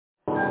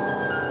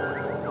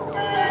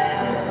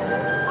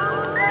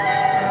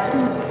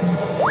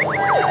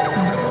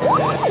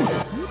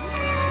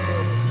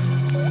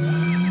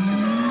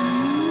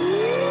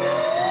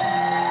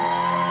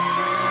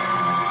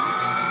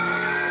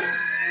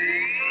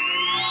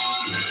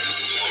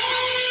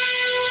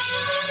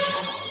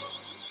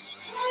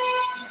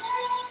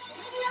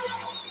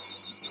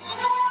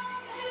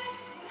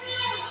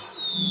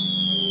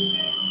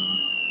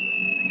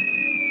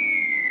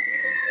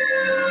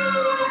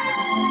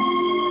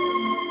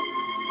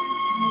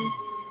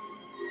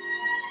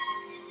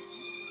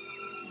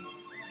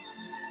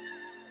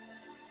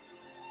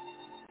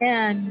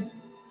And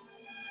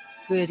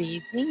good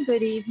evening,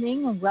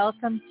 and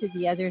welcome to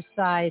the other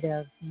side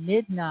of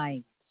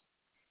midnight.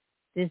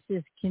 This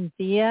is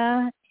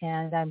Cynthia,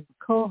 and I'm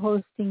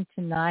co-hosting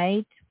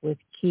tonight with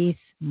Keith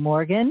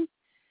Morgan.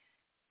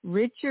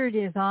 Richard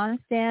is on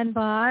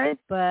standby,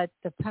 but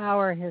the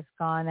power has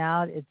gone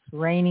out. It's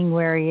raining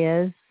where he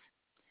is.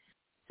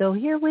 So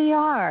here we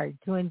are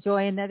to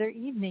enjoy another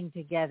evening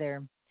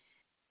together.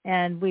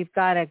 And we've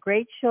got a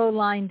great show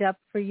lined up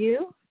for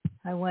you.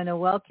 I want to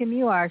welcome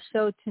you. Our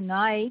show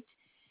tonight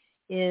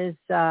is,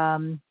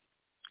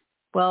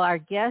 our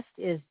guest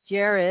is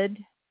Gerald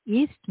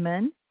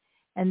Eastman,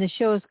 and the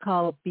show is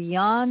called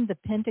Beyond the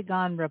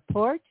Pentagon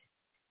Report,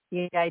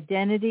 the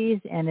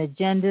Identities and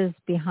Agendas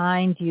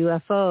Behind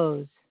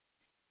UFOs.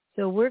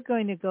 So we're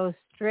going to go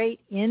straight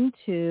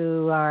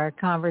into our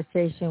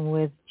conversation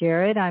with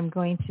Gerald. I'm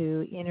going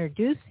to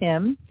introduce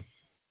him,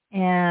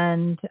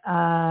 and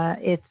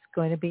it's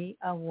going to be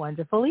a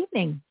wonderful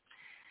evening.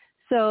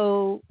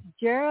 So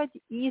Gerald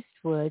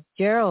Eastwood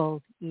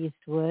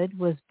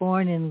was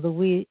born in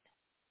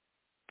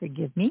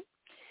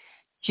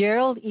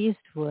Gerald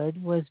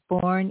Eastwood was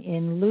born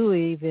in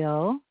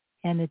Louisville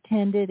and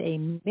attended a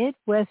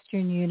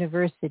Midwestern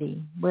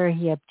university where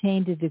he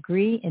obtained a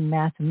degree in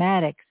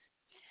mathematics.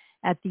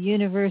 At the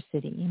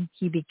university,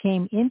 he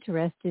became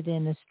interested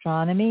in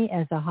astronomy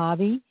as a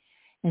hobby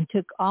and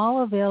took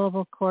all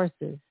available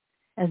courses.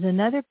 As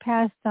another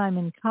pastime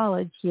in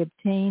college, he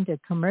obtained a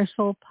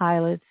commercial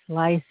pilot's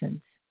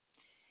license.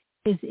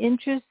 His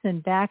interests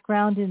and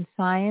background in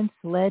science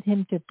led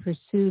him to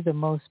pursue the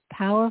most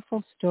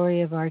powerful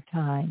story of our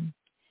time,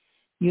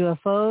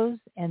 UFOs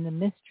and the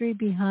mystery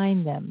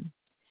behind them.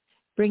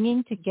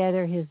 Bringing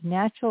together his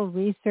natural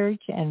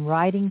research and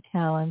writing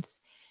talents,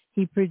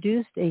 he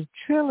produced a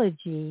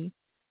trilogy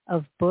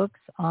of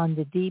books on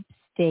the deep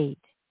state.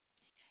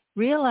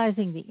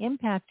 Realizing the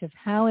impact of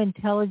how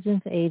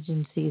intelligence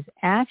agencies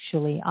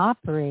actually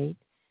operate,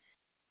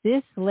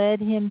 this led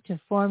him to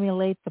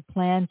formulate the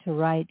plan to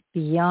write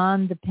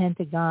Beyond the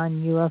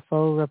Pentagon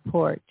UFO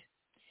Report,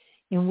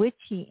 in which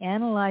he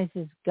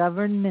analyzes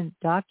government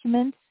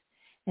documents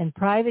and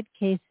private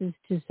cases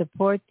to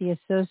support the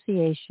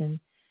assertion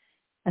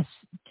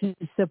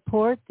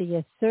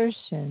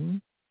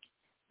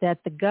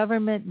that the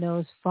government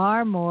knows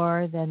far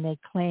more than they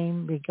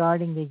claim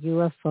regarding the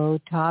UFO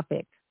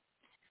topic.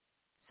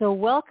 So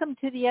welcome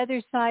to the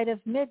other side of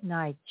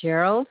midnight,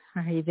 Gerald.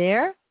 Are you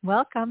there?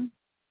 Welcome.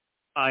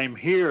 I'm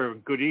here.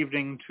 Good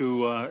evening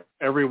to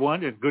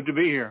everyone. It's good to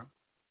be here.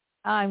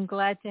 I'm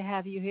glad to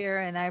have you here,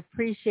 and I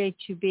appreciate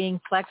you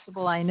being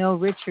flexible. I know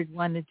Richard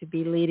wanted to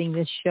be leading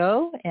this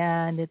show,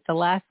 and at the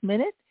last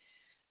minute,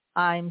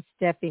 I'm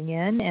stepping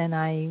in, and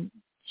I'm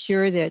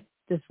sure that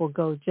this will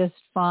go just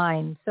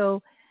fine.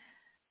 So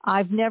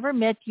I've never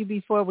met you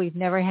before. We've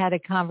never had a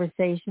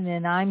conversation,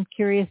 and I'm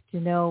curious to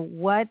know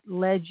what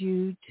led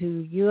you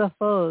to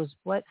UFOs.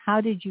 How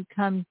did you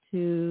come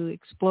to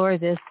explore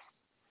this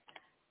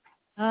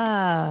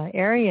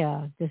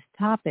area, this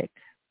topic?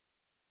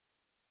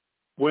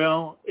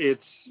 Well, it's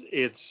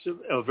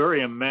a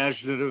very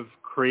imaginative,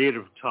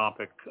 creative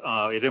topic.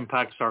 It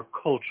impacts our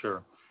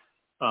culture.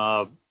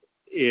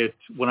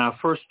 When I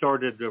first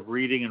started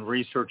reading and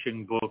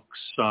researching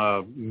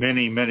books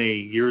many, many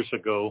years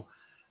ago,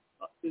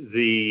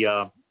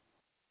 the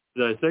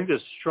thing that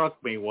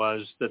struck me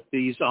was that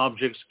these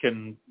objects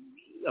can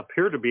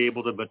appear to be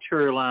able to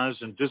materialize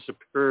and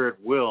disappear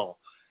at will.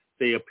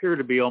 They appear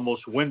to be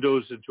almost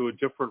windows into a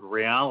different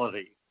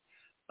reality.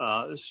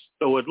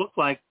 So it looked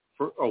like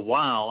for a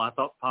while, I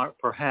thought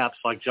perhaps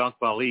like Jacques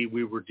Vallée,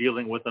 we were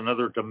dealing with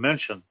another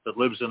dimension that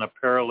lives in a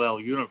parallel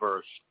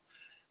universe.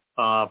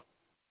 Now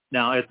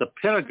at the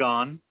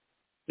Pentagon,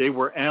 they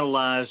were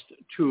analyzed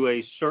to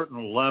a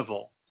certain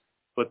level,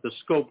 but the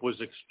scope was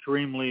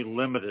extremely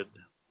limited.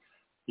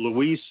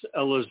 Luis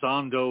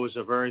Elizondo is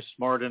a very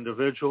smart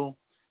individual,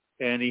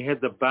 and he had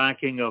the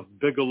backing of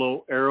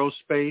Bigelow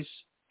Aerospace.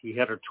 He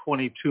had a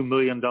 $22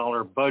 million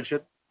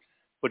budget,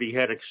 but he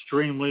had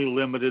extremely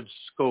limited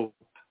scope.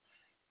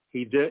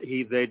 They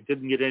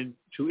didn't get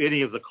into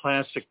any of the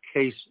classic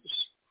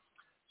cases.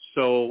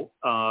 So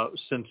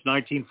since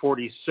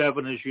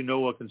 1947, as you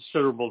know, a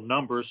considerable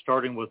number,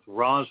 starting with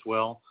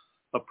Roswell,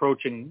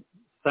 approaching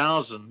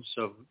thousands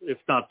of, if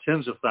not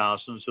tens of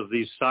thousands of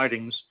these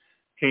sightings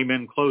came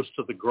in close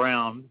to the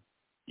ground,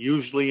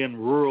 usually in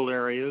rural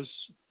areas,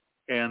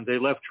 and they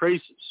left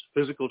traces,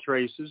 physical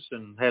traces,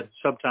 and had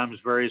sometimes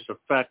various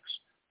effects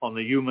on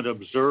the human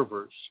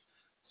observers.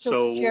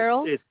 So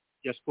Gerald?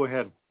 Yes, go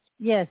ahead.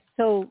 Yes,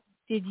 so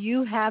did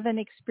you have an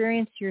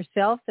experience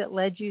yourself that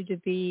led you to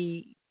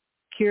be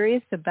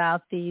curious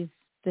about this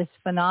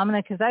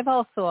phenomena? Because I've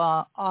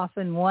also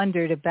often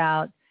wondered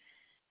about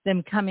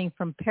them coming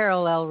from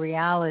parallel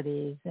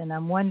realities. And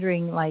I'm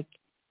wondering,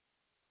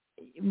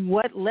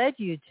 what led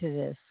you to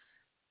this?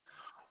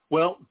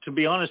 Well, to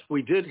be honest,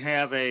 we did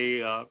have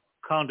a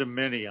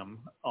condominium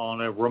on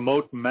a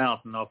remote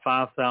mountain, a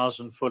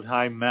 5,000-foot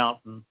high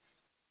mountain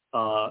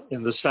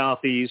in the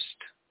southeast.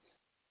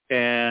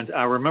 And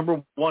I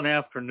remember one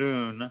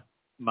afternoon,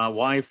 my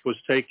wife was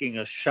taking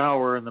a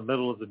shower in the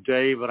middle of the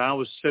day, but I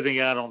was sitting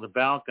out on the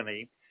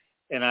balcony,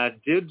 and I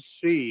did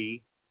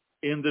see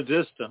in the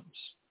distance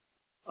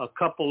a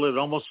couple that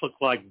almost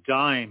looked like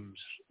dimes,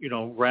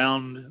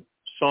 round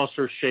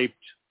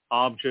saucer-shaped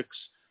objects,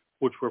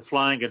 which were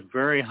flying at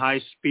very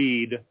high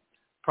speed,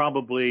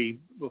 probably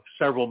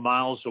several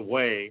miles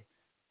away.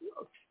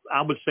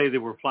 I would say they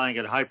were flying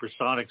at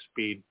hypersonic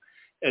speed.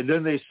 And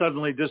then they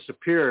suddenly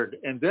disappeared.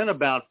 And then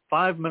about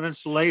 5 minutes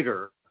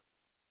later,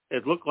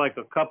 it looked like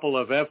a couple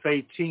of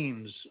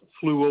F-18s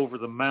flew over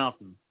the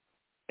mountain.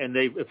 And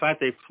they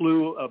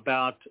flew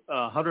about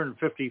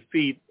 150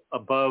 feet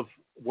above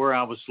where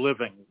I was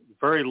living,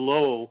 very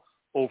low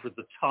over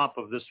the top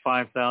of this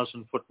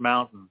 5,000-foot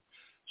mountain.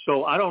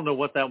 So I don't know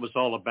what that was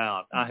all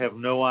about. I have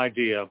no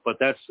idea, but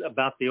that's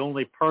about the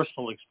only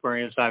personal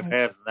experience I've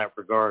had in that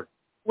regard.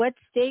 What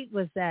state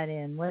was that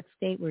in? What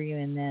state were you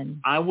in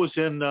then? I was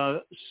in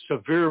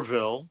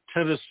Sevierville,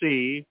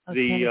 Tennessee.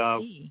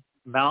 Tennessee.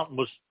 Mountain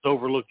was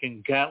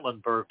overlooking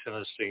Gatlinburg,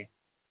 Tennessee.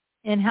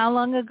 And how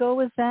long ago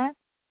was that?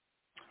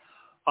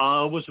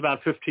 It was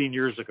about 15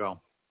 years ago.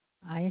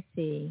 I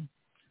see.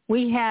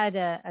 We had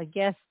a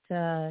guest,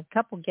 a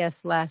couple guests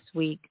last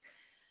week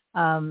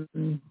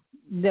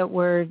that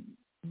were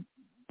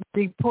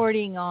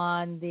reporting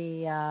on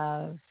the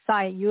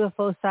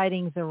UFO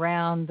sightings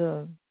around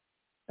the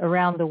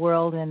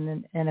world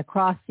and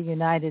across the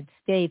United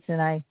States.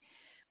 And I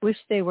wish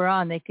they were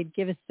on. They could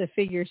give us the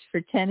figures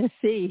for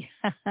Tennessee.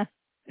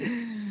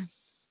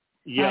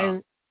 Yeah.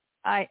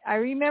 I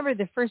remember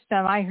the first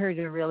time I heard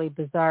a really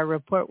bizarre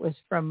report was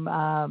from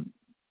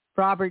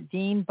Bob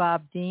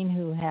Dean,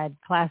 who had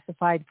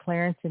classified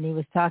clearance, and he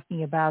was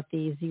talking about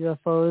these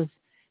UFOs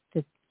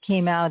that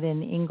came out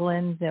in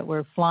England that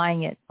were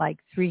flying at like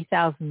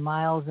 3,000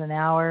 miles an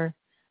hour.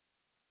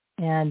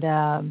 And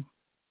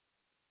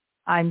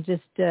I'm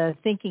just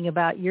thinking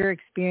about your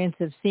experience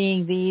of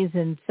seeing these,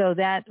 and so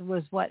that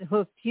was what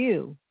hooked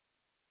you.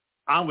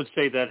 I would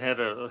say that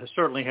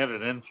certainly had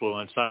an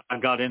influence. I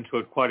got into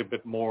it quite a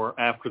bit more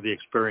after the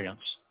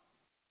experience.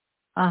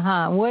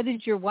 What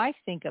did your wife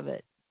think of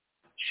it?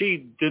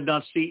 She did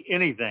not see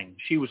anything.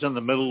 She was in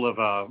the middle of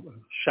a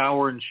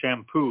shower and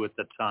shampoo at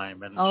the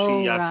time, and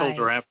I told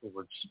her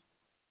afterwards.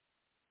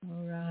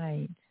 All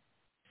right.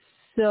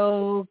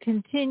 So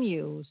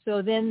continue.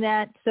 So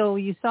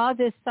you saw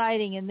this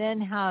sighting, and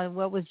then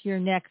what was your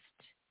next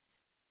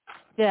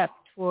step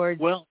towards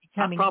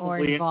becoming more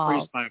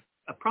involved?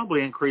 I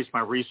probably increased my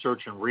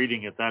research and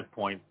reading at that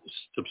point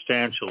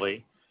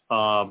substantially.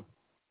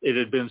 It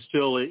had been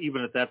still,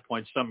 even at that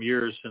point, some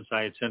years since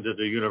I attended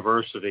a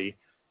university,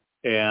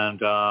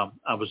 and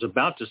I was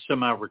about to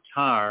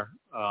semi-retire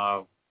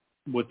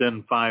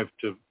within 5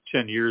 to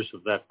 10 years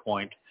of that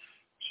point.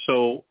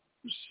 So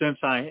since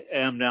I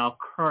am now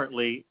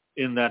currently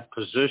in that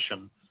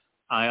position,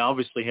 I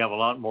obviously have a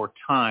lot more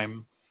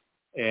time,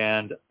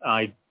 and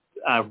I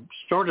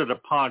started a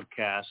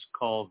podcast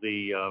called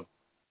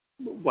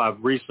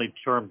I've recently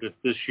termed it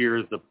this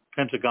year the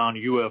Pentagon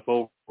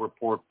UFO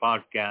Report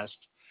podcast.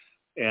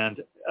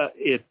 And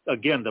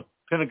the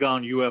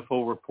Pentagon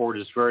UFO Report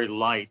is very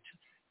light.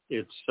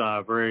 It's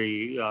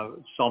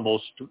it's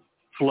almost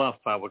fluff,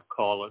 I would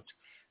call it.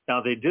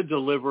 Now, they did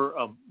deliver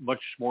a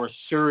much more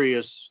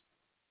serious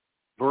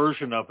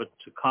version of it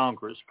to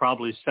Congress,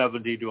 probably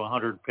 70 to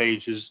 100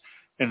 pages.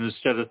 And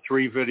instead of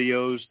 3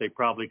 videos, they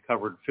probably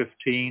covered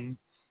 15.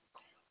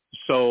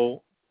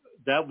 So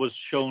that was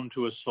shown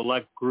to a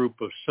select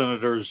group of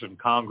senators and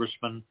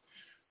congressmen.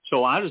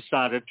 So I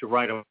decided to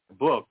write a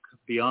book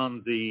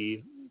beyond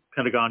the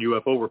Pentagon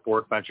UFO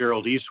Report by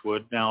Gerald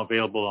Eastwood, now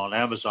available on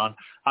Amazon.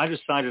 I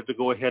decided to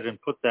go ahead and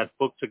put that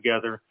book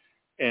together,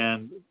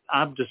 and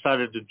I've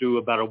decided to do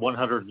about a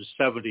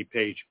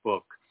 170-page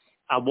book.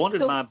 I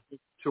wanted my book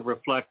to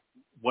reflect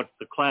what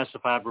the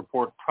classified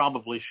report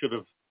probably should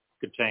have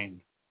contained.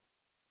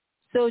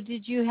 So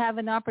did you have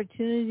an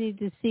opportunity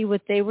to see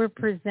what they were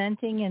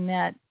presenting in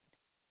that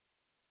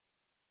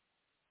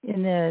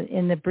in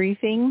the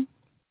briefing?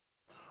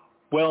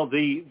 Well,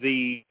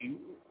 the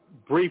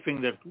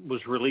briefing that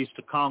was released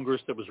to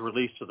Congress, that was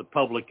released to the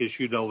public, as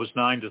you know, was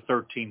 9 to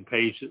 13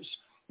 pages.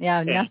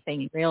 Yeah,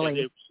 nothing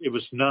really. It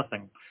was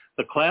nothing.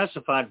 The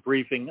classified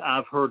briefing,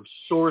 I've heard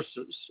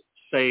sources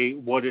say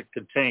what it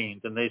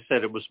contained, and they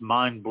said it was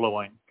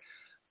mind-blowing.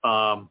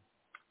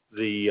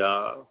 They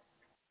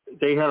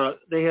had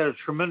a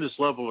tremendous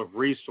level of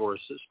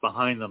resources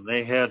behind them.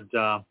 They had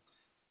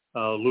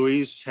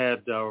Louise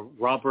had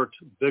Robert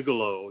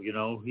Bigelow. You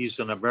know, he's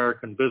an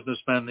American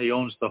businessman. He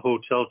owns the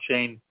hotel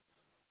chain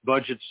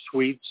Budget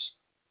Suites.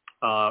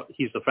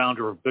 He's the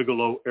founder of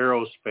Bigelow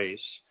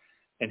Aerospace,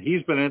 and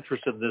he's been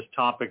interested in this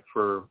topic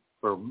for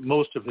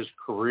most of his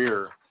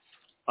career.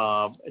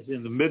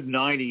 In the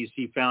mid-'90s,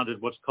 he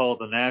founded what's called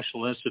the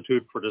National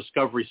Institute for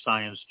Discovery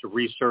Science to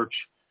research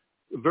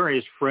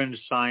various fringe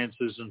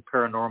sciences and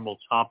paranormal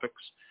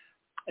topics.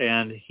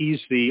 And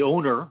he's the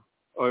owner,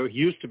 or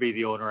used to be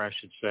the owner, I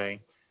should say,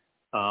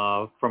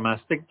 from I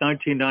think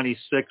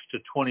 1996 to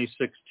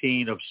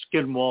 2016 of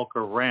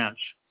Skinwalker Ranch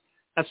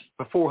That's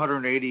a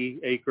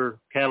 480-acre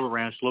cattle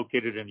ranch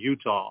located in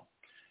Utah.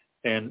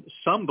 And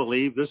some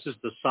believe this is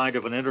the site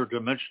of an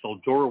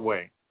interdimensional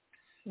doorway.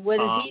 What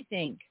does he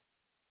think?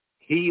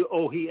 He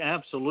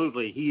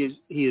absolutely,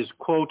 he is,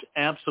 quote,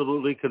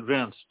 absolutely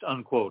convinced,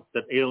 unquote,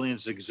 that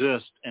aliens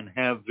exist and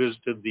have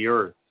visited the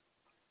Earth.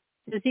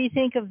 Does he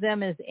think of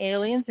them as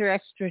aliens or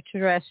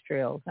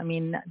extraterrestrials? I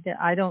mean,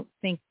 I don't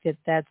think that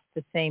that's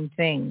the same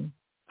thing.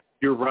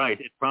 You're right.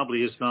 It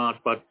probably is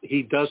not, but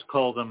he does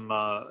call them,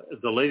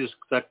 the latest,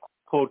 that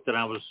quote that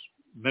I was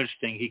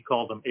mentioning, he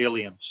called them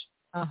aliens.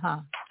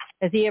 Uh-huh.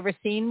 Has he ever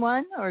seen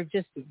one or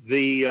just?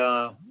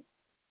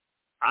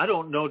 I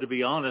don't know, to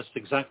be honest,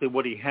 exactly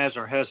what he has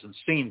or hasn't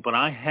seen, but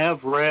I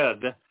have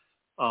read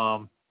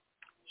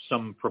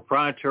some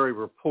proprietary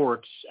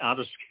reports out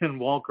of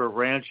Skinwalker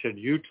Ranch in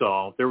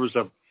Utah. There was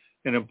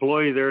an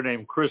employee there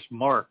named Chris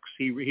Marks.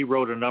 He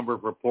wrote a number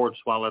of reports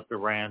while at the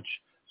ranch,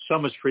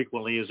 some as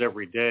frequently as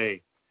every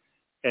day.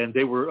 And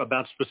they were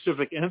about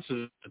specific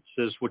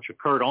incidences which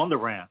occurred on the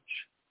ranch.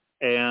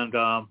 And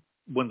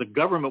when the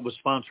government was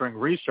sponsoring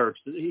research,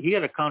 he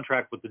had a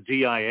contract with the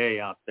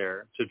DIA out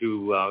there to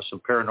do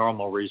some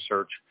paranormal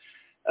research.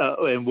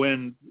 And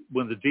when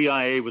the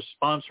DIA was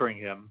sponsoring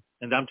him,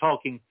 and I'm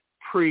talking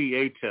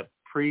pre-ATIP,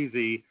 pre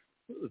the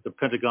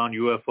Pentagon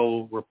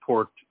UFO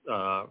report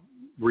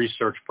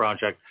research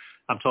project,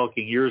 I'm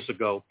talking years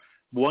ago,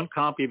 one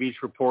copy of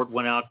each report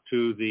went out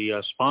to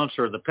the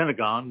sponsor of the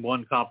Pentagon,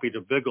 one copy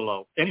to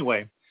Bigelow.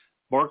 Anyway,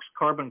 Mark's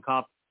carbon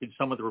copied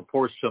some of the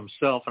reports to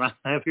himself, and I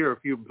have here a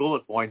few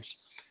bullet points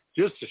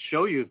just to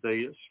show you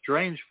the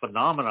strange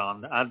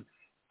phenomenon.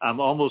 I'm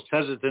almost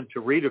hesitant to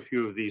read a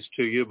few of these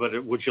to you,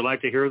 but would you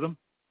like to hear them?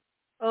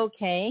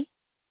 Okay.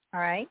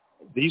 All right.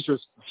 These are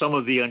some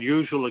of the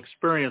unusual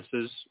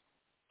experiences,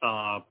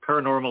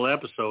 paranormal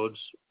episodes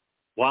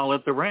while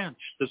at the ranch.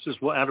 This is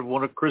out of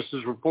one of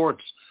Chris's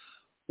reports.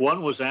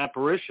 One was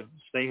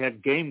apparitions. They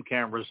had game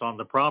cameras on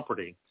the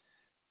property.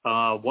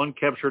 One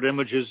captured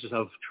images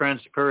of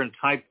transparent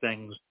type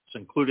things,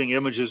 including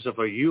images of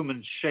a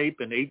human shape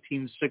in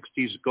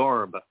 1860s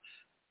garb.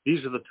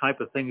 These are the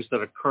type of things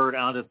that occurred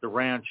out at the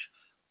ranch.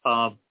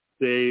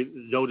 They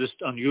noticed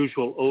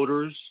unusual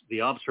odors,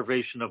 the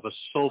observation of a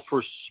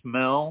sulfur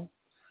smell,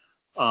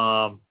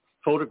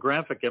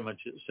 photographic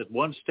images. At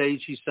one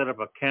stage, he set up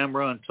a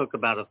camera and took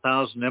about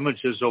 1,000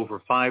 images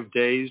over 5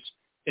 days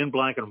in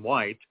black and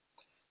white.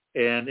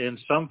 And in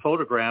some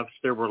photographs,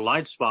 there were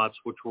light spots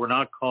which were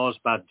not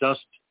caused by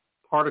dust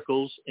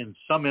particles. In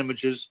some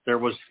images, there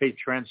was a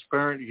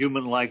transparent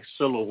human-like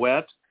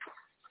silhouette.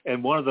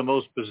 And one of the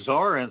most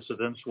bizarre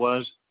incidents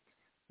was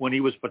when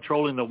he was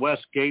patrolling the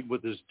West Gate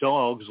with his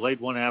dogs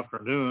late one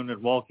afternoon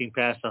and walking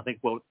past, I think,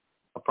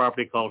 a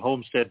property called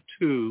Homestead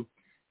 2,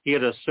 he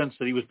had a sense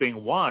that he was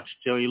being watched.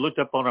 So he looked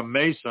up on a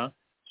mesa,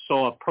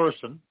 saw a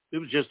person. It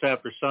was just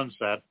after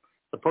sunset.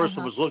 The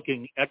person was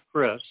looking at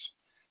Chris.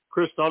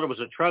 Chris thought it was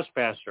a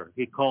trespasser.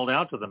 He called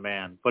out to the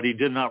man, but he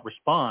did not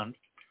respond.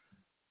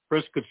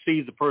 Chris could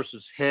see the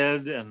person's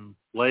head and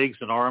legs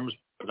and arms,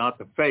 but not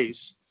the face.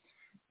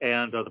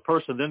 And the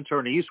person then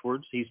turned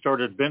eastwards. He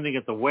started bending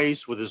at the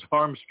waist with his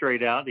arms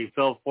straight out. He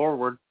fell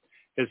forward.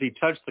 As he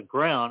touched the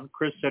ground,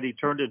 Chris said he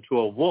turned into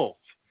a wolf.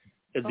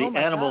 And the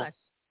animal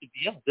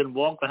then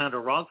walked behind a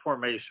rock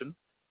formation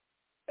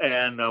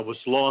and was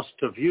lost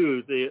to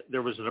view.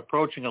 There was an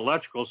approaching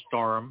electrical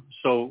storm,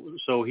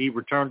 so he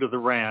returned to the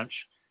ranch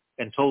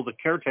and told the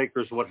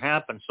caretakers what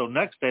happened. So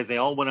next day, they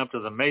all went up to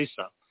the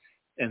mesa,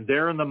 and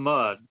there in the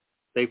mud,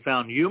 they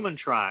found human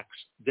tracks,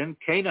 then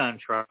canine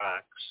tracks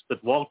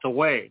that walked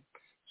away.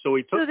 So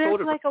he took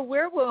photographs. Like a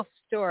werewolf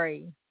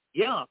story.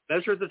 Yeah,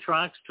 measured the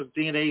tracks, took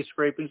DNA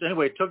scrapings.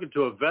 Anyway, took it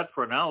to a vet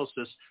for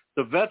analysis.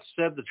 The vet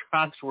said the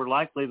tracks were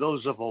likely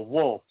those of a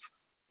wolf.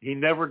 He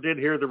never did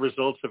hear the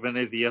results of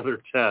any of the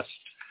other tests.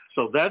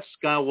 So that's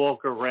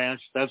Skywalker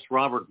Ranch. That's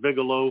Robert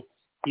Bigelow.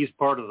 He's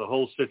part of the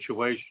whole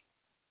situation.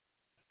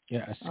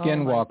 Yeah,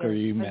 Skinwalker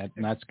you meant,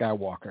 not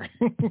Skywalker.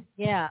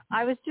 Yeah,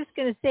 I was just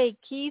going to say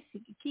Keith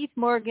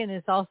Morgan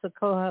is also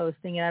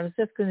co-hosting, and I was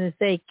just going to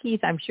say,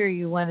 Keith, I'm sure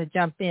you want to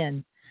jump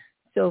in.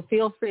 So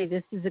feel free.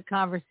 This is a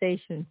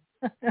conversation.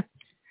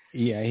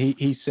 Yeah,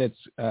 he said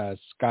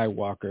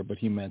Skywalker, but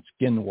he meant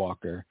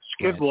Skinwalker.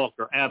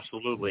 Skinwalker,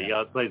 absolutely.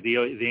 Yeah.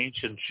 The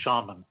ancient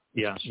shaman.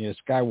 Yes. Yeah,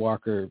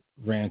 Skywalker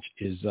Ranch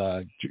is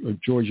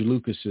George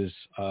Lucas's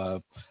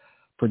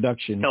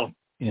production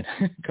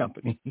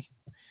company.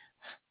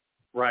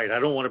 Right. I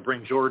don't want to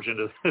bring George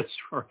into this.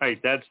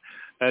 Right. That's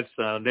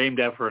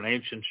named after an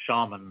ancient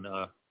shaman.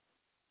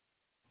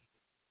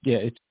 Yeah,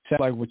 it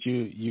sounds like what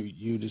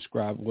you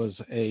described was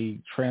a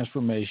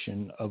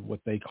transformation of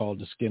what they called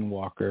the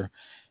Skinwalker,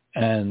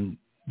 and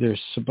there's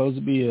supposed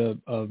to be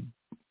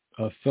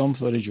a film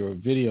footage or a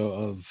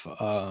video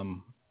of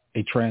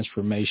a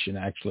transformation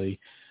actually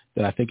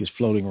that I think is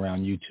floating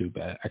around YouTube.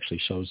 That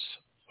actually shows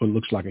what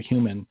looks like a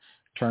human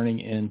turning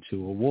into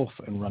a wolf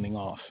and running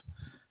off.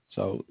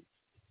 So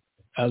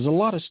there's a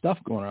lot of stuff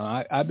going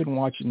on. I've been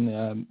watching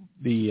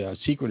the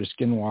Secret of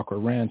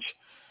Skinwalker Ranch,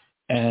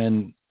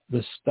 and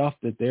the stuff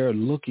that they're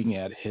looking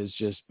at has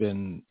just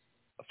been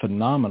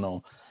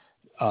phenomenal.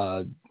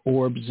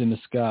 Orbs in the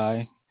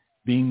sky,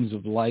 beams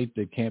of light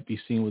that can't be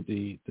seen with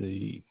the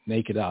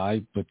naked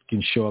eye, but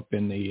can show up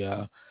in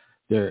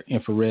their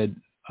infrared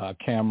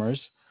cameras.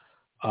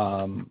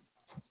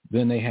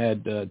 Then they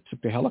had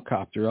took the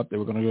helicopter up. They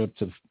were going to go up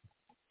to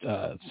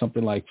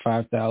something like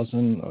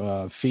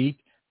 5,000 feet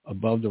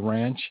above the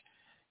ranch.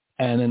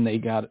 And then they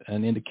got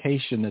an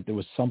indication that there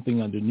was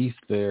something underneath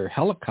their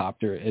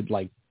helicopter at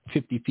like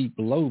 50 feet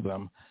below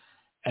them,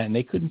 and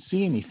they couldn't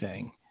see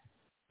anything.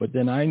 But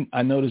then I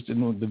noticed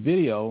in the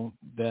video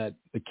that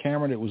the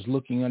camera that was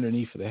looking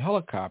underneath the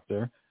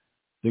helicopter,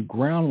 the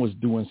ground was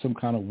doing some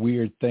kind of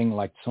weird thing,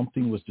 like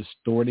something was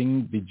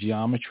distorting the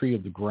geometry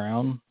of the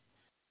ground.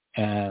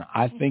 And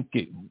I think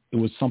it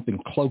was something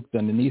cloaked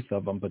underneath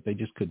of them, but they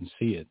just couldn't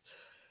see it.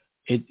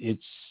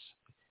 It's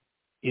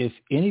if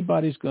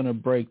anybody's going to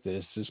break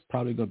this, it's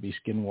probably going to be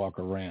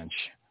Skinwalker Ranch,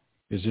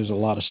 because there's a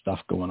lot of stuff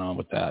going on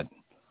with that.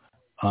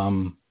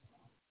 And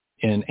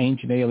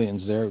Ancient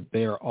Aliens,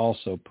 they're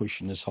also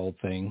pushing this whole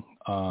thing.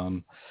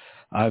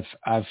 I've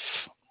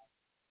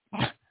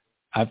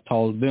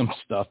told them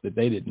stuff that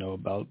they didn't know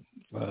about,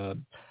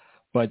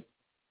 but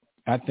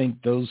I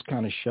think those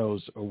kind of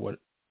shows are what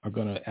are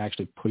going to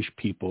actually push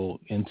people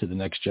into the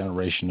next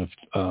generation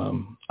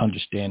of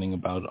understanding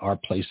about our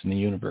place in the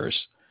universe.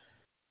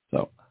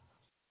 So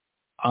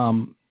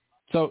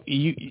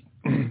you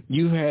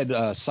had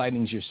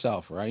sightings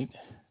yourself, right?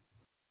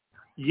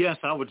 Yes,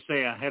 I would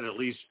say I had at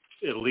least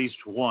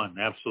one.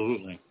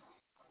 Absolutely.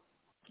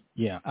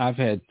 Yeah, I've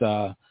had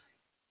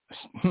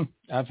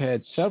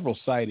several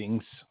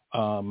sightings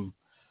of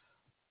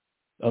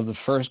the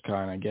first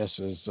kind, I guess,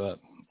 is or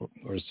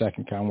the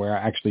second kind, where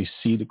I actually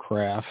see the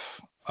craft.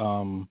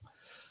 The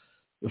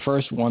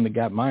first one that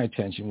got my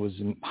attention was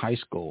in high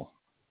school,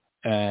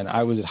 and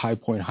I was at High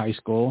Point High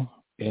School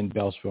in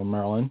Beltsville,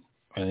 Maryland,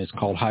 and it's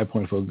called High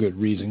Point for a good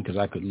reason, because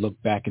I could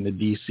look back into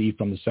D.C.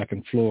 from the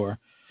second floor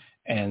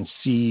and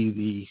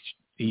see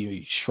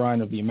the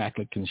Shrine of the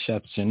Immaculate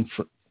Conception,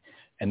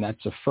 and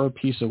that's a fur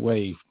piece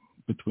away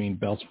between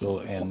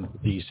Beltsville and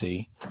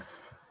D.C.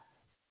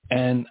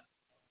 And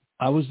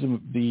I was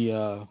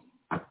the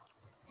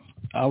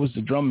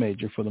drum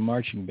major for the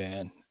marching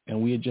band,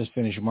 and we had just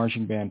finished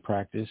marching band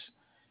practice,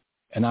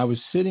 and I was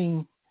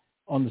sitting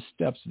on the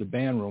steps of the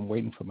band room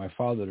waiting for my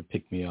father to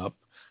pick me up,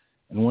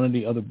 and one of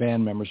the other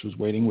band members was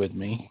waiting with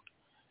me,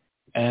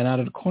 and out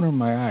of the corner of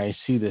my eye, I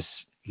see this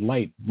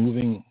light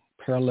moving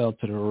parallel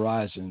to the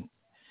horizon,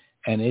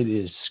 and it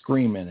is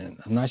screaming.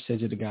 And I said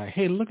to the guy,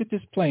 "Hey, look at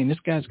this plane. This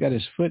guy's got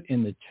his foot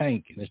in the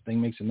tank, and this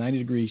thing makes a 90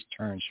 degrees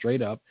turn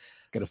straight up,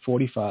 got a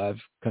 45,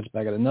 cuts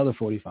back at another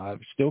 45,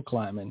 still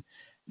climbing,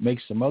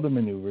 makes some other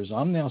maneuvers.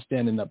 I'm now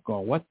standing up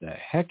going, what the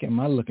heck am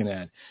I looking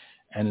at?"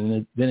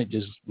 And then it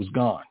just was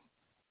gone.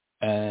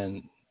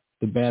 And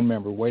the band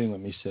member waiting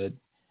with me said,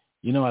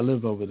 "You know, I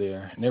live over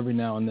there, and every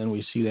now and then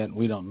we see that, and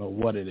we don't know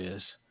what it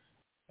is."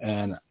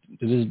 And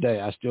to this day,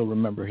 I still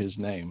remember his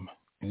name.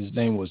 And his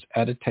name was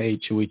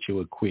Adite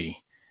Chewie,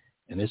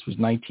 and this was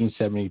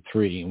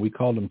 1973, and we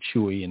called him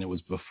Chewie, and it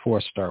was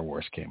before Star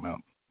Wars came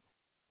out.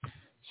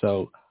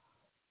 So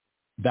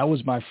that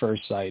was my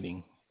first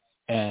sighting,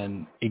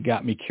 and it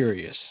got me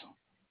curious.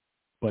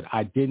 But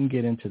I didn't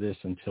get into this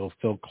until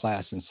Phil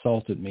Klass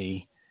insulted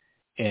me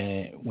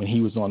when he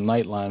was on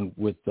Nightline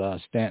with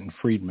Stanton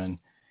Friedman,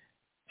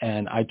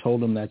 and I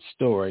told him that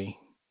story.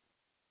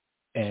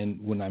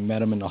 And when I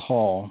met him in the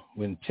hall,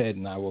 when Ted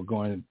and I were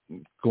going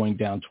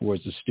down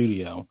towards the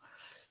studio,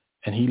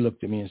 and he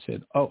looked at me and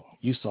said, "Oh,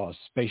 you saw a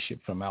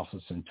spaceship from Alpha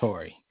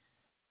Centauri."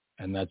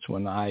 And that's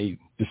when I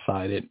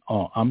decided,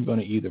 I'm going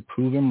to either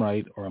prove him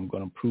right or I'm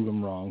going to prove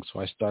him wrong. So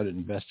I started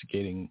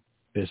investigating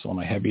this on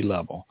a heavy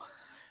level.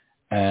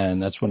 And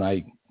that's when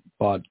I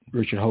bought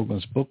Richard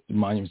Hoagland's book, The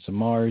Monuments of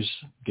Mars,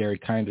 Gary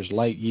Kinder's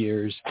Light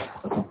Years,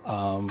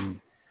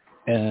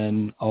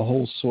 and a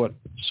whole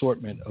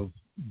assortment of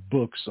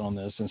books on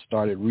this, and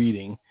started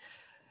reading.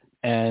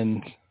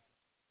 And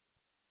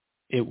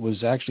it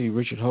was actually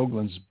Richard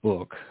Hoagland's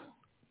book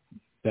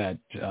that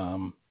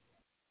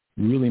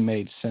really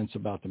made sense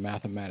about the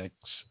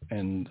mathematics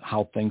and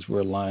how things were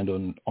aligned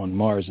on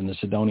Mars in the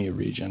Cydonia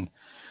region.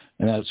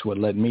 And that's what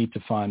led me to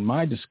find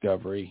my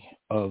discovery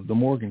of the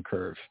Morgan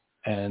curve.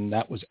 And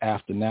that was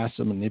after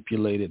NASA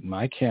manipulated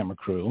my camera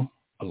crew,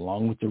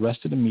 along with the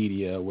rest of the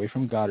media, away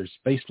from Goddard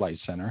Space Flight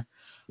Center.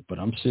 But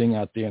I'm sitting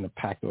out there in a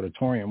packed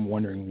auditorium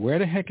wondering, where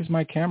the heck is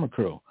my camera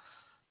crew?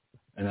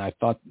 And I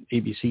thought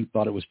ABC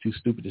thought it was too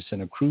stupid to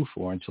send a crew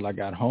for, until I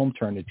got home,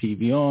 turned the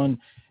TV on,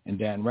 and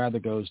Dan Rather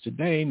goes,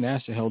 "Today,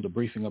 NASA held a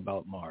briefing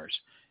about Mars."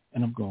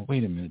 And I'm going,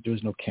 wait a minute,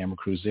 there's no camera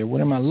crews there. What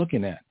am I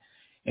looking at?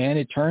 And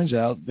it turns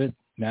out that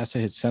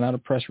NASA had sent out a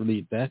press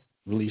release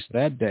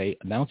that day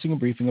announcing a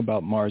briefing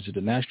about Mars at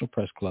the National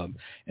Press Club.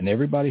 And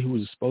everybody who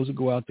was supposed to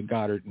go out to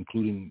Goddard,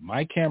 including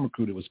my camera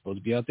crew that was supposed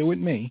to be out there with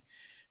me,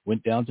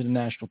 went down to the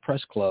National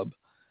Press Club,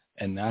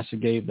 and NASA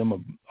gave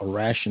them a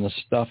ration of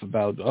stuff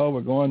about,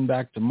 we're going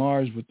back to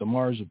Mars with the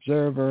Mars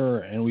Observer,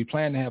 and we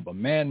plan to have a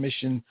manned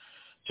mission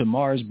to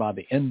Mars by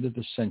the end of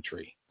the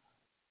century.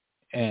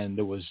 and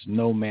there was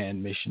no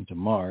manned mission to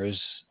Mars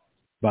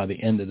by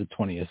the end of the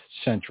 20th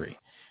century.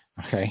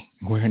 Okay,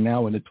 we're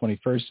now in the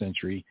 21st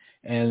century,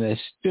 and there's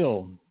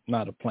still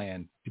not a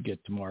plan to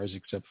get to Mars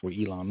except for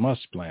Elon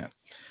Musk's plan.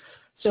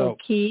 So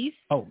Keith?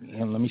 Oh,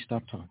 and let me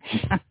stop talking.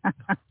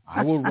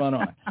 I will run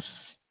on.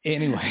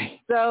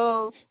 Anyway.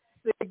 So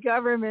the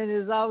government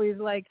is always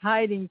like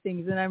hiding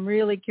things, and I'm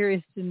really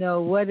curious to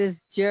know, what does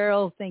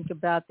Gerald think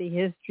about the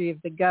history of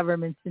the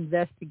government's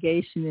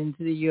investigation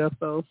into the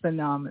UFO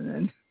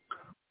phenomenon?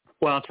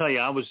 Well, I'll tell you,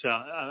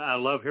 I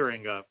love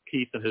hearing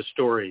Keith and his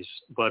stories,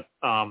 but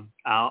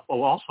I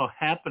also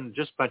happened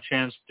just by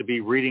chance to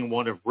be reading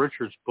one of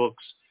Richard's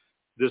books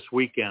this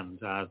weekend.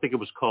 I think it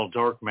was called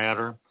Dark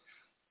Matter,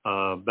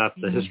 about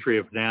the history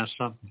of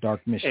NASA.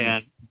 Dark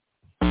Mission.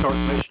 Dark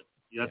Mission,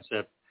 that's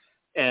it.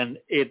 And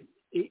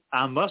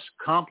I must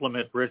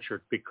compliment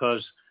Richard,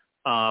 because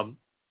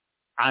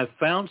I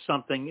found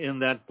something in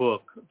that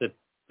book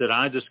that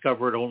I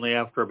discovered only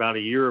after about a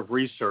year of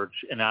research,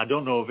 and I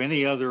don't know of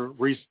any other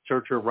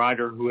researcher,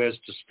 writer who has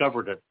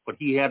discovered it, but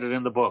he had it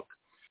in the book.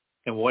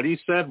 And what he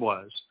said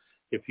was,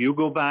 if you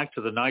go back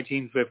to the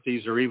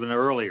 1950s or even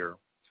earlier,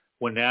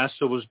 when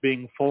NASA was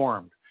being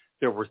formed,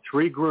 there were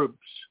three groups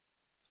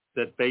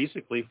that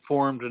basically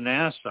formed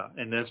NASA,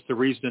 and that's the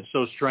reason it's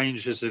so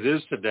strange as it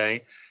is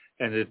today,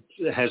 and it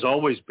has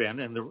always been.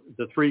 And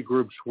the three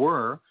groups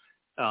were,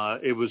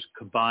 it was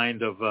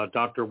combined of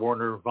Dr.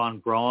 Werner von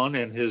Braun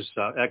and his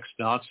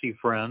ex-Nazi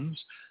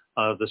friends.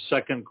 The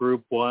second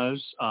group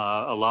was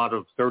a lot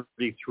of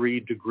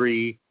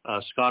 33-degree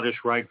Scottish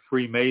Rite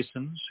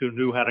Freemasons who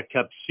knew how to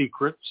keep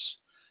secrets.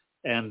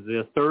 And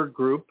the third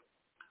group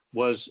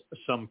was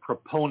some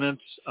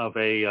proponents of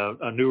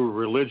a new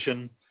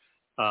religion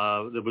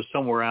that was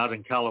somewhere out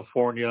in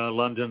California,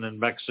 London, and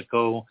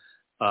Mexico,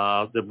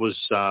 that was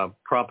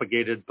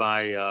propagated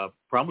by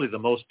probably the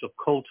most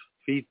occult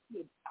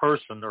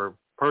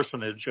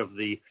personage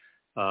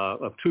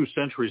of 2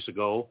 centuries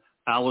ago,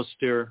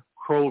 Aleister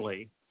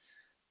Crowley,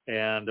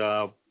 and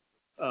a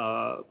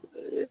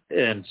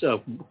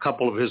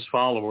couple of his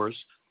followers,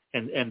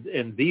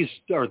 and these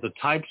are the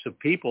types of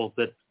people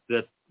that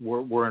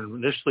were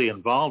initially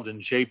involved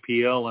in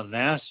JPL and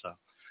NASA.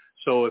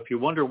 So if you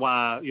wonder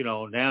why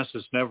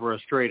NASA's never a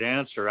straight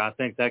answer, I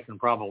think that can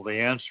probably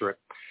answer it.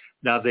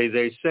 Now they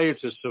say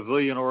it's a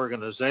civilian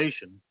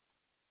organization,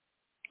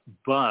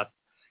 but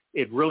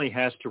it really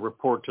has to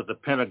report to the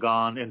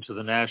Pentagon and to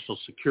the National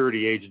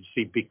Security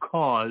Agency,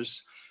 because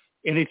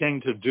anything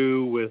to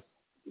do with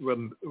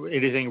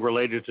anything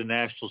related to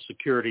national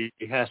security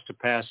has to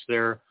pass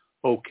their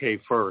okay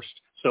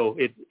first. So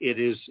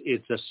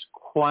it's a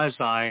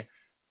quasi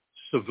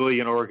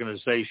civilian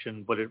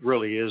organization, but it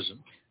really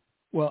isn't.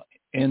 Well,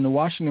 in the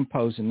Washington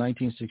Post in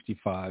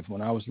 1965,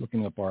 when I was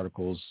looking up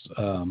articles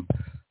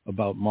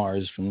about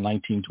Mars from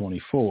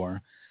 1924,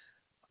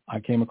 I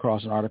came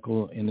across an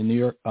article in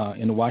the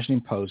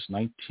Washington Post,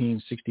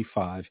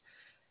 1965,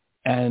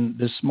 and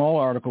this small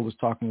article was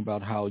talking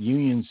about how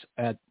unions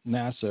at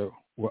NASA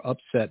were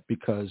upset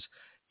because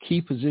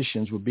key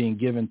positions were being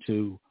given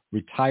to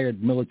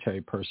retired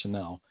military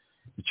personnel.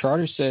 The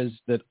charter says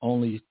that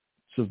only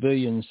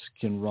civilians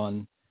can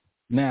run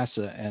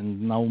NASA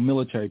and no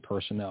military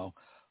personnel.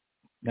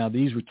 Now,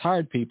 these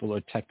retired people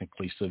are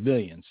technically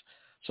civilians,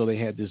 so they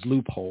had this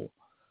loophole.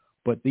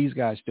 But these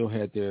guys still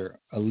had their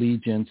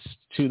allegiance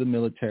to the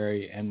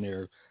military and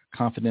their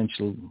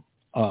confidential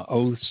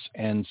oaths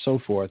and so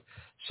forth.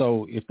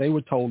 So if they were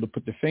told to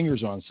put their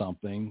fingers on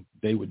something,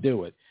 they would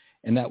do it.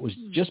 And that was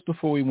just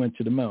before we went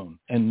to the moon.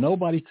 And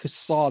nobody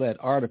saw that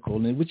article.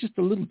 And it was just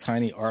a little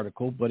tiny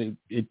article, but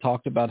it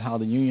talked about how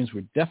the unions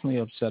were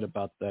definitely upset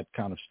about that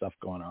kind of stuff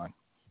going on.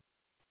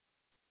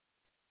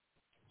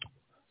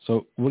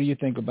 So what do you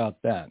think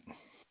about that?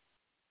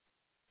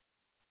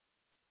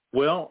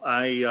 Well,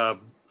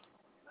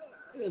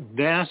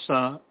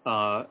 NASA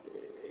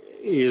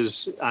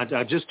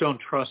I just don't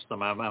trust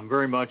them. I'm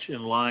very much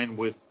in line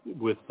with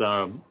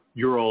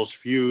your all's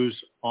views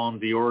on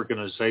the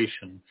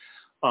organization.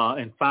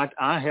 In fact,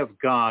 I have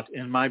got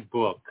in my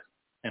book,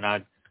 and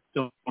I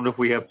don't know if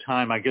we have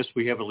time. I guess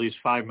we have at least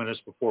 5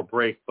 minutes before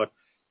break, but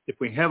if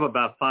we have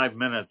about 5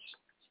 minutes,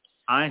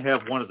 I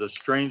have one of the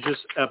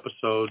strangest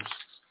episodes,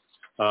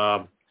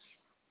 I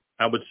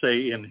would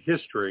say, in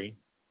history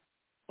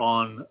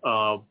on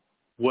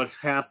what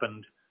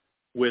happened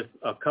with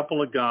a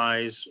couple of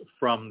guys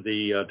from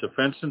the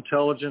Defense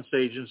Intelligence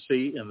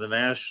Agency and the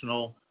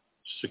National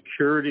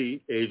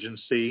Security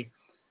Agency,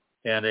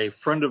 and a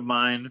friend of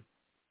mine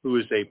who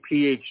is a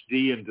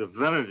PhD in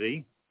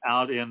divinity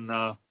out in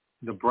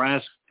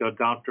Nebraska,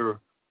 Dr.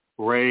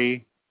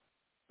 Ray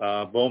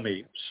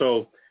Bomey.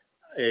 So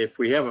if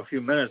we have a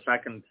few minutes, I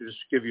can just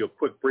give you a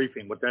quick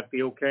briefing. Would that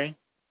be okay?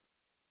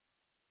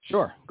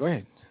 Sure. Go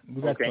ahead.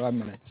 We've got 5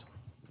 minutes.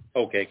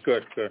 Okay,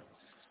 good.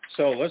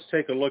 So let's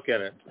take a look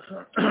at it.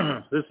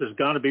 This has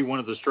got to be one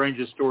of the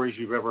strangest stories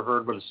you've ever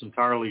heard, but it's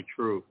entirely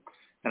true.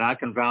 And I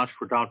can vouch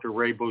for Dr.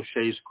 Ray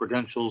Beauche's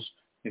credentials,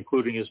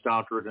 including his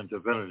doctorate in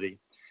divinity.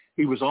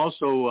 He was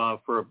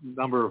also, for a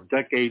number of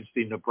decades,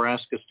 the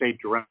Nebraska State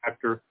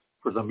Director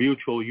for the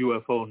Mutual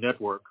UFO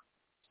Network.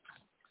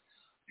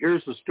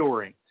 Here's the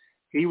story.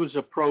 He was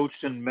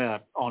approached and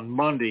met on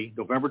Monday,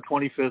 November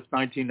 25th,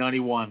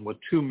 1991, with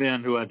two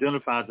men who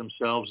identified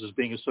themselves as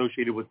being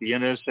associated with the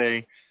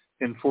NSA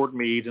in Fort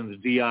Meade and the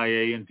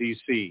DIA in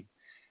D.C.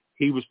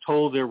 He was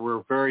told there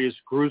were various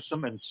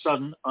gruesome and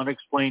sudden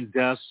unexplained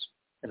deaths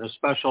in a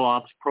special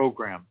ops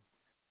program.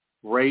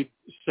 Ray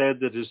said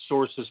that his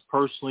sources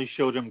personally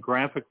showed him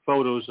graphic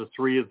photos of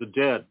three of the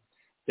dead.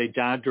 They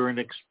died during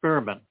an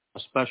experiment, a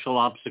special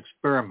ops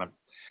experiment.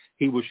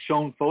 He was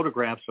shown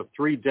photographs of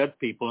three dead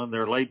people in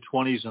their late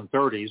 20s and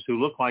 30s who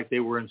looked like they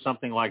were in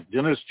something like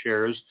dentist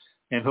chairs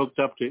and hooked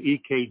up to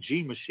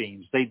EKG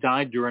machines. They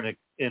died during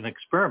an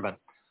experiment,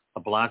 a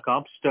black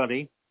ops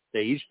study.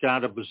 They each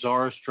died a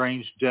bizarre,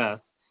 strange death.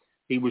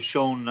 He was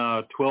shown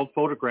 12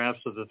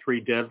 photographs of the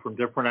three dead from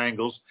different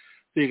angles.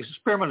 The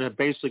experiment had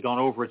basically gone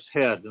over its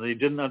head, and they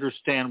didn't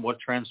understand what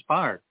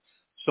transpired.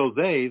 So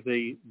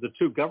the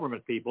two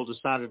government people,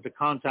 decided to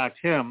contact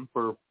him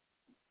for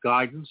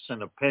guidance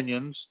and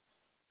opinions.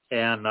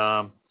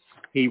 And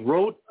he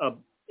wrote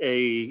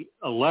a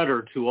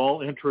letter to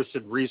all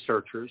interested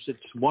researchers. It's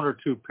one or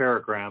two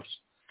paragraphs.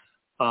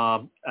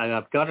 And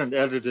I've got an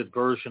edited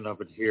version of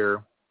it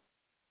here.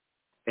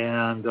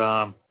 And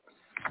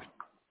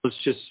let's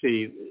just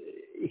see.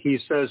 He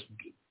says,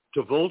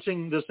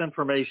 divulging this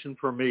information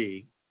for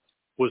me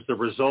was the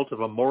result of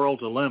a moral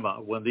dilemma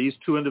when these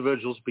two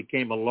individuals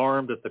became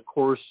alarmed at the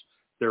course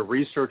their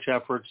research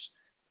efforts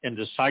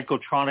into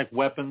psychotronic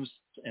weapons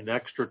and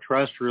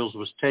extraterrestrials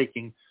was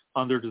taking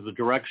under the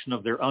direction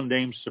of their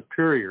unnamed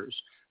superiors.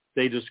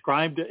 They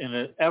described it in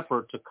an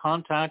effort to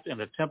contact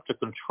and attempt to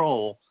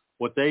control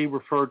what they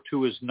referred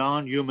to as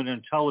non-human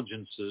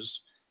intelligences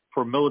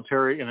for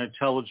military and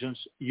intelligence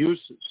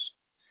uses.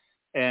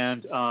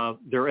 And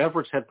their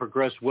efforts had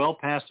progressed well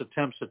past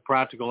attempts at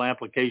practical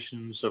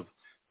applications of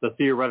the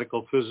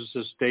theoretical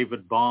physicist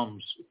David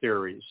Bohm's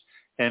theories,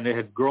 and it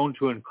had grown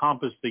to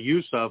encompass the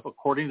use of,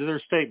 according to their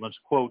statements,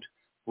 quote,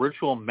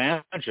 ritual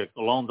magic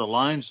along the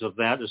lines of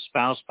that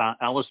espoused by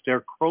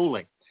Aleister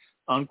Crowley,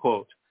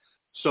 unquote.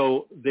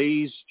 So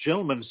these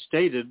gentlemen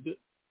stated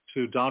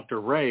to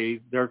Dr. Ray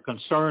their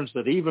concerns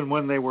that even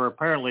when they were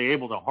apparently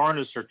able to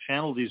harness or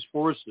channel these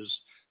forces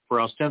for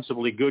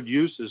ostensibly good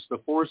uses, the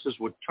forces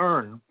would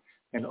turn,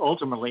 and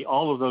ultimately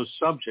all of those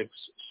subjects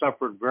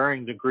suffered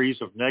varying degrees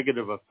of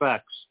negative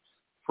effects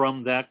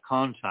from that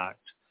contact.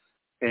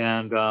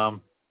 And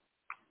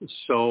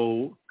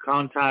so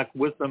contact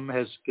with them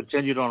has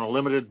continued on a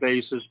limited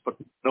basis, but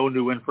no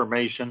new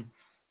information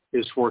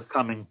is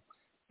forthcoming.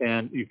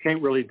 And you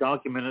can't really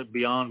document it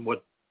beyond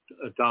what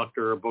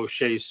Dr.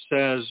 Boucher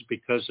says,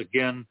 because,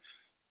 again,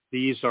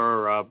 these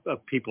are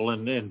people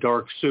in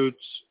dark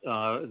suits.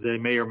 They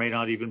may or may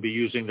not even be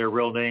using their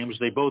real names.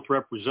 They both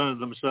represented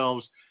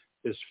themselves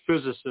as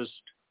physicists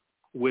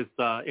with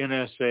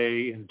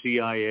NSA and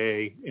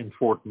DIA in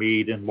Fort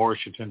Meade and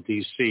Washington,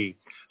 D.C.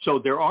 So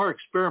there are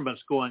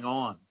experiments going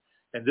on,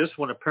 and this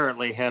one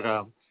apparently had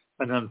an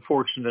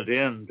unfortunate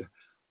end.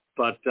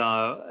 But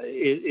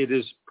it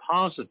is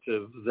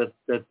positive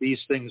that these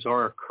things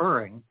are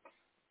occurring,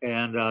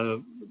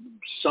 and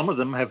some of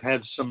them have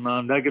had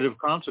some negative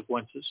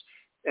consequences.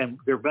 And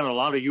there have been a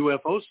lot of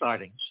UFO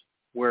sightings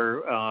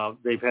where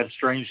they've had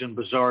strange and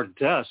bizarre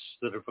deaths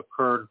that have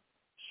occurred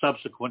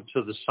subsequent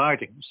to the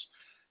sightings.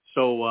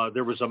 So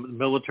there was a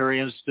military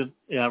incident,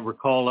 I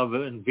recall, of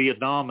it in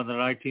Vietnam in the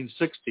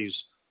 1960s,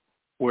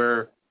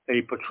 where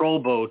a patrol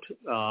boat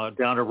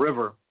down a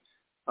river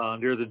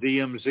near the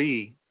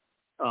DMZ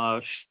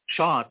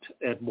shot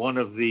at one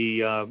of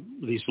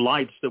these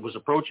lights that was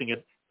approaching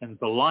it, and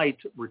the light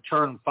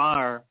returned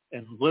fire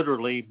and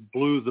literally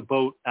blew the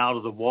boat out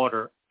of the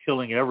water,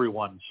 killing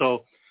everyone.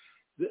 So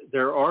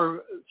there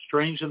are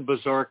strange and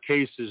bizarre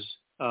cases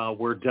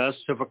where deaths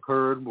have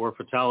occurred, where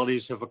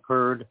fatalities have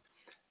occurred,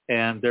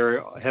 and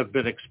there have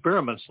been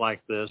experiments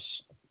like this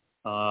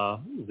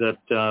that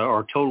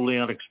are totally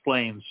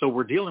unexplained. So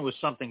we're dealing with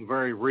something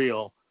very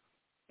real,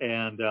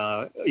 and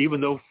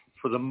even though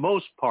for the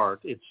most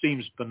part it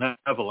seems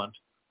benevolent,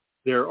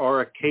 there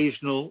are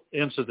occasional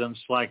incidents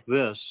like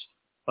this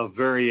of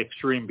very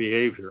extreme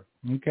behavior.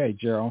 Okay,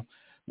 Gerald.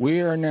 We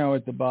are now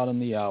at the bottom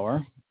of the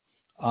hour.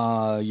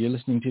 You're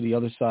listening to The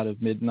Other Side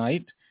of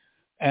Midnight,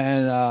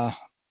 and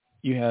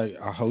you have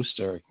our hosts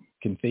are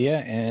Cynthia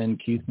and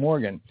Keith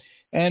Morgan.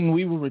 And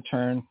we will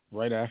return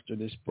right after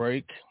this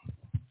break.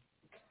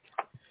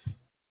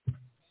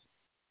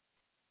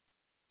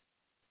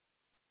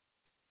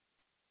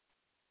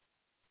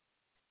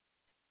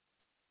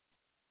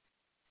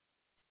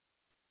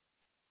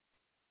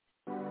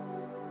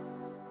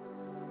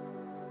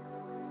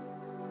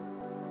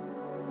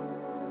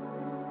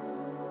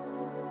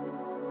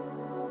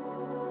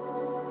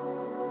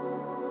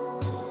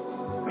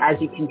 As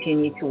you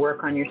continue to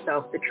work on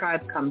yourself, the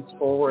tribe comes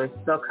forward.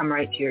 They'll come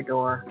right to your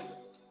door.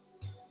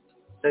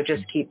 So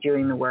just keep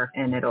doing the work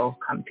and it'll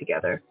come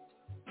together.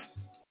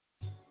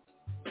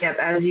 Yep,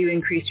 as you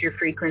increase your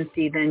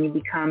frequency, then you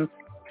become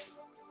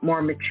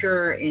more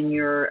mature in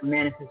your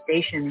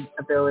manifestation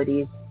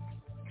abilities.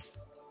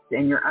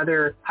 and your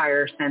other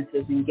higher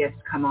senses and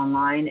gifts come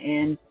online,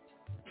 and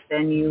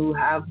then you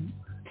have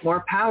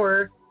more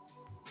power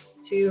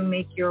to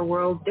make your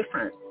world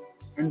different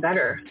and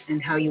better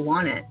and how you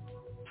want it.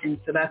 And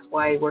so that's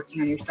why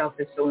working on yourself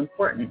is so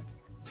important,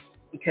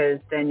 because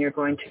then you're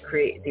going to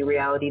create the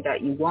reality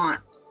that you want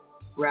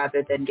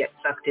rather than get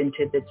sucked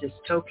into the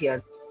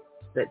dystopia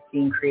that's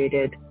being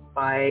created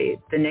by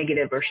the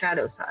negative or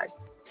shadow side.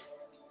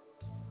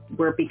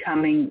 We're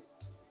becoming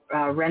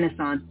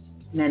Renaissance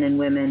men and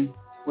women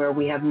where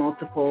we have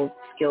multiple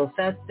skill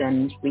sets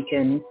and we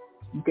can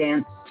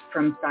dance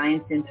from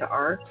science into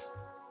art,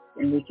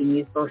 and we can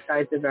use both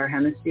sides of our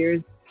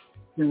hemispheres,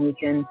 and we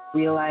can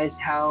realize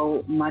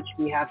how much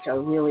we have to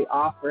really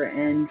offer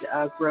and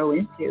grow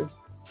into.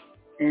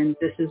 And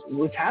this is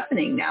what's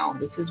happening now.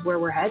 This is where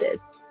we're headed,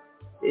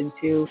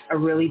 into a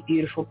really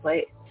beautiful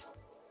place.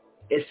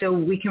 So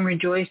we can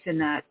rejoice in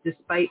that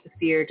despite the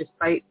fear,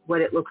 despite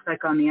what it looks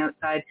like on the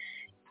outside.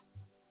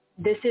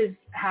 This is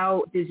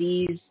how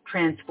disease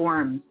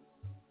transforms.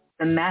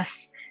 The mess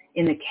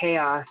in the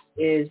chaos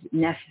is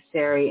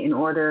necessary in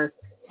order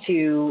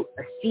to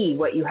see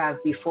what you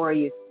have before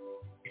you,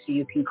 so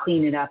you can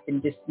clean it up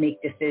and just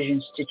make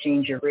decisions to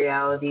change your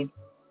reality.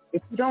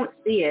 If you don't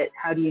see it,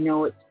 how do you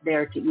know it's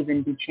there to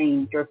even be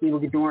changed? Or if you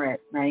ignore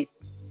it, right,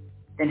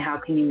 then how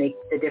can you make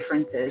the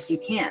differences? You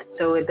can't.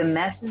 So the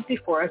mess is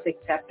before us.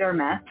 Accept our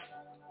mess,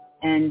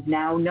 and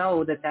now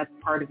know that that's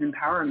part of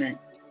empowerment,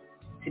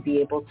 to be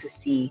able to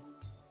see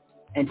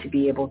and to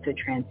be able to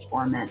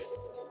transform it.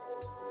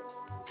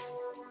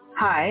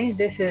 Hi,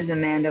 this is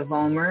Amanda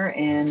Vollmer,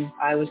 and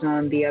I was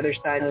on the other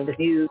side of the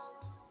news,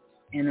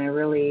 and I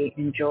really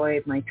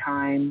enjoyed my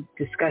time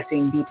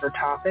discussing deeper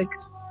topics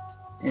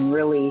and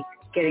really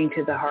getting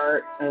to the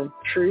heart of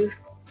truth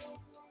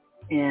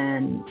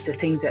and the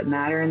things that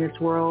matter in this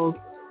world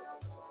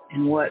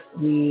and what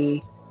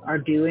we are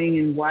doing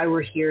and why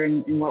we're here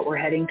and what we're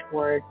heading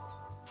toward.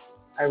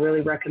 I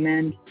really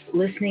recommend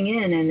listening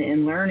in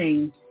and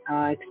learning,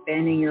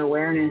 expanding your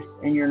awareness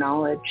and your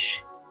knowledge.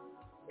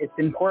 It's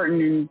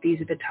important, and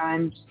these are the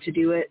times to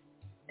do it,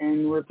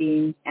 and we're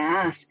being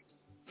asked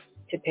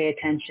to pay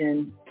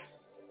attention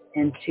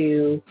and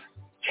to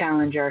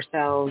challenge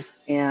ourselves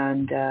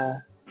and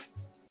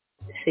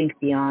think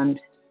beyond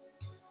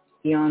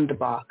the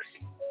box.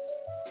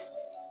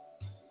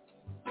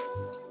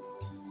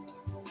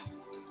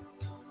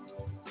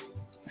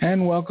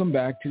 And welcome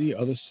back to the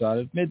other side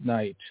of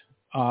midnight.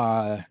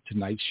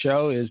 Tonight's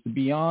show is the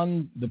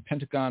Beyond the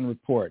Pentagon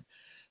Report,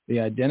 the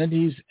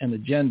identities and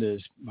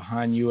agendas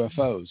behind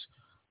UFOs.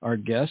 Our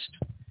guest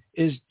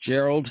is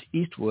Gerald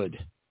Eastwood.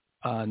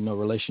 No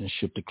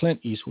relationship to Clint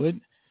Eastwood,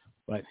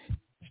 but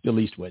still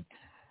Eastwood.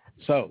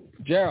 So,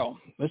 Gerald,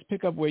 let's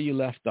pick up where you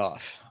left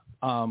off.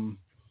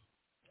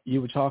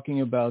 You were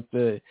talking about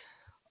the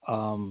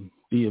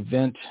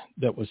event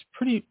that was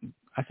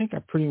I think I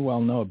pretty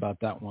well know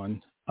about that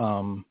one.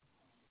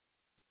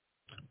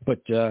 But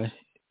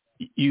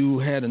you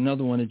had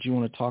another one that you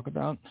want to talk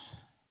about?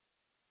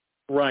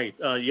 Right.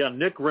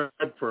 Nick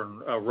Redfern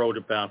wrote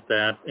about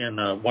that in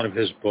one of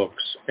his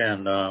books,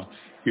 and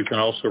you can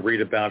also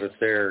read about it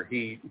there.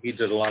 He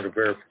did a lot of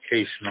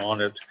verification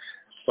on it,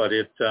 but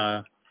it's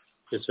a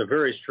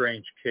very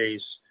strange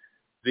case.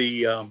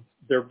 There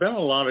have been a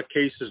lot of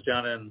cases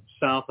down in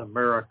South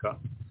America,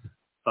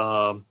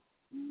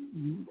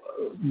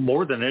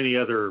 more than any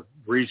other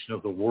region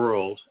of the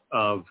world,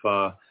 of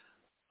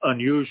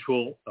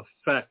unusual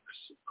effects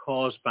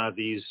caused by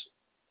these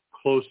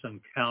close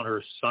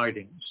encounter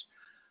sightings.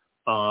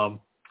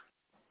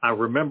 I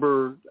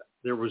remember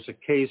there was a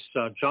case,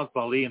 Jacques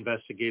Vallée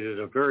investigated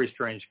a very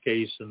strange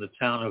case in the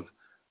town of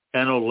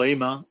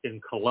Anolema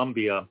in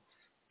Colombia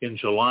in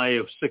July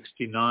of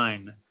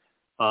 '69.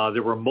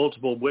 There were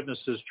multiple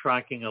witnesses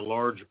tracking a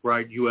large,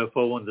 bright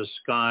UFO in the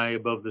sky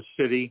above the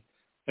city.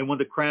 And when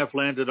the craft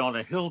landed on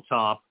a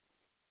hilltop,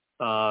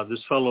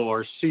 this fellow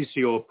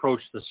Arcicio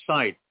approached the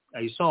site.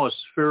 He saw a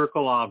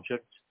spherical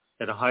object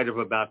at a height of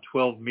about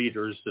 12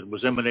 meters that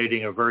was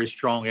emanating a very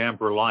strong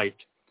amber light.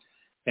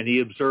 And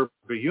he observed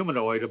a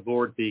humanoid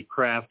aboard the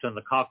craft in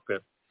the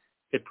cockpit.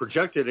 It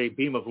projected a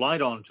beam of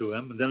light onto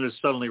him, and then it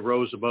suddenly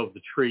rose above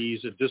the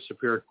trees. It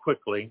disappeared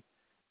quickly.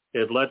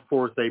 It let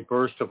forth a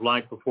burst of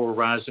light before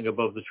rising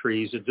above the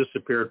trees. It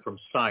disappeared from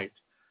sight.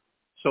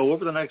 So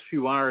over the next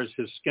few hours,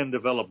 his skin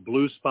developed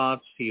blue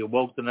spots. He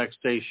awoke the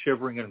next day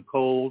shivering and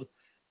cold.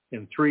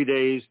 In 3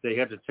 days, they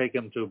had to take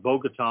him to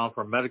Bogota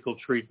for medical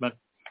treatment.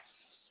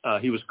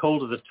 He was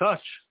cold to the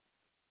touch.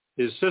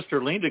 His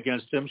sister leaned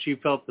against him. She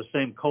felt the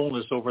same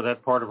coldness over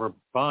that part of her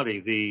body.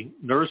 The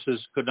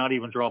nurses could not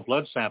even draw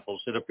blood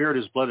samples. It appeared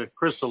his blood had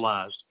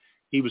crystallized.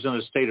 He was in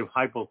a state of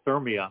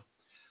hypothermia.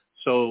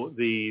 So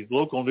the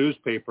local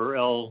newspaper,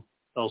 El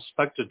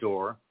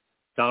Spectador,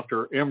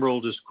 Dr.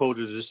 Emerald is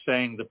quoted as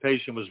saying the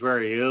patient was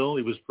very ill.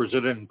 He was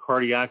presented in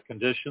cardiac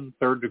condition,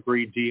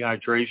 third-degree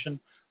dehydration.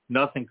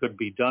 Nothing could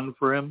be done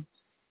for him.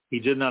 He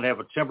did not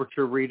have a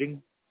temperature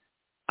reading.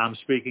 I'm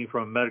speaking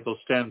from a medical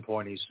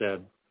standpoint, he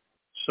said.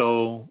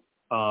 So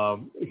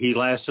he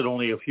lasted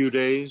only a few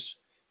days.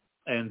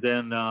 And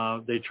then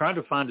they tried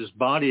to find his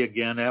body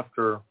again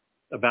after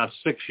about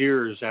 6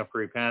 years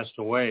after he passed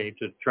away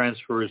to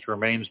transfer his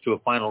remains to a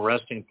final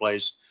resting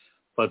place.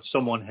 But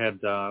someone had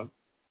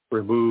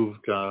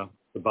removed the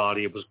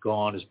body. It was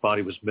gone. His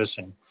body was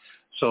missing.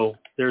 So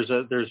there's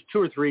 2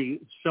 or 3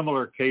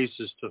 similar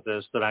cases to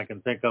this that I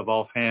can think of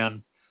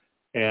offhand.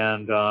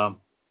 And a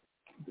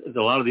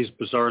lot of these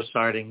bizarre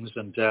sightings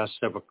and deaths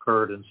have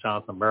occurred in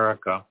South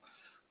America.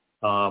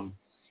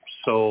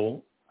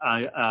 So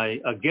I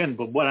again,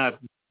 but what I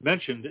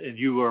mentioned, and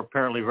you are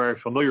apparently very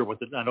familiar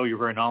with it, I know you're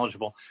very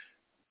knowledgeable,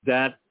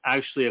 that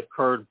actually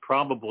occurred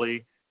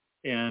probably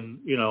in,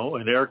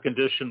 an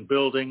air-conditioned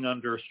building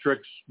under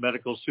strict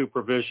medical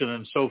supervision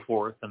and so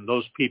forth. And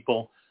those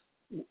people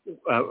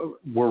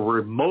were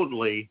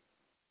remotely,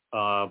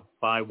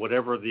 by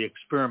whatever the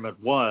experiment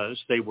was,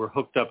 they were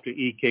hooked up to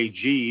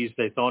EKGs.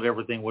 They thought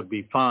everything would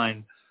be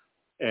fine.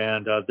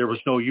 And there was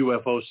no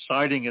UFO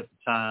sighting at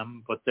the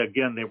time, but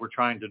again, they were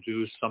trying to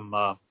do some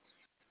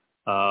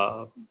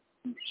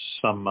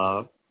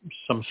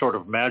sort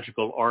of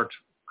magical art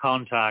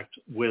contact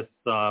with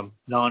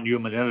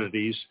non-human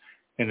entities,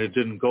 and it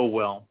didn't go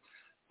well.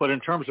 But in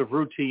terms of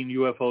routine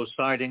UFO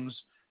sightings,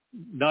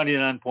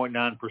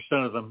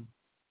 99.9% of them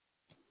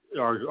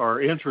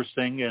are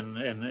interesting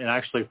and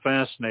actually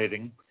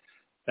fascinating,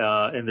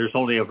 and there's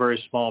only a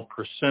very small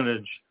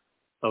percentage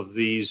of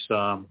these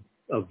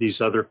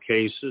other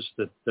cases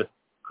that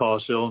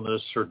cause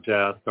illness or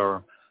death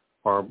or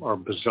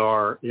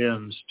bizarre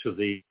ends to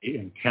the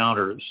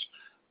encounters.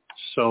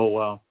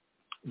 So,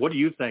 what do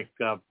you think?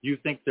 Do you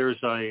think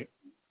there's a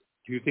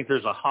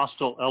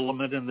hostile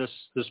element in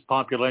this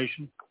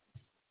population?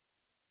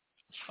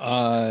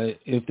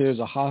 If there's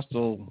a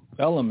hostile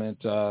element,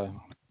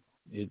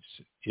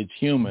 it's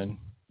human,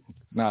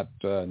 not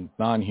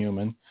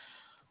non-human.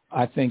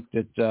 I think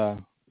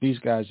that these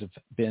guys have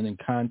been in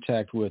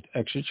contact with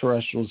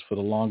extraterrestrials for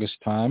the longest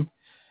time.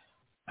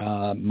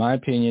 My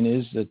opinion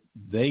is that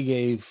they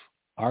gave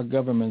our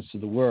governments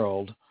of the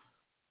world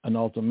an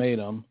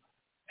ultimatum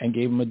and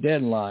gave them a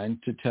deadline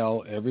to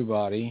tell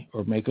everybody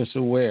or make us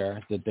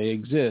aware that they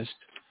exist.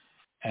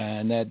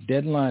 And that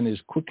deadline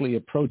is quickly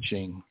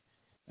approaching.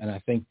 And I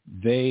think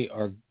they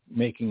are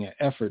making an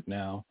effort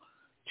now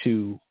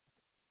to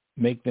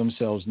make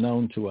themselves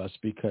known to us,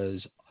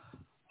 because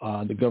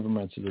the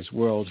governments of this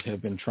world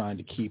have been trying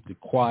to keep it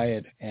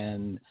quiet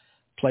and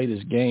play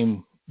this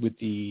game with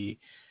the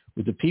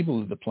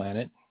people of the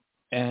planet.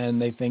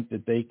 And they think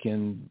that they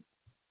can,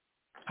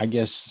 I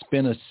guess,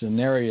 spin a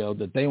scenario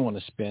that they want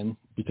to spin,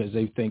 because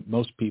they think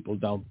most people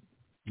don't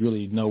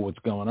really know what's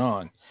going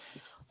on.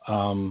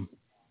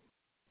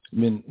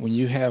 When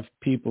you have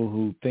people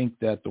who think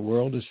that the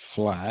world is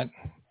flat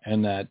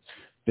and that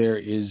there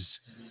is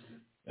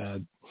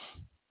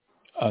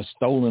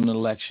stolen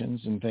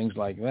elections and things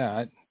like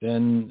that,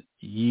 then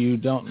you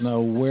don't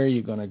know where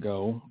you're going to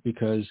go,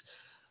 because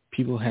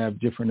people have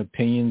different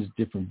opinions,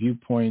 different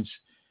viewpoints,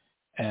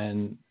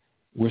 and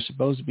we're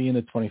supposed to be in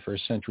the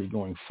 21st century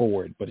going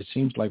forward, but it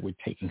seems like we're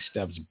taking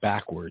steps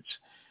backwards.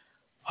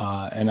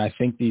 And I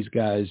think these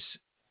guys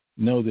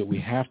know that we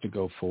have to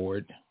go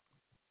forward.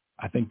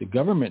 I think the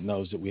government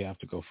knows that we have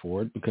to go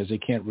forward, because they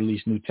can't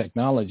release new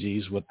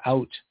technologies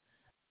without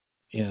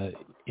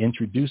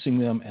introducing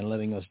them and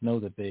letting us know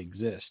that they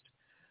exist.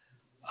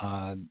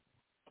 I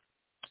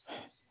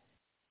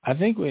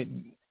think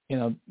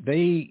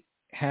they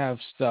have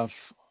stuff,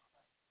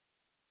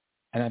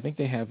 and I think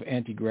they have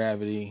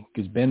anti-gravity,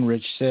 because Ben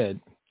Rich said,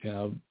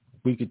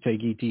 we could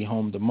take ET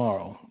home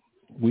tomorrow.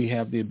 We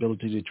have the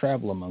ability to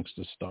travel amongst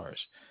the stars.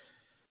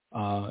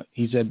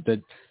 He said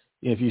that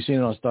if you've seen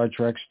it on Star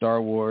Trek,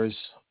 Star Wars,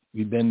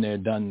 we've been there,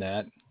 done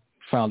that,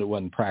 found it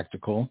wasn't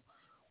practical.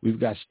 We've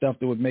got stuff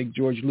that would make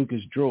George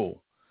Lucas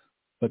drool.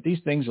 But these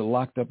things are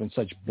locked up in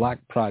such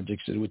black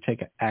projects that it would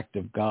take an act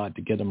of God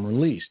to get them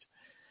released.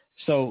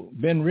 So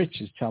Ben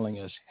Rich is telling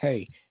us,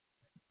 hey,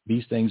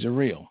 these things are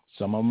real.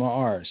 Some of them are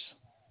ours.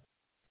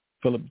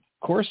 Philip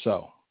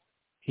Corso,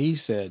 he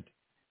said,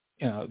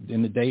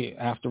 in the day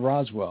after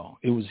Roswell,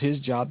 it was his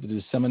job to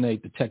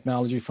disseminate the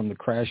technology from the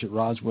crash at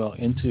Roswell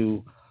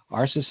into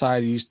our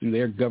societies through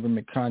their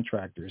government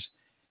contractors.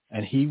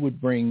 And he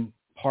would bring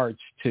parts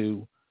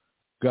to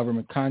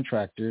government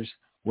contractors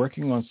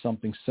working on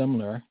something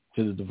similar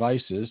to the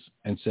devices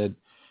and said,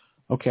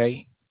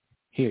 okay,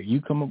 here,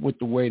 you come up with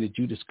the way that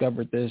you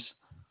discovered this,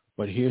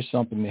 but here's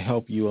something to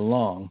help you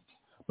along,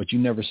 but you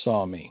never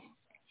saw me.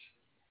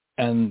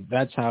 And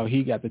that's how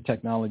he got the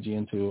technology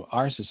into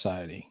our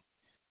society.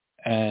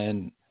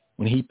 And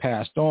when he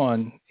passed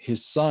on, his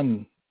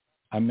son,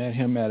 I met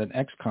him at an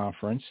X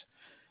conference,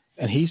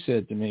 and he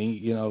said to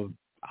me,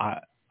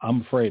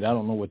 I'm afraid I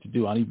don't know what to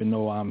do. I don't even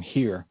know I'm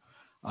here.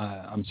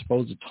 I'm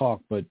supposed to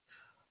talk, but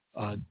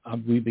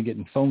we've been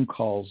getting phone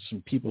calls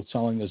from people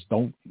telling us,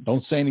 don't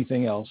say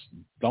anything else,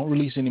 don't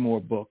release any more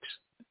books,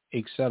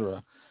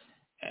 etc.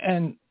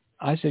 And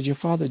I said, your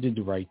father did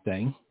the right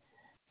thing.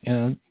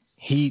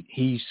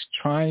 He's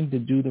trying to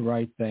do the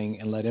right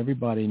thing and let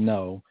everybody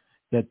know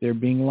that they're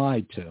being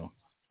lied to.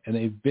 And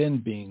they've been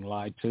being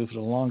lied to for the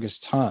longest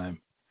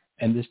time.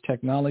 And this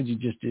technology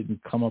just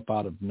didn't come up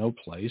out of no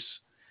place.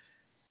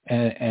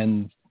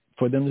 And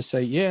for them to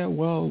say, yeah,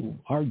 well,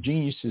 our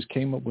geniuses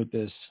came up with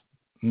this.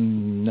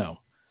 No.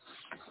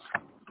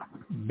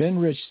 Ben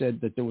Rich said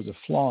that there was a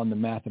flaw in the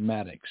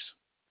mathematics,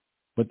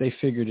 but they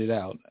figured it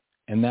out.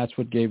 And that's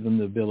what gave them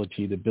the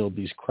ability to build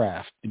these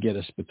craft to get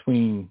us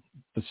between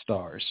the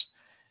stars.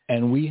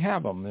 And we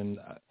have them. And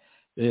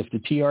if the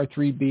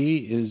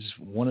TR-3B is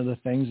one of the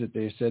things that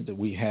they said that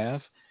we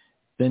have,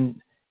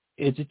 then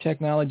it's a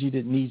technology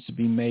that needs to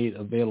be made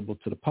available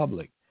to the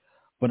public.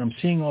 But I'm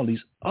seeing all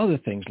these other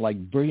things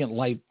like brilliant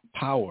light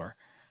power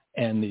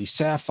and the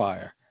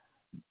sapphire.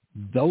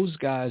 Those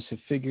guys have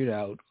figured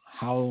out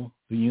how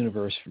the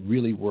universe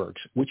really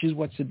works, which is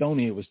what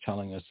Sidonia was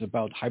telling us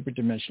about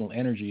hyperdimensional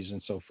energies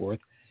and so forth,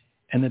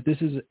 and that this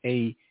is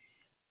a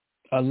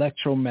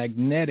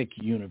electromagnetic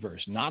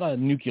universe, not a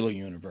nuclear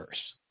universe.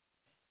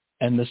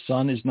 And the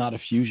sun is not a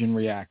fusion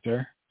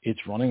reactor.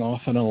 It's running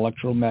off an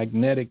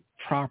electromagnetic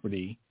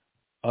property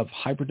of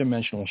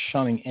hyperdimensional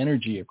shunning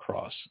energy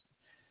across.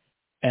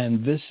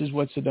 And this is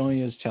what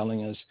Sidonia is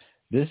telling us.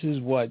 This is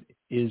what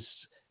is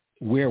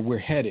where we're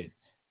headed.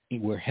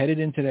 We're headed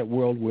into that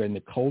world where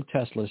Nikola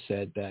Tesla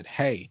said that,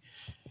 hey,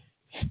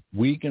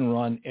 we can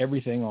run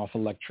everything off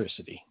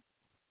electricity.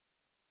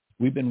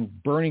 We've been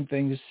burning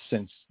things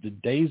since the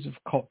days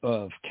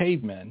of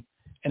cavemen,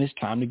 and it's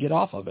time to get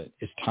off of it.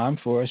 It's time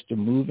for us to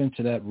move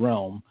into that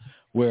realm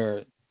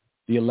where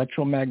the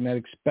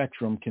electromagnetic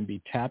spectrum can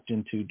be tapped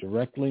into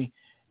directly,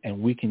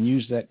 and we can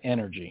use that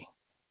energy.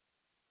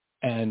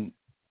 And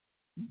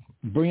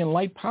brilliant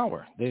light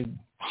power,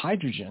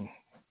 hydrogen.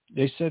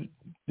 They said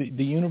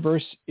the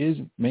universe is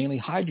mainly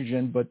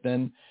hydrogen, but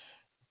then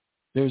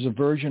there's a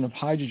version of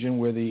hydrogen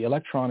where the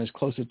electron is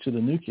closer to the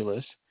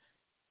nucleus,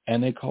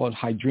 and they call it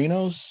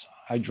hydrinos,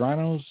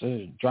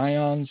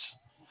 dryons,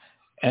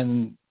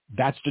 and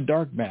that's the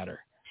dark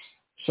matter.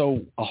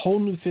 So a whole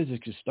new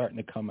physics is starting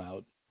to come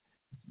out.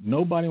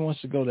 Nobody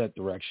wants to go that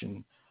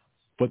direction,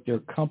 but there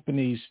are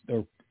companies,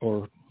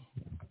 or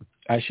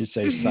I should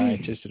say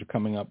scientists, that are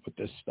coming up with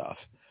this stuff.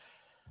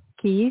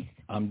 Keith?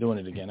 I'm doing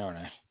it again, aren't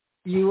I?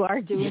 You are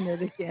doing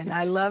it again.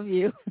 I love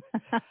you.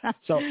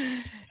 So,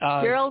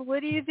 Gerald, what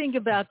do you think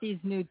about these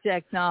new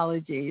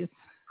technologies?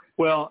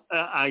 Well,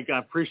 I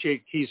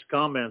appreciate Keith's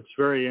comments.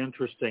 Very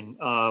interesting.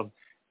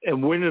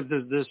 And when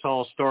did this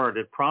all start?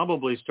 It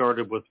probably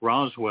started with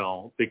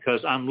Roswell,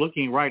 because I'm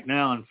looking right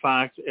now, in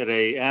fact, at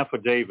a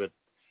affidavit,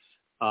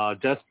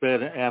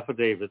 deathbed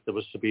affidavit that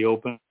was to be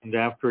opened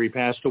after he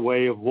passed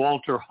away, of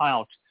Walter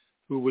Hout,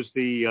 who was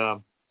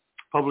the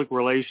public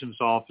relations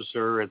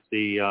officer at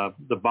the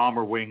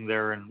bomber wing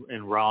there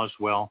in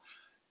Roswell,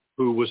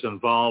 who was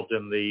involved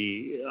in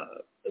the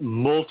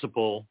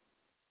multiple,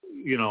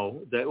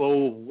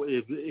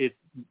 that,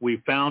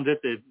 we found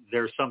it,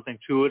 there's something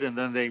to it, and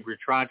then they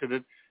retracted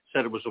it,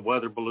 said it was a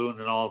weather balloon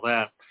and all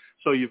that.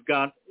 So you've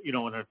got,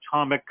 an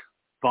atomic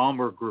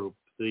bomber group,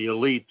 the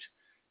elite,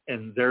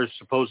 and they're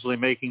supposedly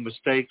making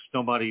mistakes.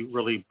 Nobody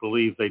really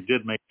believed they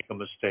did make a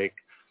mistake.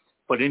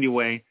 But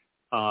anyway,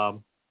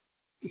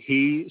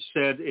 he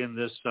said in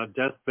this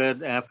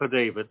deathbed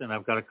affidavit, and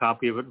I've got a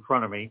copy of it in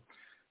front of me,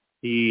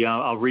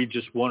 I'll read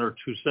just one or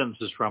two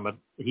sentences from it.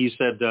 He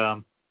said,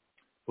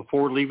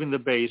 before leaving the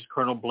base,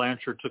 Colonel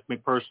Blanchard took me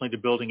personally to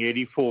Building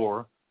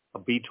 84, a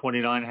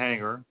B-29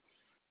 hangar.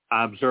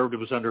 I observed it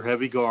was under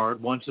heavy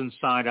guard. Once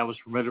inside, I was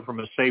permitted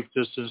from a safe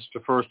distance to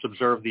first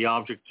observe the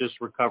object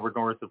just recovered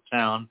north of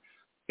town.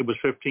 It was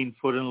 15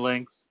 foot in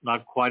length,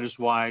 not quite as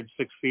wide,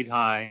 6 feet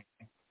high.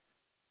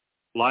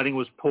 Lighting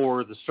was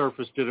poor. The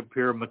surface did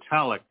appear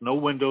metallic. No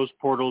windows,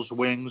 portals,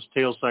 wings,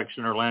 tail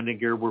section, or landing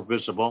gear were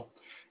visible.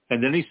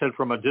 And then he said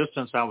from a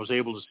distance, I was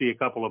able to see a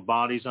couple of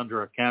bodies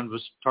under a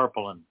canvas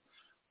tarpaulin.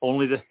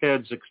 Only the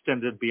heads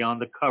extended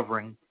beyond the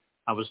covering.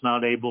 I was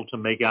not able to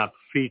make out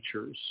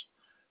features.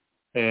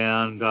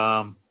 And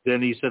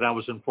then he said I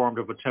was informed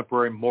of a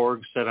temporary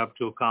morgue set up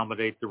to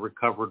accommodate the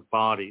recovered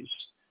bodies.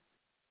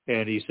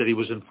 And he said he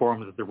was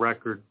informed that the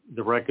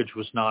wreckage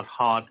was not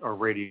hot or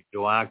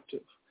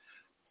radioactive.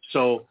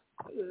 So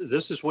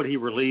this is what he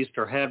released,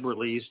 or had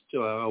released,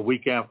 a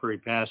week after he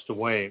passed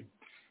away.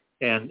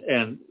 And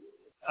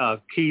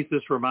Keith,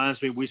 this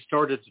reminds me, we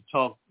started to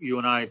talk, you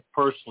and I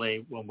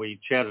personally, when we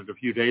chatted a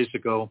few days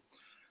ago,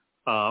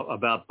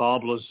 about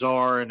Bob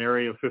Lazar in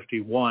Area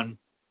 51.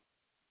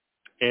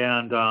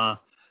 And a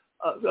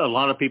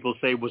lot of people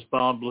say, was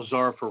Bob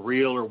Lazar for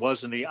real or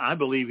wasn't he? I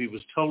believe he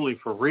was totally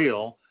for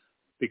real,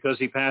 because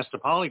he passed a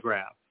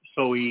polygraph.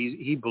 So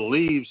he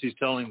believes he's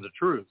telling the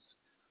truth.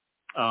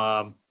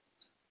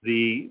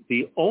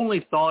 The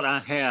only thought I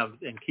have,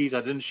 and Keith,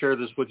 I didn't share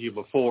this with you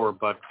before,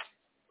 but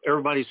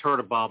everybody's heard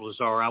of Bob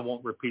Lazar. I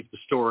won't repeat the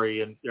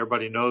story, and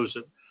everybody knows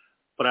it.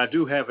 But I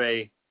do have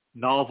a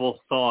novel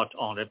thought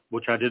on it,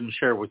 which I didn't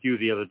share with you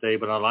the other day,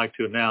 but I'd like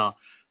to now.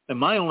 And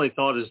my only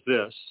thought is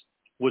this: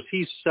 was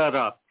he set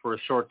up for a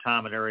short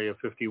time in Area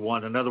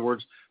 51? In other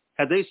words,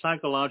 had they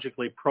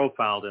psychologically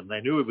profiled him?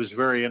 They knew he was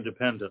very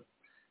independent,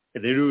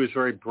 and they knew he was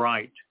very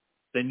bright.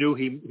 They knew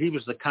he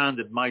was the kind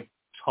that might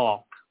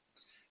talk.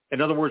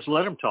 In other words,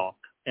 let him talk,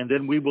 and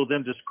then we will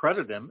then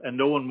discredit him, and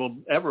no one will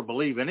ever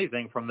believe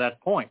anything from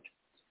that point.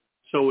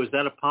 So is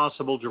that a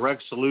possible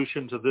direct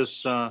solution to this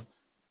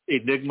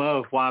enigma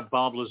of why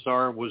Bob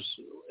Lazar was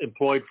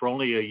employed for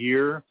only a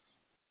year,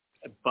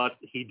 but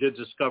he did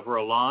discover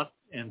a lot,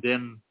 and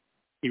then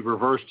he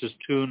reversed his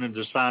tune and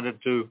decided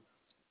to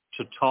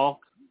talk?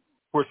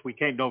 Of course, we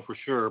can't know for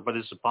sure, but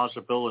it's a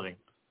possibility.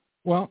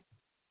 Well,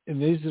 and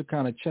these are the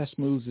kind of chess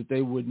moves that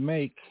they would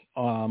make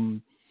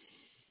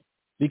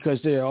because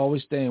they're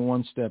always staying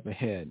one step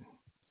ahead.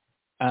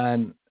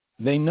 And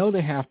they know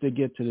they have to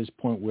get to this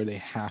point where they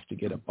have to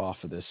get up off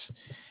of this.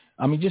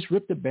 I mean, just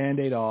rip the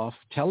Band-Aid off,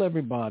 tell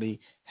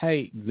everybody,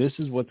 hey, this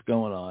is what's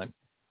going on.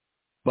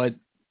 But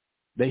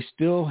they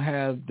still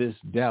have this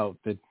doubt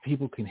that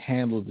people can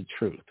handle the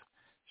truth.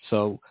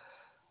 So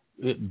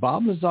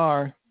Bob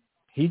Lazar,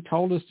 he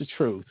told us the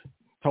truth,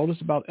 told us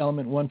about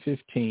element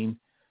 115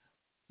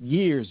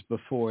 years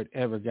before it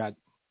ever got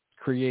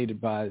created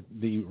by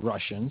the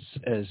Russians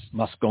as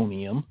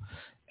Mosconium,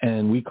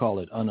 and we call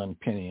it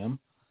ununpinium.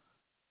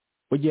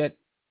 But yet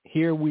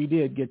here we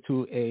did get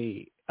to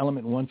a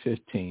element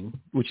 115,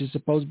 which is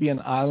supposed to be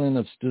an island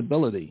of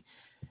stability.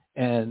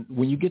 And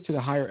when you get to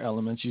the higher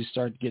elements, you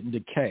start getting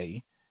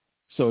decay.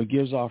 So it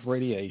gives off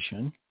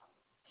radiation.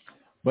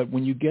 But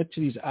when you get to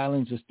these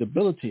islands of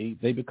stability,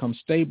 they become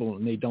stable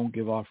and they don't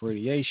give off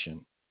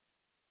radiation.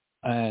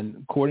 And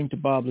according to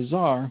Bob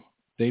Lazar,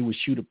 they would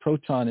shoot a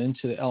proton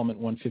into the element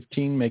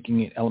 115,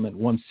 making it element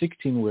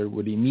 116, where it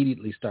would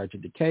immediately start to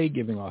decay,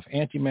 giving off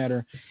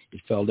antimatter. It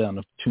fell down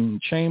the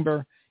tuned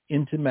chamber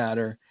into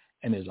matter,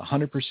 and there's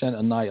 100%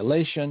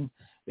 annihilation.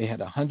 They had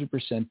 100%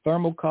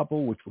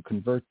 thermocouple, which would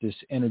convert this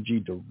energy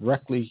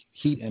directly,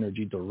 heat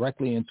energy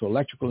directly into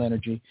electrical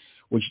energy,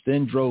 which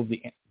then drove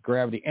the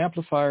gravity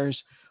amplifiers,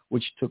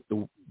 which took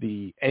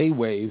the A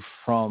wave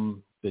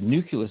from the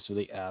nucleus of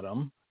the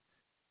atom,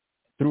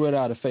 threw it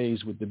out of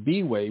phase with the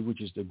B wave,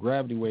 which is the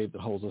gravity wave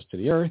that holds us to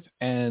the Earth,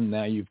 and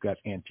now you've got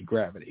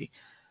anti-gravity.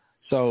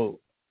 So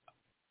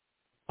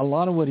a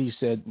lot of what he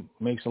said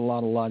makes a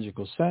lot of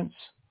logical sense,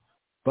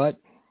 but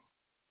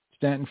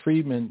Stanton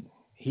Friedman,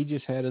 he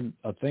just had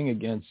a thing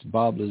against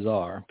Bob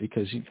Lazar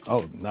because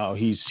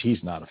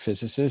he's not a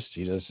physicist.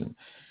 He doesn't.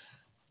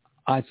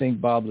 I think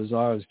Bob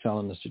Lazar is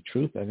telling us the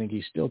truth. I think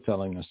he's still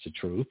telling us the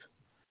truth.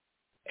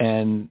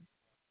 And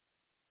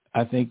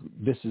I think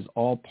this is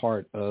all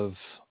part of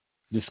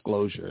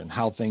disclosure and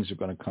how things are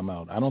going to come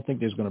out. I don't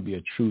think there's going to be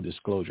a true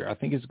disclosure. I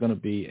think it's going to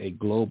be a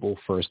global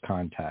first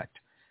contact.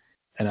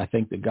 And I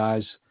think the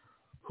guys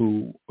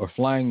who are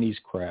flying these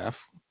craft,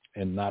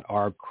 and not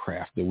our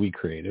craft that we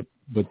created,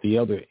 but the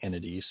other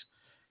entities,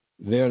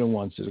 they're the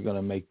ones that are going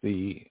to make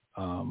the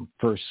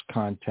first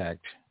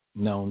contact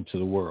known to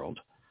the world.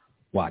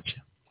 Watch.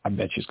 I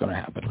bet you it's going to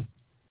happen.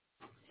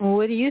 Well,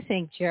 what do you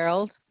think,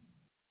 Gerald?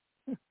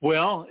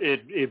 Well,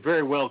 it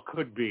very well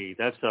could be.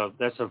 That's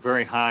a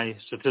very high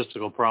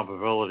statistical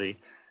probability.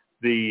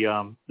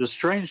 The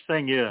strange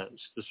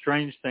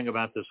thing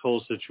about this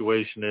whole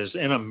situation is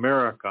in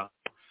America,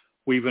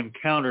 we've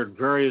encountered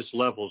various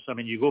levels. I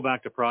mean, you go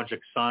back to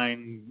Project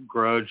Sign,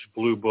 Grudge,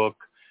 Blue Book.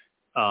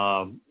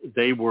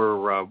 They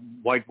were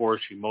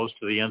whitewashing most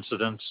of the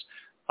incidents.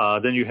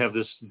 Then you have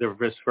this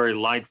very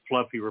light,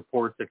 fluffy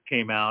report that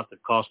came out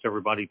that cost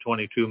everybody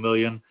 $22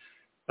 million.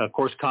 Of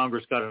course,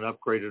 Congress got an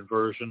upgraded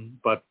version,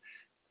 but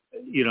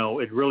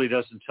it really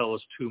doesn't tell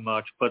us too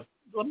much. But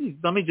let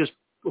me just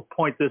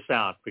point this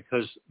out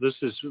because this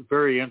is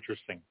very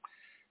interesting.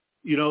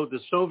 The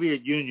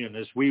Soviet Union,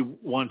 as we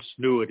once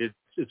knew it,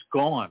 it's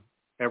gone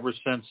ever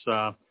since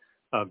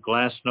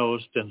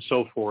Glasnost and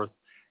so forth.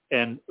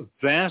 And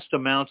vast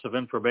amounts of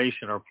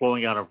information are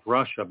flowing out of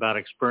Russia about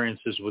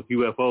experiences with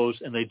UFOs,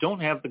 and they don't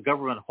have the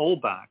government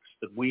holdbacks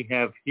that we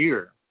have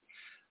here.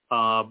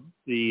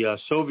 The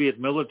Soviet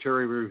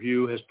Military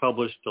Review has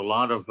published a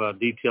lot of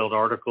detailed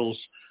articles,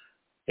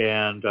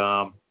 and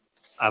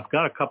I've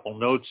got a couple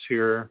notes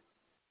here.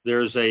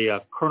 There's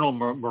a Colonel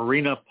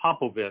Marina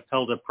Popovich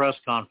held a press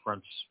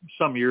conference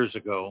some years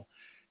ago,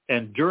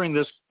 and during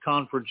this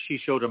conference, she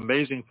showed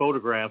amazing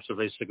photographs of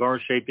a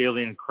cigar-shaped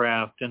alien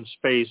craft in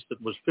space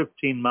that was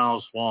 15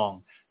 miles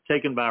long,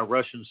 taken by a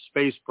Russian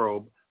space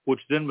probe, which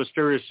then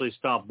mysteriously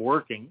stopped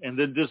working and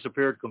then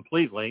disappeared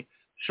completely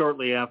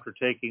shortly after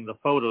taking the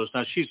photos.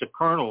 Now, she's a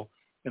colonel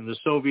in the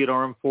Soviet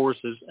Armed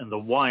Forces and the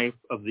wife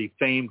of the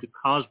famed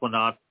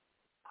cosmonaut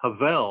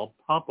Pavel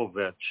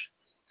Popovich.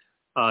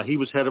 He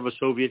was head of a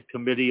Soviet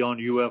committee on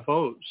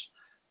UFOs.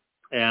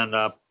 And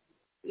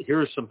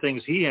here are some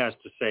things he has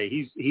to say.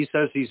 He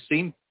says he's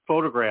seen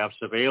photographs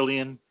of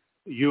alien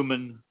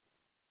human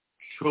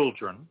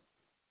children.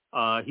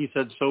 He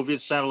said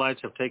Soviet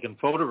satellites have taken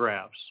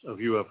photographs of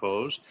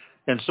UFOs,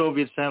 and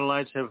Soviet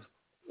scientists have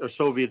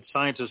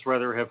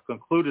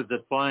concluded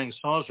that flying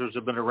saucers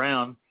have been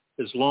around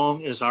as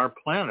long as our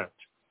planet.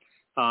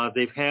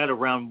 They've had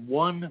around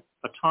one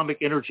atomic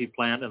energy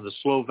plant in the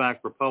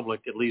Slovak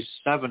Republic, at least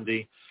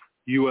 70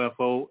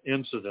 UFO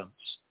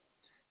incidents.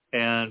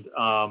 And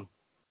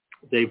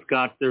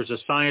There's a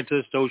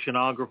scientist,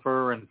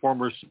 oceanographer, and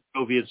former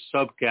Soviet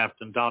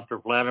sub-captain, Dr.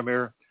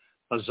 Vladimir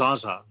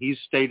Azaza. He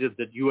stated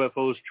that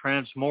UFOs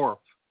transmorph,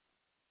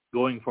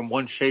 going from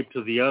one shape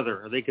to the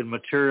other. They can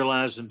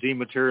materialize and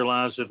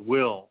dematerialize at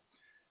will.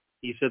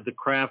 He said the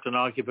craft and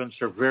occupants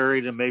are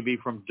varied and maybe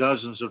from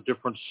dozens of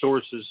different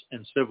sources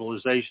and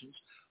civilizations.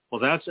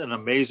 Well, that's an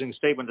amazing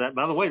statement. That,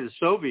 by the way, the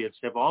Soviets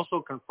have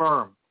also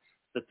confirmed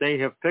that they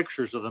have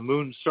pictures of the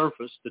moon's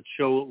surface that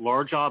show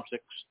large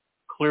objects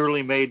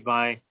clearly made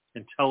by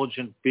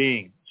intelligent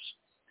beings.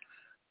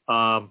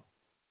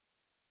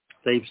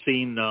 They've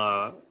seen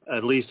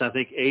at least, I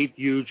think, 8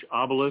 huge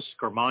obelisks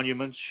or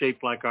monuments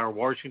shaped like our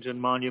Washington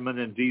Monument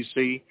in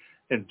D.C.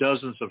 and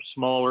dozens of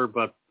smaller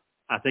but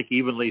I think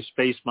evenly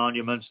spaced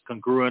monuments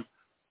congruent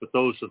with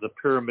those of the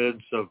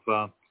pyramids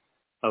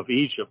of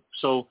Egypt.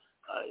 So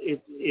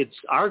it's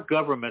our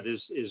government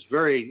is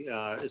very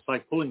it's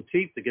like pulling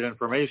teeth to get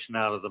information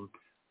out of them,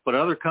 but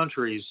other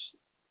countries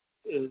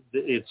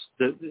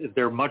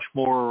they're much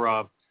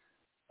more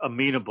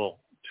amenable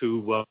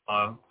to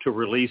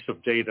release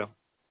of data.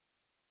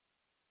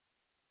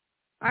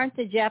 Aren't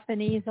the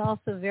Japanese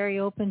also very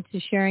open to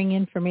sharing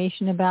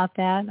information about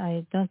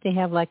that? Don't they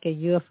have like a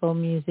UFO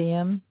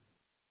museum?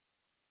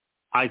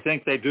 I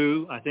think they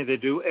do.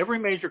 Every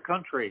major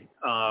country,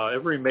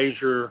 every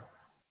major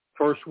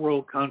first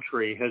world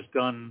country has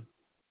done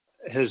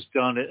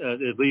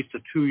at least a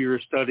 2-year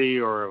study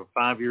or a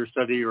 5-year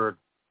study or a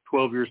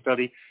 12-year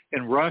study.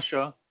 In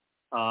Russia,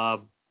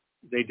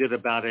 they did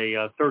about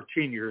a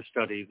 13-year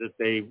study that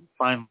they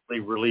finally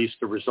released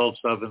the results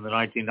of in the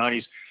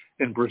 1990s.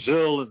 In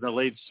Brazil, in the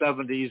late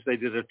 70s, they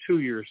did a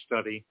 2-year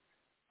study,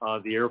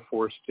 the Air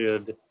Force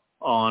did,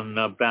 on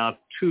about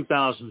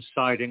 2,000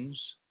 sightings.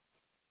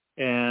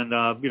 And,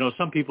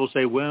 some people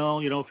say,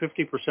 well, 50%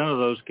 of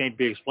those can't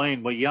be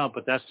explained. Well, yeah,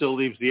 but that still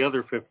leaves the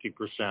other 50%.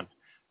 50%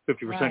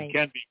 right.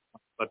 can be.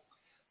 But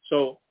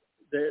so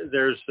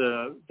there's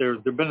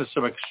been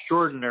some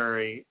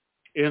extraordinary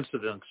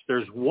incidents.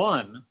 There's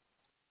one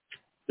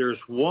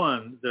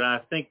that I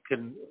think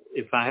can,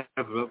 if I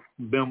have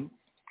been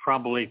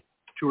probably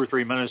 2 or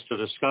 3 minutes to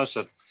discuss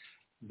it,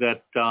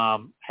 that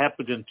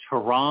happened in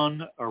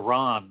Tehran,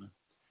 Iran,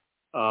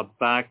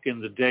 back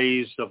in the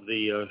days of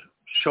the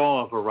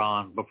Shah of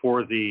Iran,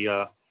 before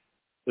the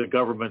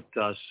government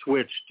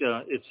switched.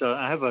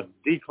 I have a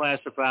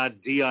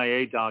declassified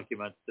DIA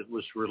document that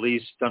was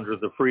released under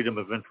the Freedom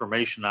of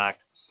Information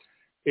Act.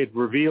 It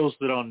reveals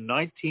that on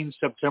 19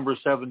 September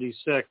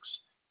 76,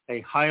 a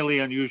highly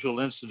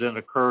unusual incident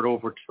occurred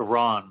over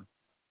Tehran.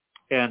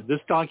 And this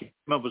document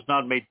was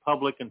not made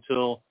public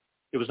until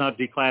it was not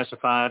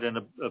declassified and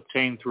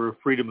obtained through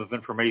Freedom of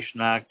Information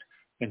Act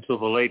until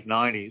the late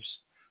 90s.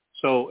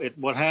 So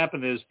what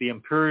happened is the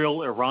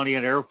Imperial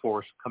Iranian Air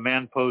Force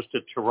command post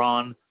at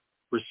Tehran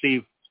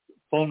received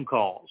phone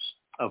calls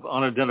of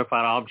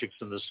unidentified objects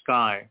in the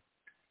sky,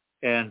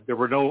 and there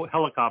were no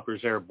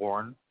helicopters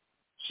airborne.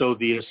 So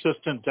the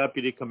Assistant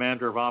Deputy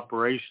Commander of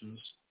Operations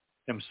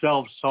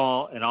himself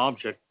saw an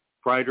object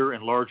brighter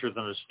and larger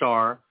than a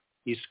star.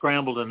 He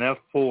scrambled an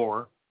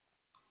F-4,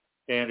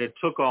 and it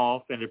took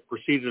off, and it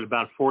proceeded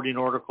about 40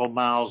 nautical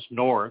miles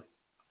north.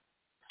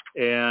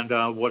 And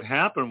what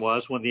happened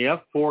was when the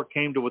F-4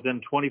 came to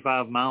within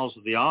 25 miles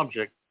of the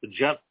object, the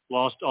jet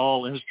lost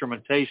all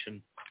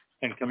instrumentation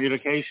and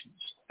communications,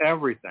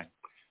 everything.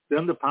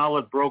 Then the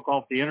pilot broke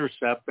off the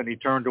intercept and he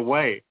turned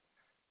away.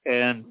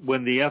 And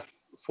when the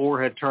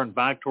F-4 had turned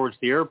back towards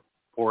the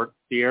airport,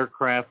 the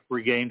aircraft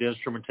regained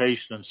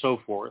instrumentation and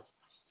so forth.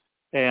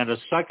 And a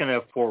second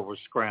F-4 was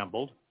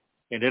scrambled,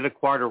 and it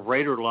acquired a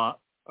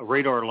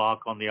radar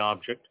lock on the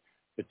object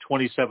at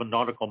 27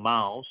 nautical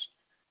miles.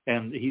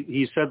 And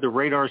he said the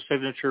radar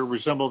signature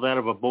resembled that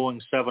of a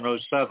Boeing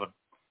 707.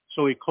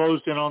 So he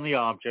closed in on the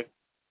object.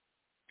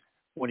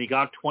 When he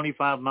got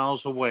 25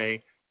 miles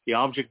away, the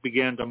object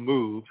began to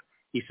move.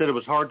 He said it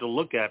was hard to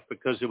look at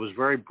because it was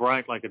very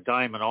bright like a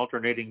diamond,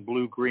 alternating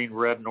blue, green,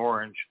 red, and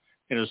orange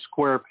in a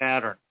square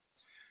pattern.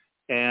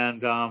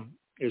 And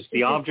Did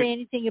you say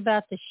anything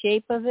about the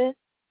shape of it?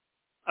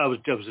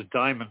 It was a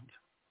diamond.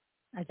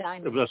 A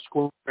diamond. It was a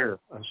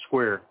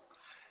square.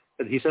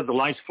 He said the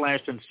lights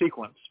flashed in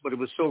sequence, but it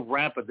was so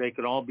rapid they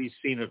could all be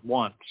seen at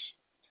once.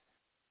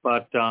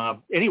 But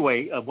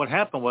anyway, what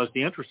happened was,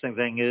 the interesting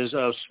thing is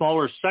a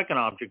smaller second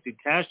object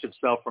detached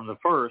itself from the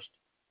first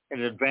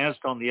and advanced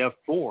on the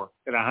F-4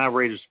 at a high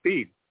rate of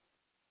speed.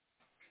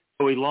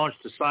 So he launched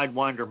a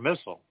Sidewinder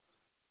missile.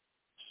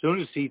 As soon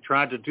as he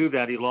tried to do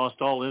that, he lost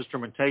all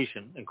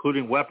instrumentation,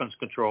 including weapons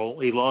control.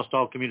 He lost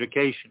all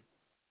communication.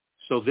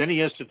 So then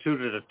he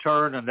instituted a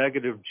turn, a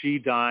negative G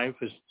dive,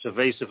 his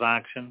evasive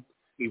action.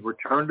 He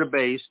returned to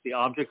base. The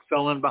object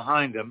fell in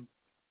behind him,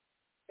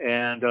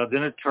 and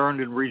then it turned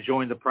and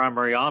rejoined the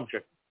primary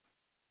object.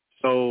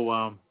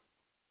 So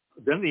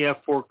then the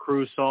F-4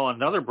 crew saw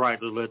another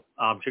brightly lit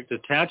object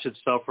detach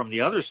itself from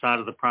the other side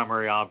of the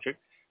primary object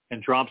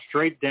and drop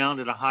straight down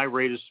at a high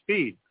rate of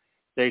speed.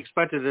 They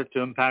expected it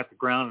to impact the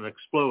ground and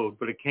explode,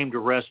 but it came to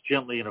rest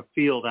gently in a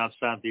field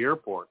outside the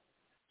airport.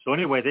 So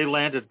anyway, they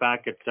landed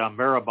back at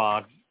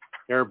Mehrabad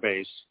Air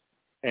Base.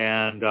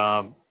 And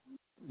a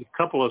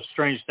couple of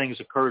strange things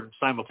occurred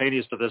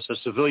simultaneous to this. A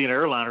civilian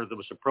airliner that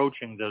was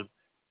approaching the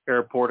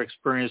airport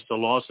experienced a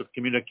loss of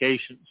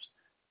communications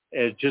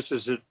just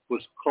as it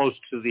was close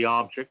to the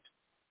object.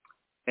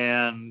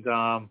 And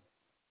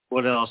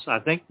what else? I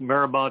think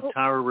Marabad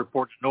Tower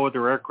reports no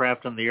other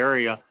aircraft in the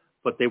area,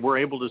 but they were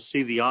able to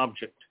see the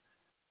object.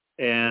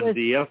 And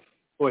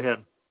go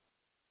ahead.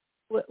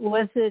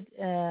 Was it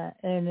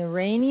an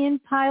Iranian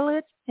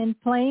pilot and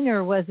plane,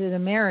 or was it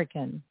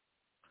American?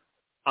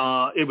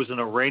 It was an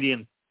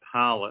Iranian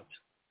pilot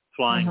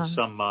flying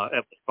some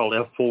called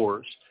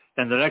F-4s.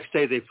 And the next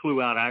day they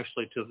flew out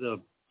actually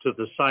to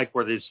the site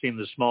where they'd seen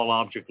the small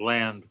object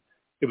land.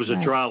 It was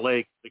a dry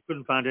lake. They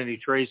couldn't find any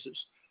traces.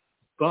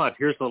 But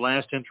here's the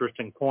last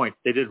interesting point.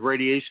 They did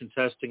radiation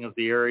testing of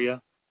the area.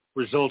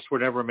 Results were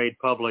never made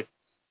public.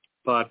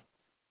 But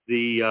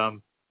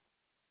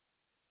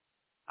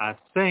I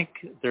think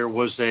there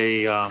was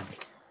it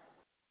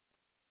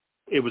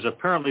was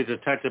apparently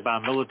detected by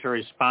a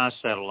military spy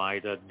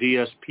satellite, a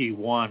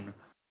DSP-1,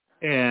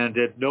 and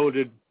it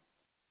noted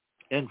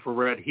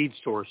infrared heat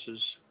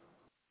sources.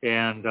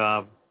 And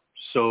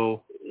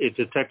so it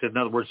detected, in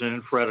other words, an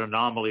infrared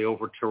anomaly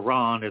over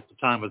Tehran at the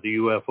time of the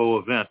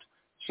UFO event.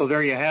 So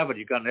there you have it.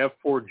 You got an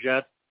F-4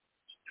 jet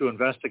to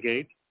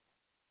investigate.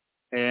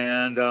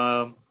 And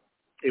the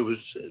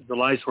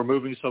lights were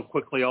moving so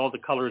quickly, all the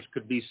colors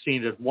could be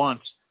seen at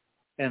once.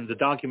 And the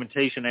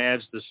documentation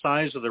adds the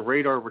size of the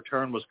radar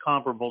return was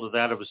comparable to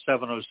that of a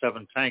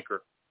 707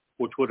 tanker,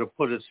 which would have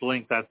put its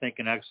length, I think,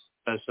 in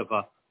excess of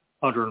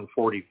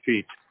 140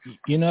 feet.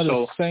 You know,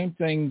 the same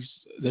things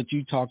that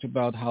you talked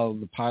about, how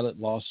the pilot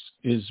lost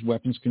his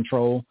weapons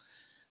control,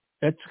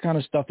 that's the kind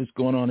of stuff that's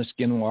going on at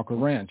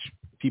Skinwalker Ranch.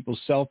 People's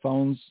cell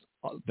phones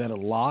that are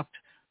locked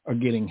are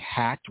getting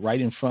hacked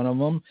right in front of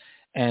them,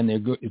 and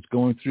it's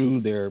going through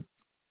their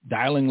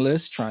dialing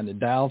list, trying to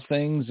dial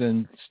things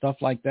and stuff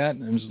like that.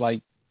 And it's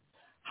like,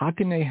 how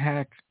can they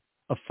hack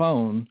a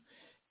phone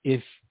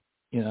if,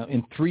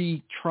 in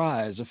 3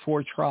 tries or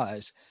 4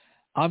 tries?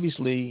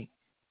 Obviously,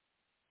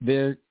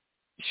 they're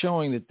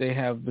showing that they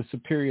have the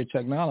superior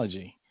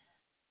technology.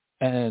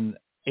 And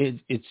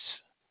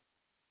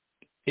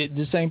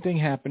the same thing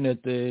happened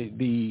at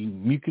the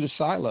nuclear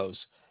silos.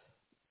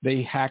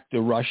 They hacked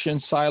the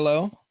Russian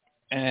silo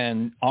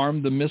and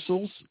armed the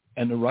missiles,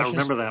 and the Russians,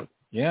 I remember that.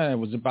 Yeah, it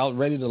was about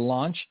ready to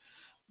launch,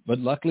 but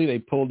luckily they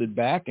pulled it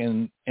back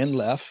and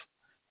left,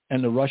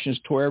 and the Russians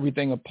tore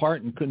everything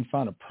apart and couldn't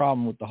find a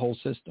problem with the whole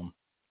system.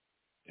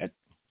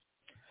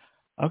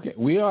 Okay,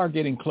 we are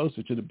getting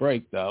closer to the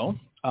break, though.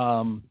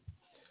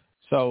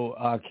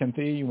 So,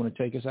 Cynthia, you want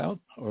to take us out,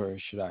 or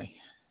should I?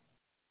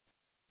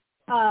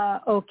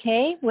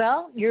 Okay,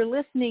 well, you're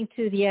listening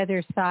to The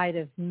Other Side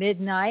of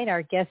Midnight.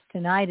 Our guest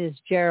tonight is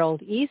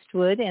Gerald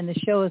Eastwood, and the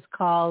show is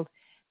called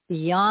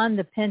Beyond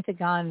the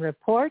Pentagon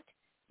Report,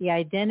 the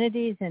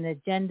Identities and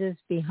Agendas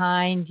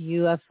Behind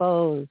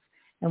UFOs.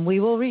 And we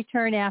will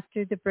return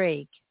after the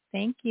break.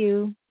 Thank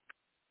you.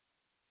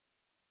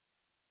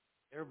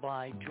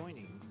 Thereby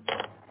joining.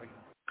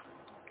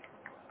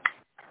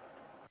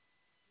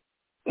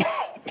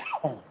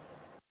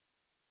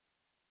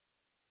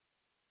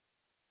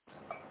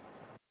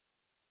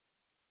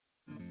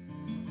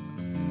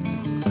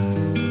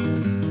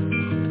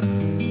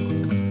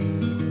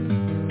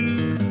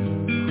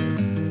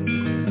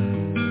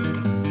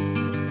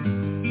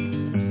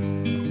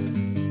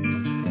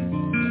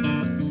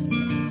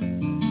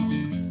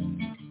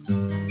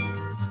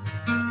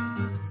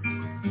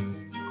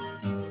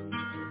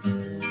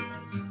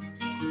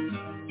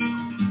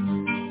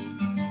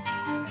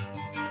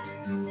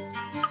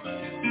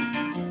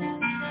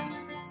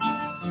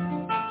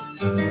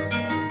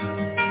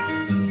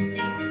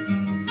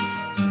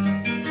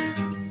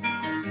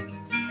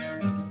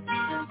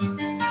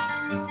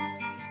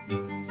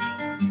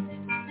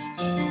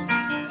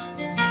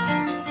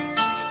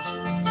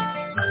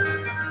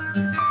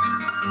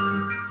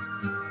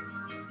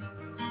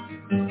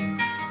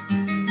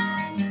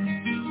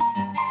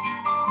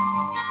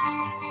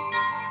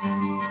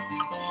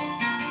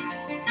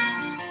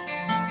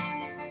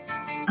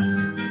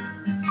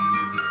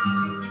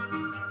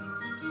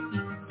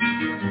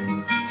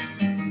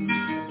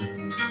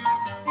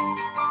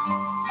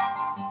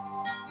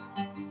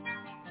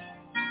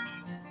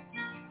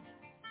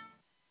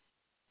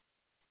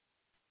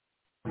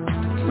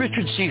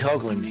 Richard C.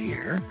 Hoagland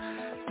here.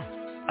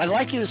 I'd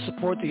like you to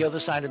support The Other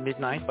Side of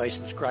Midnight by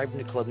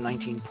subscribing to Club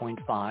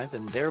 19.5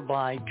 and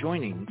thereby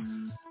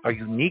joining our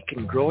unique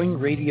and growing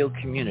radio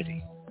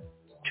community.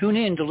 Tune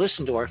in to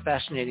listen to our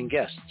fascinating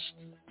guests,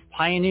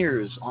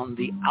 pioneers on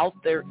the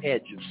out-there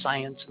edge of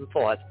science and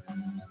thought,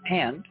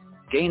 and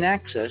gain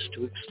access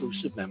to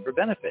exclusive member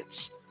benefits.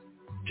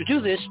 To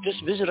do this,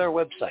 just visit our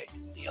website,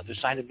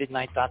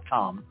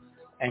 theothersideofmidnight.com,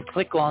 and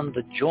click on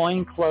the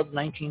Join Club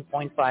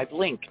 19.5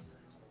 link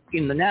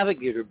in the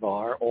navigator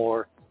bar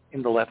or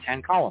in the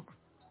left-hand column.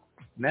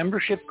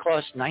 Membership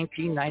costs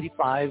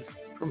 $19.95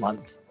 per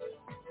month.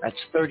 That's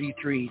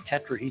 33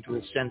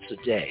 tetrahedral cents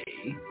a day.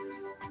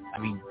 I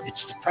mean, it's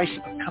the price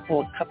of a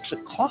couple of cups of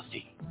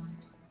coffee.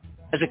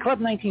 As a Club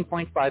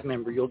 19.5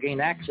 member, you'll gain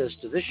access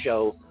to this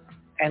show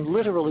and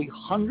literally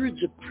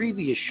hundreds of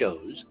previous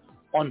shows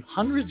on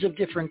hundreds of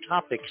different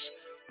topics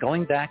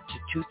going back to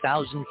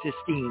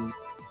 2015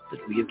 that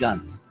we have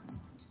done.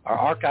 Our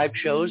archive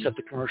shows have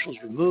the commercials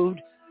removed,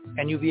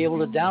 and you'll be able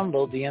to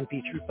download the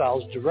MP3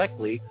 files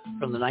directly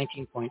from the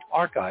 19-point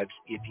archives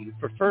if you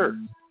prefer.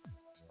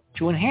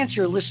 To enhance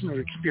your listener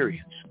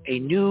experience, a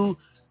new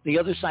The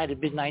Other Side of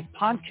Midnight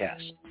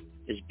podcast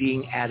is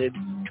being added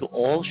to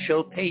all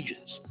show pages,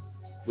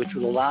 which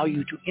will allow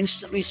you to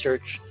instantly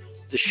search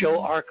the show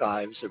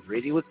archives of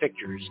Radio with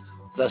Pictures,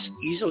 thus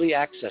easily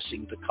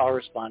accessing the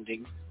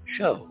corresponding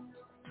show.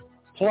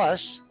 Plus,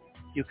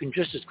 you can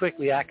just as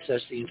quickly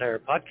access the entire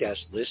podcast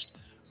list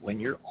when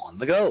you're on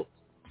the go.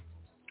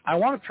 I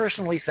want to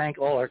personally thank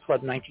all our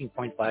Club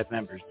 19.5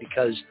 members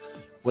because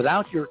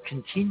without your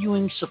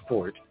continuing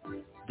support,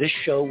 this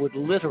show would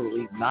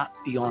literally not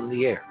be on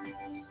the air.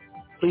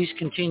 Please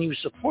continue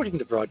supporting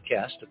the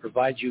broadcast to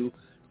provide you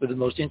with the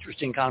most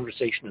interesting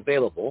conversation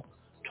available,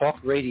 talk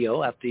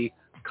radio at the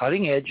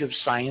cutting edge of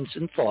science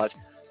and thought,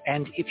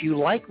 and if you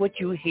like what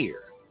you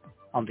hear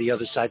on The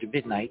Other Side of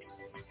Midnight,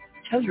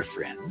 tell your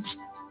friends,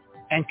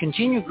 and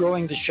continue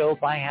growing the show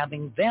by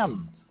having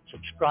them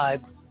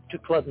subscribe to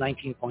Club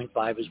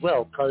 19.5 as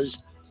well, because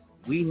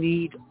we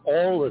need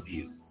all of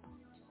you.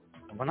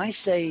 And when I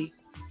say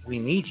we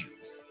need you,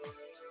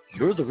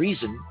 you're the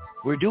reason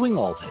we're doing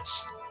all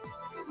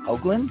this.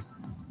 Hoagland,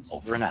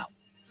 over and out.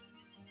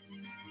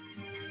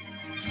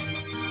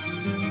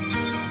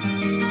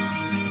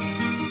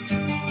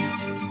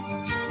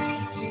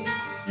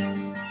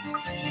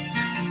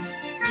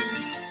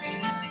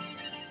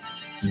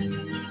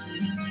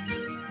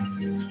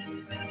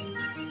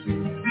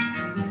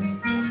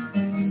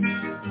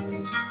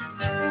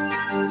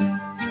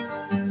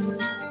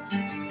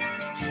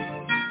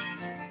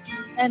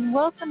 And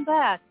welcome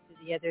back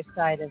to The Other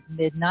Side of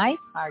Midnight.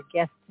 Our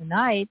guest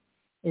tonight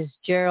is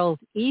Gerald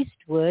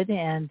Eastwood,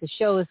 and the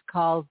show is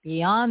called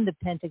Beyond the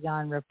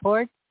Pentagon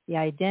Report, the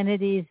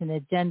Identities and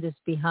Agendas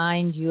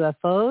Behind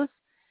UFOs.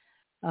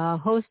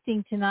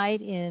 Hosting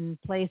tonight in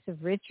place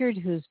of Richard,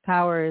 whose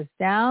power is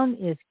down,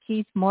 is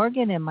Keith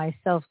Morgan and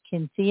myself,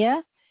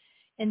 Kintia.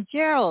 And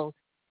Gerald,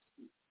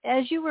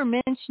 as you were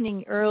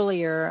mentioning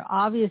earlier,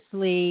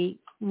 obviously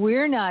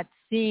we're not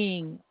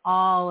seeing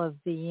all of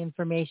the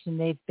information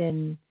they've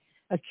been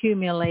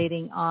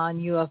accumulating on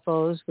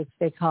UFOs, which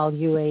they call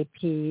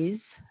UAPs.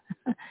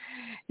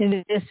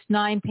 And this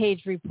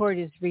 9-page report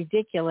is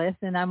ridiculous.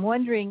 And I'm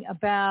wondering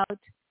about,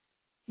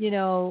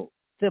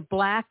 the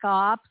black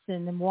ops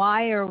and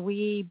why are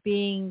we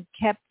being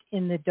kept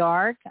in the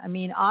dark? I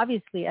mean,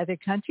 obviously other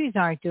countries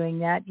aren't doing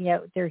that,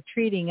 yet they're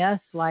treating us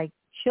like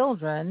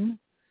children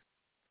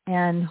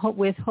and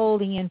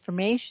withholding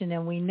information,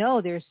 and we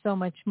know there's so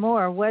much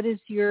more. What is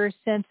your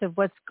sense of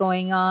what's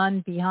going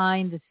on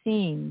behind the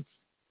scenes?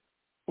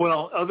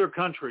 Well, other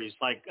countries,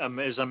 like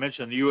as I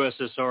mentioned, the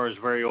USSR is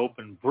very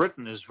open.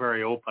 Britain is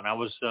very open. I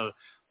was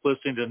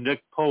listening to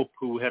Nick Pope,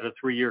 who had a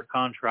 3-year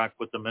contract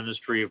with the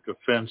Ministry of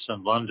Defense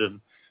in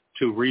London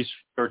to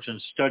research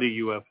and study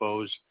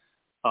UFOs.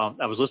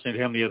 I was listening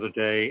to him the other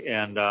day,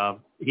 and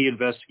he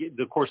investigated,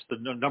 of course, the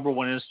number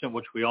one incident,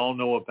 which we all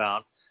know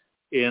about,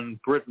 in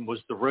Britain was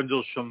the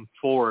Rendlesham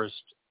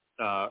Forest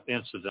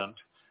incident,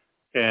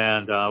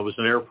 and it was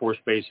an Air Force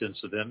Base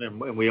incident,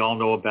 and we all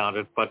know about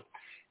it. But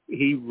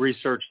he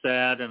researched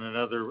that and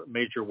another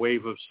major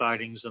wave of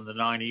sightings in the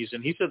 90s,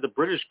 and he said the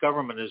British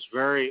government is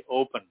very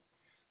open.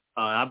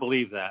 I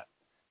believe that.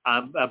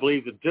 I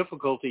believe the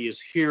difficulty is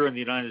here in the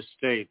United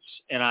States,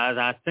 and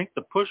I think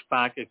the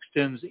pushback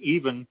extends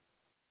even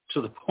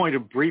to the point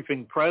of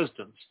briefing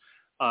presidents.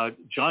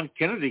 John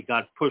Kennedy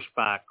got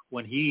pushback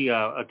when he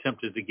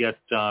attempted to get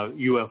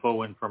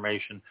UFO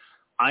information.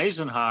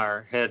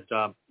 Eisenhower had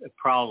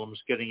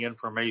problems getting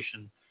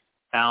information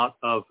out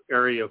of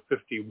Area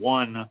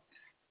 51.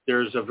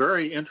 There's a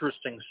very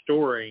interesting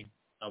story,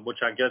 which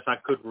I guess I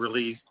could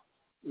really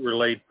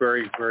relate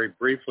very, very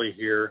briefly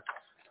here,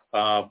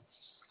 about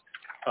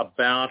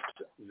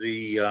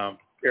the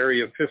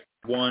Area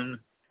 51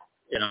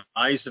 in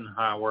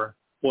Eisenhower.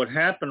 What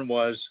happened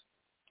was,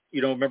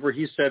 remember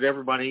he said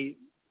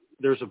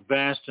there's a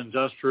vast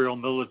industrial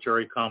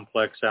military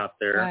complex out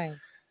there. Right.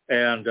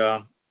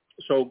 And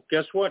so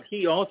guess what?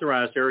 He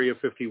authorized Area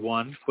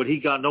 51, but he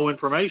got no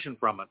information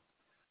from it.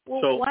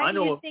 Well, so why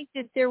do you think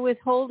that they're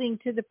withholding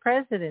to the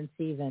presidents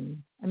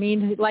even? I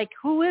mean, like,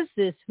 who is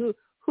this?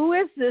 Who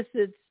is this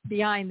that's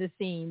behind the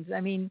scenes? I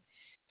mean,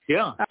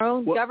 yeah, our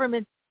own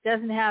government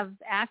doesn't have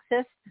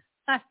access.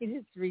 I mean,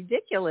 it's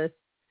ridiculous.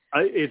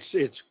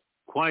 It's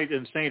quite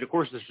insane. Of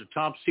course, there's a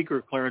top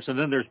secret clearance, and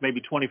then there's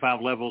maybe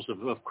 25 levels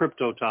of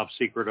crypto top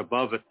secret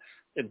above it.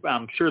 And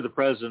I'm sure the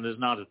president is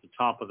not at the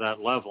top of that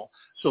level.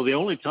 So they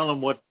only tell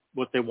him what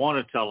they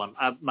want to tell him.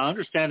 My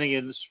understanding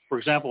is, for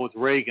example, with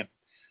Reagan,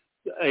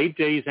 8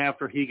 days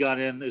after he got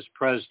in as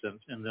president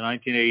in the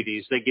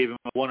 1980s, they gave him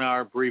a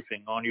 1-hour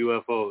briefing on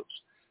UFOs.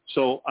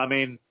 So, I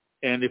mean,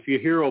 And if you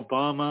hear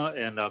Obama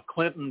and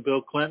Clinton,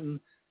 Bill Clinton,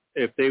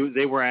 if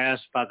they were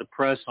asked by the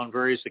press on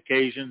various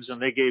occasions,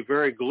 and they gave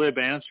very glib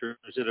answers,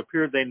 it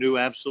appeared they knew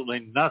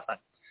absolutely nothing.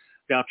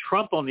 Now,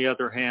 Trump, on the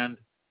other hand,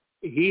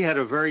 he had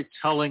a very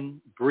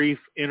telling, brief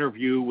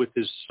interview with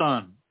his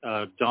son,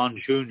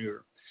 Don Jr.,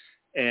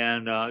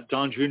 and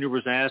Don Jr.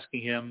 was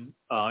asking him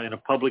in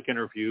a public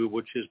interview,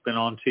 which has been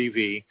on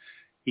TV,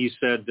 he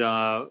said,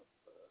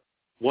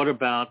 what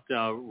about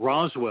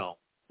Roswell?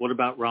 What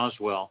about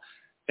Roswell?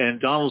 And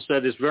Donald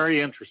said, it's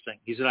very interesting.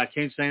 He said, I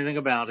can't say anything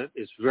about it.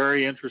 It's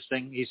very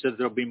interesting. He said,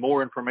 there'll be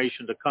more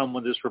information to come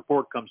when this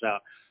report comes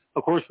out.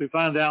 Of course, we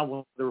find out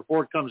when the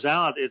report comes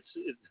out,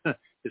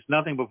 it's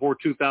nothing before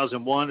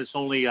 2001. It's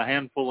only a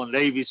handful of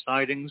Navy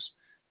sightings.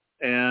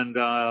 And,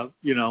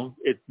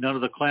 none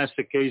of the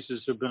classic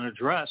cases have been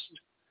addressed.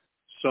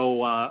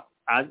 So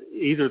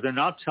either they're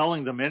not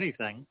telling them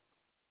anything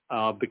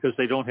because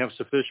they don't have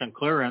sufficient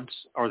clearance,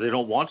 or they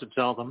don't want to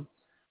tell them.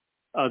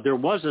 There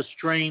was a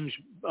strange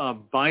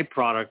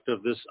byproduct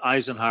of this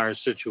Eisenhower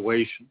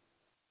situation.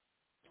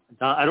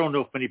 I don't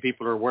know if many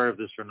people are aware of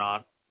this or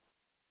not,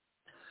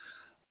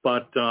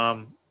 but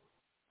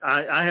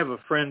I have a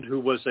friend who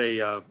was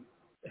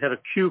had a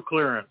Q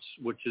clearance,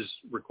 which is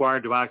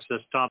required to access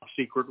top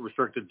secret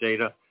restricted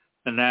data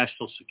and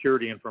national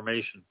security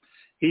information.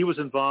 He was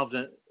involved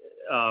in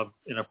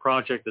a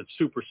project that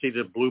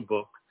superseded Blue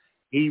Book.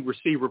 He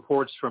received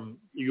reports from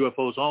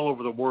UFOs all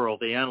over the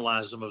world. They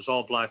analyzed them. It was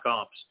all black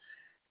ops.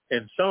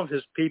 And some of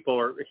his people,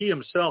 or he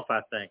himself,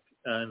 I think,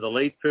 in the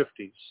late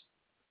 50s,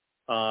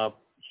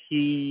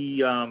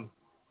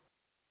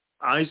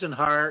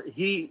 Eisenhower,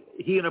 he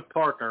and a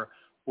partner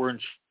were in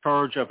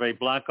charge of a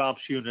black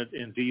ops unit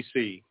in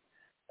D.C.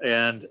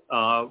 And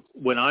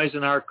when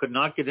Eisenhower could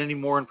not get any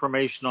more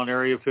information on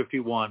Area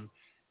 51,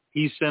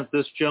 he sent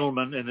this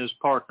gentleman and his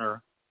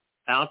partner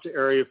out to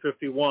Area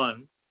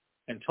 51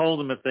 and told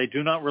them if they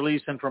do not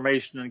release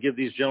information and give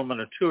these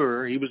gentlemen a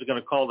tour, he was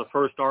going to call the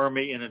First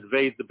Army and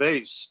invade the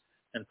base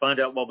and find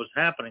out what was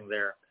happening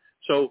there.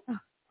 So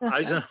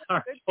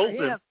Eisenhower told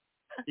him,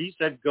 he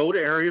said, go to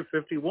Area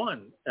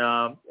 51.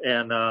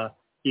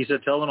 He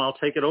said, tell them I'll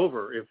take it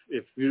over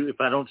if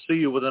I don't see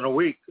you within a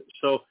week.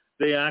 So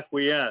they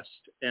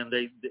acquiesced. And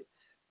they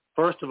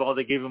first of all,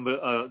 they gave him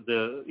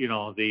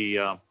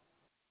the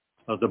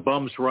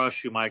bum's rush,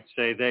 you might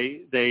say.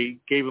 They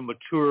gave him a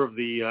tour of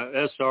the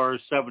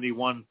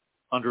SR-71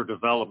 under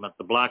development,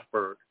 the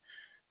Blackbird.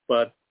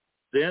 But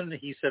then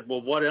he said,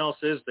 well, what else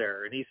is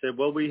there? And he said,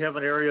 well, we have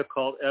an area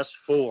called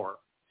S4.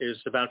 It's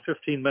about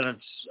 15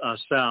 minutes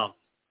south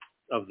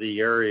of the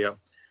area.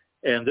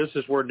 And this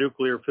is where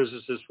nuclear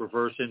physicists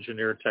reverse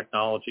engineer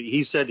technology.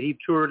 He said he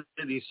toured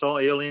it. He saw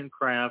alien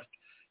craft.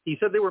 He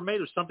said they were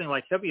made of something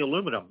like heavy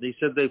aluminum. He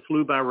said they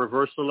flew by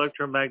reverse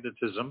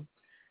electromagnetism.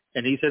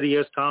 And he said he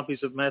has copies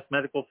of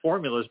mathematical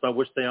formulas by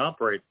which they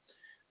operate.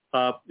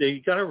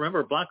 You got to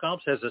remember, Black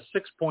Ops has a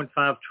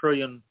 $6.5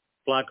 trillion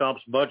Black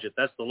Ops budget.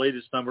 That's the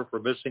latest number for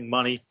missing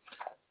money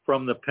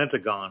from the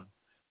Pentagon.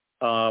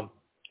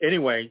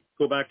 Anyway,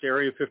 go back to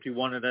Area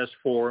 51 and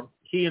S4.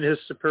 He and his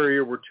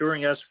superior were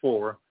touring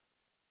S4.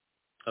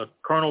 A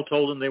colonel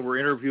told him they were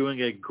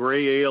interviewing a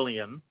gray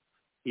alien.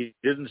 He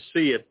didn't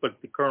see it,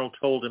 but the colonel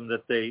told him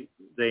that they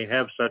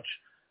have such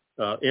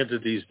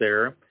entities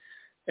there.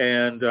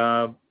 And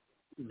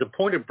the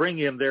point of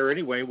bringing him there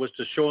anyway was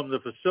to show him the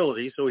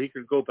facility so he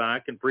could go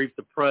back and brief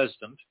the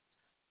president.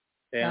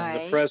 And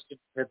the president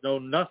had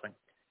known nothing.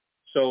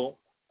 So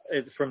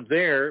from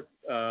there,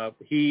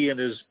 he and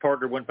his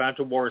partner went back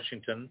to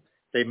Washington.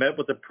 They met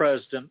with the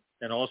president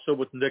and also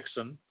with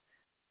Nixon.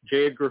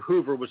 J. Edgar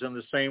Hoover was in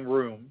the same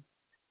room.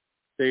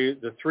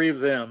 The three of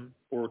them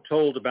were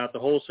told about the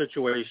whole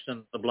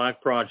situation, the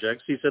black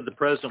projects. He said the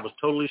president was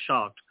totally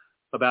shocked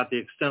about the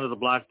extent of the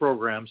black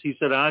programs. He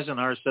said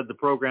Eisenhower said the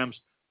programs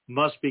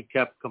must be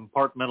kept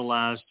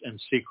compartmentalized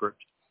and secret.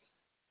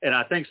 And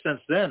I think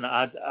since then,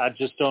 I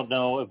just don't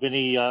know if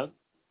any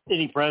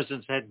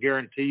presidents had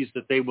guarantees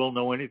that they will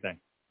know anything.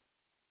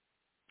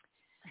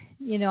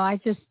 You know, I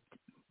just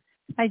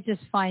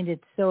find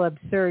it so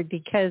absurd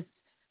because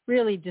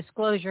really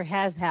disclosure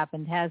has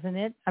happened, hasn't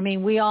it? I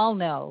mean, we all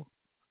know.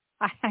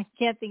 I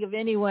can't think of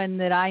anyone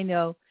that I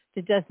know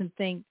that doesn't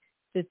think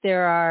that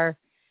there are,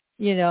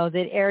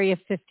 that Area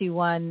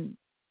 51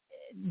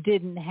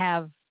 didn't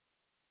have,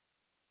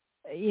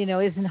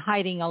 isn't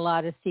hiding a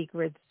lot of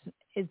secrets.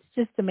 It's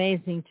just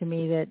amazing to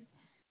me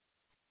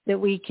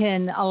that we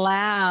can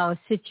allow a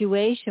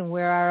situation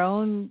where our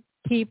own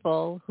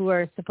people who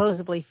are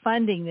supposedly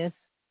funding this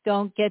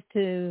don't get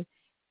to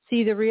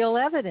see the real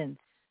evidence.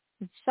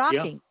 It's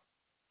shocking. Yeah.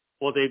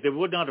 Well, they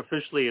would not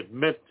officially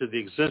admit to the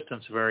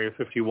existence of Area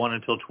 51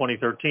 until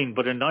 2013,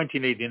 but in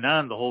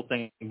 1989, the whole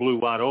thing blew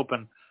wide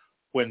open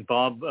when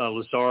Bob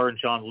Lazar and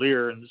John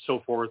Lear and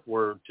so forth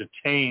were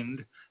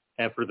detained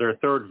after their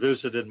third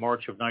visit in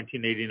March of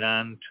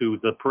 1989 to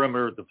the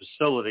perimeter of the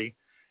facility.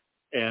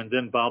 And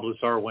then Bob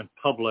Lazar went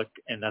public,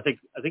 and I think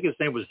his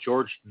name was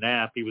George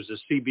Knapp. He was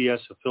a CBS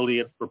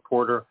affiliate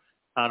reporter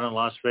out in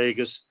Las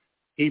Vegas.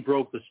 He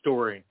broke the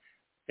story.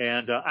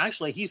 And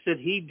actually, he said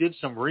he did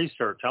some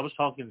research. I was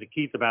talking to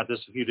Keith about this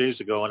a few days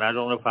ago, and I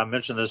don't know if I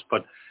mentioned this,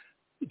 but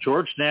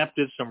George Knapp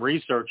did some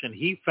research, and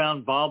he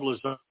found Bob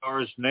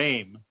Lazar's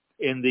name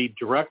in the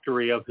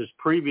directory of his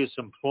previous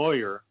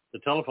employer, the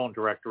telephone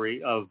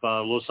directory of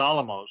Los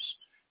Alamos.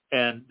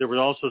 And there were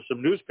also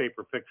some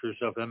newspaper pictures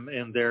of him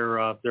in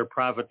their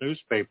private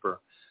newspaper.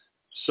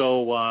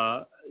 So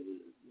a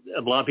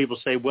lot of people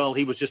say, well,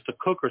 he was just a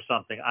cook or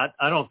something.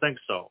 I don't think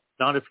so.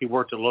 Not if he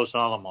worked at Los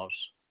Alamos.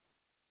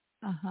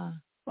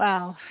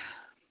 Wow.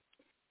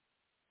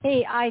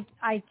 Hey, I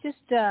just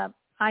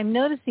I'm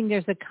noticing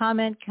there's a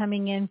comment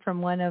coming in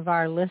from one of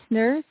our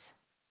listeners.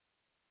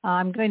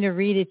 I'm going to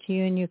read it to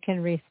you and you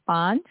can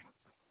respond.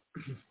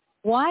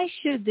 Why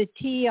should the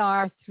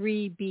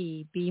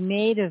TR-3B be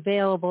made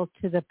available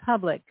to the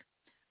public?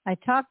 I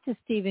talked to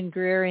Stephen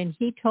Greer and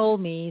he told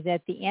me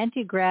that the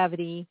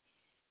anti-gravity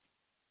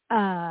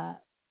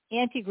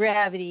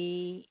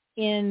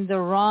in the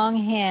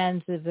wrong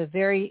hands is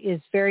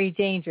very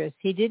dangerous.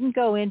 He didn't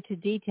go into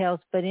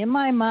details, but in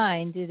my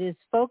mind, it is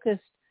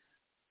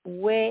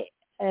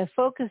a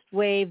focused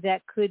wave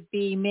that could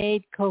be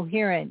made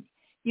coherent.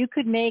 You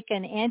could make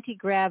an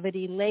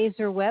anti-gravity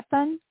laser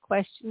weapon? ?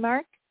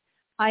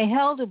 I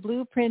held a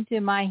blueprint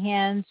in my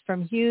hands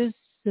from Hughes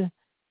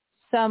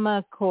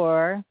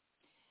Summercore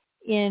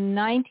in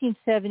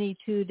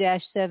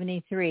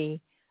 1972-73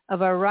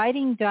 of a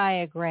writing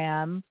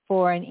diagram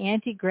for an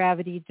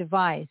anti-gravity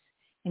device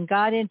and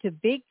got into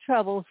big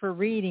trouble for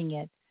reading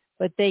it,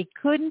 but they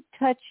couldn't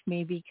touch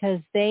me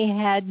because they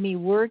had me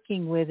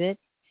working with it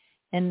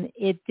and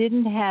it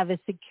didn't have a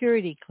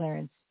security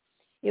clearance.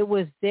 It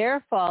was their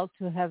fault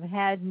to have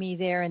had me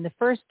there in the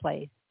first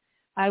place.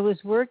 I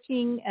was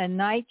working a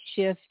night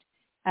shift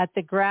at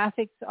the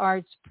graphics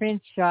arts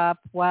print shop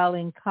while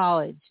in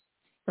college,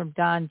 from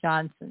Don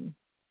Johnson.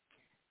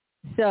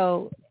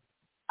 So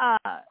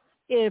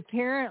it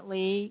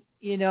apparently,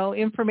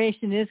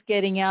 information is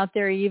getting out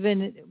there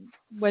even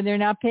when they're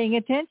not paying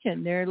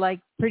attention. They're like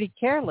pretty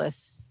careless.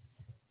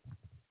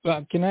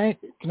 Well, can I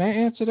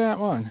answer that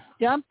one?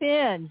 Jump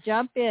in,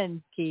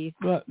 Keith.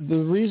 Well, the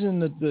reason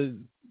that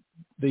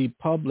the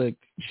public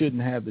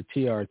shouldn't have the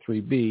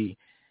TR-3B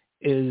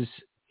is,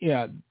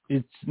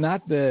 it's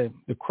not the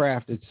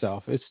craft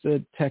itself. It's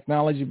the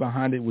technology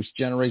behind it which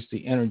generates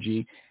the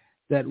energy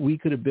that we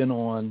could have been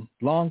on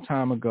a long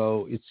time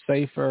ago. It's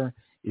safer,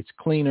 it's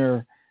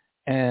cleaner,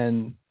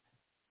 and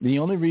the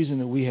only reason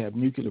that we have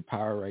nuclear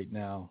power right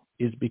now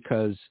is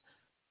because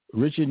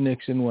Richard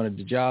Nixon wanted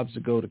the jobs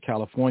to go to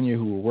California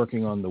who were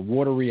working on the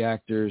water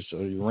reactors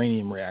or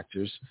uranium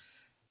reactors,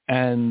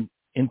 and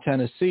in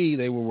Tennessee,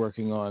 they were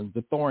working on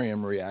the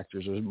thorium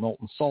reactors or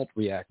molten salt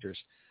reactors.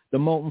 The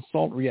molten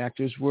salt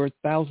reactors were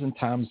 1,000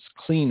 times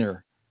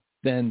cleaner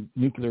than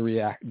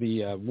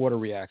the water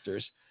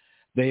reactors.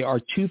 They are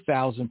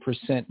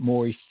 2,000%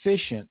 more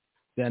efficient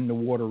than the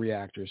water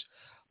reactors.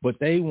 But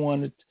they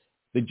wanted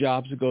the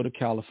jobs to go to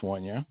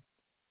California.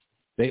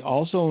 They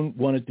also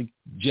wanted to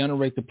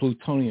generate the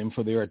plutonium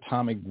for their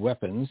atomic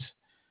weapons,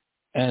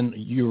 and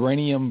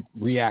uranium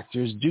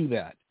reactors do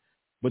that.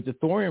 But the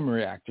thorium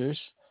reactors,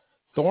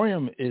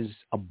 thorium is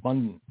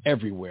abundant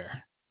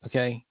everywhere,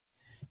 okay?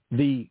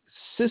 The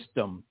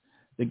system,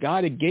 the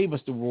guy that gave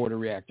us the water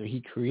reactor,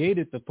 he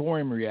created the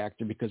thorium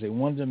reactor because they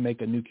wanted to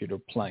make a nuclear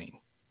plane,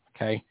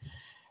 okay?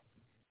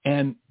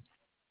 And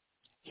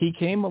he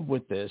came up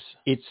with this.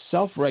 It's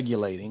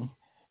self-regulating.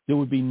 There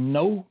would be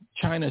no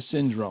China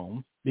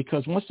syndrome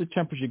because once the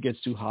temperature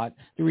gets too hot,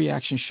 the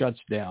reaction shuts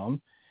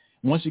down.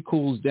 Once it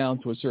cools down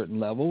to a certain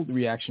level, the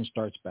reaction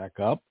starts back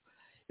up.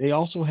 They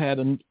also had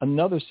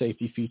another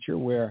safety feature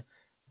where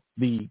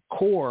the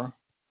core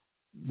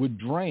would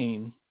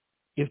drain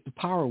if the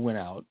power went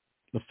out.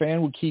 The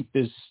fan would keep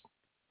this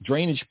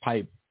drainage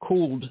pipe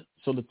cooled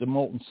so that the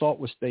molten salt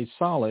would stay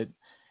solid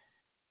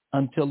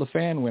until the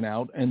fan went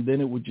out, and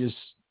then it would just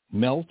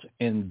melt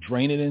and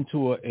drain it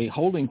into a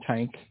holding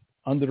tank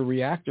under the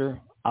reactor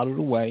out of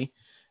the way,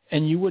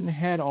 and you wouldn't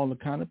have had all the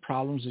kind of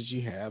problems that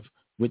you have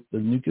with the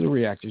nuclear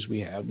reactors we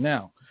have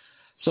now.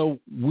 So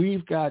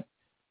we've got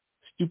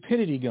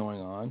stupidity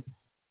going on.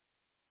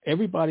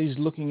 Everybody's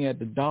looking at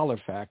the dollar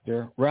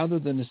factor rather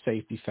than the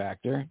safety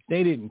factor.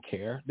 They didn't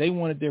care. They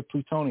wanted their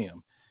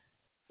plutonium.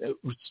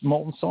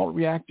 Molten salt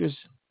reactors,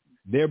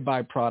 their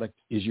byproduct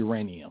is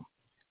uranium.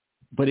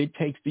 But it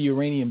takes the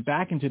uranium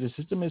back into the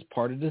system as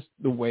part of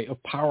the way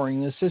of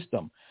powering the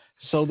system.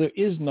 So there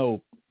is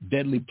no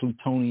deadly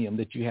plutonium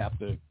that you have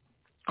to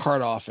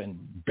cart off and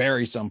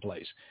bury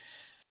someplace.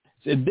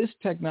 So this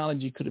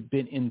technology could have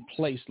been in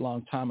place a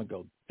long time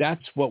ago.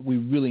 That's what we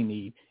really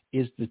need,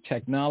 is the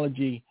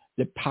technology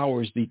that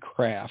powers the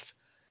craft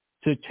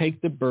to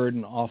take the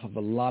burden off of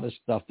a lot of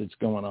stuff that's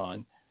going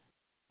on.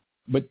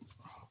 But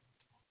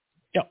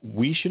yeah,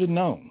 we should have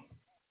known.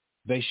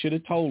 They should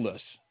have told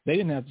us. They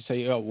didn't have to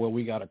say, oh, well,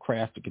 we got a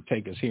craft that could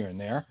take us here and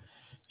there.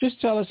 Just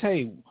tell us,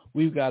 hey,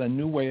 we've got a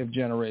new way of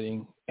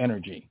generating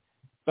energy.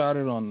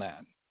 Started on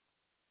that.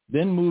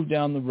 Then move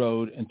down the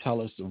road and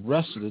tell us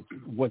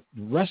what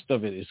the rest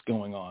of it is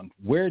going on,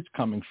 where it's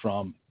coming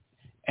from,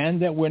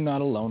 and that we're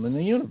not alone in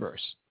the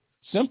universe.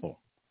 Simple.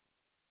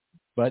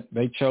 But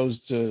they chose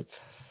to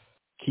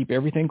keep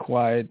everything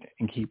quiet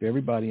and keep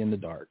everybody in the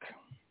dark.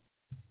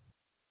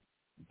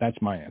 That's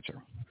my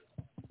answer.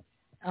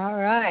 All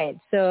right.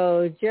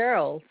 So,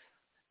 Gerald.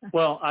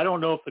 Well, I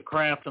don't know if the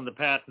craft and the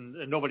patent,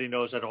 and nobody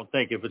knows, I don't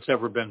think, if it's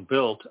ever been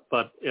built,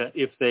 but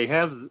if they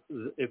have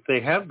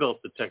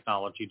built the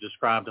technology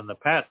described in the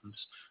patents,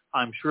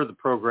 I'm sure the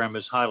program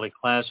is highly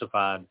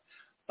classified.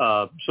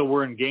 So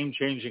we're in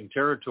game-changing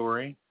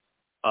territory.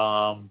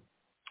 We're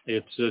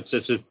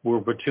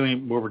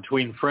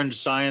between fringe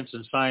science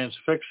and science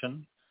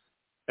fiction,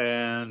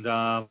 and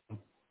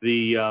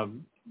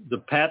the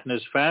patent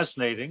is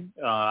fascinating.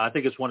 I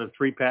think it's one of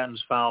 3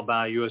 patents filed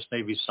by a U.S.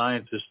 Navy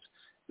scientist,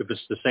 if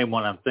it's the same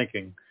one I'm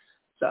thinking.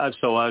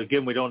 So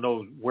again, we don't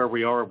know where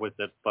we are with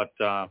it, but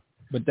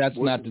that's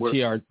not the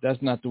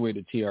way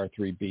the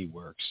TR-3B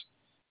works.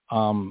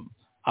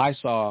 I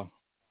saw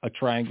a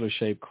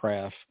triangular-shaped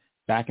craft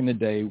back in the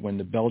day when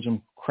the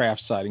Belgium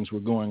craft sightings were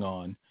going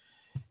on,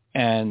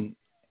 and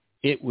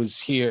it was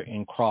here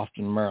in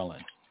Crofton,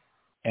 Maryland,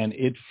 and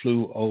it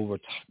flew over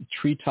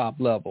treetop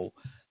level,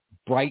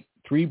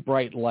 3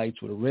 bright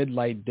lights with a red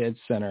light dead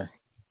center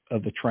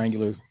of the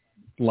triangular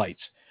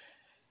lights.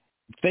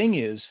 Thing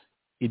is,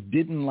 it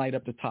didn't light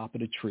up the top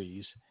of the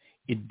trees.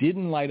 It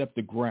didn't light up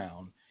the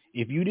ground.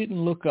 If you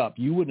didn't look up,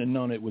 you wouldn't have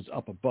known it was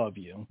up above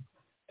you.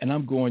 And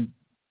I'm going,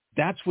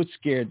 that's what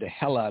scared the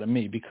hell out of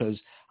me, because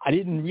I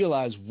didn't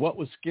realize what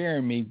was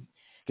scaring me,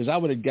 because I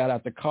would have got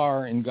out the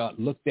car and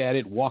looked at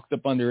it, walked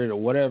up under it or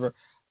whatever,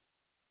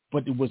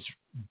 but it was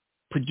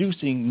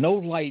producing no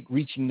light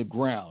reaching the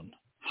ground.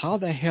 How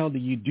the hell do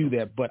you do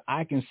that? But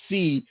I can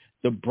see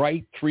the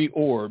bright 3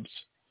 orbs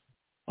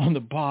on the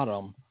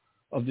bottom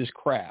of this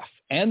craft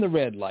and the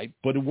red light,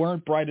 but it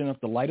weren't bright enough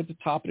to light up the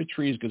top of the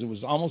trees because it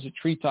was almost at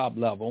treetop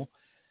level,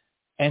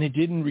 and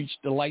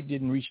the light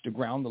didn't reach the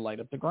ground to light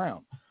up the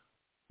ground.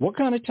 What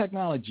kind of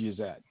technology is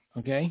that?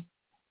 Okay.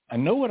 I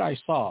know what I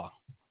saw.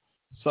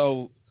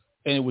 So,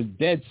 and it was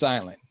dead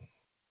silent,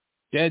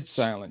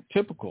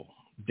 typical,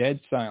 dead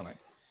silent.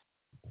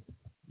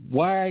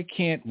 Why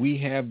can't we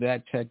have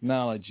that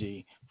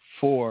technology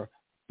for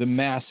the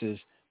masses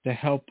to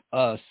help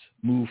us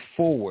move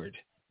forward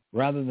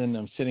rather than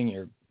them sitting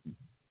here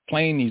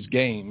playing these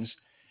games?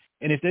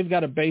 And if they've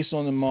got a base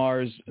on the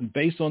Mars and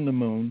base on the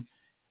moon,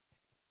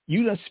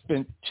 you just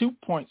spent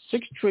 $2.6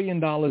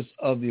 trillion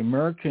of the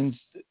Americans'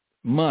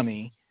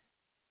 money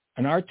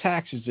and our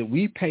taxes that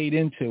we paid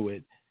into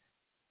it.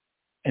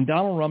 And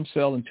Donald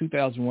Rumsfeld in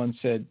 2001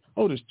 said,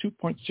 there's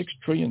 $2.6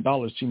 trillion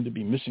seem to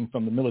be missing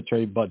from the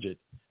military budget.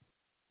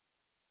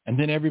 And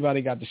then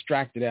everybody got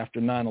distracted after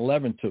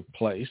 9/11 took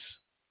place.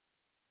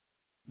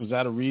 Was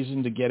that a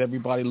reason to get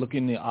everybody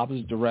looking in the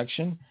opposite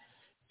direction?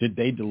 Did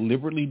they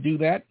deliberately do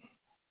that?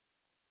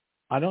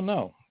 I don't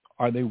know.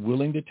 Are they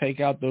willing to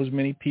take out those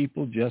many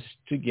people just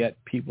to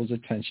get people's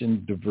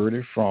attention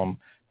diverted from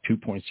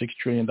 $2.6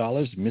 trillion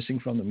missing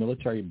from the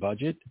military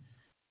budget?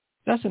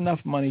 That's enough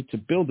money to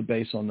build a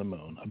base on the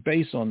moon, a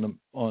base on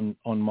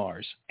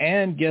Mars,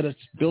 and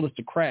build us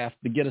the craft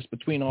to get us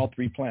between all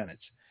 3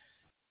 planets.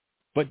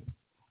 But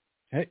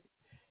hey,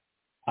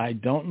 I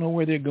don't know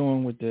where they're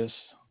going with this,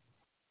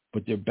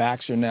 but their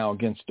backs are now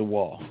against the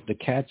wall. The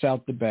cat's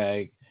out the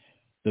bag.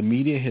 The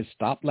media has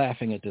stopped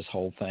laughing at this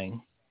whole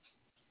thing.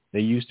 They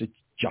used to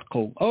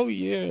chuckle, oh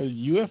yeah,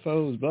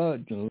 UFOs,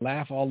 but and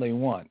laugh all they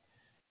want.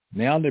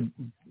 Now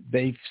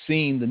they've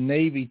seen the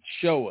Navy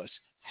show us,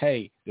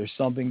 hey, there's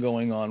something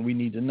going on, we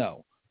need to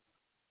know.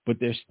 But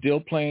they're still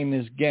playing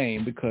this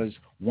game because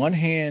one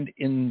hand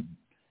in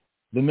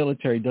the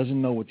military doesn't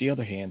know what the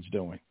other hand's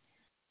doing.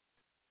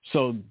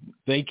 So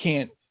they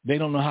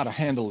don't know how to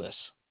handle this.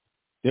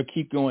 They'll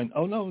keep going,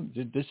 oh no,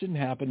 this didn't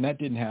happen, that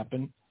didn't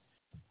happen.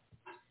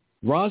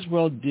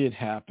 Roswell did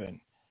happen.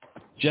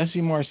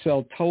 Jesse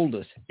Marcel told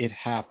us it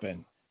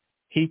happened.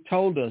 He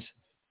told us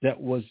that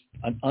was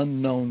an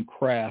unknown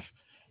craft,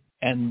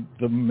 and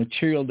the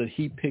material that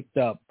he picked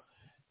up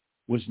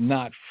was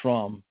not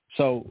from.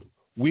 So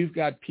we've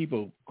got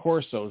people,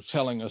 Corso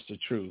telling us the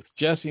truth,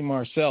 Jesse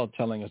Marcel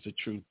telling us the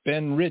truth,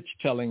 Ben Rich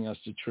telling us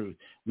the truth.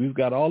 We've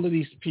got all of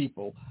these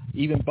people,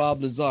 even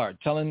Bob Lazar,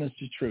 telling us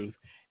the truth,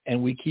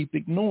 and we keep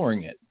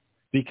ignoring it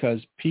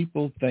because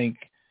people think,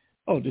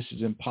 oh, this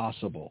is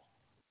impossible.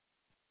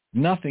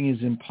 Nothing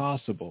is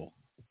impossible.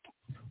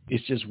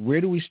 It's just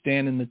where do we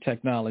stand in the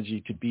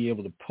technology to be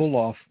able to pull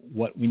off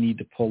what we need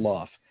to pull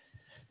off.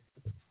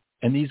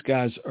 And these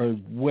guys are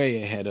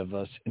way ahead of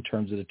us in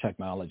terms of the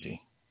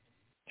technology.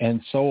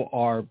 And so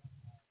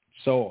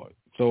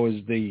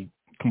is the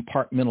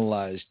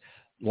compartmentalized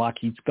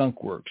Lockheed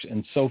Skunk Works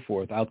and so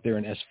forth out there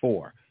in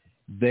S4.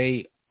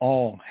 They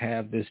all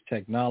have this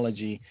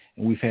technology,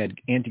 and we've had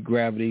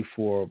anti-gravity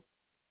for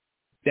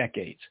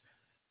decades.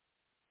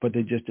 But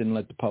they just didn't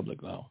let the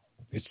public know.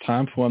 It's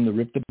time for them to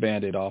rip the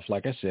Band-Aid off,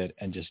 like I said,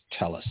 and just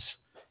tell us.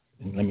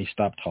 And let me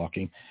stop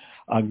talking.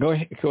 Go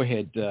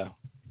ahead,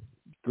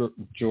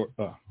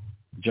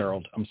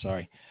 Gerald. I'm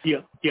sorry.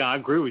 Yeah, I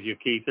agree with you,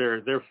 Keith.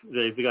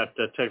 They've got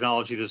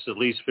technology that's at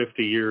least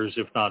 50 years,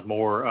 if not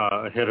more,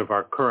 ahead of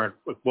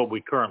what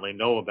we currently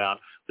know about.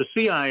 The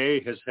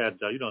CIA has had,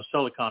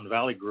 Silicon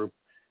Valley Group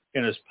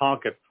in his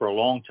pocket for a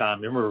long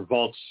time. Remember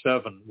Vault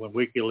 7 when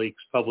WikiLeaks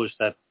published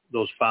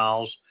those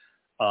files,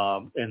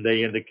 and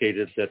they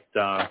indicated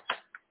that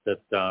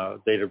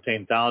they'd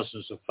obtained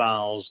thousands of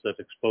files that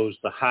exposed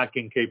the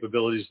hacking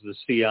capabilities of the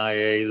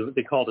CIA.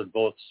 They called it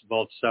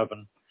Vault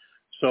 7.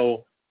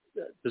 So,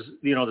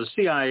 the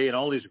CIA and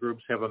all these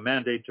groups have a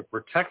mandate to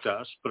protect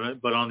us,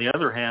 but on the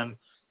other hand,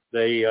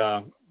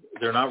 they're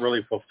not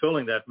really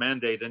fulfilling that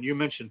mandate. And you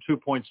mentioned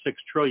 2.6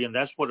 trillion.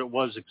 That's what it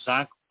was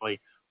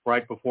exactly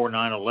right before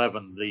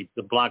 9/11,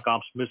 the Black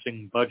Ops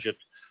missing budget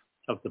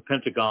of the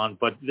Pentagon.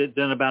 But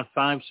then about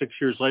 5-6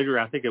 years later,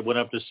 I think it went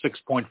up to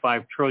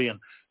 6.5 trillion.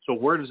 So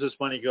where does this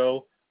money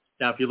go?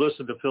 Now, if you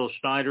listen to Phil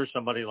Schneider,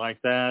 somebody like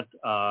that,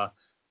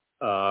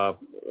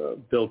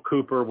 Bill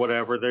Cooper,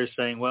 whatever, they're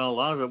saying, well, a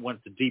lot of it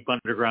went to deep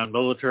underground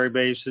military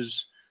bases.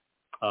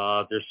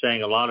 They're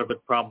saying a lot of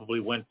it probably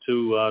went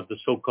to the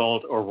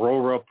so-called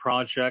Aurora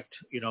project,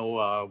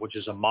 which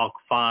is a Mach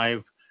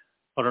 5,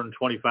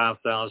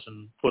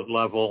 125,000 foot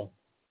level,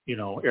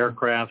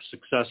 aircraft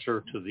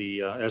successor to the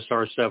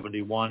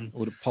SR-71.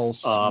 With a Pulse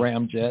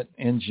ramjet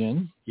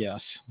engine,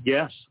 yes.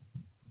 Yes.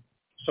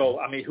 So,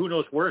 who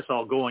knows where it's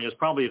all going? It's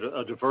probably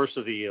a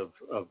diversity of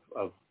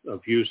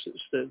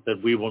uses that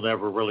we will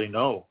never really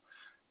know.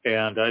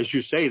 And as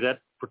you say, that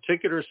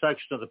particular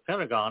section of the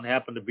Pentagon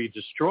happened to be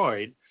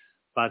destroyed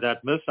by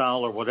that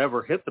missile or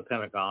whatever hit the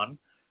Pentagon.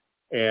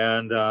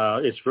 And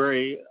it's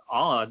very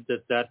odd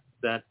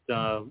that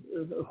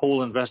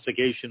whole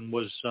investigation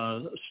was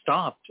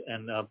stopped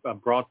and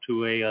brought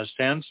to a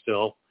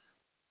standstill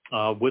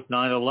with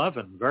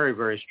 9/11. Very,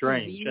 very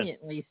strange.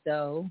 Conveniently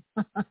so.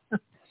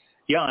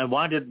 Yeah, and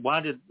why did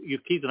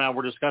Keith and I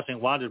were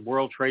discussing why did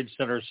World Trade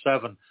Center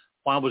 7?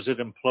 Why was it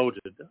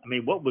imploded?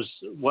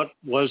 What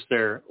was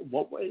there?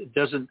 It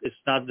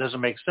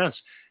doesn't make sense.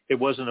 It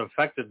wasn't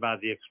affected by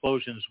the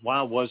explosions.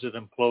 Why was it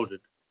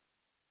imploded?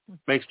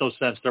 Makes no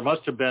sense. There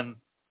must have been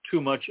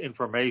too much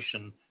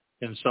information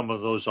in some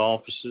of those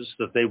offices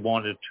that they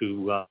wanted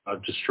to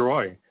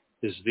destroy.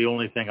 Is the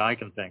only thing I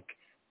can think,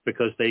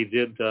 because they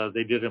did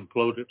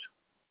implode it.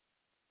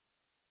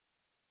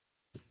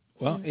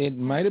 Well, it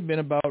might have been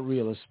about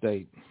real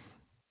estate,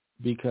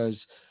 because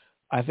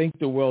I think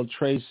the World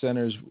Trade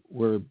Centers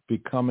were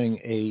becoming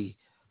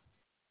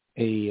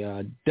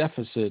a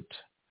deficit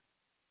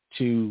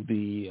to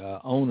the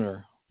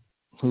owner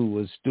who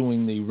was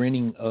doing the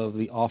renting of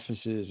the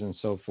offices and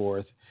so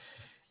forth.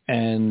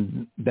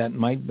 And that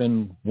might have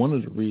been one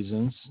of the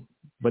reasons,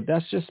 but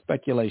that's just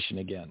speculation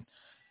again.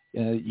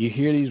 You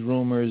hear these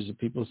rumors of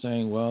people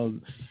saying, well,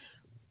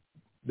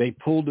 they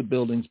pulled the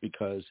buildings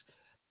because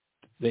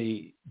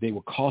they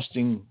were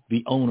costing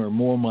the owner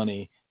more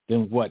money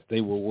than what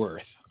they were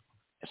worth.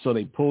 So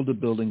they pulled the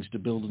buildings to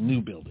build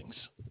new buildings.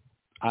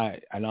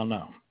 I don't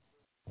know.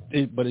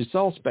 But it's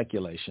all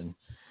speculation.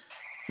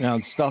 Now,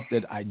 stuff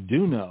that I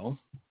do know,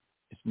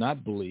 it's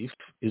not belief,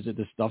 is that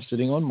the stuff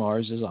sitting on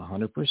Mars is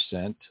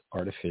 100%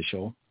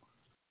 artificial.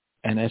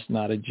 And that's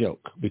not a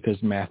joke,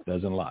 because math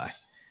doesn't lie.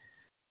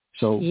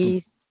 So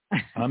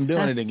I'm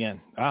doing it again.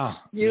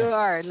 You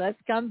are. Let's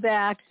come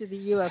back to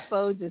the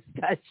UFO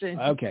discussion.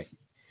 Okay.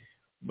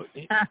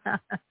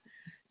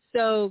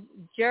 So,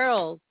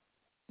 Gerald,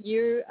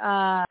 you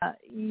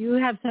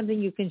have something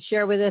you can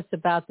share with us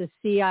about the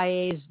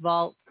CIA's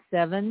Vault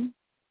 7?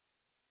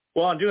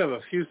 Well, I do have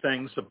a few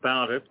things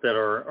about it that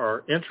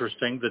are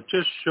interesting that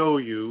just show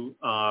you,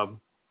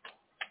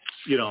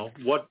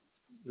 what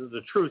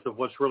the truth of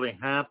what's really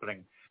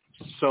happening.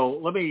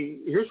 So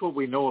here's what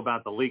we know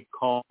about the leaked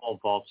call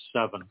Vault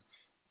 7.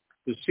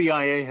 The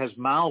CIA has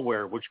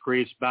malware which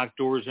creates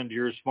backdoors into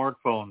your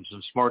smartphones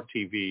and smart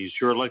TVs.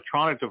 Your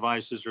electronic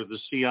devices are the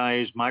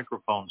CIA's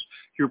microphones.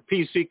 Your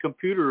PC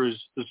computer is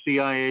the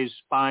CIA's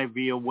spy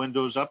via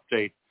Windows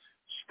Update.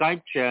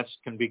 Skype chats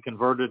can be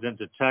converted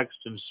into text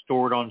and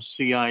stored on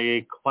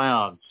CIA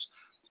clouds.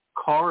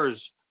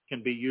 Cars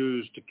can be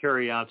used to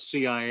carry out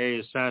CIA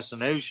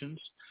assassinations.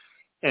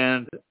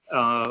 And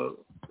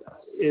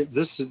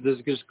this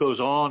just goes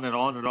on and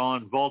on and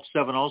on. Vault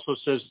 7 also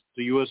says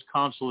the U.S.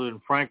 consulate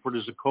in Frankfurt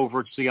is a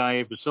covert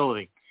CIA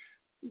facility.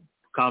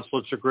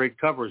 Consulates are great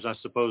covers. I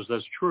suppose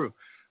that's true.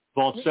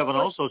 Vault 7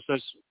 also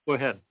says, go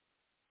ahead.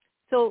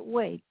 So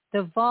wait,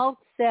 the Vault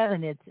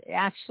 7, it's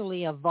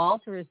actually a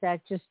vault, or is that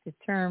just a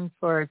term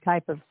for a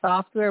type of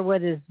software?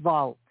 What is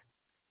Vault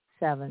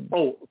 7?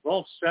 Oh,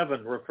 Vault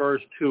 7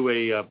 refers to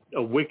a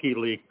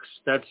WikiLeaks.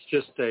 That's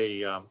just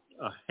a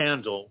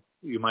handle,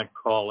 you might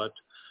call it.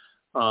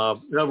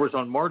 In other words,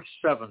 on March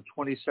 7,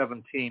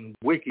 2017,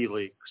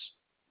 WikiLeaks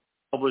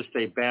published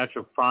a batch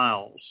of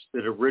files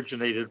that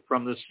originated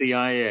from the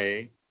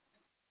CIA,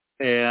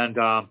 and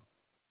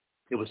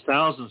it was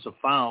thousands of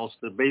files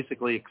that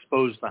basically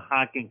exposed the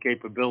hacking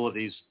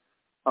capabilities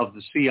of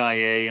the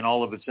CIA and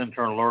all of its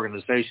internal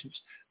organizations.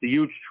 The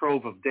huge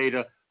trove of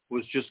data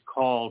was just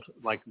called,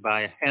 like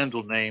by a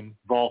handle name,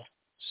 Vault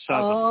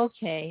 7. Oh,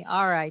 okay.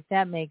 All right.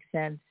 That makes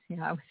sense.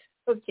 Yeah.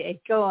 Okay.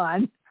 Go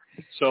on.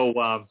 So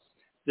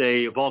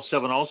Vault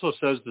 7 also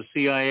says the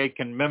CIA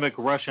can mimic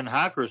Russian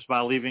hackers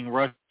by leaving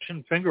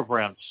Russian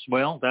fingerprints.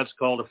 Well, that's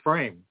called a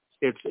frame.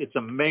 It's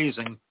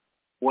amazing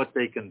what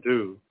they can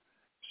do.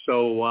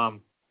 So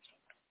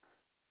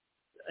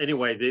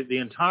anyway, the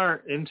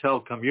entire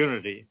intel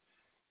community,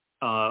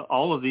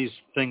 all of these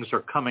things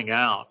are coming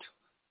out.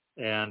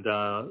 And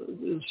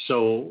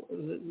so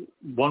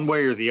one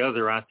way or the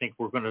other, I think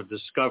we're going to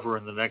discover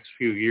in the next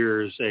few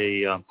years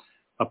a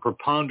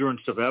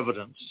preponderance of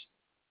evidence.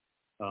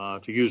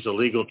 To use a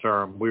legal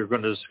term, we're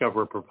going to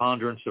discover a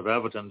preponderance of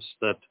evidence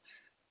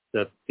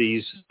that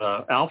these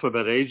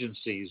alphabet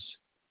agencies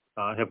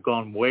have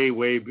gone way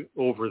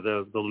over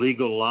the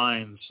legal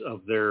lines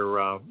of their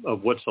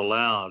of what's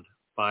allowed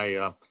by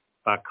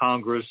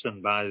Congress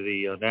and by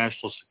the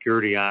National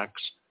Security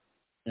Acts.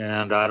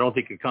 And I don't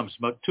think it comes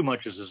too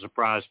much as a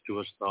surprise to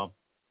us, though.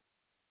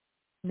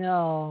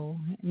 No,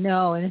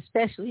 and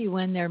especially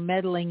when they're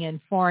meddling in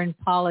foreign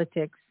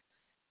politics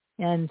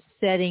and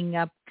setting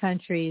up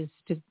countries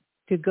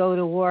to go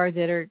to war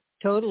that are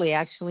totally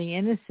actually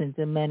innocent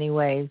in many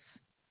ways.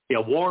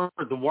 Yeah,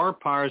 the war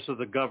powers of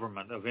the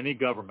government, of any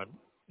government,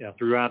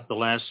 throughout the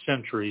last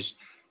centuries,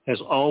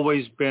 has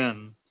always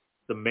been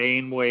the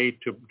main way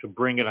to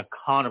bring an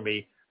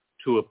economy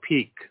to a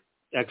peak.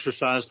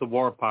 Exercise the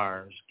war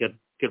powers, get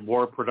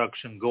war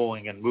production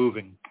going and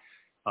moving,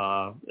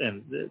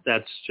 and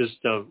that's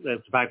just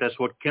in fact that's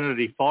what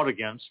Kennedy fought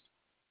against.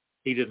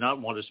 He did not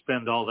want to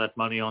spend all that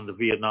money on the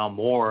Vietnam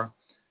War.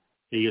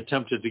 He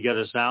attempted to get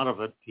us out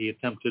of it. He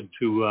attempted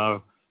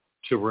to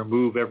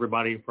remove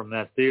everybody from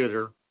that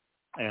theater,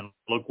 and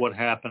look what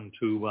happened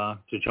to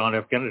John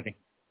F. Kennedy.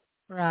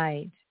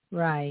 Right.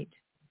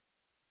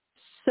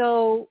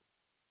 So,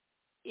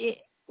 in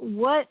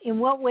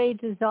what way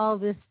does all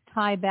this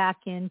tie back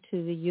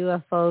into the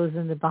UFOs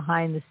and the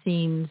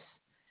behind-the-scenes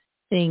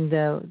thing,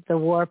 the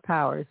war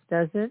powers?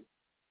 Does it?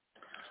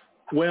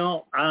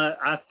 Well,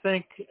 I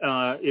think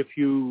if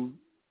you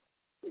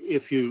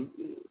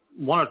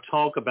want to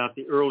talk about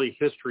the early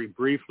history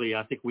briefly,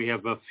 I think we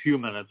have a few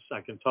minutes. I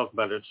can talk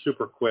about it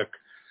super quick.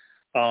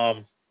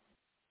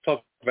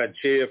 Talk about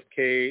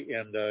JFK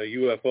and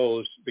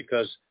UFOs,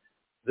 because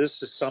this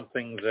is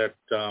something that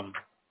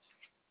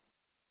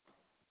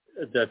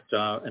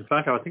in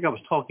fact, I think I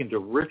was talking to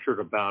Richard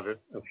about it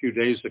a few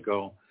days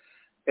ago,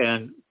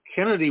 and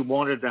Kennedy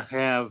wanted to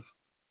have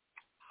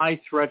high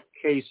threat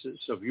cases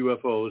of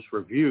UFOs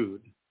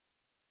reviewed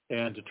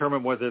and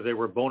determine whether they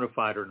were bona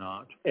fide or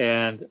not,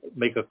 and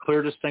make a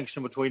clear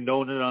distinction between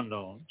known and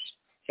unknowns.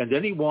 And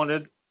then he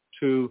wanted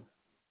to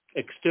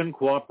extend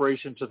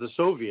cooperation to the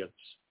Soviets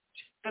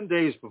 10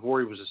 days before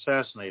he was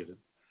assassinated.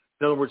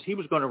 In other words, he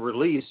was going to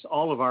release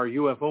all of our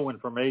UFO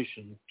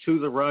information to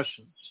the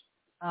Russians.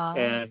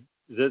 And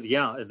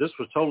this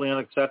was totally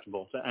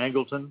unacceptable to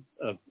Angleton,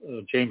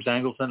 James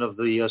Angleton of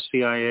the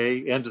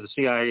CIA, and to the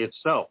CIA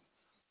itself.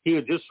 He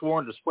had just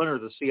sworn to splinter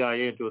the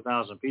CIA into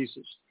 1,000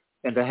 pieces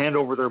and to hand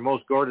over their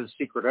most guarded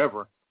secret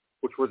ever,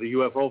 which were the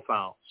UFO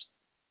files.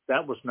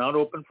 That was not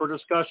open for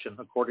discussion,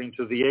 according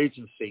to the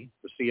agency,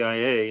 the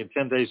CIA. And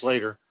 10 days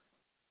later,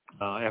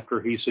 after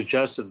he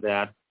suggested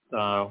that,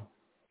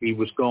 he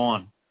was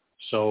gone.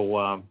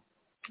 So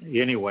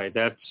anyway,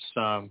 that's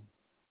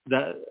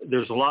that.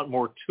 There's a lot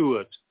more to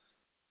it.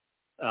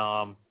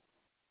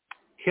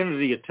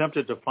 Kennedy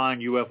attempted to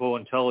find UFO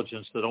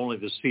intelligence that only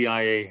the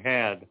CIA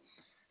had,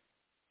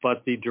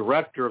 but the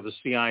director of the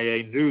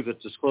CIA knew that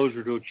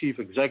disclosure to a chief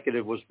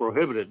executive was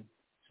prohibited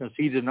since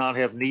he did not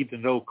have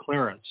need-to-know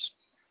clearance.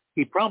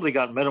 He probably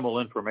got minimal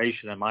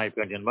information, in my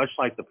opinion, much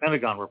like the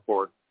Pentagon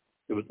report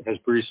that has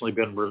recently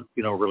been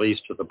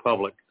released to the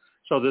public.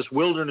 So this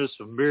wilderness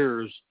of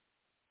mirrors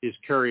is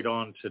carried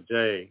on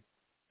today.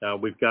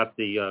 We've got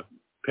the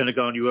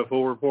Pentagon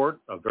UFO report,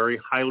 a very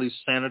highly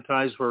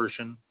sanitized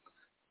version,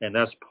 and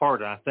that's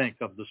part, I think,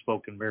 of the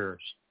smoke and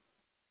mirrors.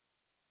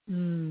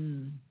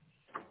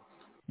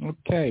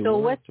 Okay, so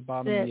we're what's at the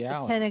bottom of the the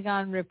hour.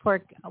 Pentagon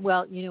report?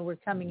 Well, we're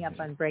coming up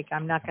on break.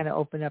 I'm not going to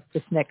open up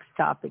this next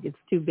topic. It's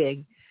too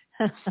big.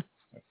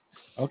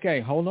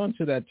 Okay, hold on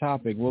to that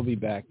topic. We'll be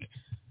back.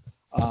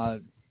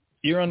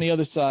 You're on the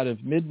other side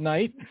of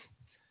midnight.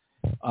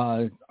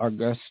 Our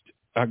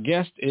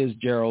guest is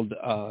Gerald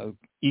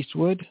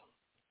Eastwood,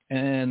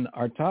 and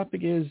our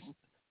topic is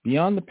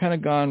Beyond the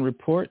Pentagon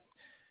Report,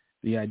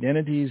 the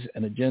Identities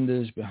and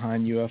Agendas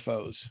Behind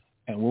UFOs.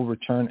 And we'll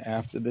return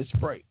after this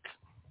break.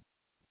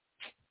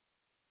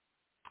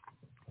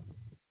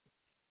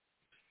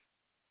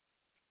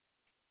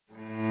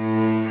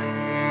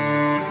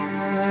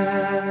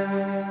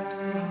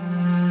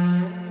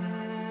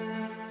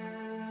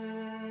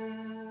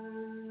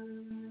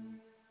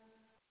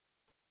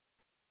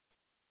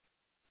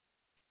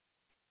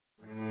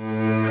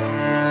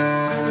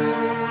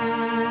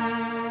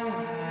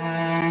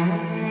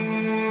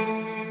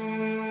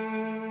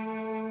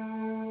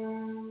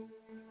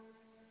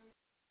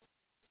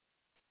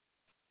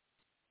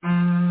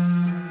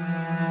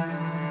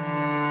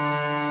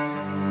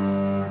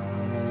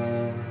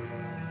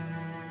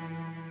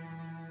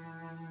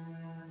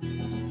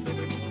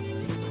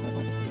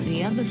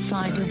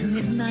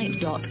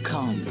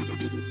 theothersideofmidnight.com.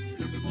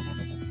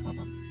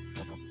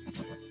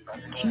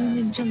 Tune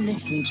in to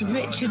listen to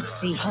Richard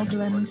C.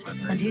 Hoagland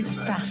and his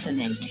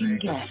fascinating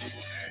guests.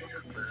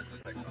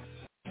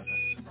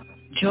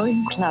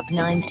 Join Club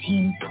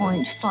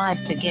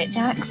 19.5 to get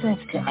access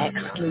to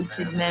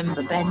exclusive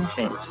member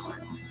benefits.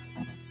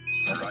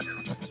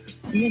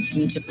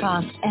 Listen to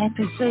past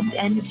episodes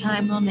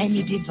anytime on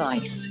any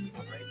device.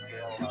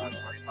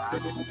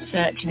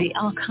 Search the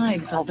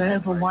archives of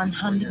over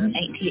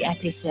 180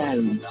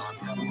 episodes.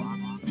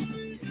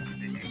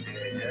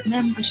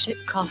 Membership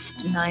costs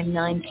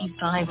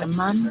 $9.95 a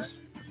month,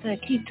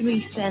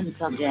 33 cents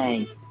a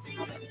day.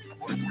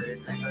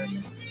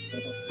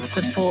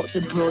 Support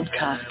the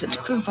broadcasters to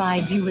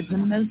provide you with the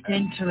most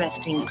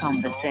interesting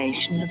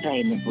conversation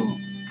available.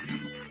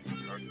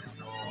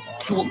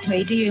 Talk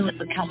radio at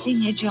the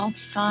cutting edge of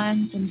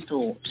science and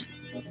thought.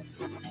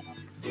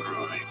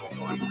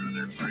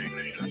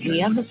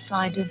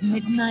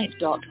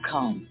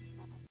 theothersideofmidnight.com.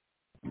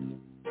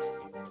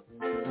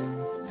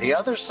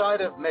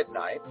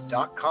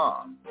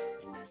 theothersideofmidnight.com.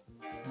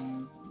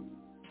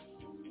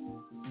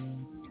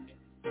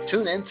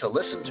 Tune in to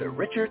listen to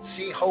Richard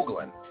C.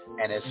 Hoagland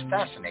and his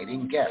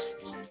fascinating guests.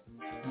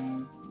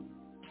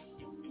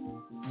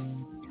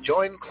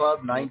 Join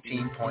Club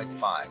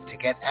 19.5 to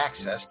get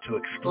access to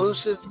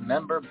exclusive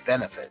member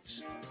benefits.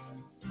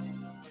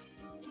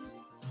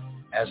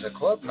 As a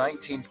Club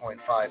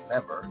 19.5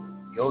 member,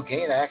 you'll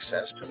gain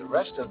access to the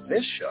rest of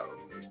this show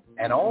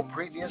and all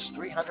previous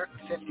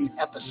 350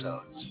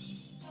 episodes.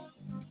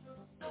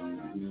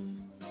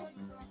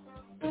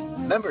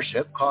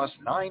 Membership costs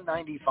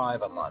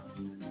 $9.95 a month,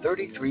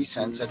 33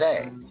 cents a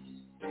day.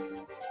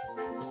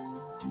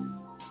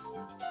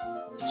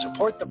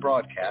 Support the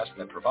broadcast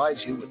that provides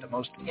you with the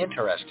most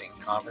interesting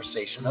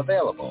conversation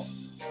available.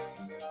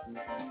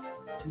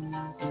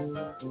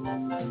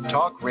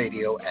 Talk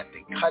radio at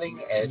the cutting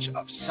edge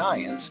of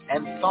science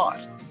and thought.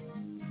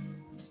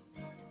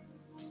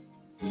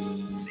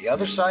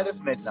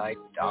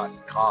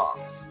 theothersideofmidnight.com.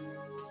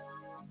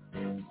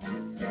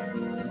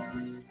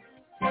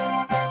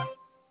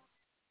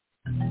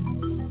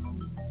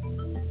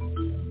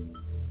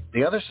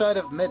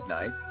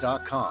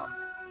 theothersideofmidnight.com.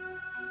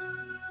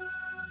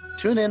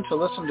 Tune in to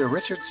listen to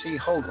Richard C.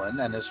 Hoagland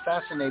and his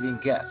fascinating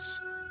guests.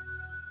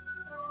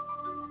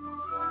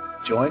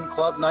 Join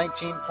Club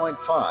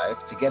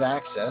 19.5 to get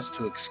access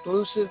to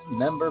exclusive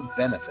member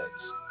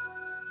benefits.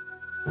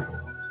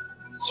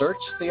 Search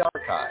the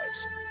archives.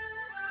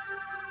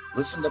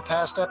 Listen to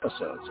past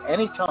episodes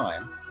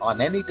anytime on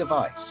any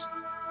device.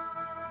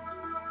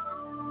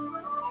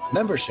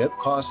 Membership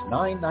costs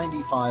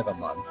 $9.95 a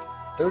month,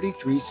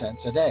 33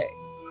 cents a day.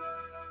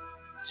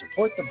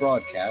 Support the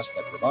broadcast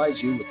that provides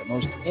you with the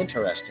most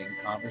interesting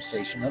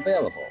conversation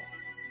available.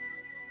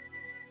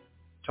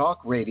 Talk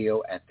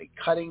radio at the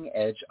cutting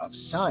edge of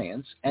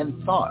science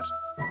and thought.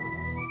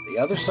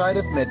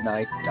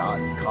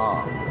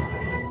 theothersideofmidnight.com.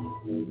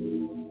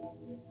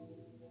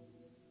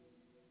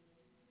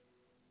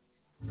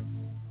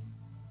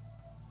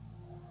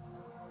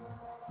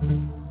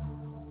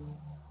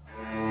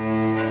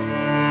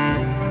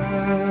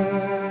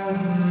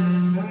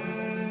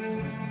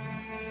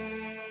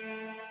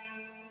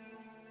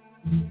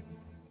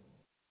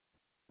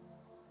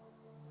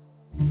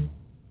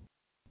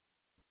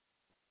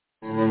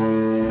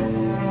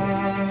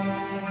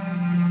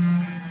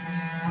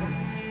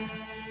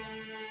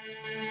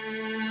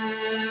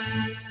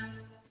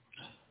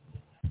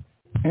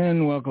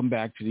 And welcome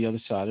back to the other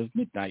side of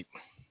midnight.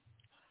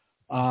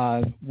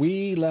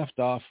 We left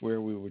off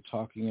where we were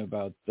talking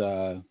about,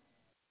 what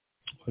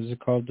is it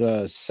called?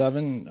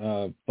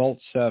 Vault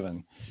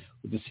 7,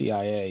 with the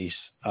CIA's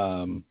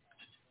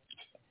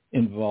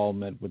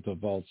involvement with the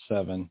Vault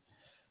 7.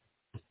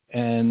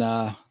 And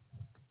I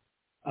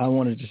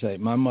wanted to say,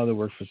 my mother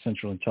worked for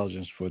Central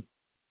Intelligence for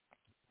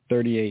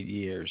 38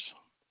 years.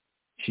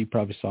 She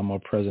probably saw more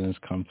presidents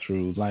come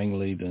through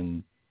Langley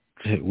than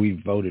we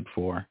voted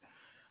for.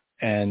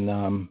 And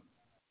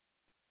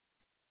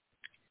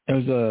there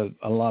was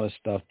a lot of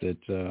stuff that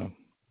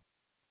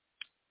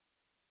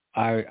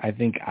I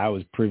think I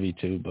was privy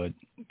to, but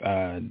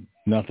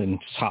nothing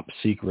top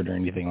secret or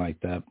anything like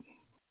that.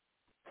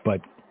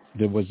 But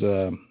there was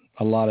a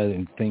lot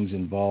of things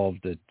involved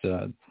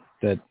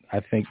that I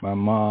think my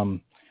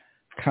mom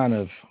kind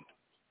of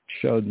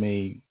showed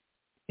me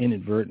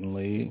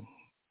inadvertently,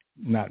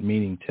 not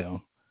meaning to.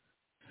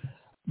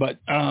 But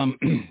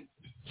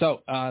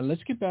so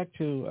let's get back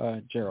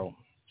to Gerald.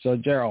 So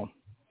Gerald,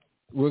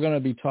 we're going to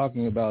be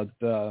talking about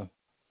the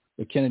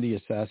Kennedy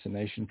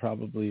assassination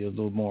probably a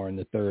little more in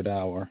the third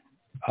hour.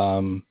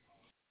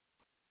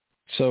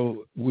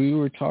 So we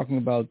were talking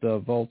about the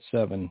Vault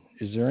 7.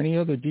 Is there any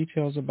other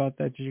details about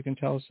that you can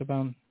tell us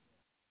about?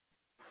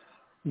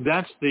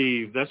 That's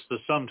the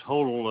sum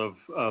total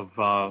of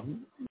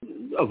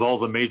all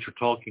the major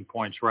talking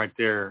points right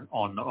there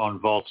on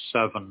Vault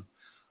 7.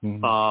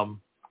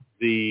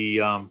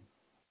 Mm-hmm.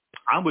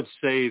 I would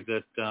say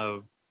that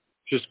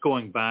just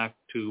going back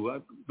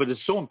to, but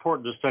it's so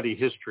important to study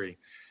history.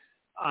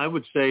 I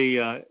would say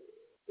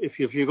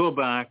if you go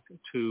back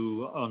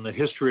on the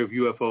history of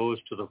UFOs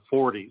to the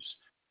 40s,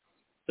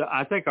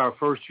 I think our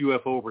first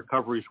UFO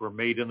recoveries were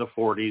made in the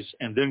 40s,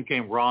 and then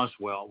came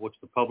Roswell, which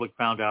the public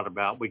found out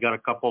about. We got a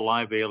couple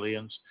live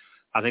aliens.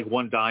 I think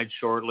one died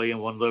shortly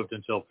and one lived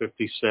until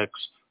 56.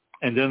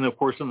 And then, of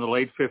course, in the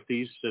late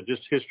 50s,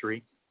 just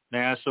history,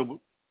 NASA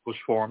was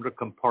formed to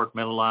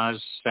compartmentalize,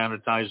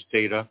 sanitize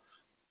data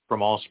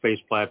from all space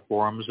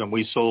platforms, and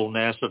we sold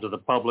NASA to the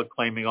public,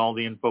 claiming all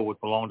the info would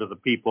belong to the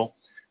people,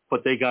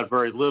 but they got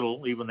very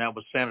little. Even that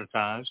was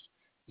sanitized.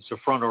 It's a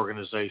front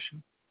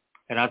organization.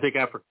 And I think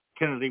after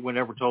Kennedy, we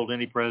never told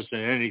any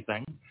president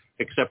anything,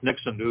 except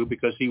Nixon knew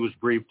because he was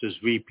briefed as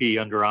VP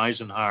under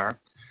Eisenhower.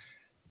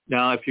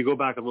 Now, if you go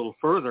back a little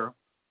further,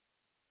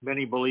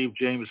 many believe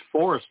James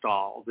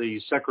Forrestal, the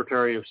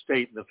Secretary of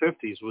State in the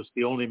 50s, was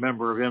the only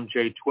member of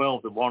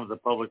MJ-12 that wanted the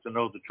public to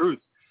know the truth.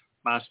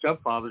 My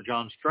stepfather,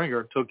 John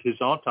Stringer, took his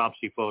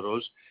autopsy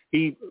photos.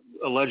 He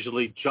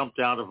allegedly jumped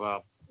out of a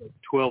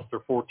 12th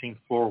or 14th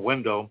floor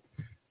window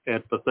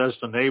at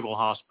Bethesda Naval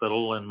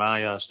Hospital, and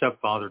my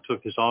stepfather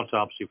took his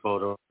autopsy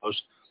photos.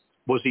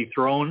 Was he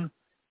thrown?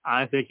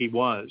 I think he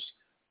was.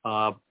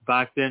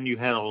 Back then, you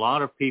had a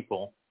lot of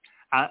people.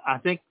 I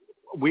think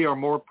we are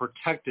more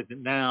protected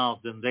now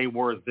than they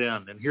were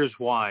then, and here's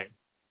why.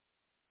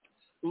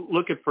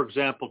 Look at, for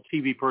example,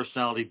 TV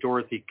personality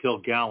Dorothy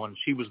Kilgallen.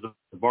 She was the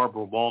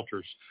Barbara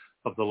Walters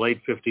of the late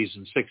 50s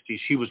and 60s.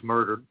 She was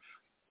murdered.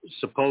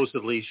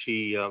 Supposedly,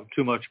 she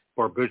too much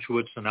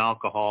barbiturates and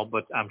alcohol,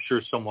 but I'm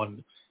sure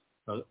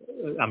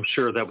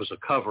that was a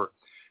cover.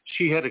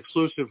 She had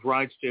exclusive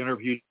rights to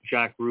interview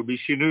Jack Ruby.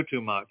 She knew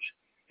too much.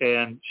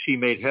 And she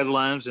made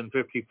headlines in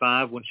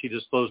 55 when she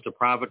disclosed a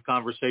private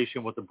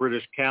conversation with a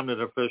British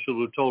cabinet official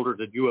who told her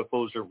that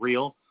UFOs are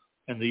real,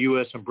 and the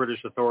U.S. and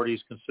British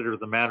authorities consider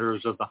the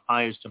matters of the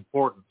highest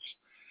importance.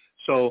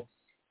 So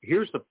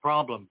here's the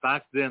problem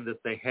back then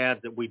that they had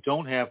that we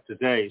don't have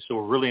today, so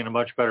we're really in a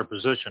much better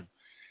position.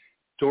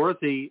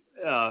 Dorothy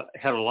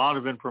had a lot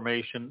of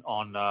information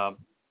on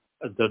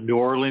the New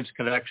Orleans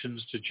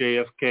connections to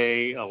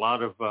JFK, a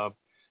lot of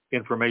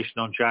information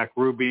on Jack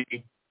Ruby,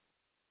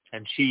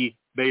 and she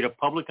made a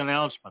public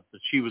announcement that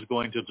she was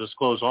going to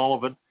disclose all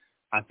of it,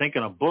 I think,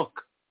 in a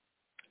book.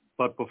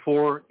 But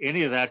before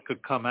any of that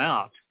could come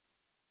out,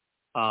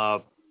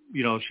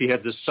 she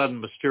had this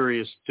sudden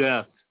mysterious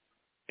death,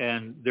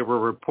 and there were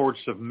reports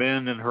of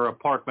men in her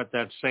apartment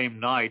that same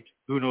night,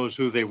 who knows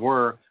who they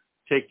were,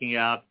 taking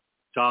out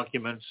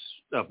documents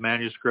of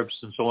manuscripts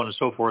and so on and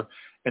so forth,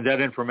 and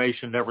that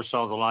information never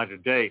saw the light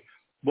of day.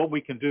 What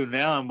we can do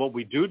now, and what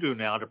we do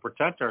now to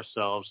protect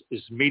ourselves,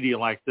 is media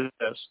like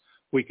this.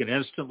 We can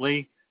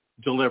instantly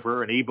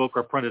deliver an ebook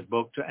or printed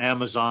book to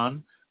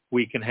Amazon.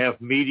 We can have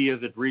media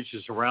that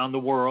reaches around the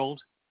world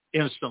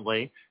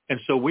instantly, and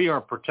so we are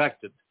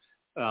protected.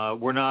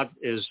 We're not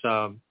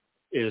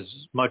as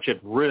much at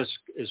risk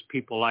as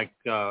people like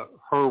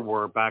her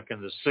were back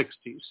in the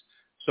 60s.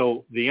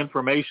 So the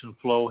information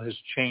flow has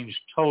changed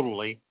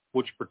totally,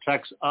 which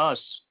protects us,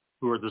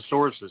 who are the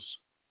sources.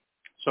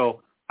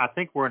 So I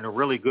think we're in a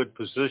really good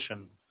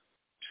position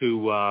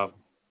to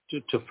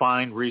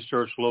find,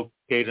 research,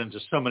 locate, and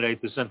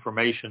disseminate this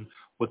information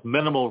with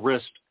minimal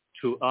risk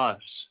to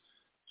us.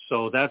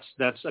 So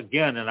that's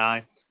again, and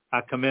I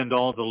commend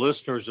all the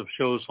listeners of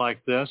shows like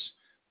this,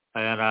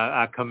 and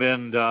I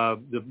commend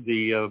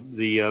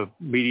the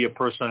media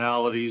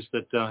personalities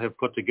that have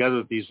put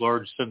together these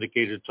large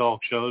syndicated talk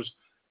shows,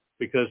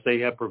 because they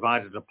have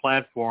provided a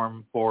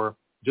platform for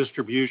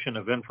distribution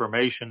of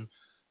information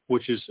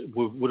which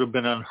would have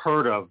been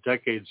unheard of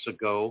decades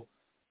ago,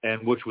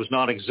 and which was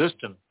not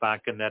existent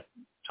back in that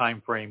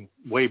time frame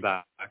way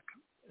back.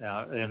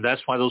 And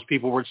that's why those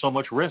people were at so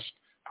much risk,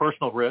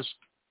 personal risk,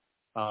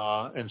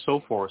 and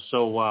so forth.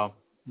 So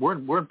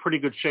we're in pretty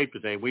good shape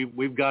today.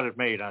 We've got it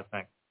made, I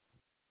think.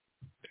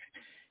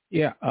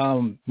 Yeah.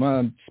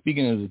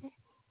 Speaking of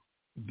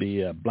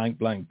the blank,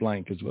 blank,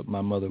 blank is what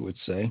my mother would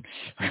say.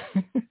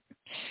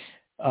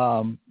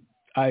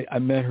 I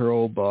met her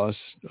old boss,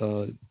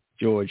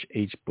 George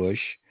H. Bush,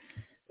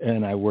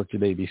 and I worked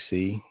at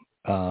ABC,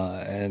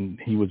 and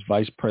he was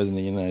vice president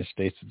of the United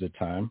States at the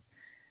time.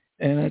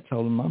 And I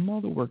told him, my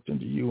mother worked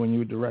under you when you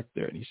were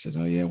director. And he said,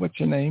 oh, yeah, what's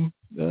your name?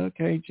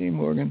 Okay, G.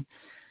 Morgan.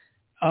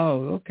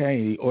 Oh,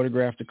 okay. He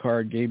autographed the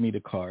card, gave me the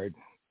card.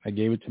 I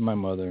gave it to my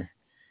mother.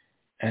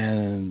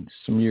 And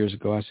some years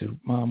ago, I said,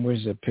 Mom,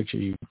 where's that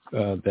picture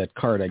that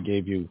card I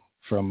gave you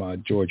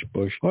from George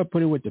Bush? Oh, I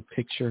put it with the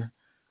picture.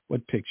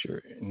 What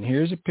picture? And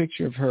here's a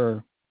picture of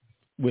her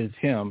with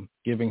him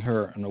giving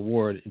her an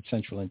award at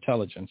Central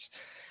Intelligence.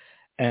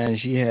 And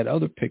she had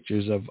other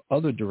pictures of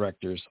other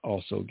directors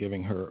also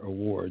giving her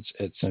awards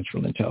at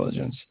Central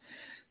Intelligence.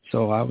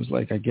 So I was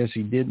like, I guess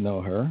he did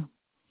know her.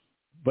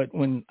 But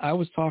when I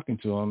was talking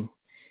to him,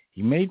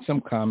 he made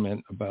some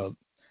comment about,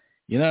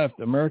 if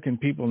the American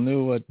people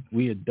knew what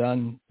we had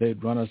done,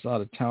 they'd run us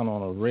out of town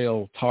on a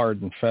rail,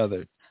 tarred and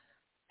feathered.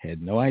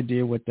 Had no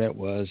idea what that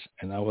was,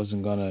 and I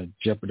wasn't going to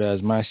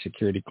jeopardize my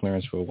security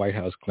clearance for a White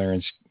House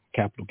clearance,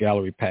 Capitol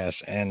Gallery pass,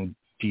 and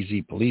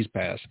TZ police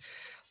pass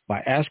by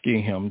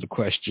asking him the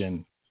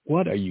question,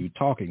 what are you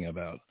talking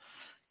about?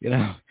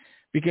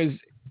 Because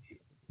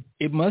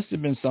it must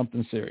have been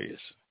something serious.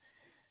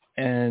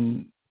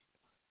 And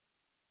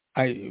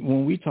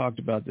when we talked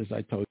about this,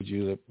 I told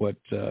you that what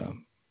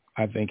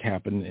I think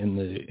happened in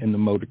the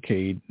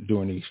motorcade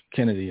during the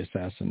Kennedy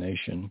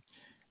assassination,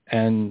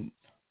 and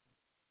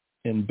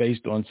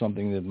based on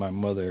something that my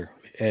mother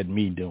had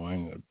me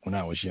doing when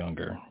I was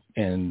younger,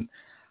 and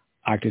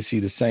I could see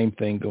the same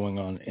thing going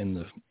on in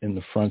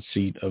the front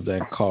seat of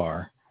that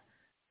car,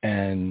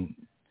 and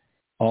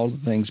all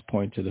the things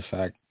point to the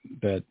fact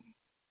that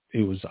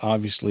it was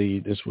obviously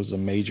this was a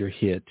major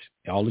hit.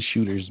 All the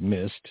shooters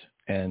missed,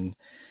 and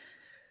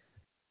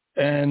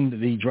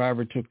the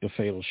driver took the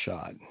fatal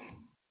shot.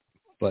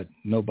 But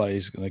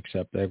nobody's going to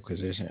accept that because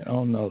they're saying,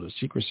 oh, no, the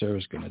Secret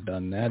Service going to have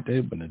done that.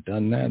 They wouldn't have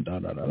done that,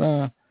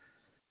 da-da-da-da.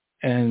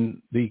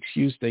 And the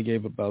excuse they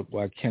gave about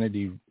why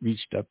Kennedy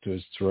reached up to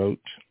his throat,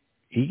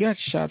 he got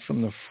shot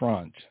from the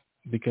front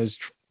because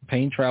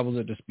pain travels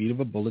at the speed of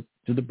a bullet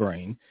to the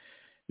brain.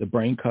 The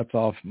brain cuts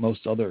off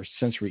most other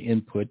sensory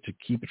input to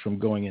keep it from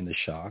going into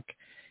shock.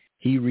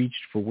 He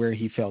reached for where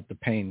he felt the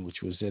pain,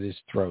 which was at his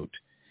throat.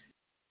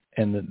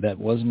 And that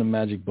wasn't a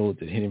magic bullet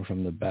that hit him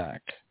from the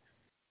back.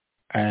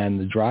 And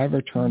the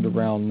driver turned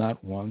around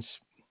not once,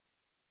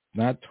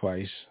 not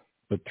twice,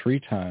 but 3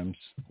 times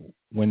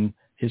when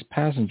his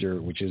passenger,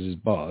 which is his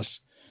boss,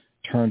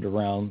 turned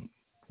around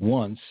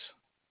once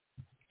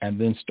and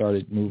then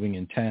started moving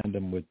in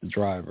tandem with the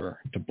driver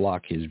to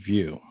block his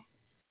view,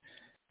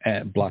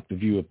 and block the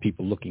view of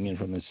people looking in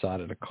from the side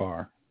of the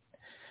car.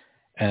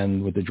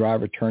 And with the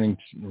driver turning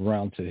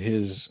around to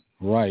his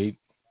right,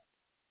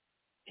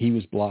 he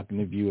was blocking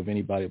the view of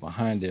anybody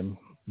behind him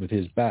with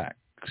his back.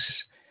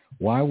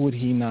 Why would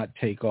he not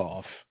take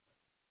off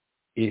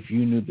if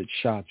you knew that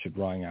shots had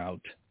rung out?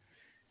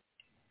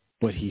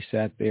 But he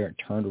sat there and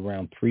turned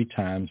around 3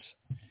 times.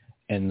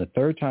 And the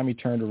 3rd time he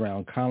turned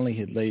around, Connally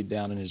had laid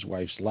down in his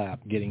wife's lap,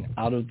 getting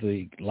out of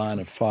the line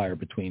of fire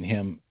between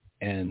him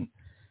and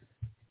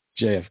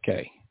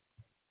JFK.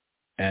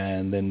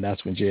 And then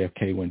that's when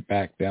JFK went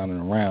back down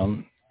and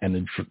around.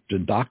 And the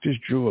doctors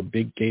drew a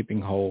big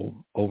gaping hole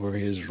over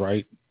his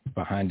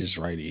behind his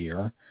right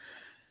ear.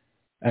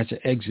 That's an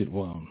exit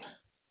wound.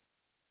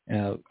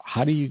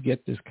 How do you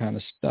get this kind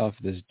of stuff,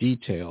 this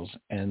details,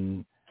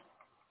 and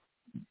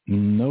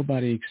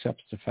nobody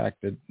accepts the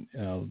fact that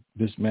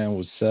this man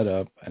was set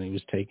up and he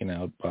was taken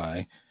out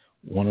by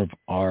one of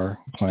our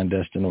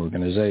clandestine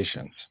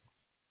organizations.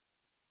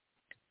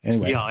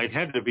 Anyway. Yeah, it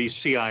had to be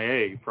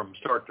CIA from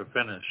start to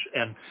finish.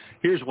 And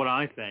here's what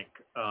I think,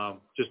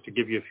 just to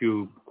give you a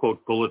few,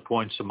 quote, bullet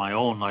points of my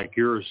own, like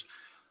yours.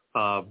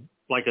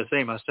 Like I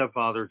say, my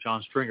stepfather,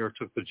 John Stringer,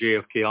 took the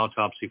JFK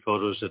autopsy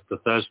photos at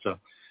Bethesda.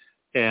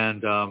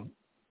 And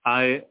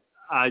I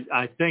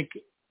think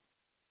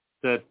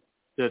that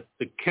the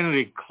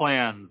Kennedy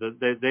clan,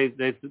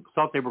 they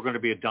thought they were going to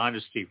be a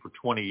dynasty for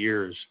 20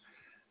 years.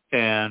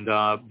 And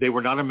they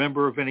were not a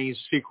member of any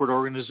secret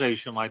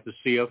organization like the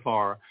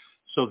CFR.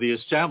 So the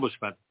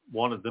establishment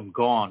wanted them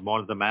gone,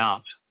 wanted them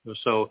out.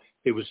 So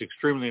it was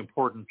extremely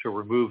important to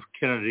remove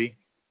Kennedy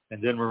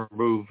and then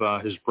remove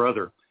his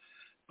brother.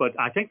 But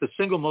I think the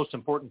single most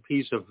important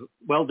piece of,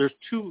 well, there's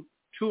two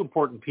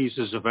important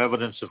pieces of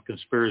evidence of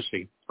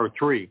conspiracy, or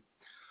 3.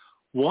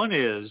 One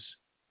is,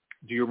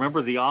 do you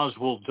remember the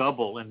Oswald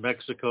double in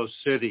Mexico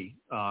City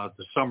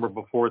the summer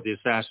before the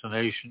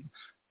assassination?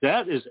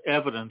 That is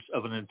evidence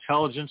of an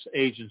intelligence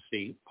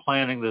agency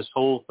planning this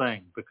whole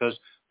thing because,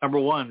 number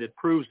one, it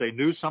proves they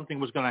knew something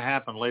was going to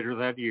happen later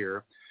that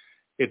year.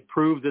 It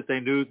proved that they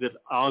knew that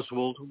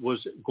Oswald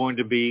was going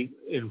to be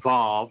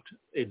involved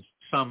in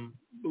some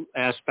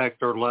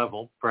aspect or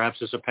level,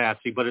 perhaps as a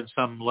patsy, but at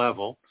some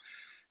level.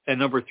 And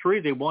number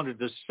 3, they wanted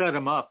to set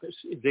him up.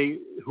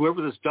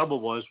 Whoever this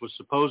double was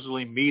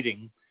supposedly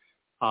meeting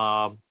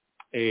a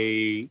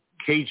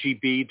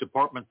KGB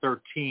Department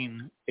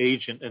 13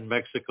 agent in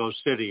Mexico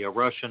City, a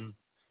Russian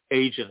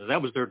agent. And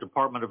that was their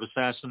Department of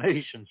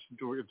Assassinations,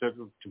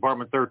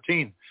 Department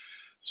 13.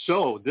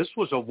 So this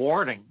was a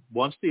warning.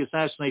 Once the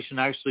assassination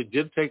actually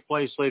did take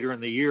place later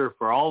in the year,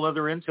 for all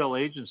other intel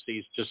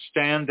agencies to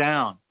stand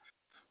down,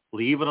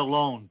 leave it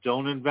alone,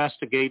 don't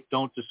investigate,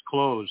 don't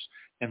disclose.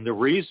 And the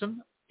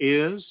reason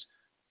is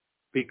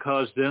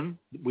because then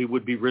we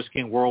would be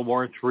risking World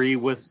War III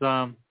with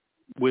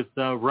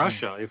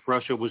Russia, if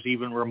Russia was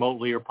even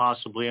remotely or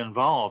possibly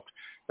involved.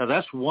 Now,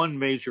 that's one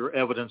major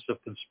evidence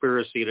of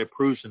conspiracy. It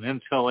proves an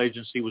intel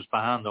agency was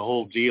behind the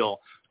whole deal.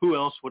 Who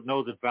else would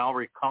know that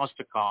Valery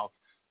Kostikov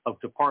of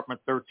Department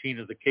 13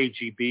 of the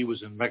KGB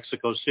was in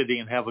Mexico City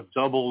and have a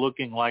double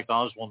looking like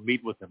Oswald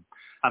meet with him?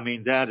 I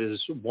mean, that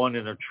is 1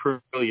 in a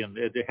trillion.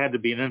 It had to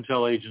be an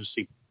intel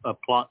agency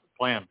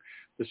plan.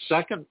 The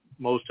second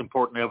most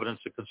important evidence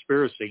of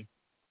conspiracy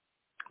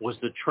was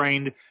the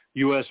trained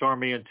U.S.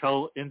 Army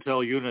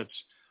intel units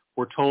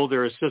were told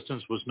their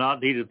assistance was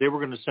not needed. They were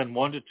going to send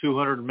 100 to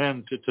 200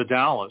 men to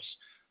Dallas.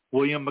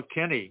 William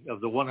McKinney of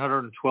the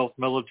 112th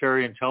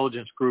Military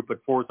Intelligence Group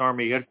at 4th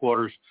Army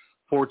Headquarters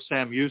Fort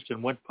Sam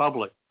Houston went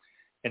public.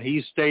 And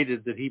he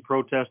stated that he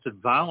protested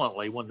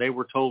violently when they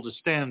were told to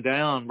stand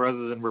down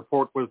rather than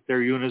report with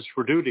their units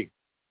for duty.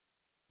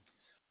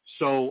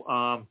 So,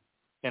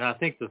 and I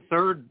think the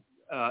third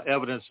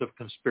evidence of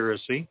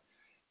conspiracy,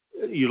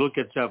 you look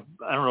at,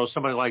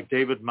 somebody like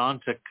David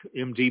Montek,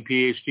 MD,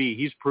 PhD,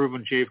 he's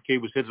proven JFK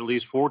was hit at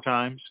least 4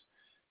 times,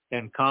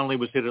 and Connally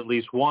was hit at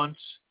least once.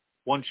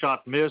 1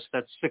 shot missed,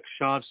 that's 6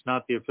 shots,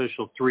 not the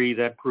official 3.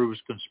 That proves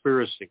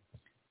conspiracy.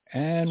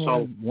 And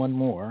so, one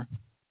more.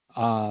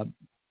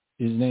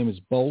 His name is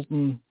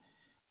Bolton.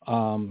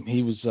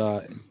 He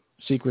was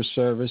Secret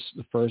Service,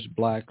 the first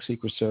black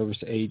Secret Service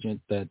agent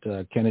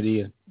that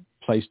Kennedy had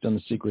placed on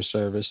the Secret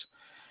Service.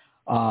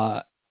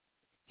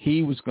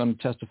 He was going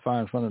to testify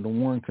in front of the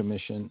Warren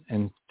Commission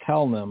and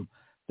tell them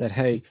that,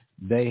 hey,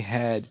 they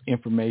had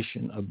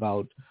information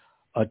about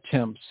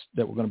attempts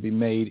that were going to be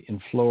made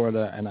in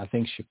Florida and I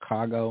think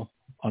Chicago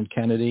on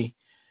Kennedy.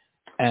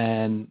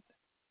 And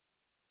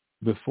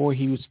before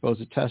he was supposed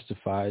to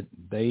testify,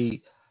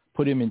 they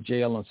put him in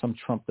jail on some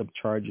trumped-up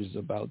charges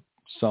about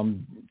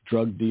some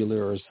drug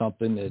dealer or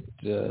something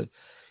that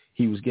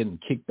he was getting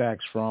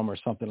kickbacks from or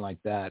something like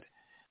that.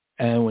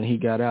 And when he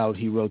got out,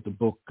 he wrote the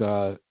book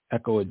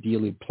Echo at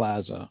Dealey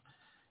Plaza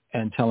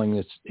and telling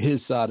us his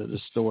side of the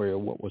story of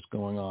what was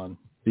going on,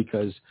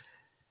 because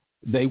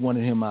they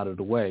wanted him out of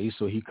the way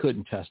so he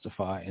couldn't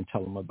testify and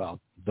tell them about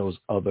those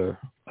other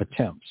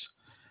attempts.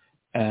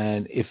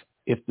 And if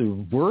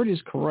the word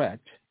is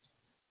correct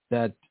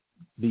that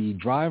the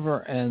driver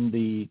and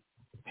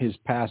his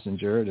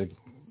passenger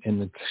in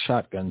the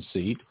shotgun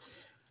seat,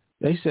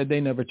 they said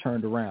they never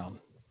turned around.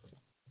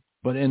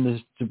 But in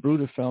the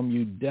Zapruder film,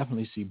 you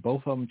definitely see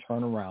both of them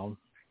turn around,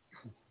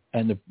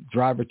 and the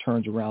driver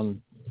turns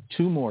around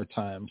 2 more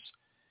times,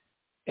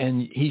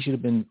 and he should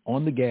have been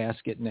on the gas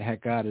getting the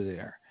heck out of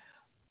there.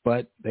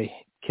 But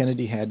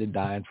Kennedy had to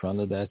die in front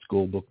of that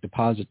school book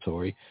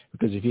depository,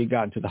 because if he had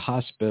gotten to the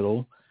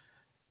hospital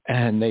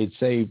and they'd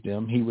saved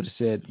him, he would have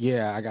said,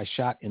 yeah, I got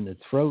shot in the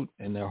throat,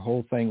 and their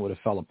whole thing would have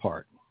fell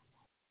apart.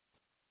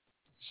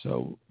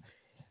 So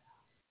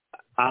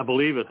I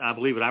believe it.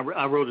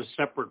 I wrote a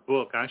separate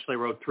book. I actually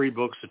wrote 3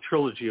 books, a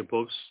trilogy of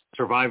books,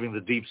 Surviving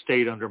the Deep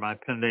State, under my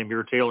pen name,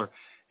 Muir Taylor.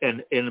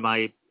 And in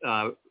my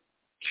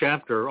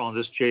chapter on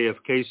this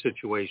JFK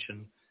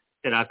situation,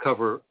 and I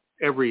cover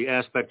every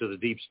aspect of the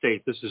deep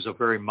state. This is a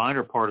very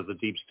minor part of the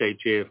deep state,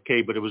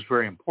 JFK, but it was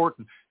very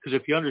important, because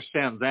if you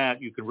understand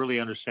that, you can really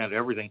understand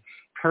everything.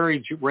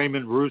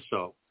 Raymond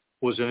Russo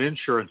was an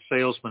insurance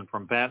salesman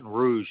from Baton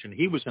Rouge, and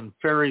he was in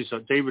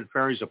David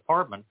Ferry's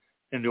apartment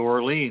in New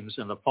Orleans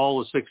in the fall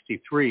of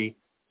 '63.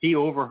 He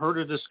overheard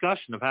a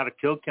discussion of how to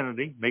kill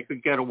Kennedy, make a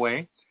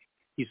getaway.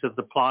 He said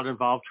the plot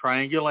involved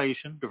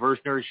triangulation,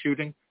 diversionary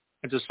shooting,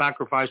 and to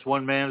sacrifice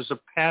one man as a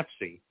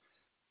patsy.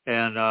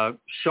 And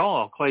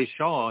Clay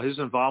Shaw, his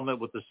involvement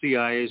with the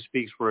CIA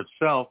speaks for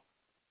itself.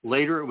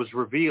 Later it was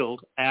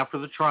revealed after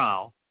the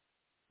trial,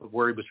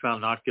 where he was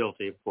found not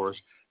guilty, of course,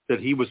 that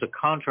he was a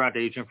contract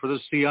agent for the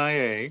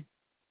CIA.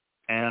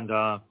 And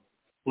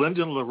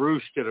Lyndon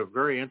LaRouche did a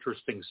very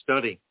interesting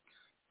study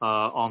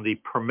on the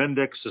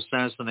Permindex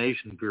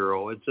Assassination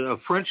Bureau. It's a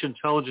French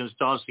intelligence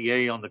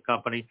dossier on the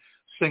company,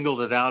 singled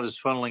it out as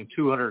funneling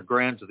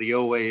 $200,000 to the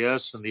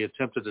OAS and the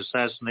attempted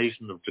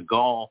assassination of de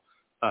Gaulle,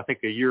 I think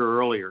a year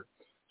earlier.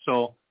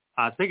 So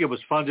I think it was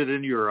funded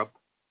in Europe.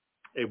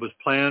 It was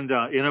planned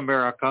in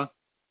America.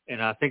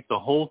 And I think the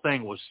whole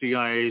thing was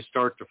CIA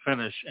start to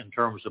finish in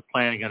terms of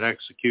planning and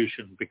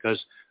execution, because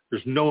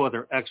there's no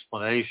other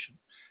explanation.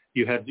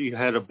 You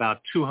had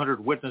about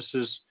 200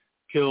 witnesses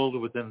killed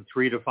within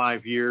 3 to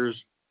 5 years,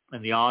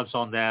 and the odds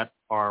on that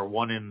are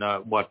 1 in,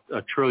 a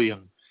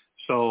trillion.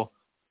 So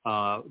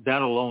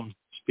that alone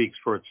speaks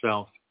for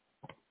itself.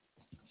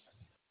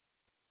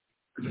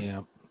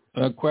 Yeah.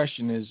 The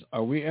question is,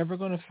 are we ever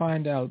going to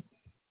find out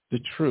the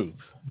truth?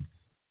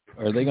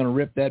 Are they going to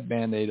rip that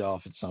Band-Aid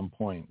off at some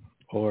point?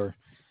 Or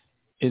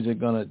is it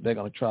they're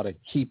going to try to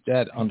keep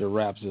that under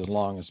wraps as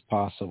long as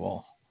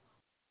possible?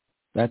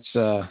 That's,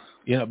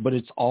 but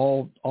it's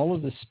all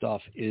of this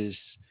stuff is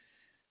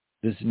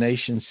this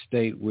nation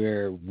state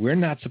where we're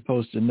not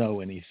supposed to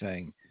know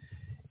anything.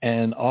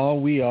 And all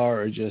we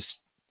are just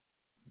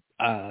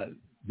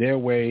their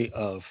way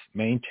of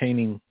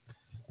maintaining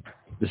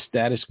the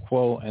status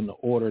quo and the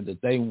order that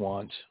they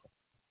want.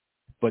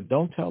 But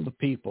don't tell the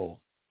people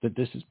that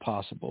this is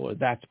possible or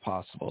that's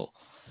possible.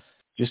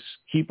 Just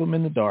keep them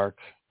in the dark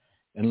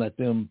and let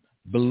them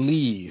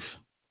believe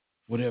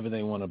whatever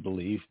they want to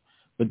believe,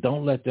 but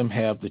don't let them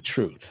have the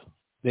truth.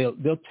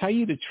 They'll tell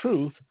you the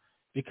truth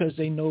because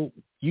they know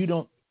you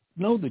don't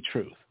know the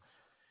truth.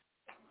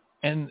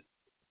 And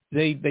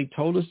they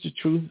told us the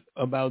truth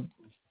about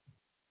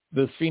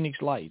the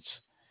Phoenix Lights.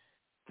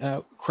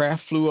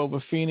 Kraft flew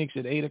over Phoenix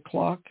at 8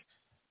 o'clock,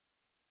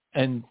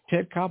 and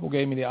Ted Koppel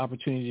gave me the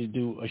opportunity to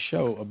do a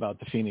show about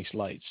the Phoenix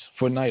Lights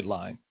for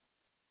Nightline.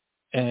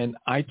 And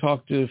I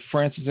talked to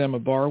Frances Emma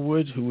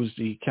Barwood, who was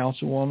the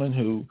councilwoman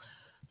who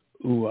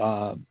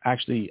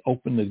actually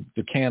opened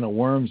the can of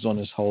worms on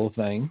this whole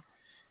thing.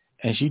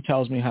 And she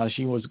tells me how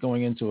she was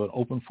going into an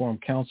open forum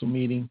council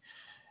meeting.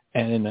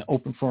 And in an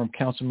open forum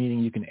council meeting,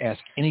 you can ask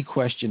any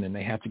question and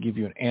they have to give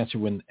you an answer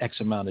within X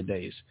amount of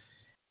days.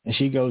 And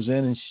she goes in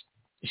and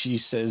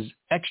she says,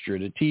 Extra,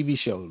 the TV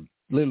show,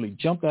 literally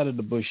jumped out of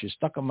the bushes,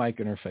 stuck a mic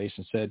in her face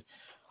and said,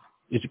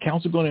 is the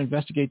council going to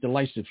investigate the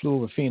lights that flew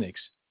over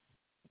Phoenix?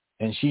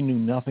 And she knew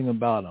nothing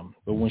about them.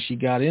 But when she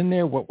got in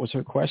there, what was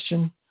her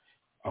question?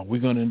 Are we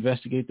going to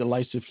investigate the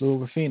lights that flew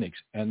over Phoenix?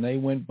 And they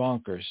went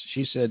bonkers.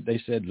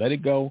 They said, let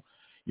it go.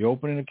 You're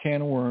opening a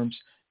can of worms.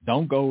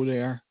 Don't go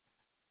there.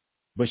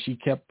 But she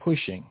kept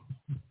pushing.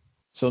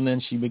 So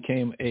then she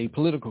became a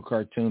political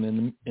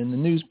cartoon in the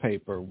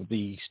newspaper with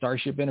the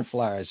Starship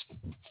Enterprise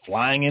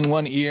flying in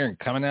one ear and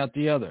coming out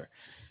the other.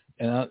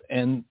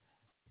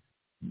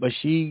 But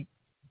she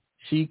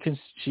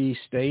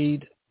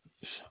stayed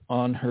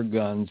on her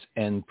guns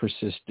and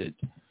persisted.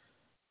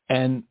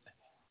 And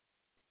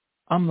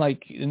I'm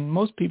like, and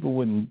most people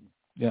wouldn't,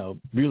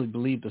 really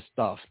believe the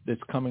stuff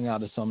that's coming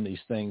out of some of these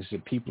things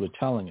that people are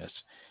telling us.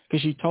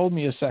 Because she told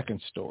me a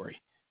second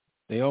story.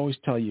 They always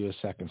tell you a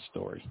second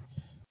story.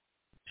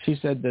 She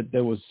said that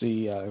there was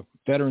the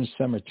Veterans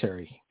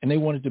Cemetery, and they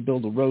wanted to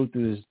build a road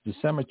through the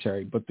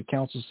cemetery, but the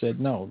council said,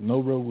 no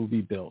road will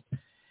be built.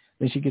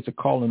 Then she gets a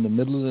call in the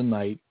middle of the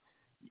night,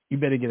 you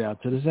better get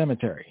out to the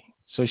cemetery.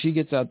 So she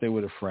gets out there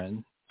with a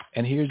friend,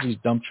 and here's these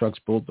dump trucks,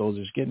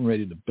 bulldozers, getting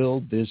ready to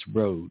build this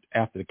road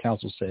after the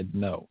council said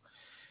no.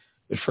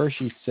 At first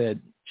she said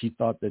she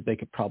thought that they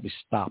could probably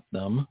stop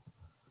them,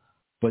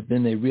 but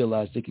then they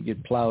realized they could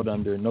get plowed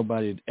under and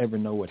nobody would ever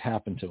know what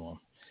happened to them.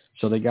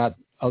 So they got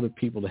other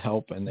people to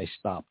help and they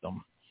stopped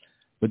them.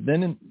 But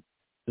then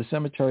the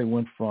cemetery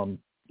went from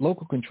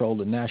local control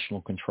to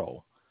national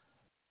control.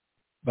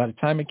 By the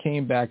time it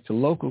came back to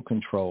local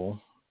control,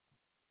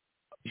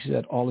 she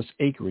said all this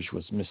acreage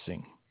was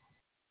missing.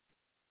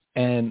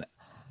 And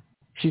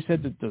she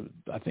said that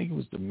I think it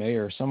was the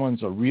mayor,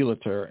 someone's a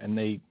realtor, and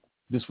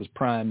this was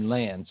prime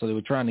land, so they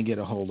were trying to get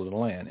a hold of the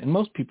land. And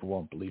most people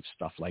won't believe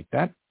stuff like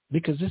that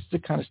because this is the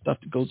kind of stuff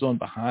that goes on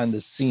behind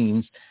the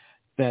scenes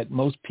that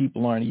most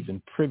people aren't even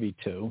privy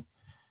to.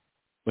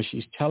 But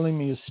she's telling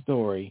me a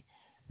story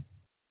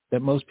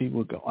that most people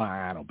would go,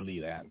 I don't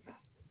believe that.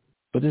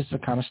 But this is the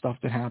kind of stuff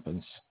that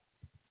happens.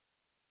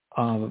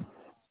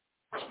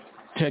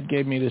 Ted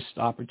gave me this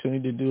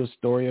opportunity to do a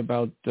story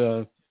about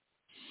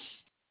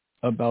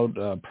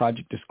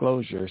Project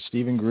Disclosure,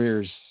 Stephen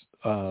Greer's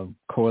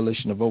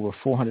coalition of over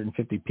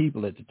 450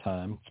 people at the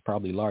time. It's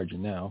probably larger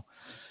now.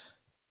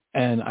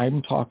 And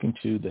I'm talking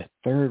to the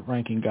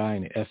third-ranking guy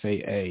in the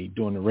FAA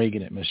during the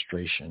Reagan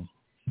administration,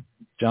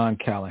 John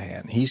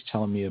Callahan. He's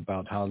telling me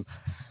about how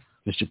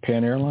this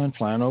Japan airline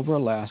flying over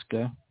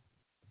Alaska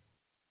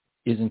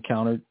is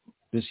encountered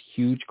this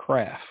huge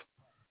craft.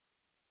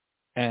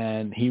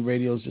 And he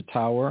radios the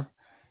tower.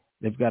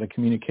 They've got a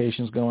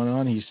communications going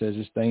on. He says,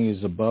 this thing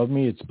is above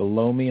me, it's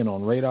below me, and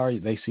on radar,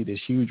 they see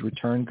this huge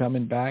return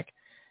coming back.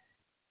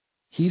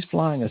 He's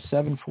flying a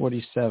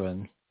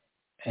 747,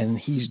 and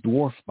he's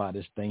dwarfed by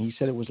this thing. He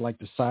said it was like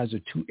the size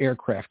of 2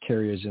 aircraft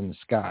carriers in the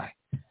sky,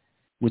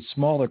 with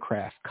smaller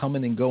craft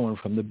coming and going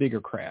from the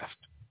bigger craft.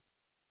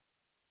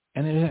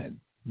 And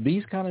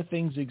these kind of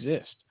things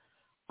exist.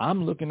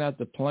 I'm looking at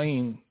the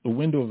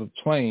window of a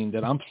plane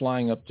that I'm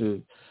flying up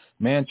to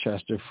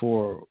Manchester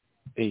for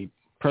a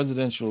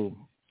presidential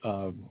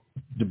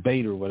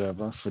debate or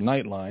whatever for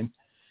Nightline.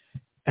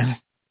 And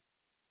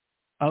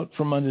out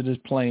from under this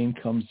plane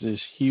comes this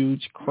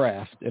huge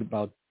craft at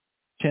about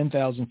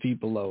 10,000 feet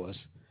below us,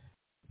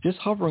 just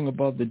hovering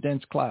above the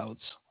dense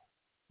clouds.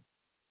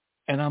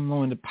 And I'm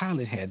knowing the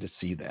pilot had to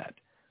see that.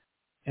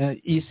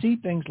 And you see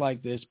things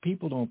like this,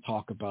 people don't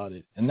talk about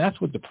it. And that's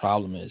what the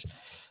problem is.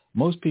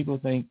 Most people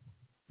think,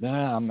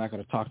 I'm not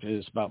going to talk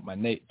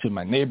to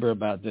my neighbor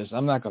about this.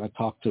 I'm not going to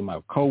talk to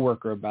my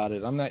coworker about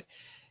it.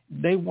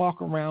 They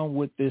walk around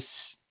with this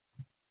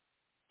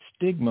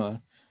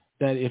stigma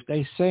that if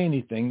they say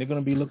anything, they're going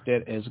to be looked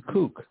at as a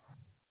kook.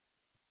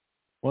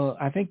 Well,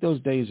 I think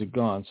those days are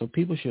gone. So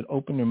people should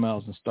open their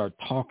mouths and start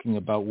talking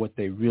about what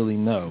they really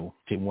know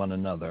to one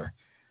another.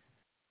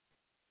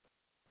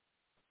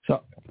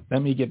 So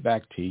let me get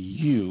back to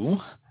you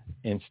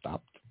and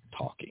stop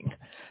talking.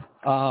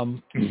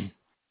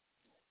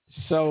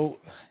 So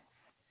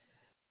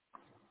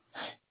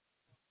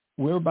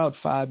we're about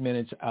 5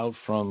 minutes out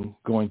from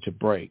going to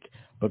break.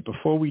 But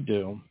before we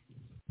do,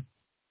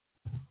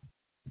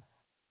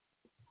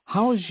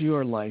 how has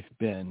your life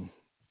been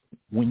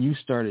when you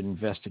started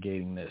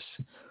investigating this?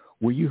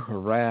 Were you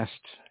harassed?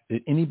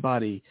 Did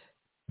anybody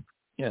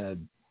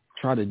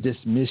try to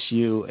dismiss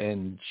you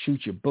and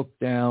shoot your book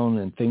down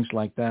and things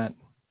like that?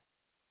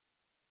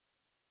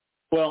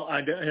 Well,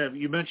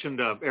 you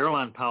mentioned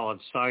airline pilot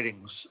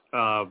sightings.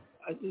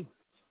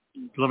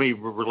 Let me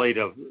relate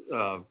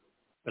an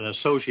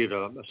associate,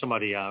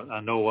 somebody I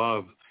know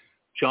of,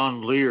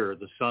 John Lear,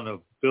 the son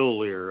of Bill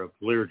Lear of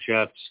Lear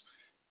Jets.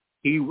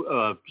 He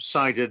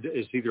sighted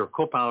as either a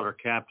co-pilot or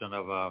captain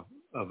of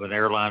an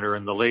airliner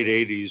in the late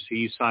 80s.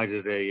 He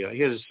sighted he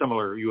had a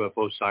similar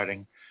UFO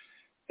sighting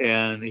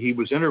And he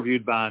was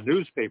interviewed by a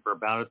newspaper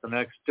about it the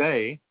next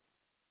day.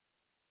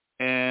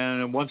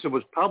 And once it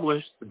was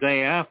published, the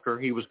day after,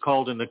 he was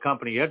called into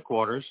company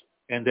headquarters,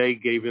 and they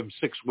gave him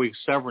 6 weeks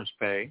severance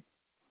pay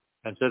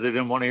and said they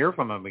didn't want to hear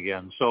from him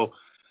again. So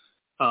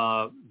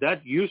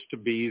that used to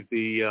be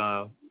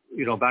the,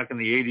 back in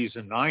the 80s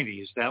and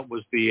 90s, that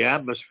was the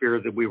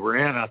atmosphere that we were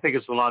in. I think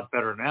it's a lot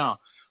better now.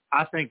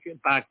 I think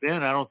back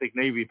then, I don't think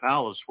Navy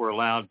pilots were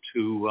allowed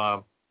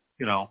to,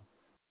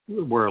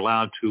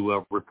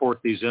 report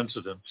these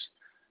incidents.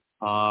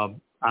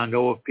 I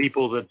know of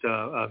people that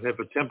have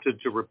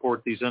attempted to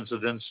report these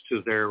incidents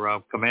to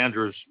their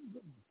commanders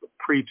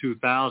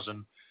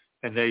pre-2000,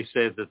 and they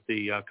said that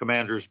the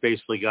commanders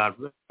basically got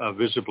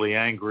visibly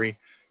angry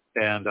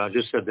and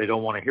just said they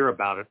don't want to hear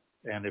about it.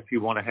 And if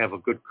you want to have a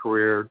good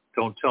career,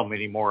 don't tell me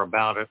any more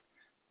about it,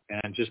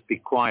 and just be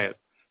quiet.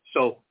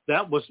 So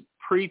that was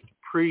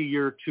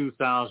pre-year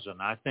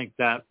 2000. I think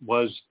that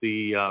was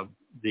the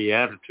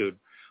attitude.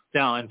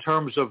 Now, in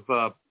terms of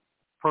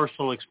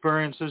personal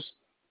experiences,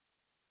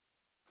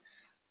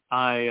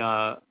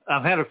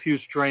 I've had a few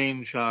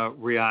strange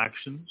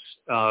reactions,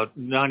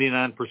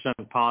 99%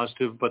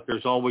 positive, but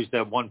there's always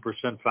that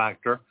 1%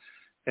 factor.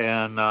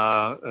 And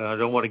I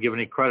don't want to give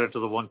any credit to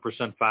the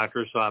 1%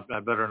 factor, so I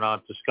better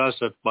not discuss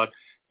it. But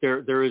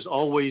there is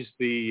always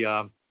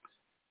the,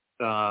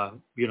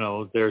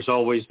 there's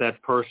always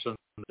that person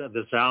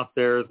that's out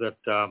there that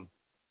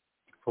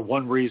for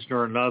one reason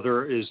or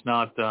another is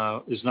not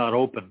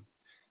open.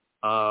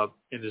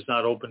 And is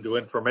not open to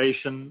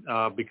information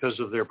because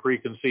of their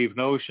preconceived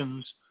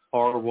notions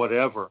or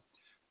whatever.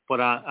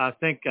 But I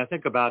think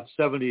about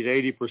 70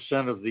 to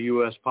 80% of the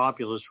U.S.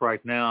 populace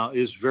right now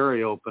is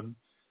very open.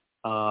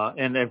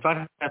 And in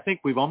fact, I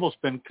think we've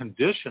almost been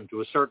conditioned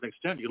to a certain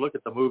extent. You look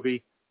at the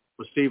movie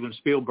with Steven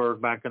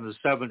Spielberg back in the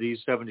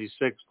 70s,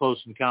 76,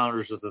 Close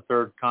Encounters of the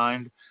Third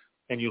Kind,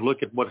 and you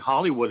look at what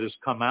Hollywood has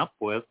come up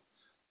with,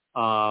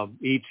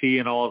 E.T.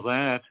 and all of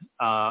that,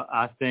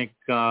 I think,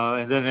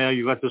 and then now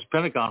you've got this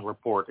Pentagon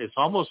report. It's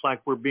almost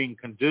like we're being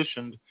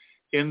conditioned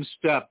in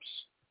steps.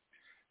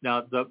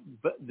 Now,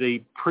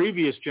 the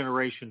previous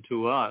generation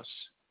to us,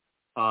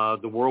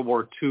 the World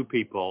War II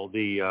people,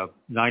 the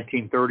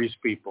 1930s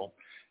people,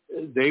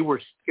 they were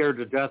scared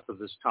to death of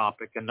this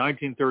topic. In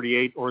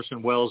 1938,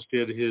 Orson Welles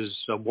did his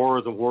War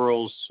of the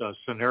Worlds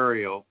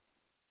scenario.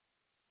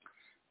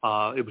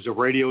 It was a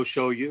radio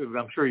show.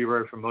 I'm sure you're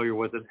very familiar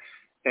with it.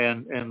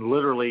 And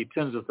literally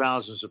tens of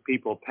thousands of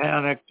people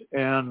panicked,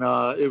 and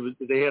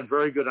they had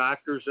very good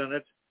actors in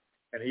it,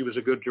 and he was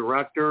a good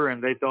director,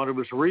 and they thought it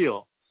was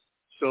real.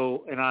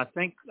 So, and I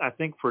think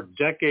for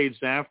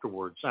decades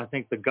afterwards, I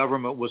think the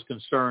government was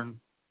concerned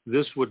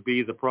this would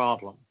be the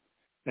problem,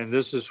 and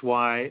this is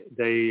why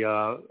they,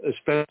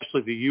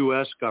 especially the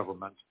U.S.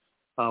 government,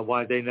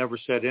 why they never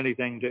said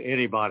anything to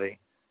anybody.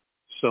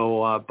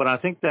 So, but I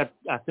think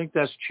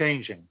that's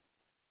changing.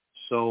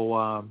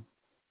 So.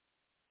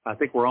 I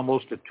think we're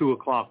almost at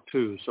 2:00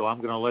 too, so I'm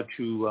going to let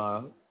you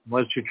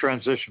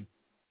transition.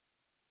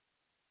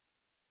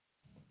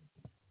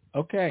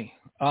 Okay.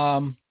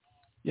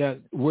 Yeah,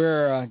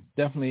 we're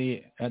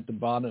definitely at the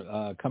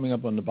bottom, coming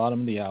up on the bottom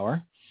of the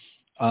hour.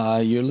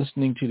 You're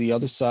listening to The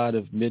Other Side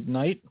of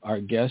Midnight.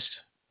 Our guest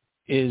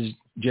is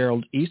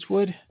Gerald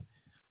Eastwood,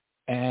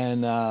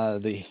 and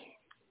the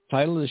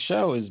title of the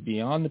show is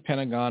Beyond the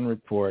Pentagon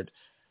Report,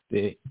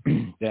 the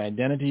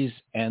Identities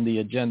and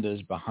the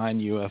Agendas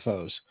Behind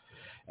UFOs.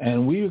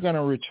 And we are going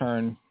to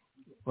return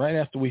right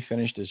after we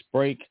finish this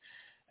break,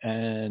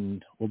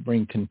 and we'll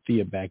bring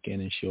Cynthia back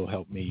in, and she'll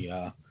help me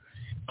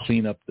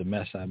clean up the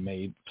mess I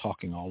made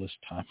talking all this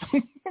time.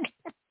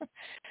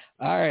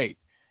 All right.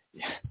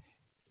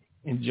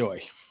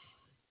 Enjoy.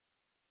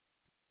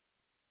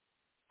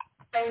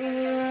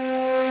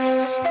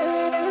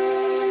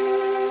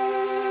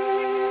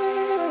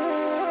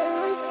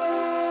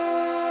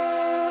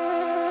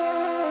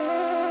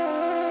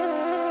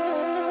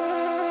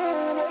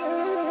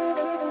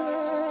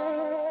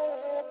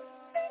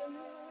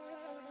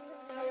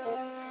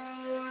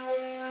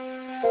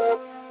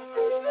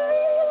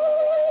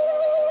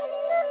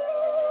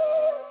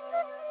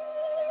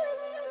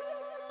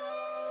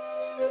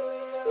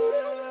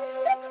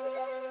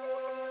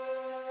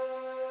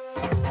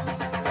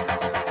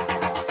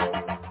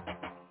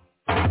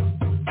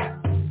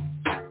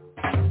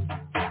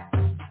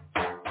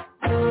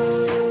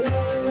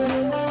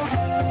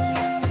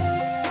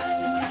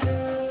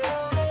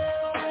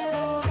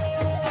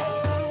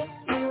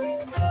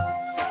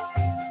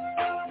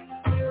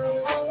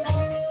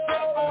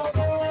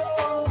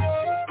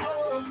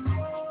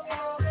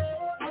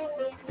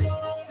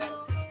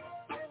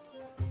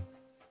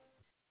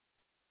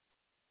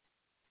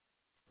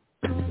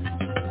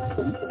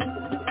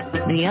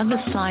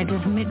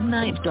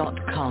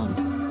 theothersideofmidnight.com.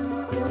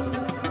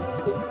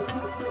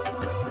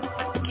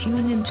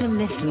 Tune in to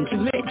listen to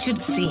Richard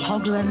C.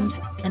 Hoagland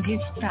and his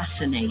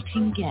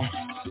fascinating guests.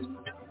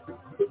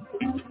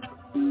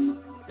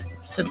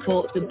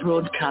 Support the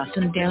broadcast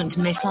and don't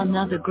miss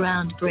another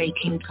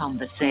groundbreaking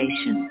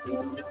conversation.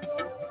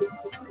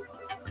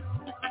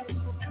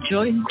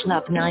 Join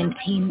Club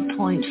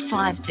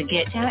 19.5 to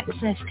get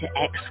access to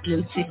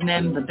exclusive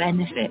member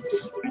benefits.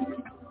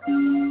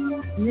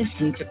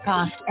 Listen to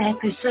past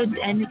episodes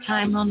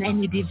anytime on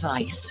any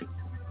device.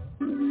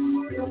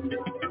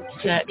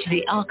 Search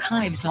the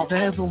archives of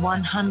over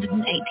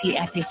 180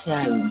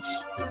 episodes.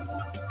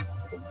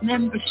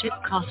 Membership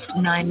costs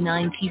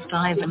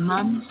 $9.95 a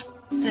month,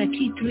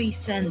 33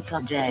 cents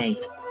a day.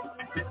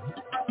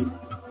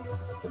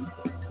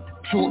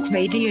 Talk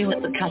radio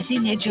at the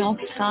cutting edge of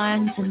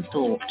science and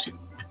thought.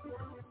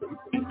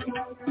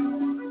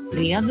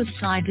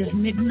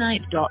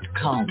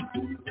 TheOtherSideOfMidnight.com.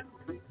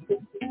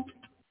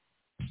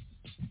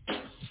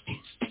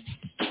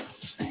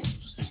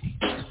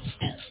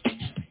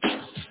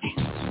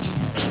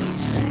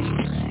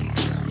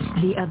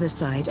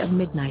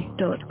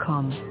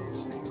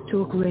 TheOtherSideOfMidnight.com.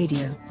 Talk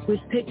radio with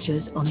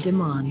pictures on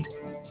demand.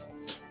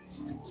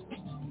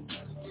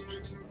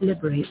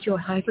 Liberate your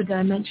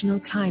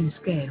hyperdimensional time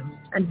scale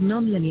and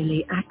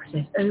non-linearly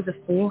access over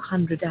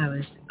 400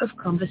 hours of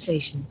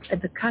conversation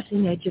at the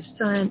cutting edge of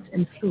science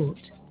and thought.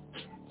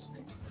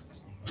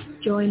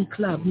 Join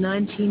Club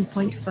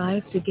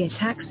 19.5 to get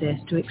access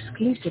to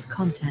exclusive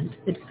content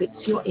that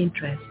fits your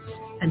interests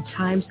and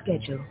time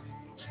schedule.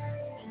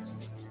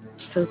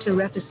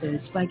 Filter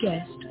episodes by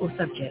guest or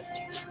subject.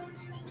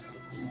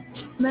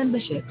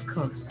 Membership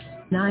costs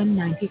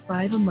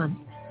 $9.95 a month,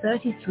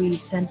 33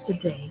 cents a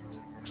day.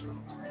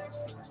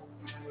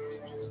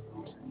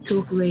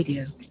 Talk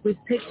radio with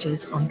pictures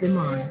on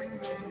demand.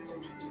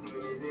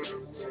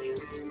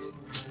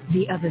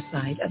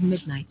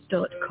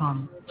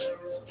 TheOtherSideOfMidnight.com.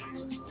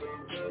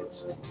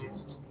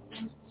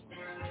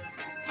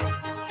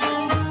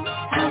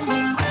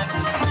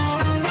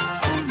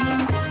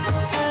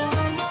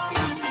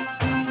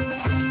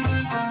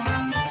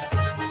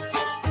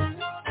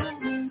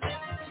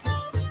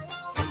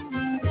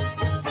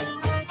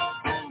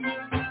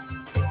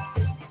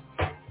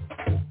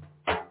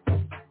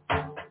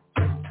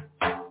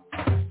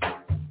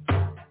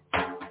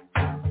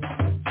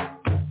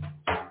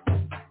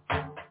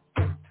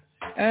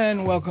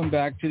 And welcome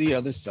back to The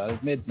Other Side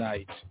of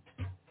Midnight.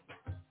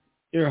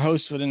 Your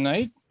host for the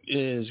night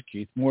is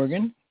Keith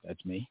Morgan,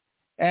 that's me,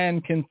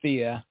 and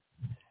Cynthia.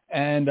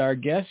 And our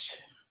guest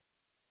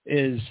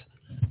is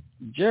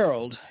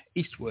Gerald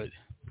Eastwood.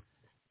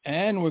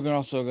 And we're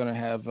also going to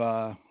have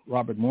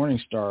Robert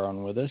Morningstar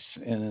on with us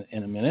in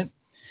a minute.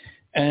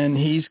 And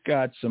he's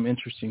got some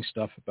interesting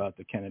stuff about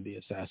the Kennedy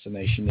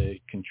assassination to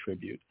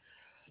contribute.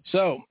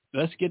 So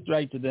let's get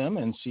right to them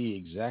and see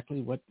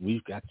exactly what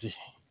we've got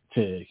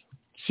to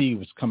see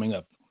what's coming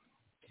up.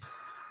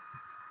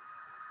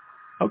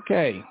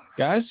 Okay,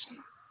 guys.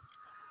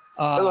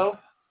 Hello.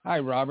 Hi,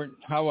 Robert.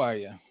 How are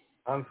you?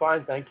 I'm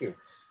fine, thank you.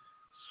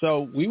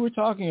 So we were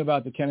talking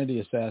about the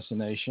Kennedy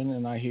assassination,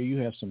 and I hear you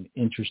have some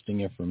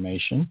interesting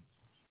information.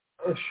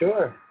 Oh,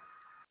 sure.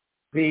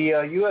 The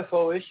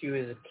UFO issue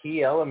is a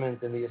key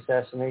element in the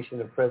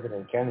assassination of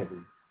President Kennedy.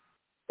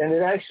 And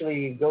it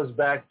actually goes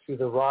back to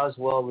the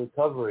Roswell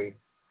recovery.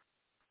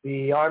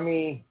 The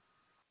Army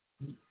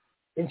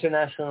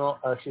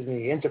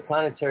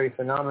Interplanetary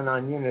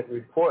Phenomenon Unit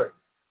report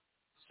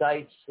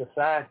cites the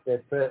fact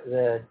that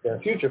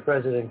future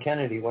President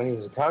Kennedy, when he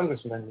was a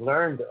congressman,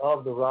 learned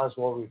of the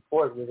Roswell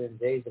report within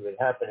days of it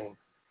happening.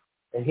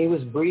 And he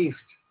was briefed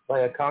by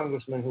a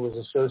congressman who was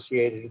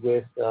associated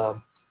with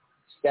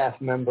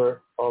staff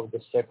member of the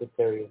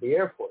Secretary of the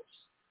Air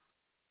Force.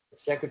 The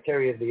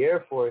Secretary of the Air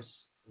Force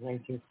in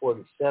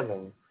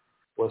 1947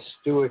 was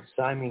Stuart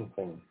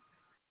Symington,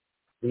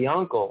 the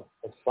uncle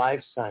of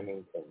Fife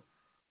Symington,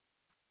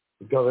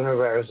 the governor of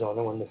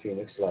Arizona when the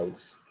Phoenix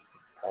Lights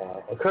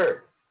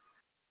occurred.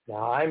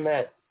 Now, I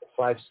met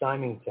Fife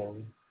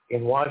Symington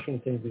in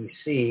Washington,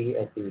 D.C.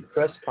 at the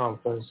press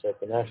conference at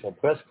the National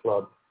Press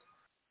Club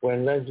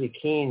when Leslie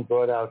Kean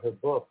brought out her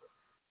book,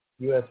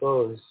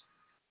 UFOs,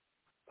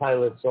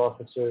 Pilots,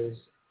 Officers,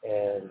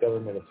 and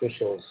Government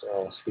Officials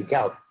Speak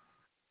Out.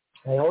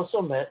 I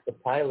also met the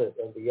pilot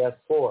of the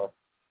F-4,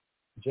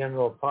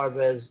 General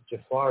Parvez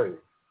Jafari,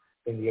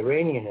 in the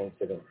Iranian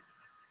incident,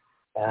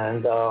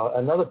 and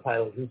another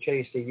pilot who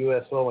chased a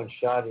UFO and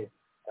shot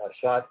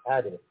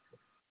at it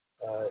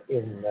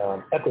in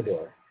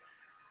Ecuador,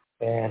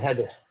 and had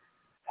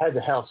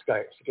the hell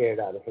scared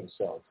out of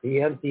himself. He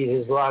emptied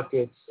his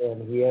rockets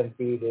and he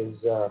emptied his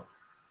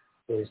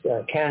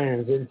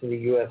cannons into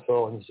the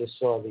UFO, and he just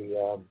saw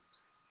the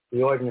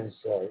ordnance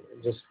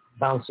just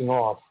bouncing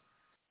off.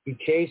 He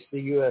chased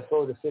the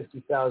UFO to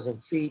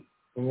 50,000 feet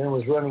and then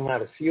was running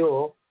out of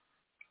fuel,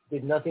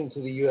 did nothing to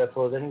the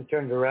UFO. Then he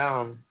turned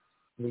around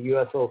and the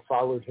UFO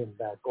followed him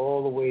back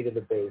all the way to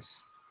the base.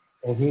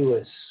 And he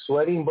was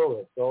sweating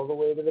bullets all the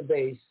way to the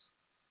base,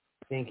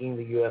 thinking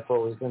the UFO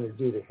was going to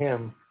do to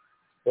him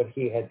what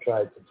he had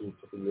tried to do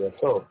to the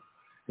UFO.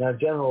 Now,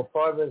 General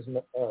Parvez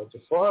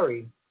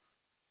Jafari,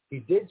 he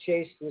did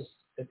chase this.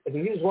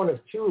 He was one of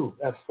two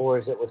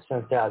F-4s that was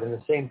sent out, and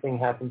the same thing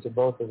happened to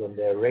both of them.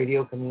 Their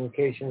radio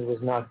communications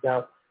was knocked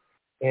out,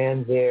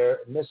 and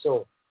their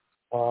missile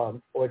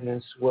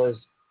ordnance was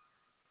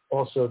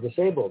also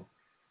disabled.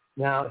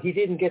 Now, he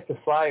didn't get to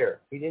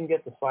fire. He didn't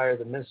get to fire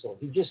the missile.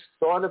 He just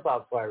thought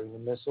about firing the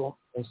missile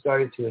and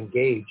started to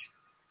engage.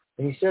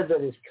 And he said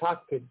that his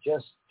cockpit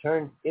just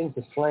turned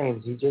into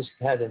flames. He just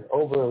had an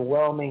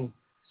overwhelming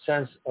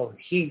sense of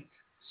heat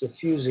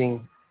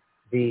suffusing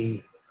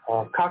the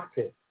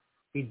cockpit.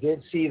 He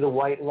did see the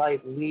white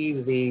light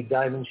leave the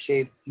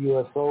diamond-shaped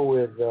UFO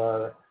with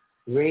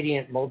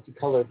radiant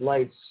multicolored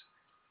lights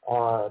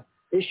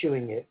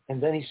issuing it.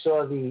 And then he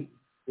saw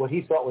what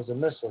he thought was a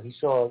missile. He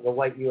saw the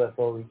white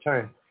UFO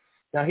return.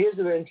 Now, here's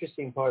the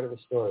interesting part of the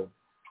story.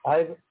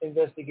 I've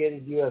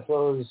investigated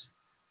UFOs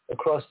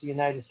across the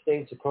United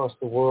States, across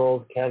the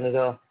world,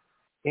 Canada,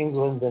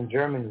 England, and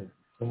Germany.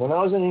 And when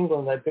I was in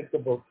England, I picked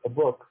up a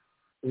book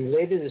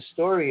related a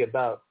story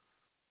about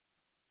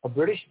a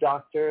British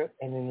doctor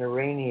and an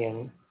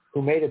Iranian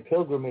who made a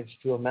pilgrimage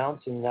to a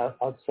mountain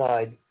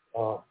outside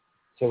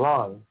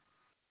Tehran,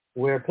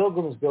 where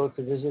pilgrims go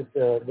to visit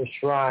the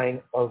shrine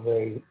of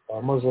a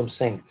Muslim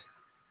saint.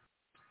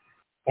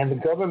 And the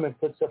government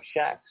puts up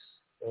shacks,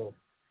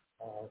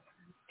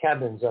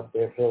 cabins up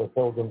there so the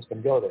pilgrims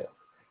can go there.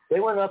 They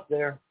went up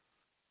there,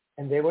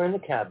 and they were in the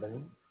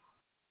cabin,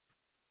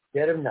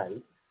 dead of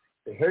night.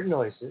 They heard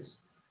noises.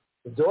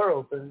 The door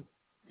opened,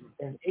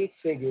 and 8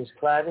 figures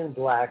clad in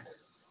black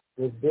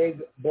with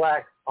big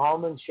black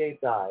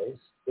almond-shaped eyes,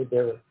 with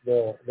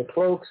the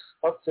cloaks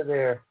up to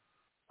their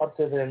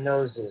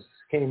noses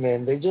came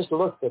in. They just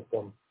looked at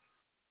them,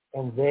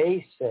 and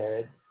they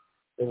said,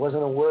 there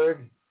wasn't a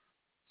word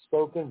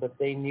spoken, but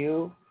they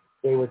knew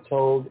they were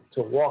told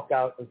to walk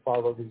out and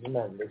follow these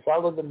men. They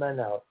followed the men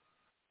out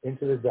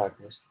into the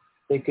darkness.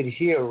 They could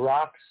hear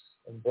rocks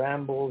and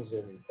brambles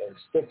and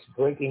sticks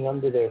breaking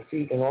under their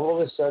feet, and all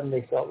of a sudden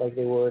they felt like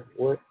they were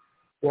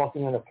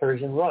walking on a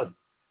Persian rug.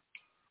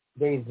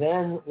 They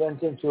then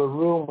went into a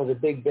room with a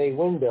big bay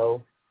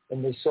window,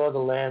 and they saw the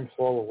land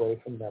fall away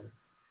from them.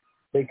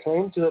 They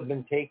claimed to have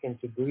been taken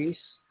to Greece,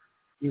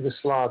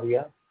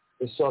 Yugoslavia.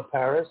 They saw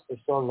Paris,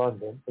 they saw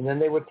London, and then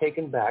they were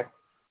taken back.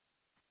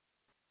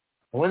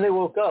 And when they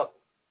woke up,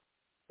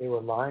 they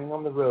were lying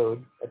on the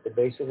road at the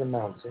base of the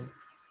mountain.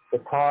 The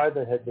car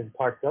that had been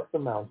parked up the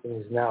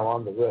mountain is now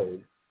on the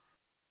road.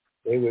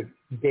 They were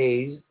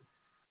dazed.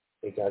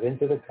 They got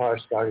into the car,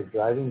 started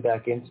driving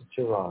back into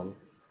Tehran.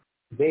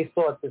 They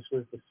thought this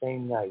was the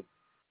same night.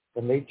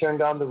 When they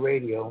turned on the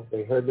radio,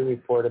 they heard the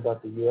report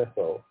about the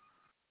UFO,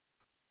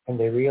 and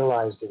they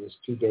realized it was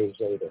 2 days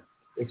later.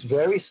 It's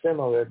very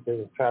similar to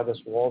the Travis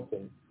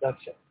Walton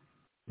abduction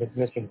with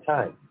missing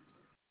time.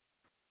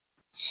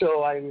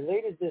 So I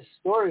related this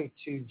story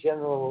to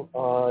General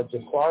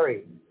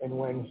Jafari, and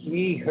when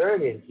he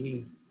heard it,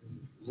 he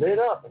lit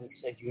up and he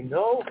said,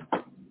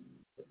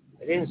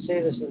 I didn't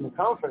say this in the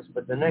conference,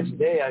 but the next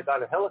day I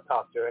got a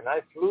helicopter and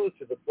I flew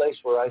to the place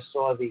where I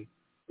saw the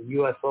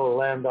UFO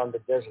land on the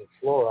desert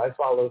floor. I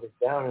followed it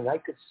down and I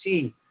could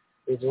see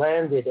it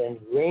landed and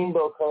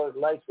rainbow-colored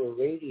lights were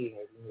radiating.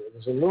 It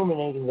was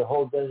illuminating the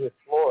whole desert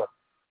floor.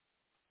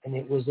 And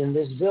it was in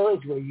this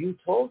village where you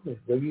told me,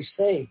 where you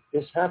say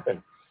this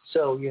happened.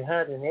 So you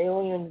had an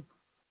alien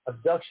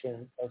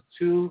abduction of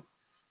 2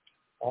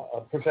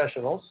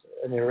 professionals,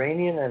 an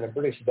Iranian and a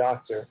British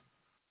doctor.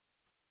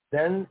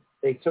 Then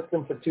they took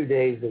them for 2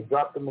 days. They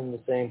dropped them in the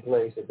same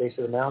place at the base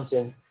of the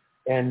mountain.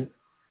 And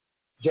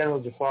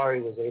General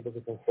Jafari was able to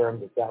confirm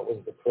that that was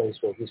the place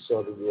where he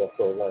saw the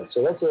UFO light.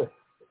 So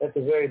that's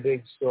a very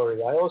big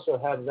story. I also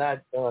have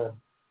that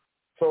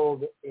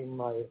told in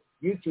my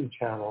YouTube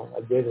channel.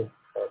 I did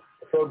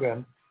a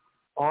program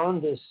on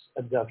this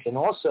abduction.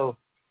 Also,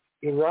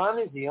 Iran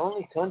is the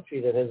only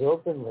country that has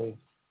openly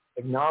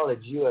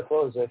acknowledged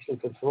UFOs actually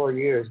for 4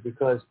 years,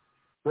 because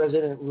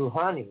President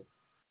Rouhani,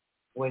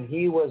 when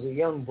he was a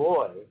young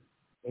boy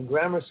in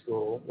grammar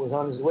school, was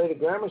on his way to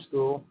grammar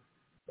school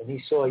and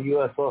he saw a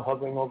UFO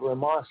hovering over a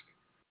mosque.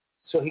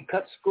 So he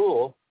cut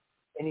school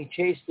and he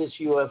chased this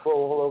UFO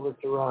all over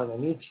Tehran,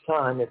 and each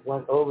time it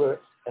went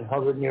over and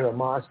hovered near a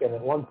mosque, and at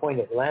one point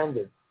it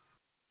landed.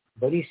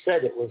 But he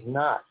said it was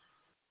not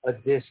a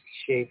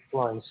disc-shaped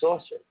flying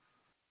saucer.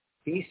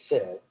 He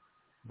said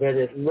that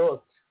it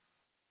looked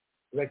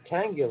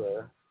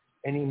rectangular,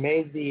 and he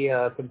made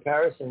the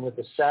comparison with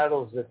the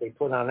saddles that they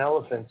put on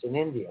elephants in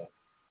India.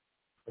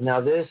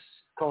 Now this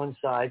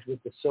coincides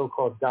with the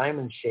so-called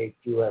diamond-shaped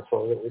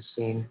UFO that was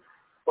seen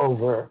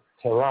over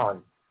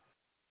Tehran.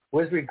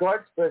 With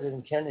regard to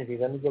President Kennedy,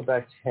 let me go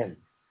back to him.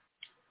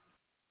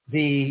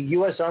 The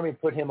U.S. Army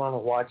put him on a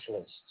watch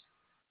list.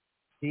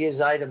 He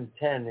is item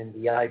 10 in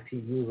the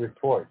IPU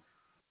report.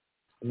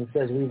 And it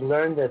says, we've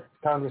learned that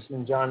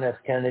Congressman John F.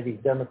 Kennedy,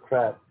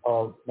 Democrat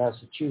of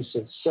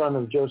Massachusetts, son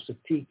of Joseph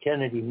P.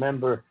 Kennedy,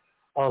 member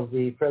of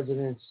the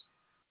President's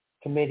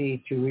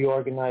Committee to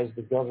Reorganize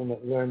the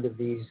Government, learned of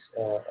these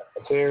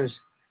affairs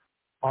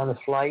on a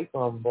flight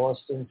from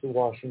Boston to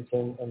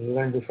Washington, and he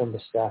learned it from the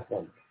staff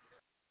member.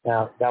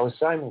 Now, that was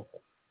Symington.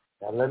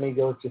 Now, let me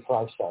go to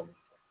 5 Symington.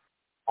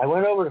 I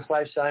went over to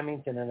 5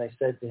 Symington, and I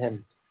said to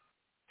him,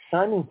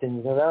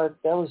 Symington, are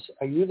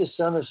you the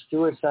son of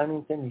Stuart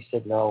Symington? He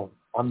said, no,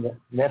 I'm the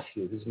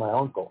nephew. He's my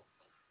uncle.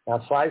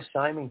 Now, Five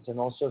Symington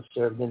also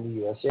served in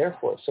the U.S. Air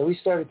Force. So we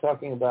started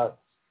talking about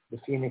the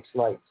Phoenix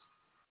Lights.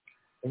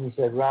 And he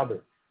said,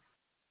 Robert,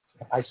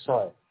 I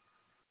saw it.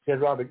 He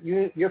said, Robert,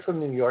 you're from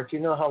New York. You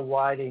know how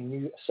wide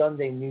a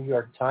Sunday New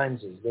York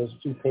Times is, those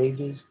 2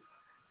 pages?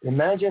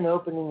 Imagine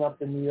opening up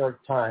the New York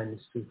Times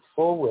to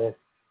full width,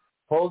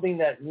 holding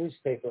that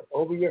newspaper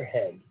over your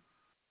head.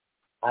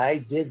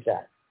 I did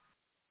that.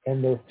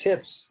 And the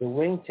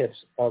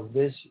wingtips of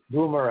this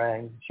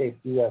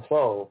boomerang-shaped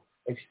UFO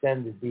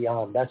extended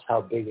beyond. That's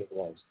how big it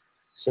was.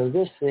 So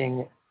this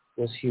thing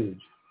was huge.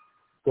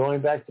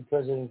 Going back to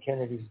President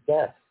Kennedy's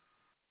death,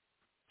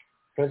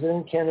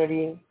 President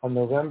Kennedy on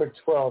November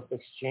 12th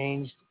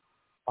exchanged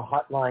a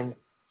hotline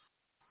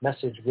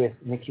message with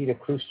Nikita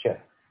Khrushchev.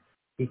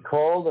 He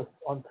called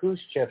on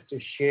Khrushchev to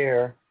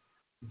share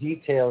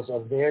details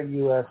of their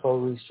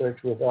UFO research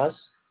with us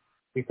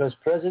because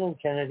President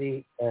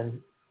Kennedy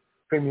and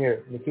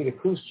Premier Nikita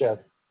Khrushchev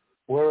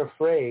were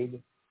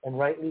afraid, and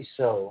rightly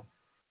so,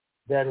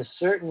 that a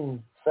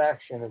certain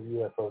faction of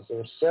UFOs, there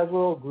are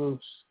several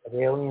groups of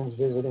aliens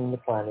visiting the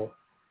planet,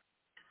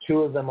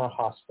 2 of them are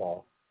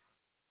hostile.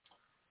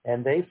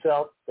 And they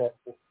felt that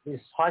this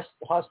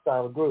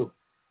hostile group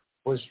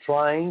was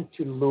trying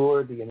to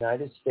lure the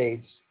United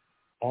States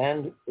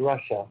and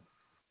Russia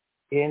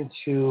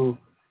into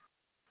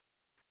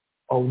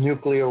a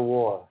nuclear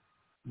war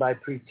by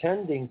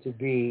pretending to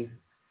be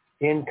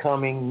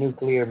incoming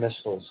nuclear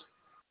missiles.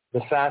 The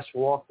fast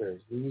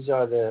walkers,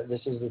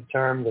 this is the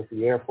term that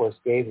the Air Force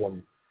gave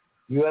them.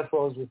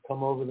 UFOs would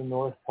come over the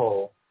North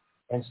Pole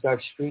and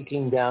start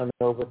streaking down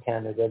over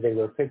Canada. They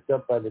were picked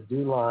up by the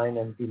DEW-line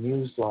and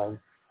DEMUSE line.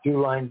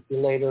 DEW-line,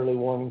 delayed early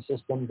warning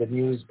system,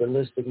 DEMUSE,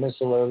 ballistic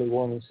missile early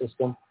warning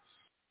system.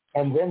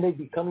 And then they'd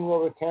be coming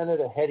over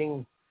Canada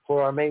heading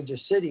for our major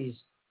cities,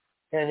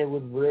 and it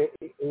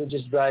would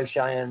just drive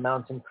Cheyenne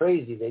Mountain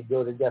crazy. They'd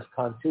go to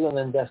DEFCON 2 and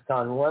then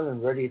DEFCON 1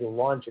 and ready to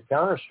launch a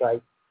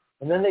counterstrike,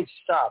 and then they'd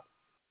stop,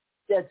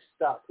 dead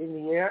stop in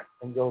the air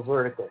and go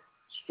vertical,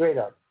 straight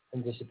up,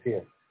 and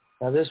disappear.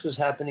 Now this was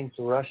happening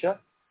to Russia,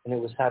 and it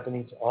was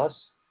happening to us.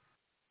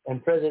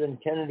 And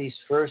President Kennedy's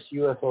first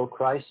UFO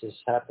crisis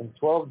happened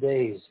 12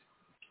 days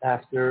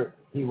after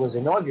he was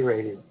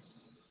inaugurated.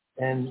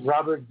 And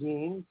Robert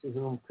Dean, to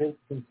whom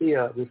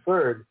Cynthia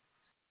referred,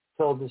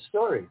 told the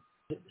story.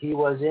 He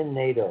was in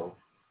NATO,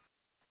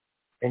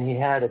 and he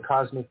had a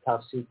cosmic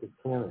top secret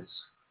clearance.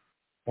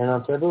 And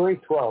on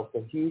February 12th,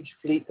 a huge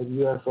fleet of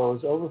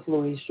UFOs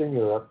overflew Eastern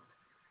Europe,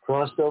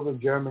 crossed over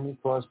Germany,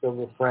 crossed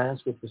over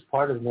France, which was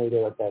part of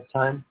NATO at that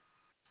time,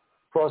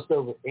 crossed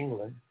over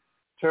England,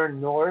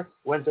 turned north,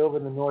 went over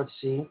the North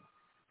Sea,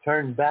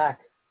 turned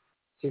back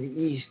to the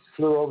east,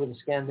 flew over the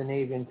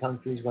Scandinavian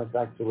countries, went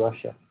back to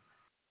Russia.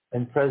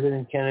 And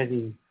President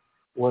Kennedy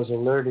was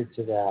alerted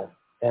to that,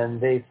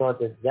 and they thought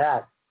that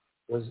that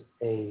was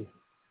a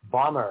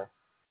bomber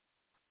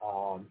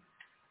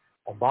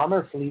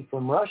fleet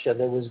from Russia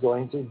that was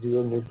going to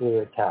do a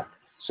nuclear attack.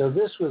 So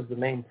this was the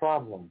main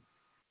problem.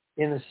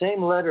 In the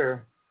same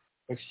letter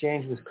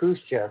exchanged with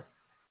Khrushchev,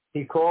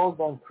 he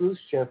called on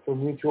Khrushchev for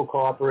mutual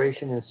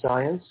cooperation in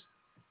science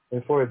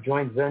and for a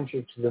joint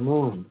venture to the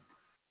moon.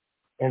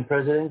 And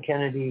President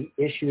Kennedy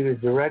issued a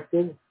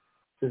directive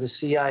to the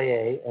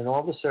CIA and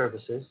all the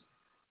services,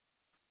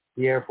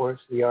 the Air Force,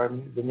 the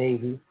Army, the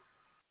Navy,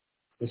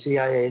 the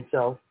CIA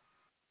itself,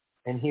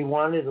 and he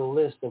wanted a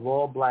list of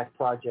all black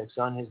projects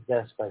on his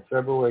desk by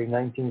February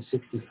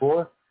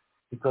 1964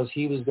 because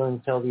he was going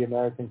to tell the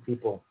American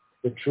people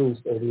the truth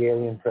of the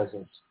alien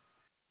presence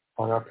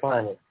on our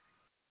planet.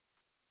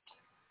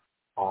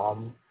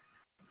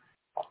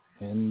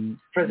 And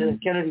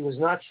President Kennedy was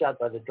not shot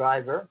by the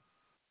driver.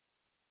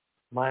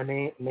 My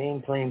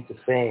main claim to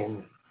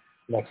fame,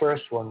 my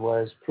first one,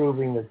 was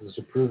proving that the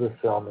Zapruder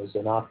film is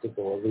an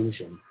optical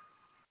illusion,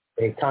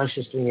 a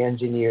consciously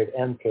engineered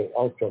MK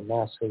Ultra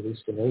mass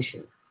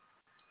hallucination.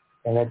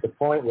 And at the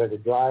point where the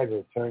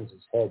driver turns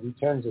his head, he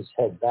turns his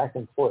head back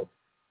and forth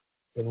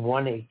in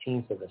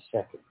 1/18 of a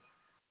second,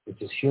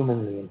 which is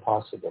humanly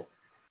impossible.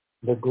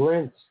 The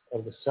glint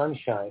of the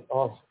sunshine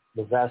off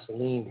the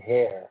Vaseline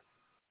hair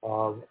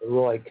of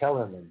Roy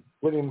Kellerman.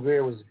 William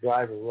Greer was the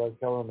driver. Roy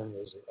Kellerman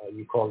was,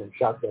 you call him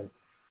shotgun.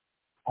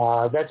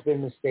 That's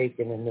been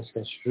mistaken and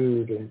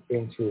misconstrued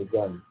into a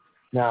gun.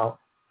 Now,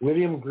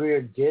 William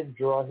Greer did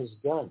draw his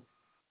gun.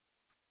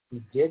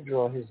 He did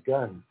draw his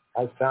gun.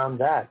 I found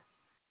that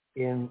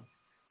in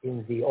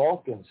the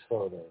Alkins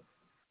photo.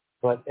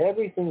 But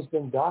everything's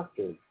been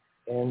doctored.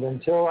 And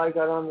until I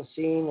got on the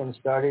scene and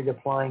started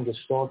applying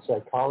Gestalt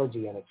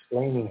psychology and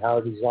explaining how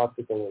these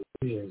optical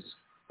illusions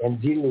and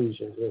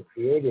delusions were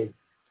created,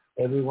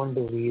 everyone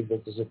believed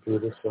that the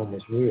Zapruder film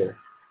was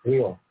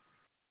real.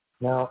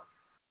 Now,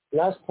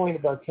 last point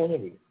about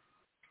Kennedy.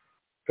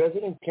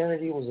 President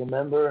Kennedy was a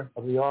member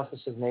of the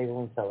Office of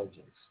Naval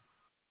Intelligence.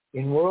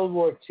 In World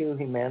War II,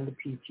 he manned the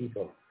PT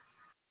boat.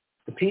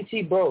 The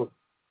PT boat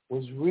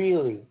was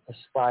really a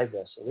spy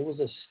vessel. It was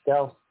a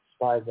stealth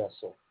spy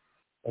vessel,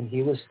 and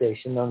he was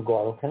stationed on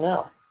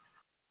Guadalcanal.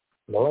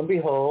 Lo and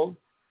behold,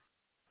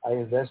 I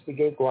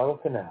investigate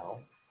Guadalcanal,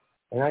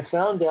 And I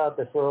found out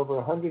that for over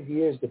 100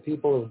 years, the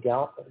people of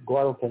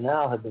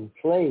Guadalcanal have been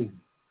plagued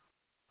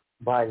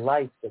by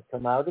lights that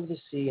come out of the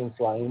sea and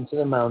fly into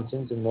the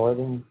mountains in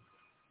northern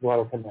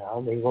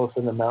Guadalcanal. They go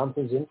from the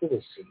mountains into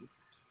the sea.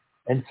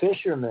 And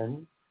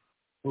fishermen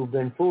who've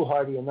been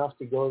foolhardy enough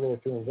to go there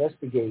to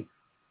investigate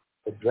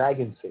the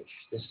dragonfish,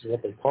 this is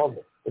what they called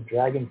it, the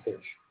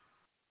dragonfish,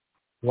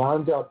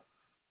 wound up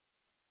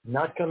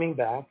not coming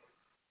back,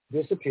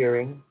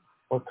 disappearing,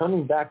 or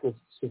coming back with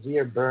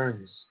severe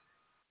burns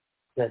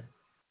that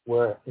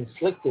were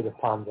inflicted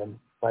upon them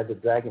by the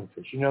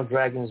dragonfish. You know,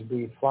 dragons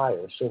breathe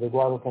fire, so the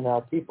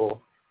Guadalcanal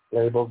people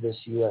labeled this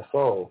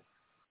UFO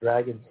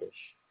dragonfish.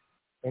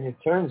 And it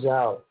turns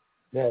out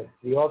that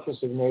the Office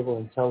of Naval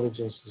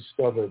Intelligence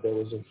discovered there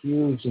was a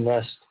huge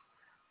nest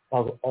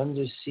of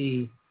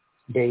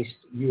undersea-based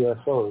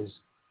UFOs,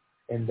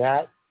 and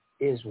that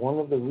is one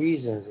of the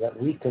reasons that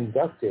we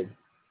conducted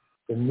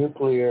the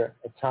nuclear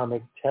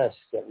atomic tests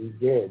that we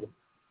did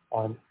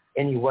on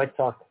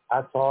Eniwetok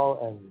Atoll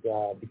and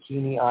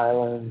Bikini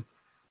Island.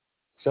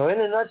 So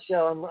in a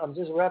nutshell, I'm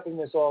just wrapping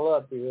this all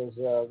up because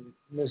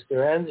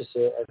Mr.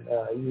 Anderson,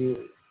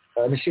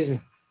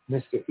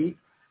 Mr.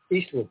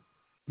 Eastwood,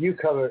 you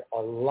covered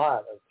a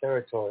lot of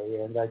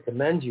territory, and I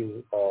commend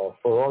you for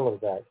all of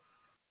that.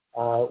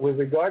 With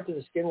regard to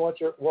the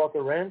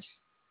Skinwalker Ranch,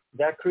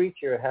 that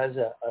creature has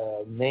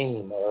a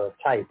name or a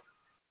type.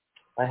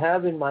 I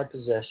have in my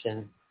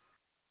possession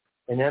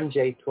an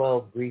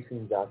MJ-12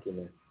 briefing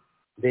document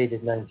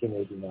dated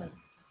 1989.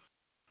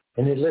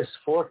 And it lists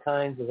 4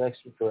 kinds of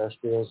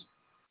extraterrestrials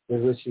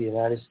with which the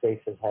United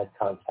States has had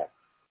contact.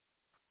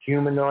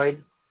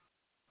 Humanoid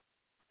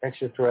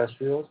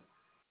extraterrestrials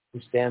who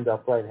stand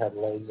upright, have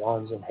legs,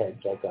 arms, and heads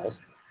like us.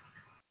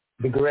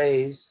 The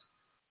Greys,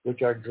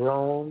 which are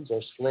drones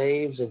or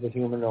slaves of the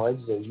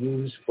humanoids. They're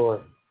used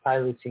for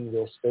piloting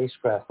their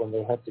spacecraft when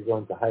they have to go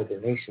into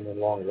hibernation in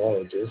long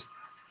voyages.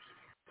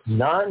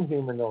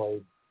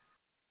 Non-humanoid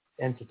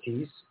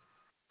entities,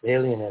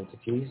 alien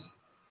entities,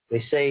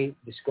 they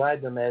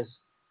describe them as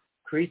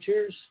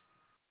creatures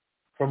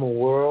from a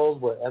world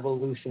where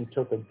evolution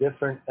took a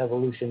different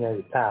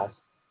evolutionary path.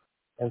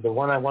 And the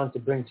one I want to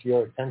bring to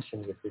your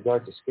attention with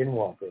regard to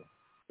Skinwalker,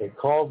 they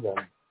called them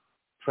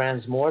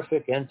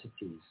transmorphic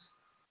entities.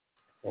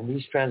 And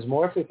these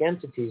transmorphic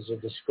entities are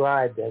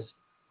described as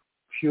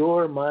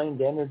pure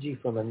mind energy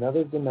from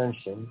another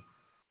dimension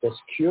that's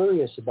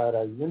curious about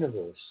our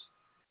universe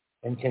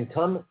and can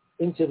come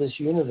into this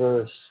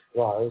universe,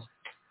 Lars,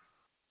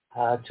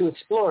 to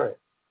explore it.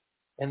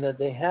 And that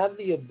they have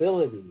the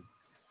ability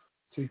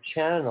to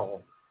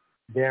channel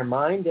their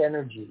mind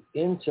energy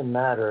into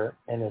matter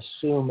and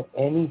assume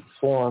any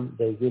form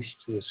they wish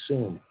to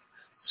assume.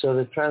 So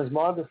the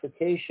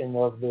transmogrification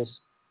of this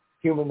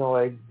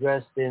humanoid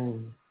dressed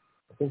in,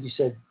 I think you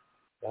said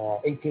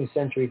 18th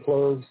century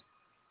clothes,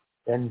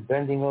 then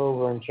bending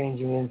over and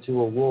changing into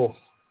a wolf,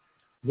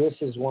 this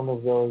is one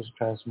of those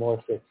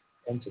transmorphic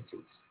entities.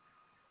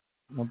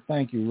 Well,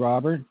 thank you,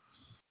 Robert.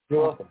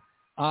 You're welcome.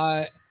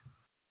 I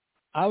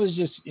was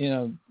just,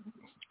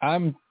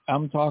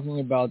 I'm talking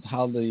about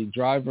how the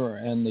driver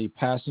and the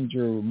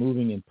passenger were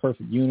moving in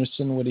perfect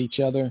unison with each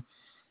other.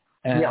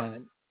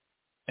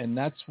 And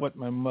that's what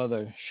my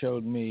mother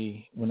showed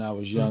me when I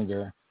was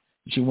younger.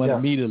 She wanted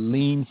me to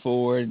lean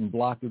forward and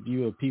block the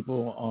view of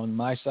people on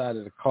my side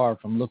of the car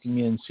from looking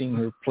in, seeing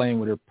her playing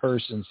with her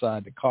purse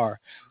inside the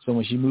car. So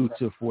when she moved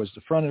towards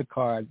the front of the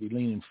car, I'd be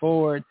leaning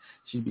forward.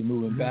 She'd be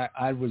moving back.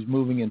 I was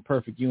moving in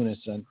perfect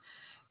unison.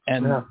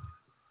 And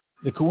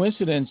the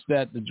coincidence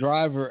that the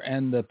driver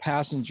and the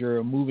passenger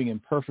are moving in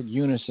perfect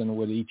unison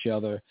with each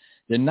other,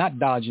 they're not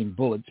dodging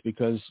bullets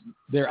because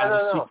they're out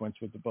of sequence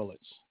with the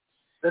bullets.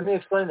 Let me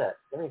explain that.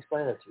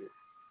 to you.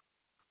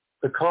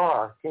 The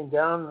car came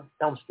down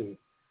Elm Street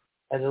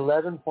at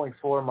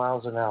 11.4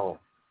 miles an hour,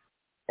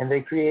 and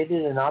they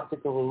created an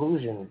optical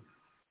illusion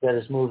that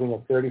is moving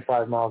at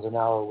 35 miles an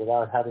hour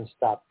without having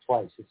stopped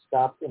twice. It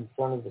stopped in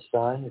front of the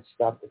sign. It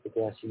stopped at the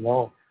grassy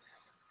knoll.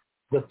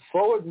 The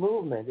forward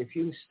movement, if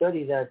you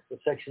study that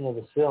section of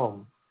the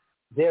film,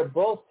 they're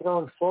both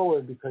thrown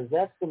forward because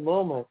that's the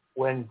moment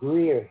when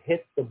Greer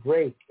hit the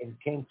brake and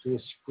came to a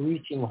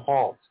screeching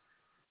halt.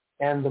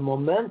 And the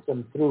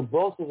momentum threw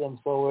both of them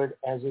forward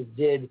as it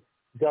did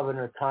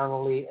Governor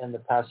Connolly and the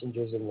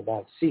passengers in the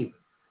back seat.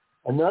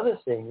 Another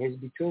thing is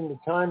between the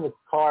time the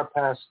car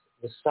passed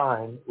the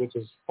sign, which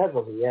is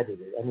heavily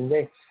edited, I mean,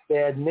 they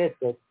admit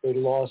that they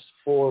lost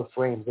 4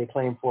 frames. They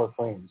claim 4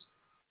 frames.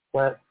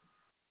 But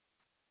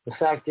the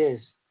fact is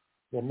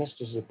that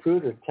Mr.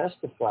 Zapruder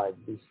testified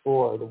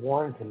before the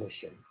Warren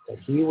Commission that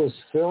he was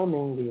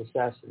filming the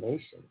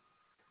assassination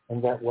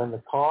and that when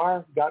the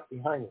car got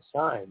behind the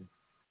sign,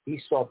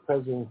 he saw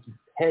President's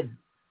head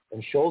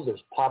and shoulders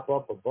pop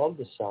up above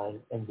the sign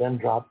and then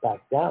drop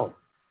back down.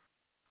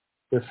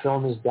 The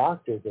film is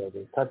doctored there.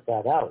 They cut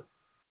that out.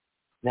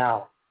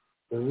 Now,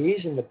 the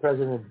reason the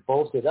president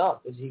bolted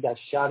up is he got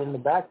shot in the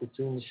back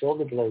between the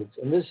shoulder blades.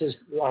 And this is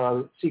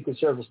Secret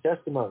Service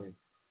testimony.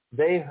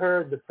 They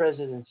heard the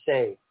president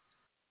say,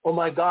 "Oh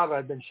my God,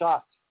 I've been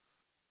shot."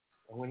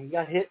 And when he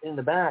got hit in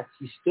the back,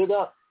 he stood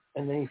up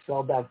and then he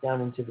fell back down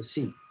into the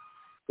seat.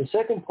 The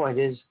second point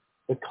is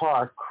the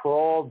car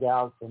crawled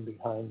out from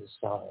behind the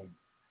sign.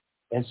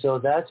 And so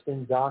that's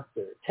been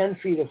doctored. 10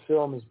 feet of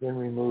film has been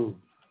removed.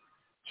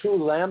 2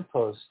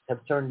 lampposts have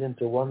turned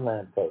into 1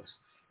 lamppost.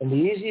 And the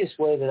easiest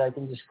way that I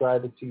can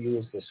describe it to you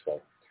is this way.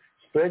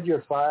 Spread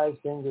your 5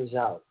 fingers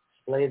out.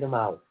 Splay them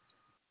out.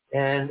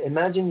 And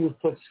imagine you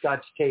put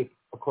Scotch tape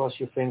across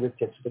your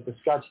fingertips, but the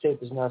Scotch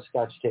tape is not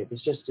Scotch tape.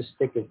 It's just to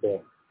stick it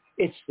there.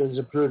 It's the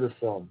Zapruder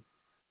film.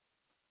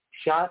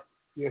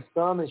 Your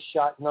thumb is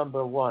shot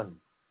number 1.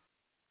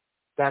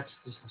 That's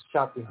the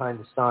shot behind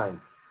the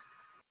sign.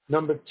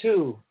 Number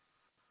 2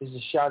 is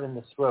the shot in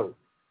the throat.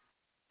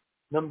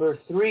 Number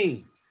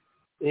 3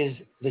 is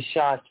the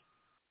shot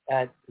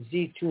at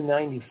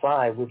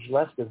Z295, which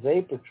left a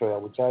vapor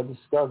trail, which I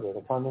discovered,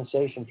 a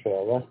condensation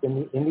trail left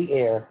in the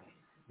air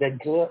that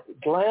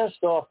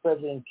glanced off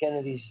President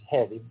Kennedy's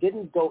head. It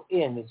didn't go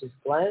in. It just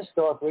glanced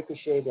off,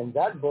 ricocheted, and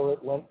that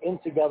bullet went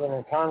into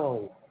Governor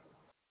Connolly.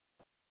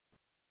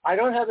 I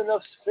don't have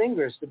enough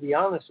fingers, to be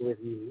honest with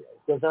you,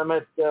 because I'm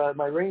at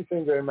my ring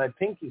finger and my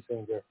pinky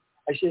finger.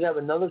 I should have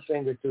another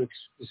finger to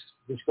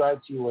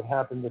describe to you what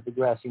happened at the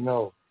grassy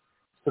knoll.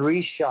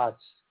 3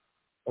 shots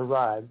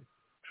arrived,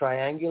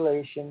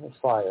 triangulation of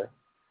fire,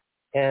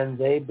 and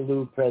they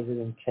blew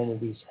President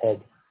Kennedy's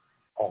head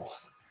off.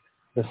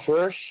 The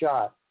first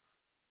shot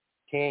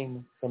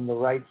came from the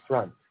right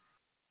front.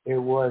 It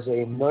was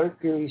a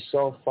mercury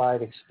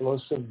sulfide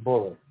explosive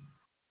bullet.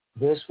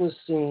 This was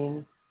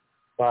seen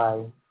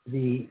by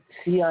the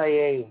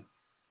CIA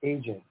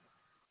agent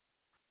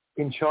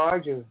in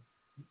charge of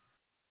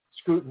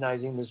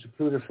scrutinizing the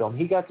Zapruder film.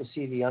 He got to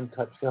see the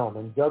uncut film,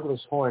 and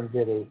Douglas Horn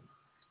did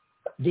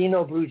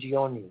Dino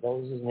Brugioni, that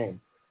was his name.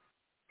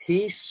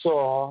 He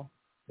saw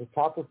the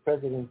top of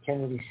President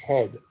Kennedy's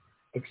head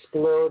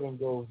explode and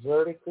go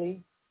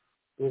vertically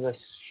with a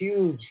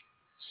huge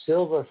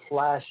silver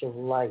flash of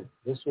light.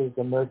 This was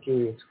the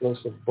mercury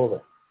explosive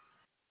bullet.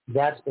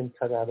 That's been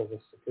cut out of the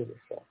Zapruder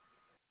film.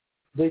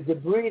 The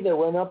debris that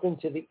went up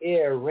into the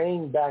air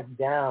rained back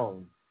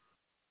down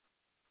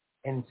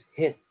and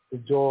hit the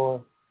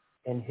door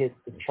and hit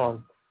the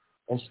trunk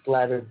and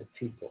splattered the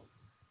people.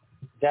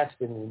 That's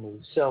been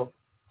removed. So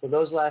for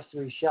those last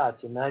 3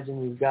 shots,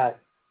 imagine you've got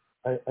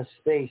a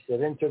space,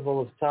 an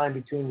interval of time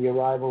between the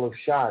arrival of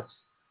shots.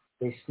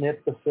 They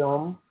snipped the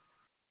film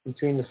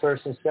between the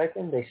first and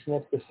second. They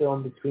snipped the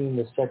film between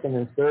the second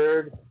and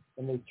third,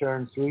 and they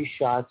turned 3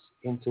 shots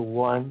into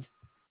 1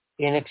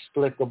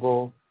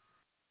 inexplicable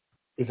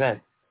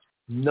event.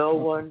 No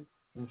one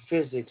in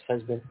physics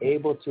has been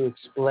able to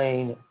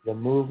explain the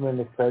movement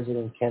of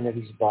President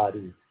Kennedy's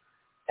body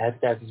at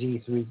that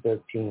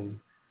Z313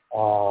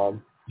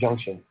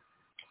 junction.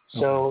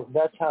 So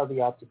that's how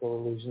the optical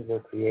illusions are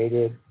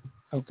created.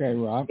 Okay,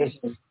 Rob.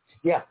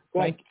 Yeah.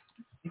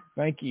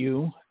 Thank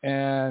you.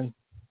 And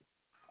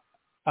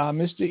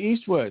Mr.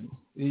 Eastwood,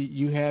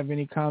 you have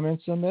any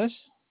comments on this?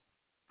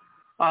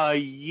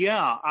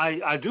 Yeah,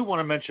 I do want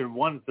to mention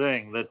one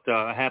thing that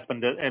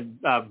happened, and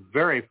a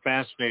very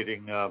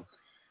fascinating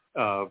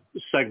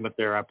segment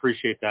there. I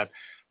appreciate that.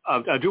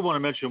 I do want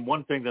to mention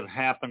one thing that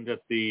happened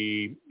at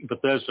the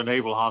Bethesda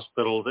Naval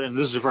Hospital, and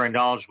this is a very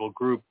knowledgeable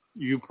group.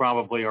 You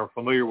probably are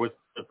familiar with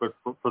it, but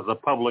for the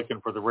public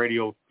and for the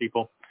radio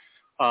people.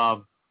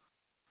 And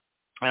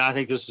I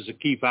think this is a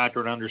key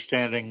factor in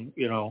understanding,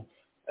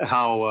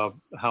 how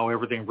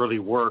everything really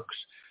works.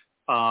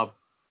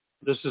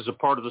 This is a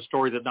part of the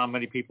story that not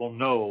many people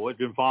know. It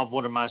involved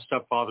one of my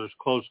stepfather's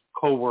close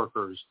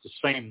co-workers. The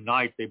same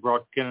night they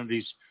brought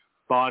Kennedy's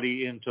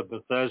body into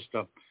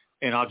Bethesda.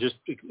 And I'll just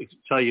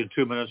tell you in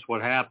 2 minutes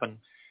what happened.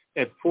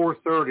 At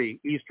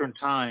 4:30 Eastern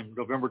Time,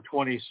 November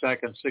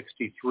 22nd,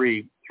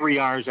 63, 3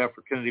 hours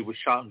after Kennedy was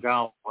shot in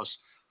Dallas,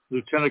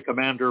 Lieutenant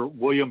Commander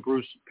William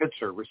Bruce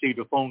Pitzer received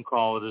a phone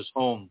call at his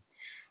home.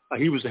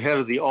 He was the head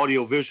of the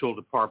audiovisual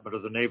department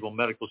of the Naval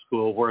Medical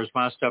School, whereas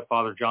my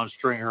stepfather, John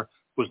Stringer,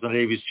 was the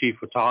Navy's chief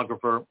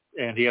photographer,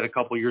 and he had a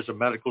couple of years of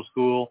medical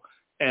school,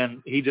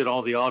 and he did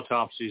all the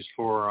autopsies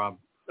for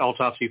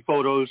autopsy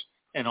photos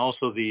and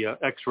also the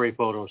X-ray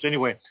photos.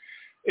 Anyway,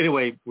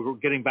 we're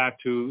getting back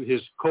to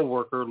his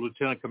coworker,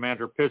 Lieutenant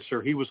Commander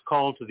Pitzer. He was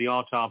called to the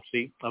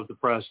autopsy of the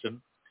president,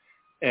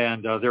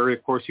 and there,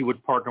 of course, he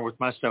would partner with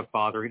my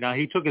stepfather. Now,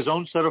 he took his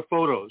own set of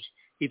photos.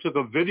 He took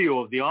a video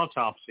of the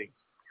autopsy.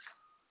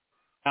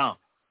 Now,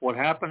 what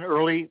happened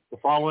early the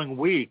following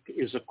week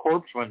is a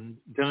corpsman,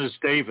 Dennis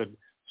David,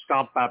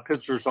 stopped by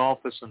Pitzer's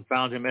office and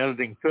found him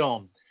editing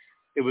film.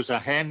 He was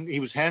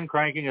hand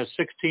cranking a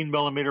 16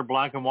 millimeter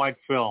black and white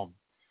film.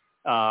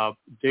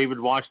 David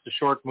watched the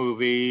short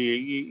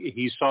movie.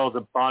 He saw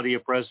the body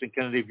of President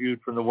Kennedy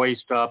viewed from the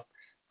waist up.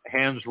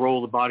 Hands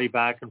roll the body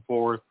back and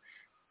forth.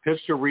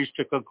 Pitzer reached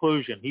a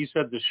conclusion. He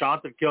said the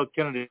shot that killed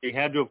Kennedy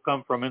had to have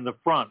come from in the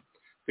front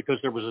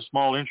because there was a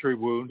small entry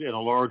wound and a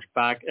large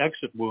back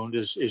exit wound,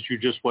 as you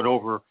just went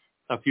over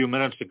a few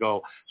minutes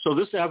ago. So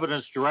this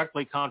evidence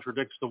directly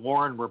contradicts the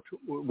Warren,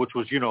 which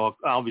was,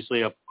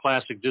 obviously a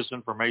classic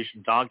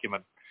disinformation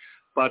document.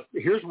 But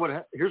here's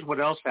what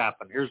else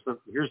happened.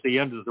 Here's the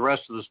end of the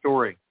rest of the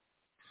story.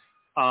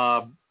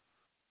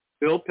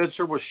 Bill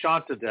Pitzer was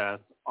shot to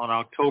death on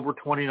October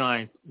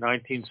 29th,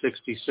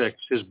 1966.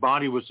 His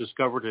body was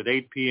discovered at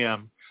 8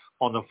 p.m.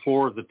 on the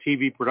floor of the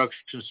TV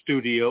production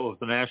studio of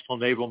the National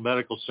Naval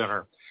Medical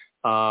Center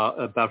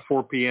about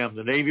 4 p.m.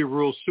 The Navy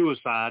ruled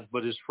suicide,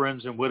 but his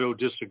friends and widow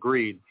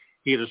disagreed.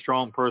 He had a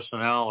strong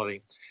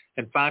personality.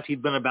 In fact,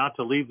 he'd been about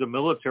to leave the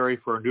military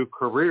for a new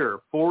career.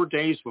 4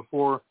 days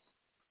before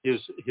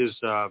his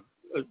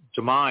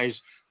demise,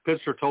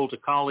 Pitzer told a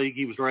colleague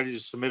he was ready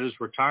to submit his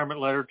retirement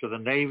letter to the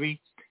Navy.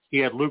 He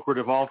had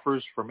lucrative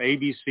offers from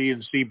ABC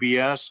and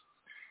CBS,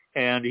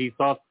 and he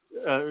thought,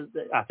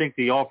 I think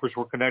the offers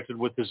were connected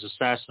with his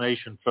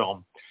assassination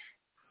film.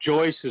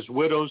 Joyce, his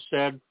widow,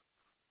 said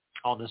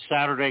on the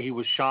Saturday he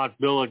was shot,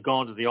 Bill had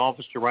gone to the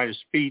office to write a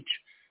speech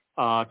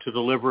to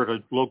deliver at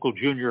a local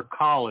junior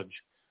college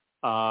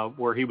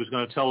where he was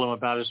going to tell them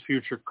about his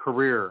future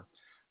career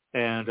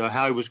and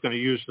how he was going to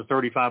use the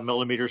 35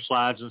 millimeter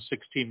slides and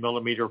 16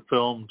 millimeter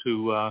film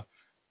to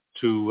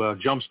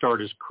jumpstart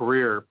his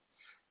career.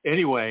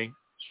 Anyway,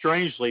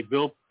 strangely,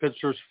 Bill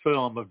Pitzer's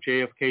film of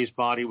JFK's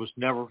body was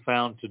never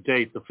found to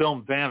date. The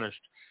film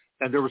vanished,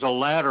 and there was a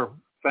ladder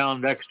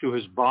found next to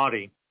his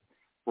body.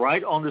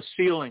 Right on the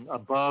ceiling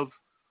above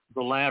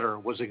the ladder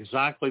was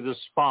exactly the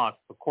spot,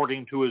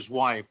 according to his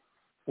wife,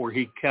 where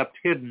he kept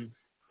hidden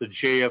the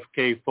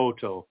JFK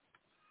photo.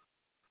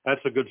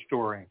 That's a good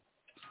story.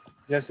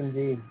 Yes,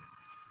 indeed.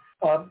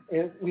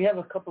 We have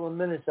a couple of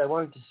minutes. I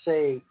wanted to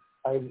say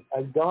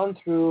I've gone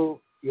through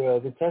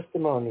the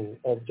testimony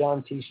of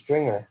John T.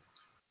 Stringer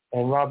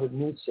and Robert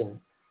Knutson,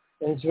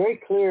 and it's very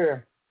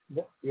clear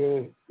that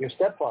your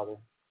stepfather,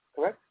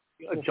 correct?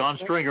 John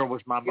Stringer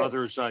was my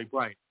mother's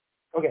right.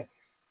 Okay.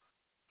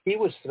 He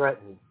was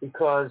threatened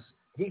because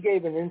he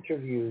gave an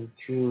interview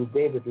to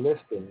David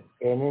Lifton,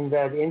 and in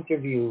that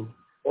interview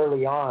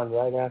early on,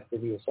 right after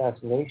the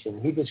assassination,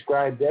 he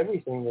described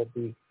everything that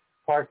the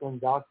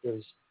Parkland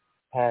doctors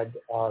had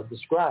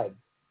described,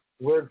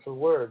 word for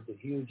word: the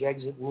huge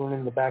exit wound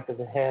in the back of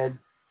the head,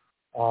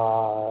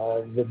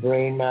 the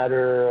brain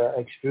matter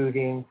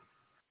extruding.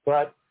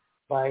 But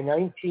by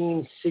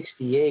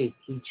 1968,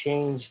 he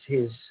changed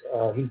his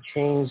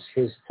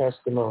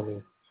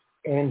testimony,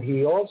 and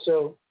he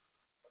also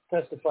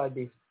testified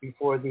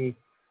before the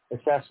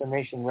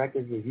Assassination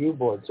Records Review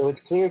Board. So it's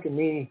clear to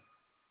me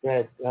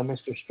that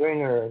Mr.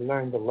 Stringer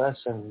learned the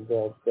lesson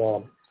that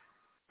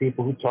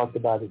people who talked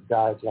about it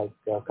died, like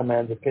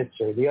Commander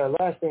Pitzer. The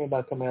last thing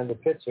about Commander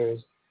Pitzer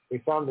is they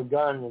found the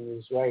gun in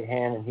his right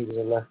hand, and he was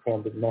a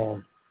left-handed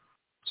man.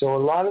 So a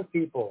lot of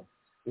people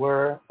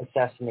were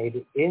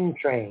assassinated in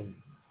train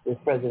with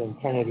President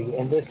Kennedy,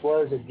 and this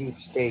was a deep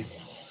state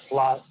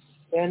plot,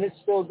 and it's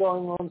still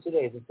going on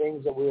today. The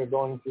things that we are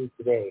going through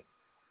today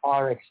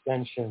are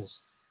extensions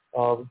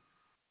of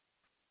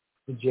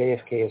the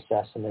JFK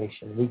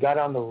assassination. We got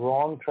on the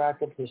wrong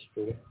track of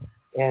history,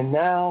 and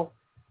now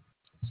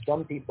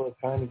some people are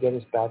trying to get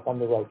us back on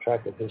the right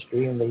track of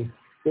history, and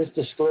this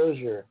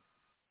disclosure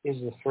is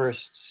the first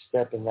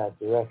step in that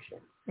direction.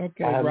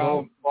 Okay,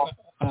 Rob,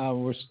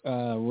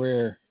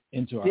 we're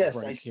into our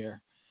break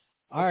here.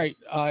 All right,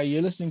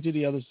 you're listening to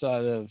The Other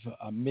Side of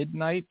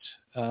Midnight.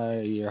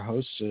 Your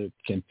hosts,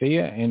 Ken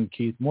Thea and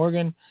Keith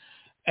Morgan,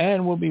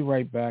 and we'll be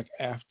right back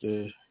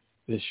after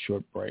this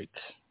short break.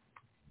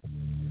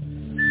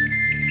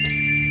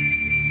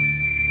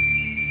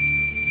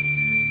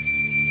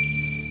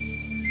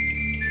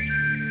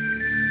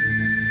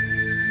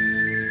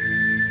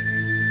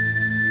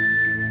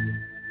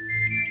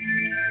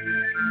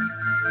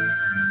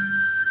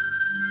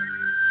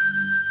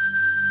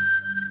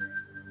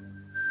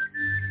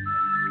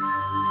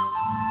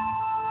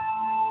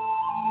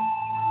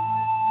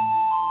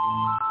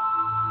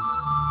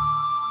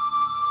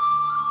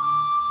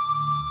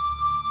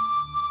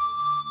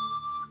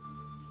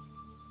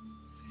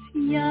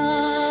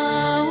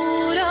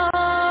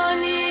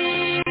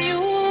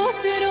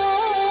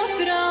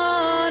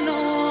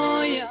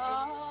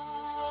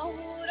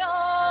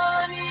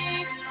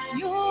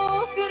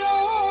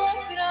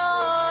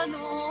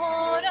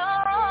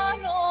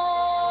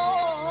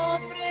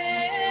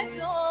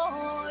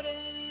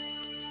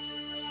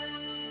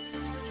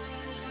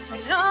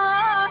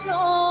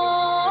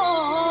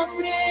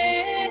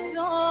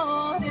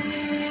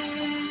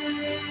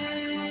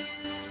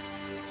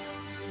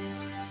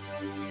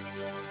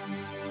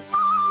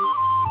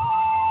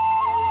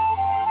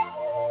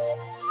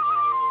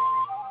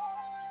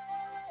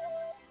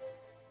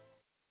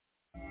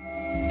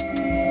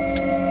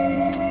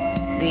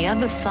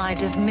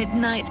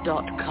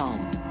 TheOtherSideOfMidnight.com.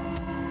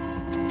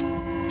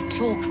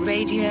 Talk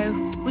radio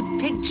with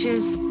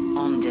pictures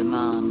on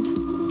demand.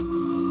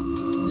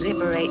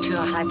 Liberate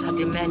your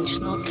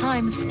hyperdimensional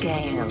time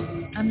scale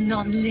and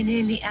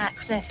non-linearly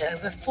access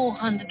over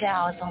 400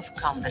 hours of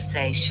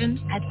conversation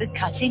at the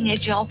cutting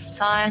edge of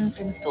science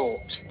and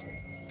thought.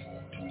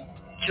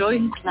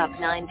 Join Club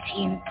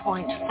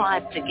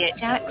 19.5 to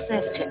get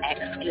access to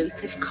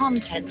exclusive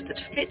content that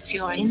fits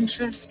your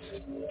interests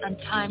and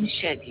time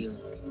schedule.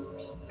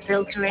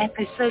 Filter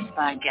episodes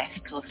by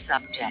guest or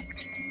subject.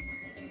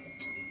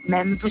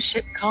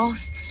 Membership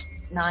costs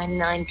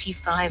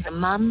 $9.95 a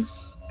month,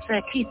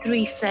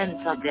 33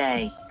 cents a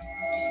day.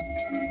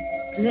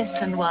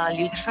 Listen while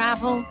you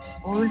travel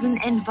or as an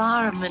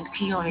environment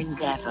for your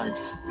endeavors.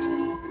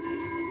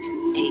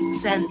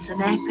 8 cents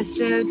an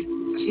episode,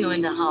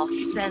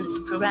 2.5 cents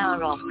per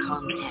hour of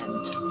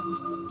content.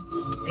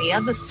 The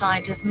other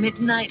side of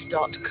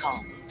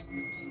midnight.com.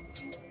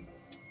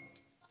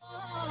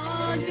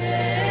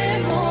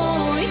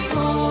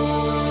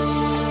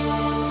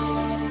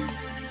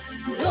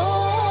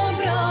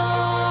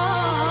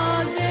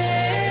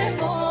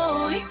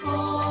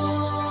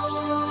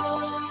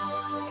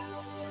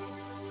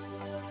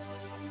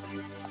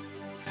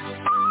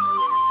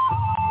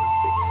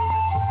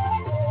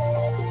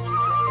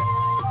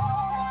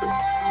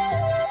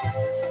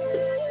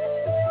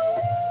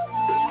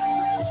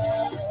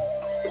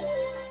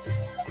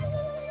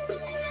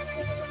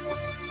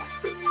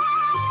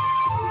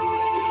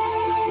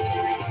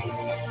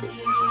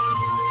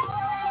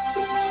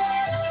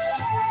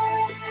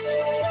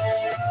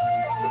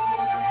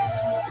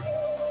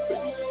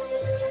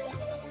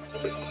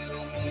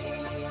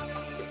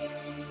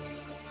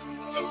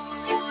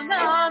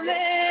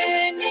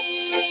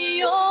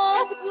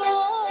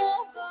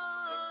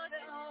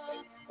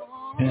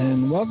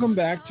 And welcome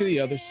back to the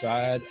other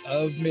side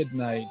of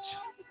midnight.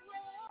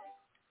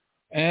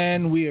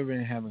 And we have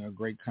been having a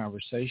great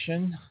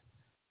conversation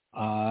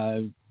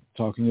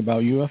talking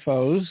about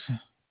UFOs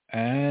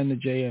and the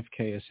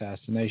JFK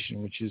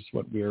assassination, which is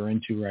what we are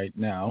into right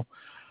now.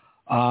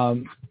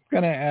 I'm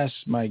going to ask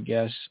my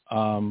guest,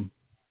 I'm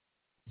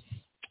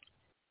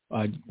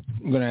going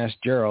to ask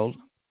Gerald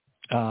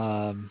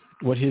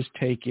what his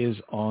take is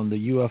on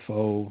the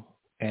UFO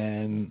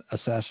and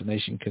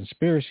assassination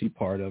conspiracy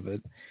part of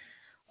it.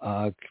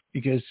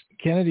 Because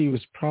Kennedy was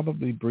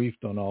probably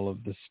briefed on all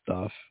of this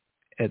stuff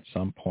at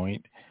some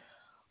point.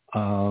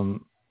 Now,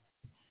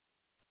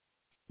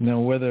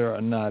 whether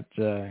or not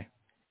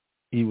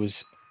he was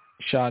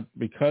shot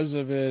because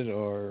of it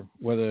or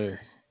whether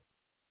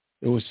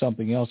there was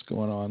something else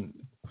going on,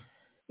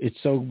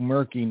 it's so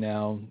murky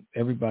now.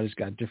 Everybody's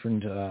got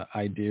different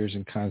ideas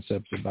and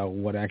concepts about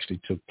what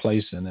actually took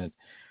place in it.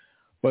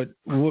 But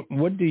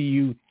what do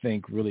you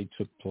think really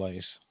took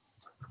place?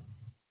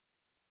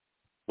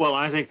 Well,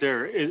 I think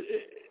there,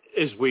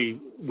 as we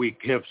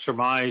have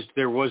surmised,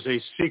 there was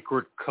a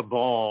secret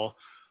cabal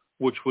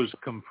which was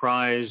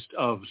comprised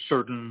of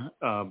certain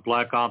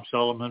black ops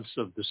elements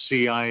of the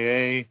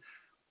CIA.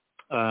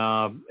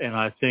 And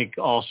I think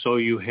also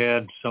you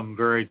had some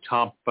very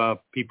top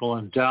people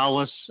in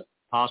Dallas,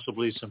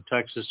 possibly some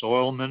Texas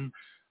oilmen,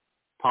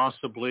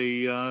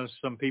 possibly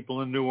some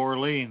people in New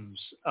Orleans,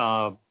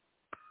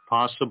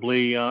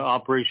 possibly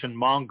Operation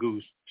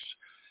Mongoose.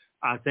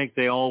 I think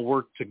they all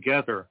worked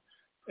together.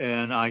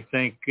 And I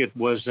think it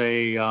was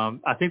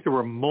I think there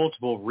were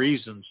multiple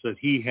reasons that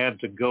he had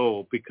to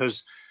go, because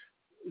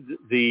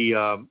the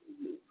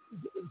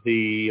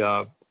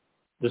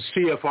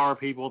CFR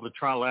people, the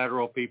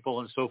trilateral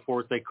people and so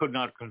forth, they could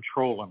not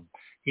control him.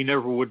 He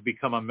never would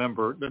become a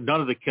member.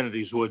 None of the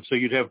Kennedys would. So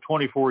you'd have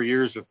 24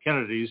 years of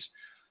Kennedys,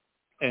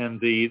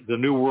 and the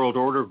New World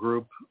Order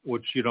group,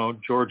 which,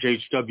 George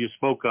H.W.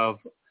 spoke of,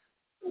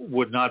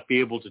 would not be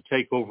able to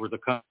take over the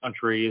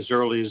country as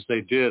early as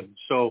they did.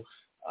 So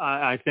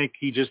I think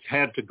he just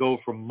had to go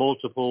for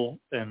multiple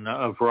and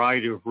a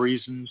variety of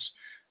reasons.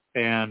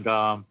 And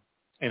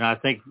I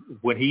think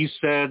when he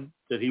said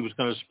that he was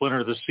going to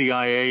splinter the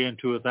CIA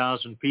into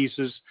 1,000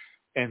 pieces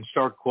and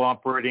start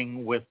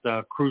cooperating with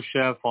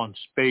Khrushchev on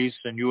space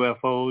and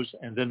UFOs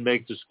and then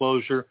make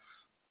disclosure,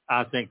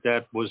 I think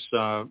that was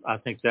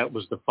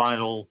the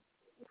final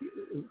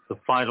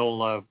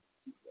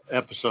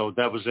episode.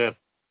 That was it.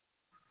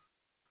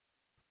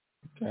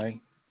 Okay.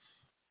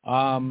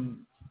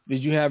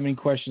 Did you have any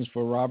questions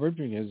for Robert?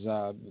 Because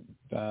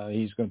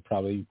he's going to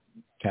probably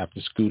have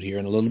to scoot here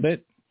in a little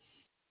bit.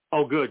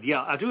 Oh, good.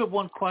 Yeah, I do have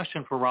one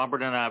question for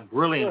Robert, and I've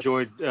really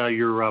enjoyed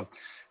your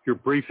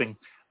briefing.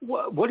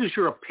 What is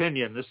your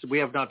opinion? We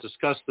have not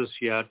discussed this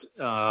yet.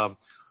 I'm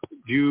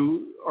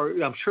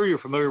sure you're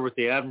familiar with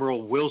the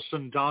Admiral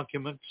Wilson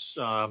documents.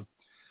 Thomas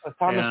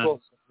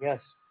Wilson, yes.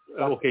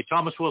 Okay,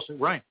 Thomas Wilson,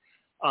 right.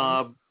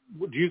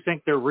 Do you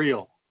think they're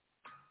real?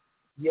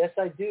 Yes,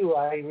 I do.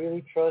 I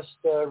really trust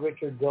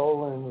Richard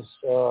Dolan's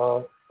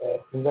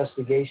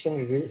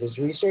investigation, his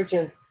research,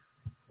 and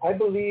I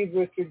believe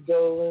Richard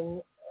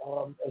Dolan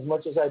as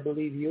much as I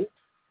believe you,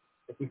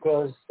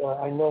 because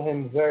I know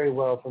him very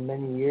well for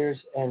many years,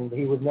 and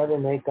he would never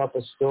make up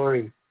a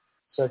story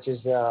such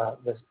as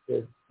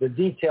the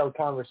detailed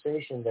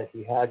conversation that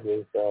he had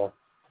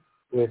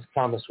with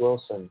Thomas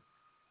Wilson.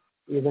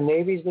 The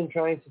Navy's been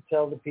trying to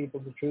tell the people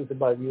the truth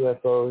about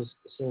UFOs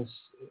since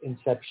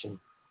inception.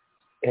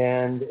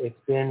 And it's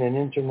been an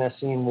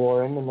internecine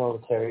war in the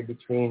military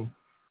between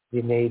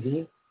the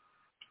Navy,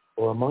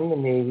 or among the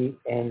Navy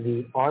and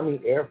the Army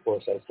Air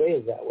Force. I say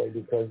it that way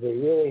because they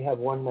really have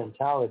one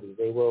mentality.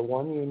 They were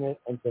one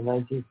unit until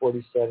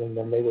 1947,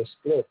 then they were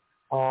split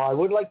I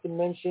would like to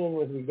mention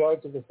with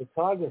regard to the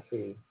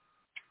photography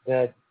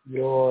that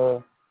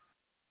your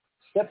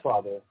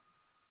stepfather,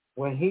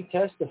 when he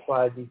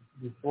testified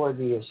before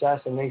the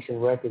Assassination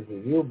Records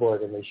Review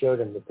Board and they showed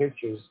him the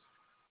pictures,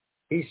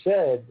 he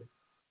said,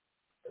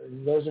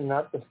 those are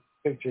not the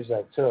pictures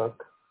I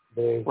took.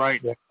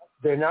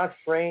 They're not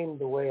framed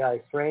the way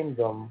I framed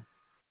them,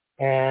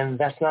 and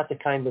that's not the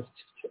type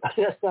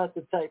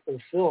of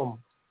film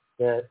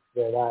that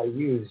I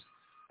used.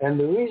 And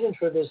the reason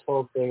for this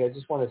whole thing, I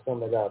just want to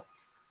sum it up.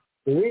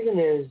 The reason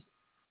is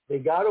they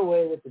got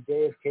away with the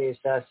JFK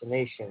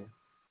assassination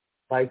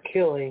by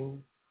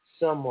killing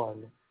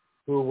someone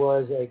who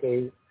was like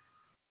a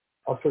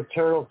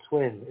fraternal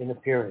twin in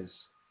appearance.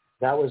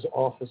 That was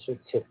Officer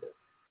Tippit.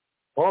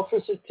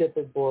 Officer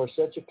Tippit bore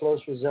such a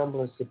close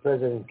resemblance to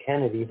President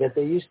Kennedy that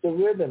they used to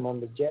rib him on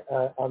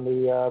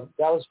the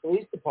Dallas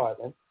Police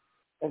Department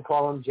and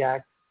call him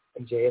Jack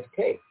and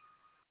JFK.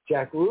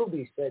 Jack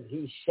Ruby said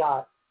he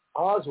shot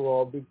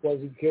Oswald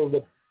because he killed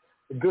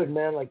a good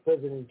man like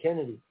President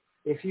Kennedy.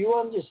 If you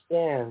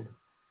understand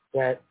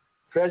that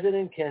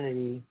President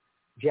Kennedy,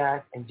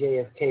 Jack, and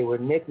JFK were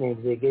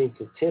nicknames they gave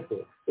to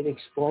Tippit, it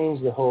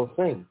explains the whole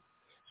thing.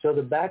 So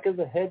the back of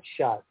the head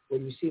shot,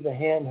 where you see the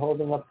hand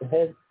holding up the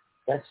head,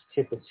 that's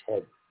Tippit's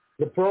head.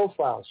 The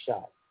profile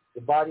shot,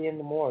 the body in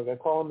the morgue, I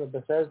call him the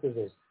Bethesda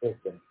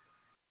victim.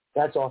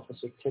 That's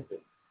Officer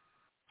Tippit.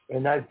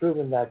 And I've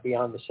proven that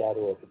beyond the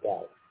shadow of a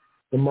doubt.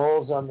 The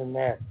moles on the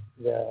neck,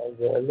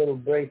 the little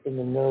break in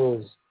the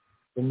nose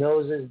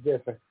is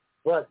different.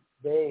 But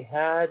they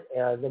had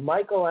the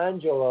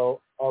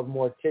Michelangelo of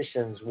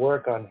morticians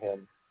work on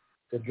him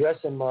to dress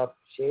him up,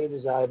 shave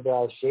his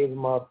eyebrows, shave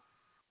him up,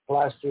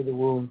 plaster the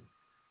wound,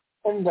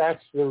 and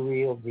that's the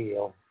real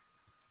deal.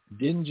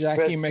 Didn't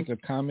Jackie make a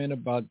comment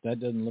about that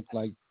doesn't look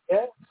like?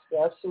 Yes,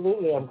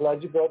 absolutely. I'm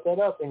glad you brought that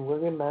up. In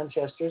William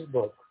Manchester's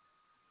book,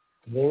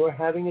 they were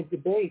having a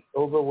debate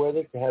over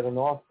whether to have an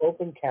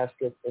open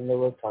casket in the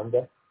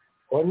rotunda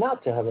or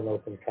not to have an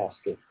open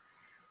casket.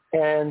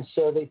 And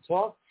so they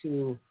talked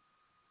to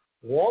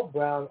Walt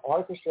Brown,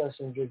 Arthur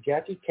Schlesinger,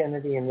 Jackie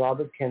Kennedy, and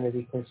Robert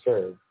Kennedy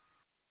conferred.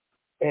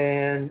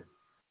 And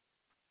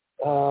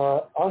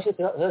Arthur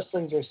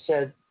Schlesinger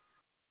said,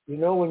 you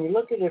know, when you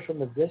look at it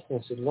from a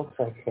distance, it looks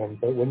like him,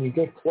 but when you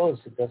get close,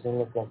 it doesn't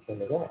look like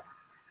him at all.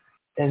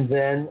 And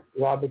then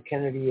Robert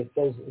Kennedy, it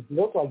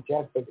looked like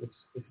Jack, but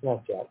it's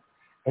not Jack.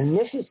 And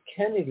Mrs.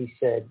 Kennedy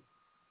said,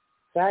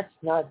 that's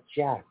not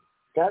Jack.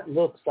 That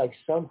looks like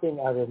something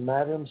out of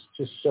Madame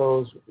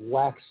Tussauds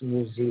Wax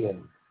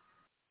Museum.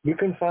 You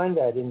can find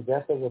that in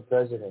Death of a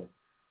President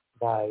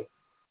by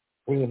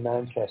William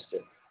Manchester.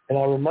 And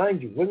I'll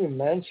remind you, William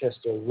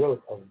Manchester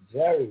wrote a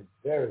very,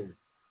 very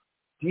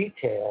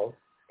detailed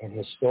and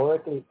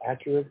historically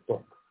accurate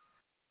book.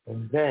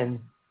 And then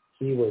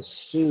he was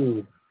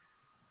sued.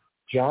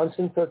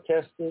 Johnson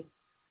protested.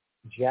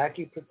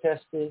 Jackie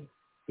protested.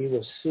 He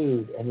was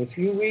sued. And if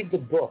you read the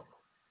book,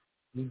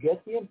 you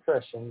get the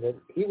impression that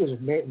he was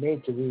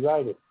made to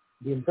rewrite it.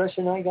 The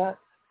impression I got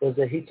was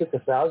that he took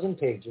 1,000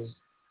 pages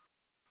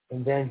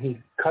and then he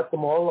cut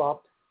them all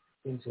up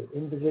into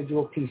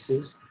individual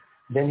pieces.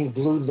 Then he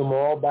glued them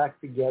all back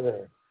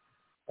together.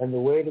 And the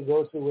way to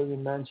go through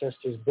William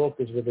Manchester's book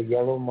is with a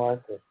yellow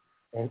marker.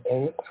 And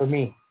for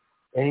me,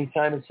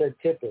 anytime it said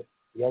Tippit,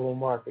 yellow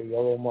marker,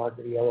 yellow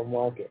marker, yellow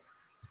marker.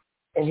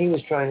 And he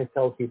was trying to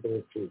tell people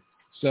the truth.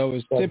 So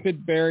is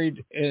Tippit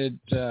buried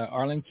at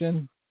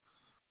Arlington?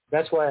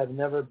 That's why I've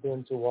never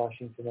been to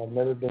Washington. I've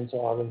never been to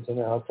Arlington.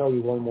 And I'll tell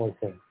you one more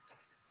thing.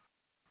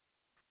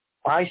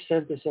 I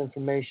sent this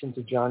information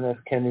to John F.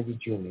 Kennedy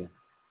Jr.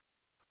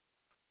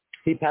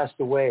 He passed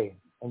away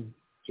on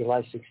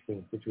July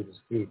 16th, which was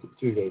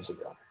three days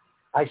ago.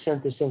 I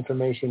sent this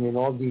information in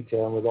all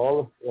detail and with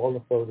all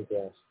the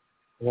photographs.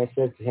 And I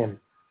said to him,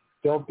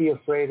 don't be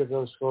afraid of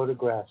those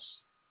photographs.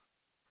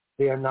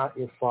 They are not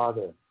your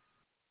father.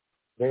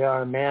 They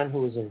are a man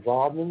who was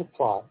involved in the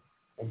plot,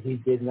 and he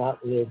did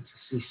not live to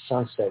see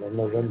sunset on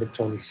November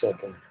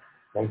 22nd,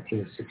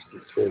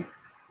 1963.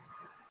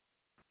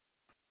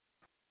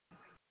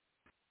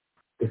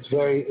 It's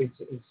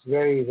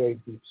very, very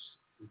deep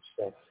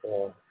stuff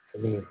for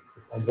me.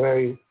 I'm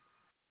very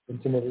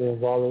intimately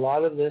involved. A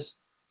lot of this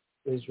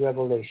is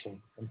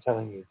revelation, I'm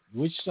telling you.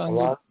 Which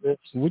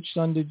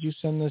son did you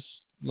send this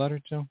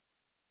letter to?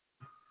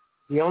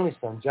 The only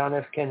son, John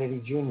F.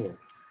 Kennedy Jr.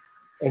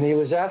 And it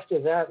was after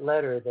that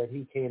letter that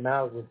he came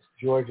out with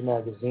George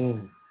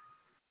magazine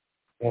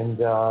and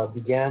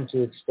began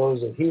to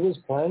expose it. He was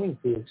planning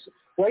to.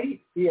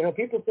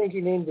 People think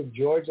he named it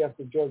George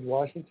after George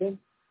Washington.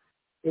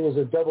 It was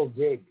a double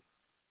dig.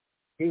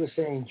 He was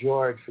saying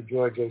George for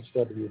George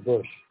H.W.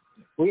 Bush.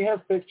 We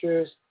have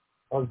pictures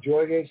of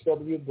George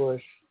H.W.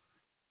 Bush,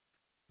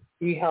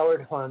 E.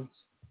 Howard Hunt,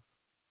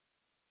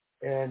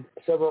 and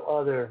several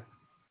other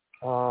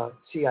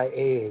CIA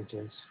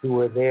agents who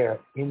were there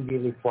in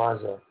Dealey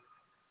Plaza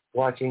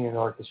watching and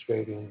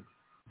orchestrating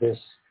this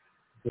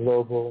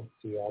global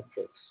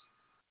theatrics.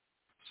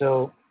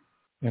 So,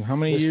 and how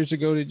many years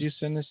ago did you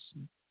send this?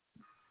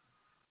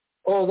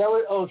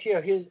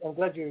 Here's, I'm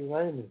glad you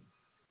reminded me.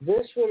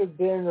 This would have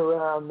been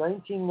around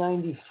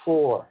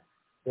 1994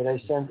 that I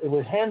sent. It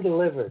was hand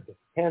delivered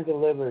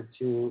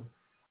to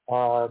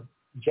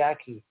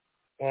Jackie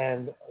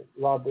and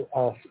Robert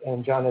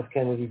and John F.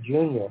 Kennedy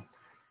Jr.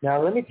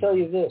 Now, let me tell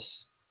you this.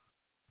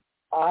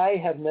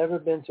 I have never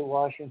been to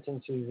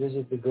Washington to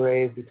visit the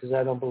grave because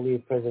I don't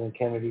believe President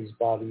Kennedy's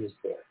body is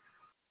there.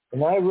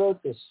 And I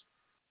wrote this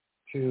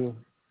to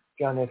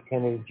John F.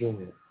 Kennedy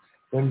Jr.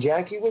 When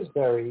Jackie was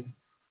buried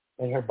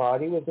and her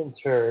body was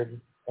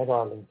interred at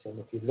Arlington,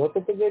 if you look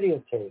at the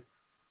videotape,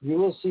 you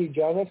will see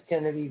John F.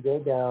 Kennedy go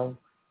down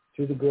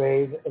to the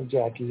grave of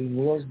Jackie. He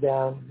kneels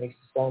down, makes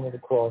the sign of the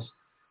cross,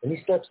 and he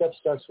steps up,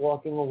 starts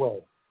walking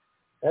away.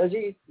 As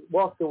he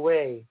walked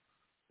away,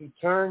 he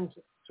turned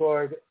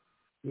toward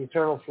the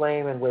eternal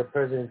flame and where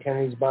President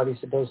Kennedy's body is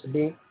supposed to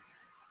be,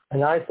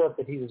 and I thought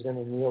that he was going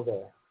to kneel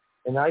there.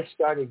 And I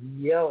started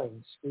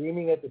yelling,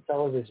 screaming at the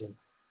television,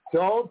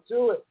 "Don't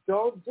do it,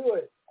 don't do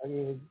it." I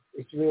mean,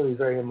 it's really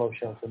very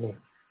emotional for me.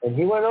 And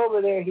he went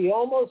over there, he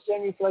almost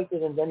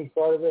genuflected, and then he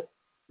thought of it.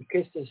 He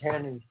kissed his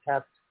hand and he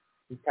tapped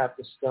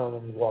the stone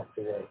and he walked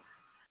away.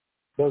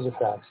 Those are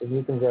facts, and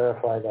you can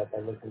verify that by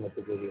looking at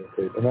the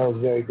videotape. And I was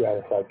very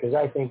gratified because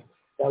I think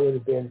that would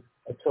have been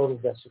a total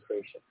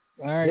desecration.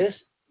 All right.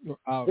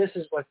 This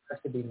is what has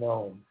to be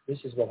known.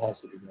 This is what has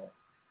to be known.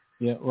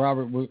 Yeah,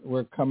 Robert,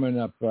 we're coming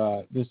up.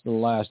 This is the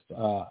last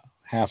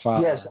half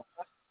hour. Yes,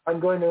 I'm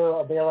going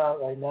to bail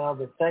out right now,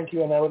 but thank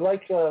you. And I would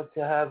like to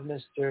have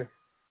Mr.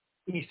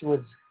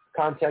 Eastwood's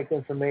contact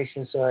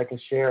information so I can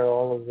share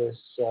all of this,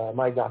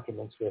 my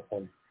documents with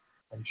him.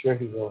 I'm sure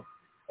he will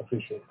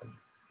appreciate them.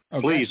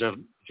 Okay. Please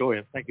enjoy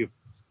it. Thank you.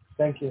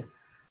 Thank you.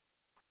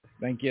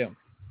 Thank you.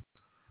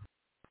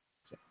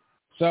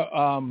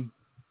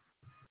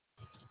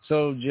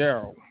 So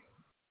Gerald,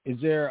 is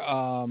there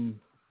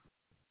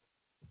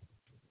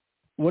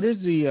what is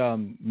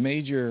the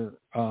major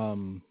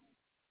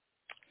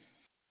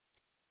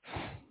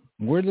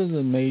where do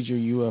the major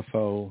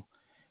UFO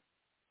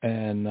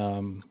and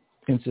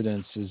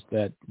incidences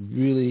that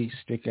really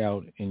stick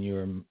out in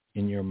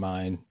your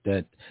mind?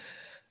 That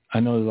I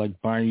know, like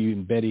Barney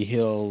and Betty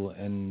Hill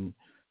and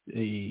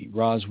the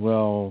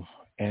Roswell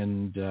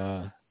and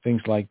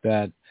things like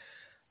that.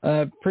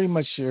 Pretty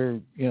much,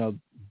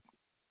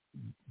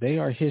 they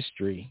are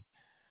history.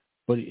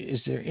 But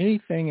is there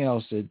anything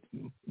else that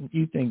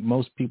you think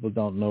most people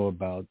don't know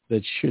about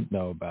that should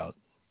know about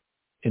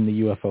in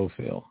the UFO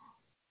field?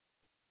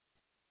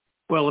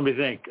 Well, let me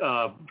think.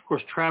 Of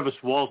course, Travis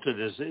Walton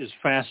is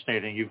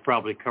fascinating. You've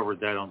probably covered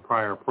that on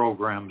prior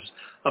programs.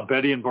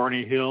 Betty and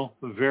Barney Hill,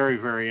 very,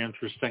 very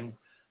interesting.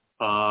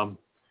 There's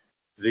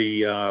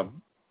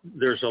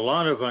a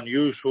lot of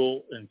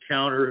unusual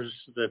encounters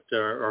that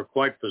are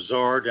quite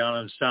bizarre down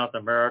in South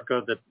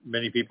America that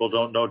many people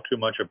don't know too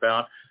much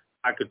about.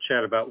 I could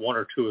chat about one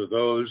or two of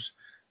those.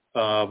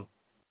 I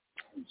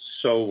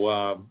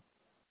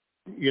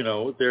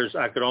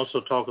could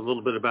also talk a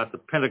little bit about the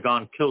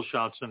Pentagon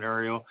Killshot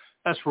Scenario.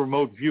 That's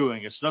remote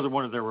viewing. It's another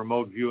one of their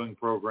remote viewing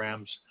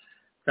programs.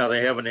 Now,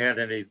 they haven't had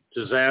any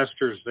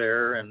disasters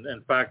there. And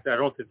in fact, I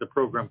don't think the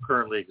program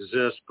currently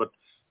exists, but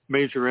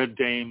Major Ed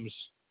Dames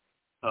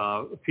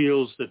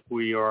feels that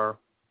we are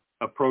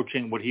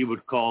approaching what he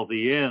would call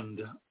the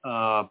end.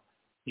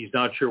 He's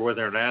not sure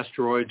whether an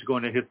asteroid's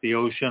going to hit the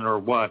ocean or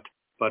what,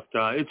 but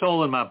it's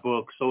all in my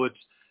book, so it's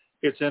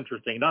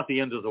interesting. Not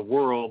the end of the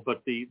world,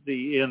 but the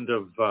end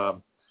of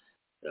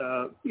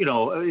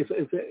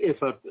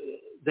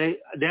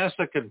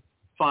NASA can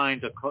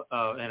find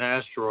an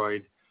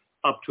asteroid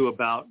up to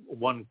about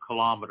 1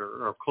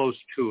 kilometer or close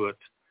to it,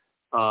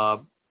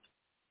 I'm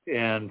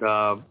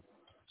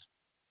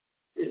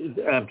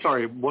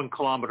sorry, 1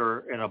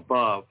 kilometer and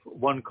above.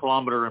 1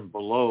 kilometer and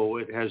below,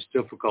 it has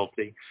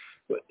difficulty.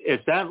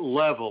 At that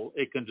level,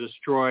 it can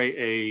destroy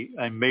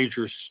a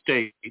major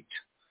state,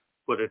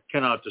 but it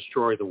cannot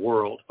destroy the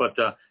world. But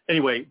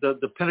anyway,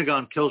 the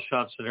Pentagon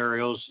Killshot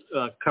Scenarios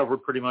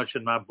covered pretty much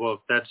in my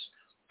book. That's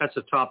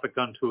a topic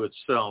unto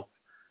itself.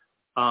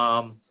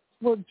 Well,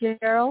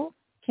 Gerald,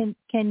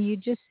 can you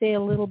just say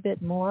a little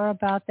bit more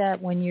about that?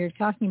 When you're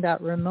talking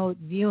about remote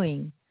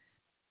viewing,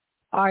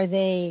 are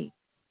they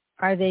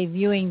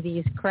viewing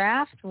these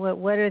craft?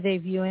 What are they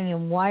viewing,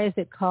 and why is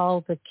it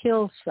called the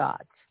kill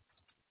shots?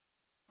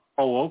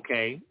 Oh,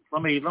 okay.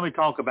 Let me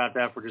talk about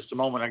that for just a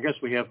moment. I guess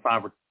we have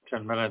 5 or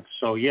 10 minutes,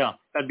 so yeah,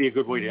 that'd be a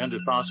good way to end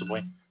it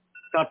possibly.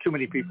 Not too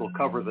many people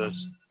cover this.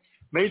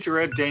 Major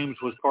Ed Dames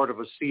was part of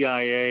a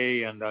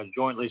CIA and a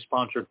jointly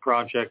sponsored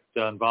project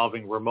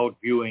involving remote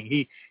viewing.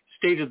 He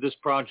stated this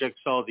project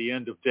saw the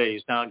end of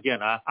days. Now,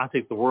 again, I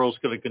think the world's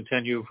going to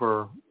continue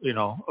for,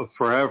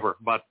 forever.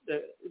 But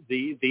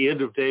the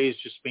end of days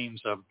just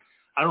means, I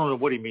don't know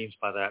what he means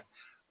by that.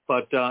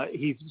 But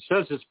he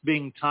says it's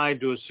being tied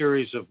to a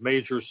series of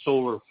major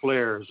solar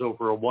flares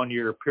over a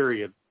 1-year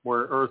period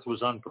where Earth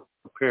was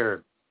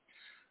unprepared.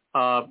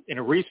 In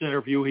a recent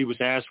interview, he was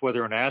asked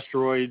whether an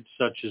asteroid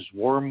such as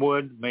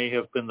Wormwood may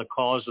have been the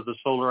cause of the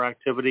solar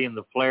activity and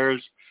the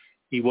flares.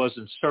 He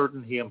wasn't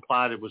certain. He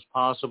implied it was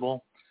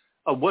possible.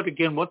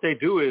 what they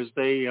do is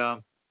they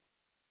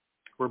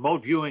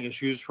remote viewing is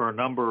used for a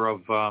number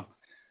of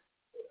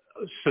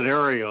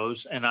scenarios,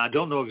 and I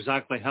don't know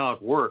exactly how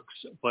it works,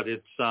 but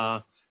it's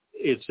a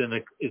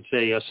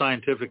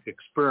scientific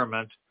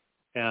experiment,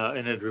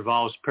 and it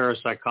involves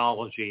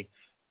parapsychology.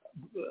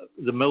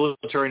 The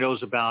military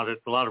knows about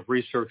it. A lot of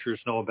researchers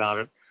know about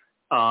it.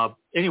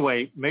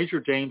 Anyway, Major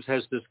Dames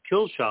has this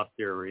kill shot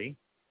theory,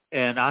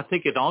 and I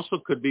think it also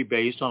could be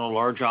based on a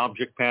large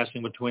object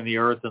passing between the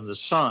Earth and the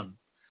Sun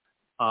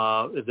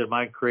that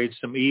might create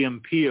some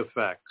EMP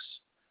effects.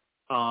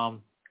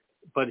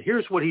 But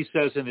here's what he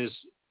says in his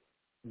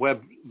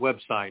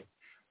website.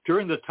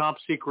 During the top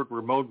secret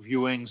remote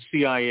viewing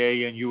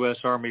CIA and U.S.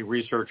 Army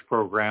research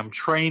program,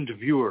 trained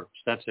viewers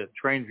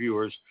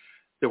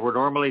that were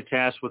normally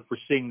tasked with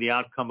foreseeing the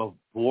outcome of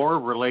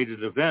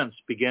war-related events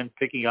began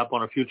picking up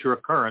on a future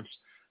occurrence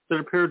that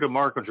appeared to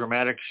mark a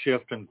dramatic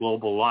shift in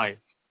global life.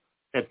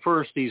 At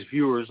first, these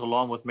viewers,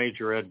 along with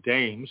Major Ed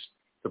Dames,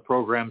 the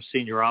program's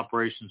senior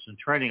operations and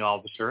training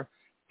officer,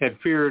 had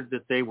feared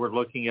that they were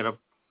looking at a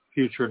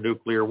future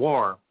nuclear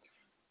war.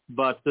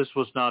 But this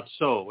was not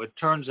so. It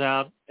turns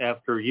out,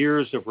 after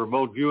years of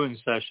remote viewing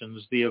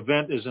sessions, the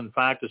event is in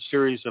fact a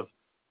series of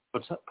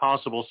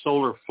possible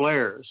solar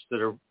flares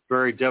that are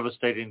very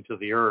devastating to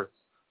the Earth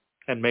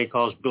and may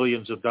cause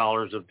billions of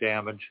dollars of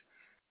damage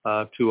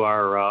to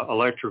our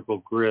electrical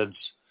grids.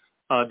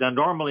 Now,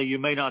 normally you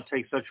may not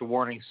take such a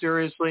warning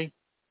seriously,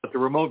 but the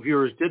remote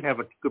viewers did have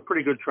a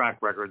pretty good track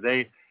record.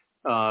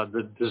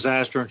 The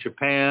disaster in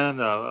Japan,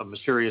 a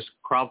mysterious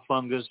crop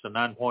fungus, a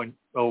 9.0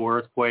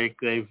 earthquake,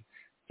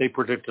 they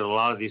predicted a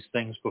lot of these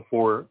things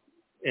before.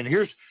 And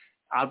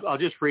I'll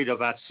just read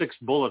about 6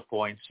 bullet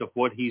points of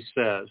what he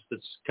says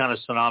that's kind of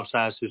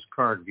synopsizes his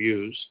current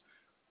views.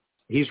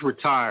 He's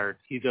retired.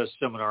 He does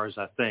seminars,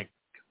 I think,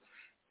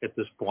 at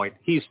this point.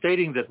 He's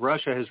stating that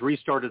Russia has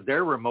restarted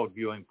their remote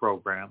viewing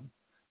program.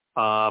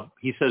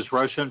 He says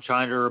Russia and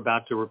China are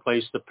about to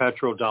replace the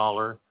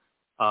petrodollar.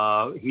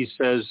 He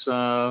says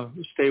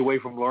stay away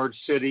from large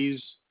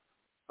cities.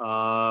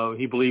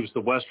 He believes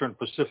the western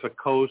Pacific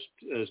coast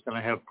is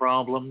going to have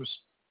problems.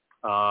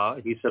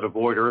 He said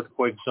avoid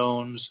earthquake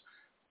zones.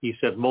 He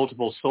said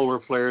multiple solar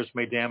flares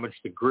may damage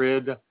the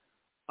grid.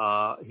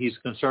 He's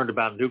concerned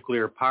about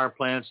nuclear power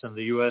plants in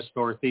the U.S.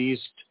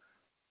 Northeast.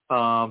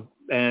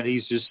 And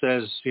he just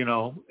says,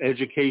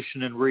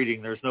 education and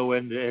reading. There's no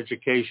end to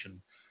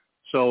education.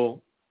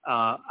 So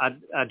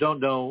I don't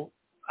know.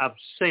 I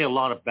say a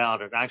lot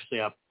about it. Actually,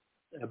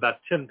 about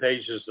 10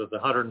 pages of the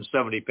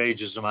 170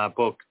 pages of my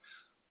book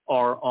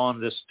are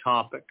on this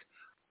topic.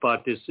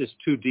 But it's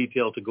too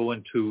detailed to go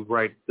into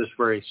right this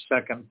very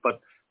second. But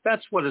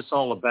that's what it's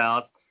all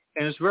about.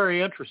 And it's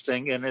very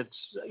interesting. And it's,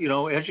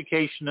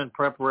 education and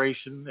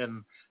preparation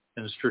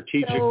and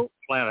strategic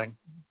planning.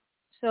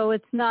 So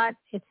it's not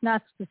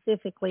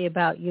specifically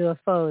about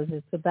UFOs.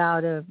 It's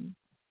about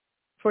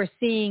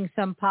foreseeing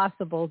some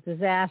possible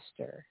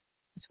disaster.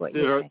 That's what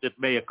you're saying. That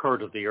may occur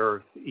to the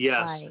Earth.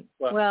 Yes. Right.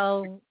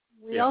 Well,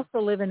 we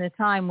also live in a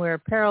time where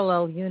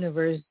parallel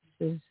universe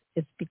is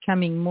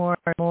becoming more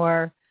and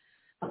more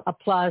a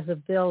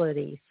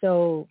plausibility.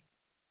 So,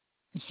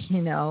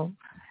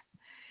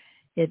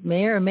 it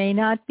may or may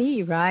not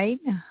be, right?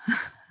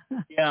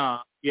 Yeah.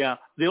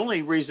 The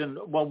only reason,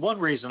 one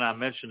reason I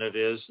mention it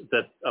is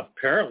that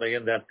apparently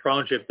in that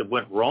project that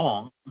went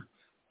wrong,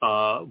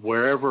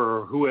 wherever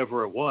or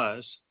whoever it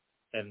was,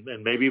 and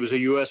maybe it was a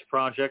U.S.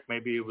 project,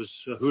 maybe it was,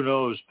 who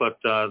knows, but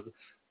the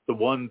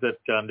one that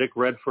Nick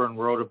Redfern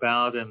wrote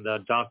about and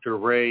Dr.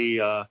 Ray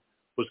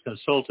was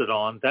consulted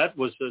on, that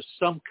was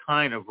some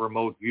kind of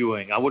remote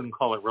viewing. I wouldn't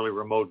call it really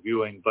remote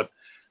viewing, but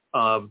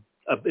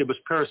it was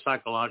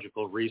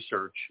parapsychological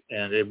research,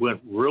 and it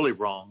went really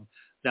wrong.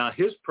 Now,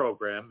 his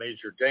program,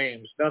 Major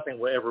Dames, nothing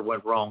ever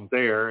went wrong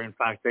there. In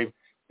fact,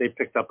 they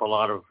picked up a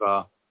lot of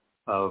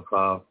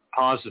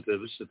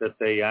positives that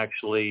they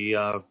actually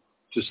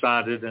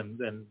decided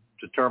and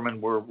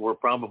determined were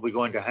probably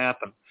going to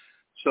happen.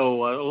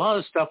 So a lot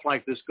of stuff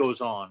like this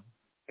goes on.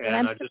 And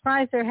I'm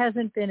surprised there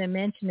hasn't been a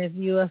mention of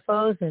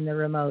UFOs in the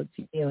remote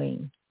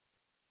viewing.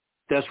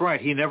 That's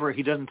right. He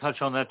doesn't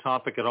touch on that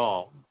topic at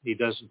all. He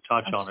doesn't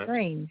touch on it.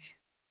 Strange.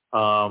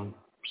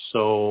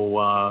 So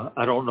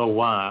I don't know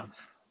why.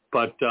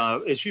 But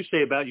as you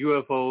say about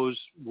UFOs,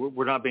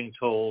 we're not being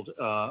told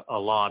a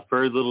lot.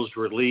 Very little is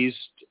released.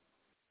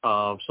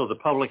 So the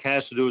public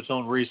has to do its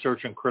own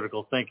research and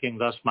critical thinking.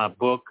 Thus my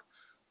book.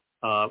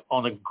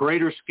 On a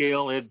greater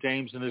scale, Ed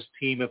Dames and his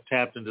team have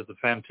tapped into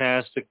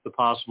the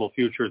possible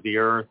future of the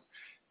Earth.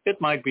 It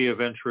might be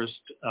of interest,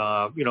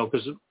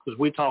 because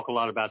we talk a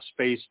lot about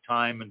space,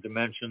 time, and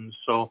dimensions.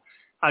 So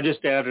I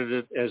just added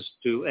it as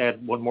to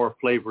add one more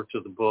flavor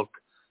to the book.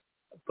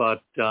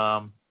 But,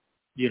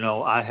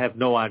 I have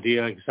no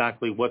idea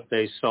exactly what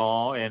they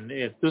saw. And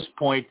at this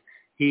point,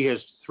 he has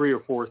 3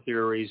 or 4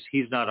 theories.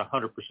 He's not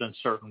 100%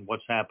 certain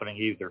what's happening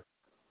either.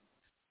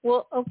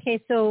 Well,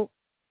 okay, so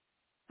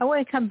I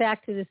want to come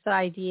back to this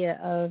idea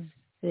of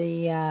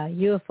the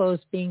UFOs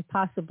being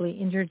possibly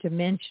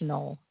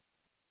interdimensional,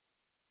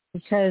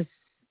 because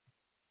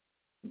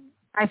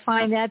I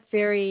find that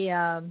very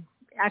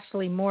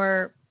actually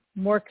more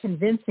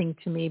convincing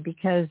to me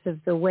because of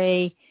the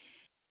way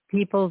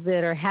people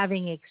that are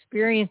having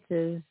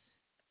experiences,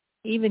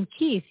 even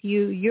Keith,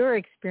 your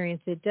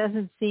experience, it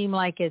doesn't seem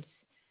like it's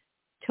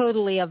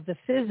totally of the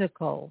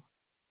physical.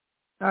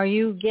 Are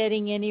you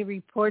getting any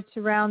reports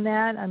around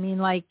that? I mean,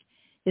 like,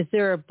 is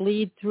there a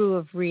bleed through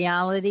of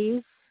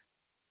realities?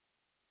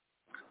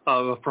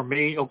 For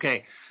me,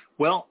 okay.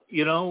 Well,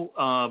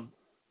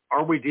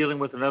 are we dealing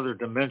with another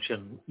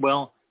dimension?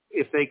 Well,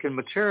 if they can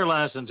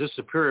materialize and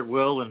disappear at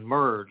will and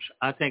merge,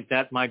 I think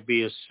that might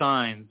be a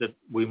sign that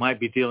we might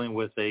be dealing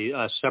with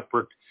a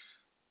separate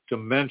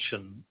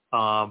dimension.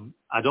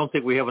 I don't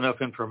think we have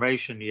enough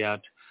information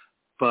yet,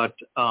 but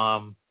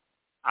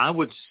I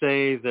would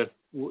say that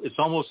it's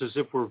almost as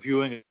if we're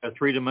viewing a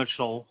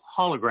three-dimensional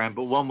hologram,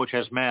 but one which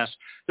has mass.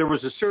 There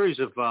was a series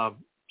of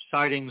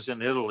sightings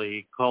in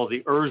Italy called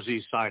the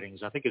Urzi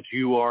sightings. I think it's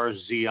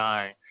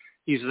U-R-Z-I.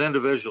 He's an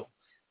individual,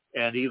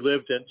 and he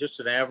lived in just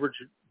an average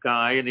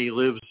guy, and he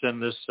lives in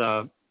this,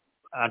 I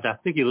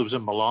think he lives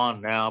in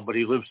Milan now, but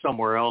he lived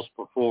somewhere else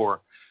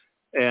before.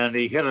 And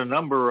he had a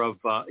number of,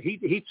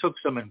 he took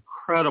some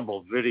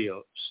incredible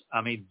videos. I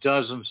mean,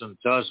 dozens and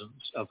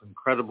dozens of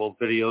incredible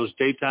videos,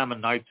 daytime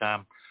and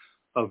nighttime,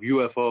 of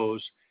UFOs.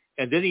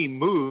 And then he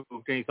moved,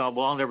 and he thought,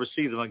 well, I'll never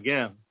see them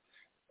again.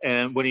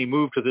 And when he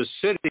moved to this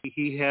city,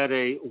 he had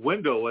a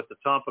window at the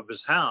top of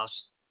his house.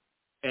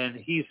 And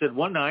he said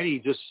one night he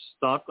just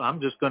thought,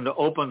 I'm just going to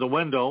open the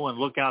window and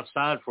look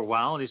outside for a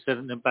while. And he said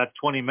in about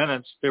 20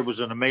 minutes, there was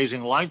an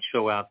amazing light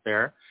show out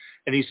there.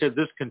 And he said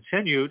this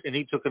continued, and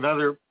he took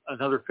another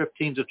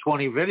 15 to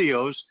 20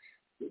 videos.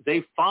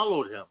 They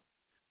followed him.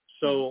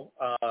 So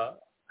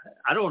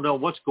I don't know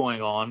what's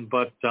going on,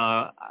 but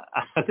I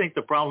think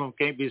the problem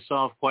can't be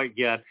solved quite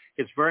yet.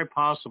 It's very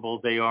possible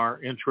they are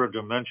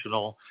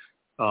intradimensional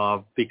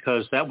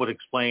because that would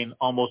explain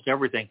almost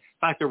everything. In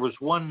fact, there was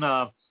one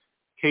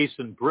case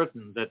in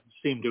Britain that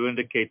seemed to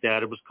indicate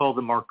that. It was called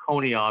the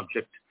Marconi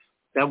object.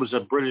 That was a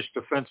British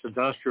defense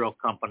industrial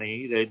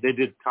company. They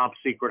did top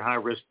secret high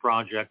risk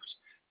projects.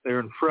 They're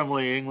in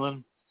Frimley,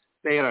 England.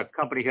 They had a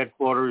company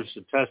headquarters,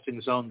 a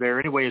testing zone there.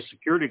 Anyway, a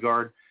security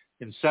guard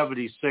in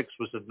 76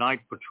 was at night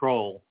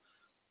patrol.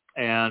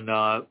 And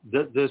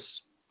this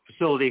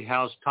facility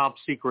housed top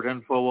secret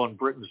info on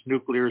Britain's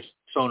nuclear,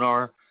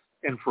 sonar,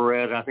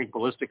 infrared, and I think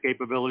ballistic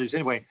capabilities.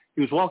 Anyway,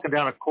 he was walking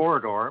down a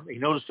corridor. He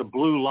noticed a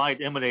blue light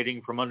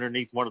emanating from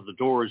underneath one of the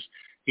doors.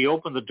 He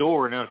opened the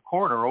door, and in a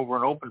corner over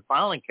an open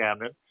filing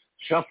cabinet,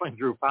 shuffling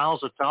through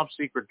piles of top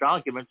secret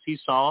documents, he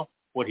saw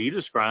what he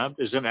described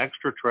as an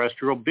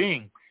extraterrestrial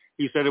being.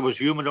 He said it was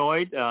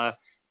humanoid.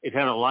 It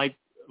had a light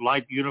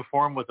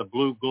uniform with a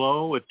blue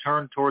glow. It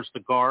turned towards the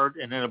guard,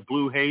 and in a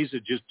blue haze,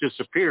 it just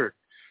disappeared.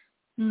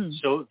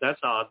 So that's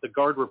odd. The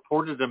guard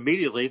reported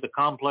immediately. The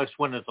complex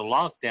went into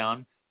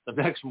lockdown. The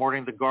next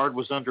morning, the guard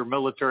was under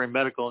military,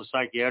 medical, and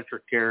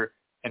psychiatric care,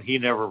 and he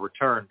never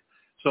returned.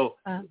 So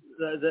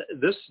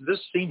this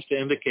seems to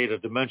indicate a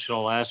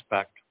dimensional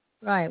aspect.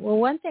 Right. Well,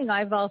 one thing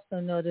I've also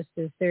noticed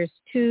is there's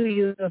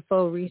two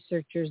UFO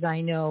researchers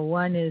I know.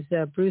 One is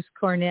Bruce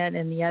Cornett,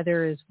 and the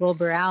other is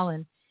Wilbur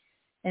Allen.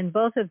 And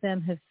both of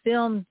them have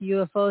filmed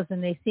UFOs,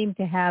 and they seem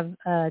to have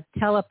a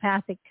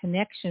telepathic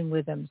connection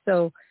with them.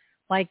 So,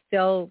 like,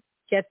 they'll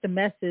get the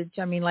message.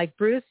 I mean, like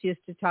Bruce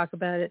used to talk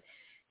about it.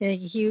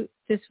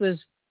 This was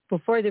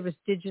before there was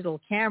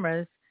digital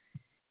cameras,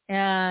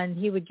 and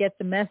he would get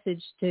the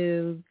message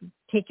to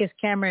take his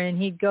camera,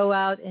 and he'd go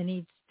out and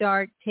he'd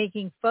start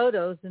taking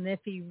photos. And if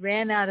he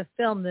ran out of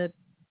film, the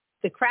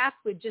craft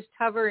would just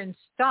hover and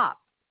stop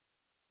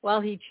while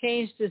he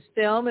changed his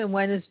film. And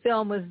when his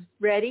film was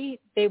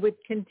ready, they would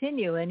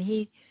continue. And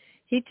he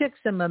took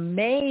some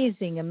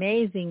amazing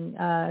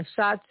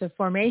shots of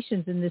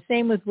formations. And the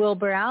same with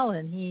Wilbur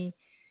Allen.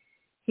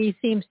 He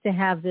seems to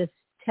have this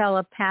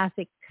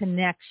telepathic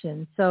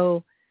connection.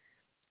 So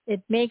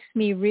it makes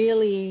me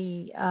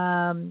really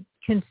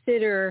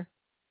consider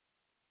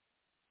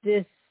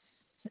this.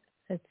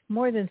 It's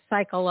more than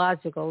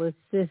psychological. It's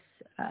this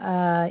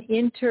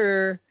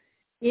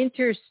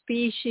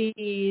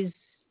interspecies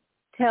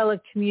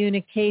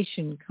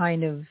telecommunication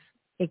kind of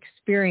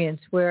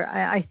experience where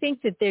I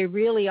think that they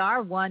really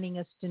are wanting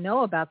us to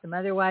know about them.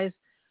 Otherwise,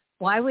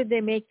 why would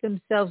they make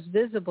themselves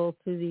visible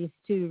to these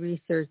two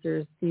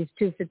researchers, these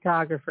two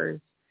photographers?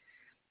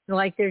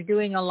 Like they're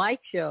doing a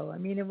light show. I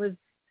mean, it was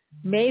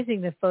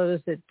amazing the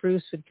photos that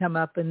Bruce would come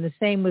up, and the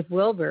same with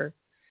Wilbur.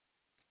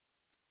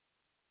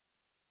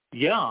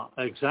 Yeah,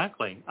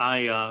 exactly.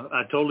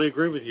 I totally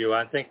agree with you.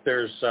 I think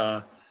there's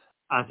an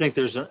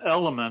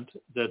element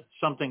that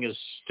something as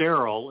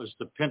sterile as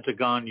the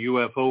Pentagon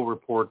UFO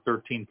report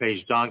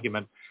 13-page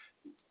document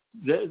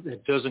that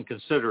it doesn't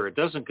consider. It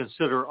doesn't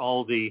consider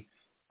all the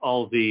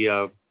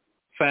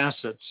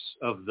facets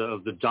of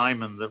the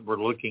diamond that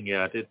we're looking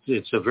at.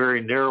 It's a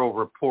very narrow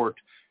report,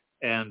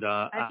 and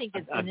I think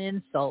it's an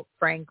insult,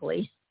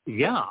 frankly.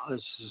 Yeah,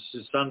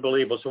 it's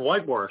unbelievable. It's a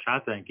whitewash, I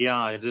think.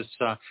 Yeah, it is.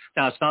 Now,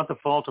 it's not the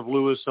fault of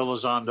Luis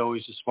Elizondo.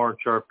 He's a smart,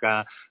 sharp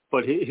guy,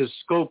 but his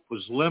scope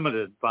was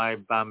limited by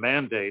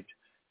mandate,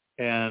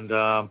 and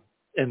the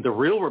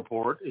real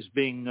report is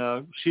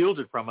being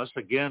shielded from us.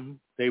 Again,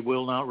 they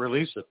will not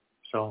release it.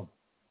 So.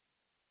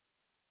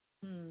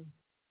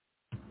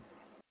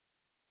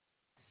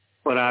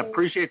 But I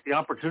appreciate the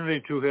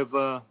opportunity to have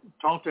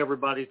talked to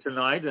everybody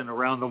tonight and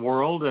around the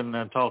world,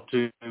 and talk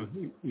to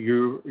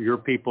your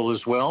people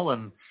as well.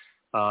 And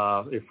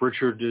if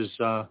Richard is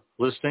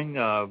listening,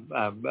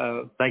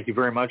 thank you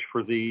very much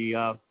for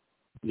the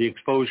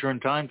exposure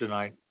and time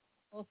tonight.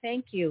 Well,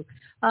 thank you.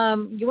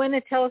 You want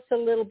to tell us a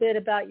little bit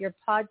about your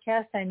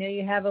podcast? I know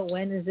you have it.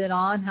 When is it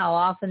on? How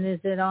often is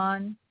it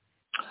on?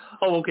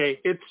 Oh, okay.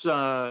 It's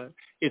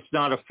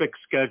not a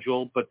fixed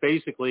schedule, but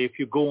basically, if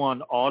you go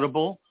on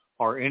Audible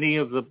or any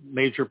of the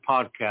major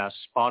podcasts,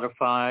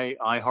 Spotify,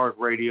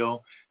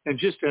 iHeartRadio, and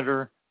just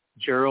enter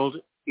Gerald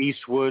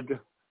Eastwood,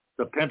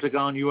 the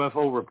Pentagon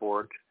UFO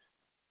Report,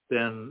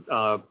 then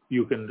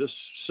you can just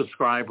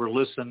subscribe or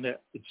listen.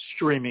 It's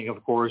streaming,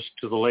 of course,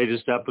 to the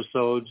latest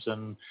episodes,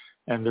 and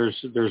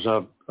there's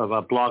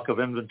a block of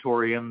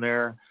inventory in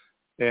there.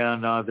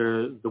 And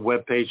the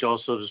webpage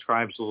also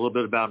describes a little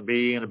bit about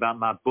me and about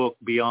my book,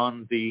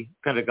 Beyond the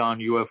Pentagon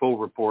UFO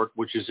Report,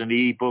 which is an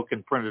e-book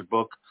and printed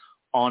book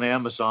on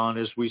Amazon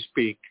as we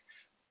speak.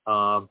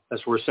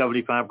 That's where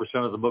 75%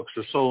 of the books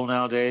are sold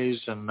nowadays,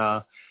 and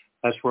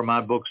that's where my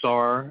books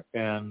are,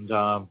 and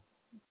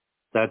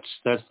that's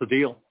the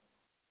deal.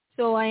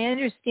 So I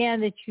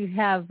understand that you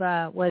have,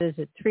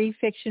 3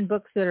 fiction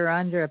books that are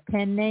under a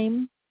pen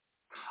name?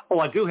 Oh,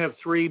 I do have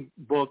 3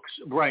 books.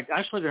 Right.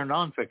 Actually, they're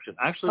nonfiction.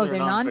 They're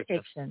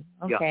nonfiction.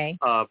 Okay.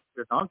 Yeah,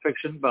 they're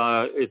nonfiction.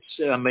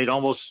 It's made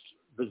almost,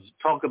 the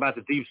talk about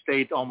the deep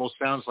state almost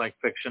sounds like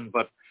fiction,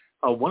 but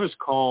one is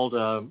called,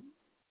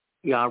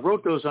 I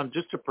wrote those on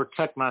just to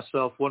protect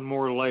myself one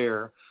more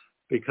layer,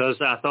 because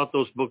I thought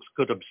those books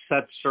could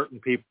upset certain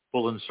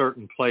people in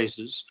certain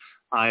places.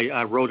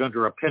 I wrote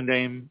under a pen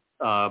name,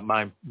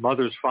 my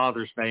mother's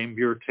father's name,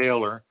 Muir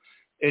Taylor.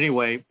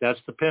 Anyway, that's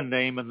the pen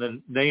name, and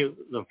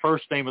the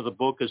first name of the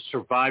book is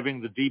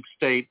Surviving the Deep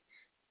State,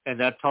 and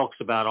that talks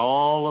about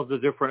all of the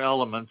different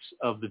elements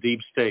of the deep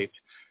state.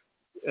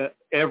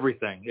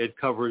 Everything. It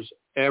covers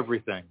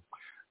everything.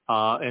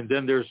 And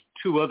then there's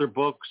 2 other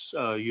books.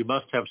 You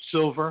Must Have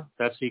Silver.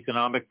 That's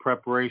economic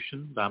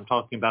preparation. I'm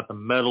talking about the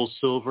metal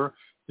silver.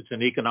 It's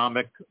an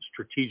economic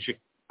strategic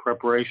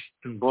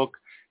preparation book.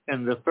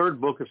 And the 3rd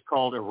book is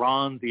called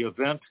Iran, the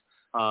Event.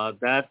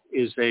 That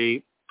is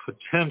a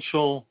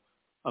potential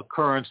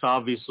occurrence,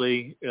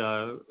 obviously,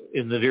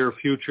 in the near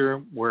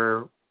future,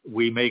 where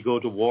we may go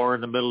to war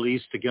in the Middle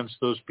East against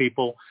those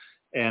people,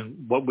 and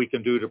what we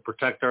can do to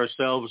protect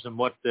ourselves, and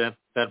what that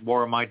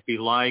war might be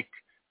like,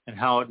 and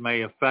how it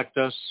may affect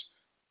us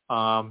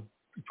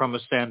from a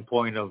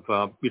standpoint of,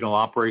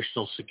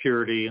 operational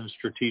security and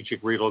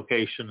strategic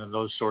relocation and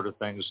those sort of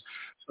things.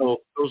 So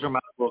those are my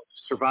books,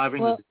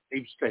 Surviving the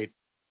Deep State.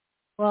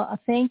 Well,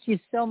 thank you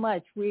so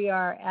much. We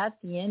are at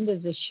the end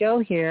of the show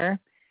here.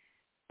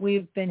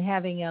 We've been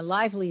having a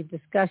lively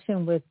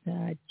discussion with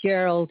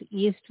Gerald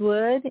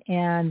Eastwood,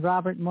 and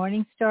Robert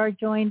Morningstar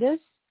joined us.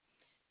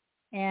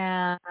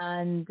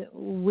 And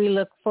we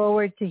look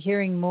forward to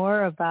hearing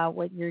more about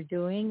what you're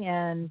doing,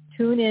 and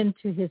tune in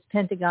to his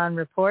Pentagon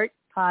Report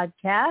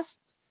podcast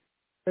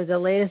for the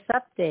latest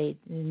update.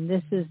 And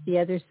this is The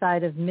Other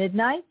Side of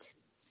Midnight.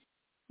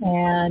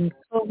 And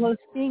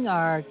co-hosting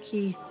are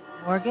Keith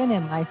Morgan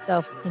and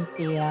myself,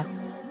 Cynthia.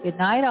 Good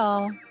night,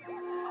 all.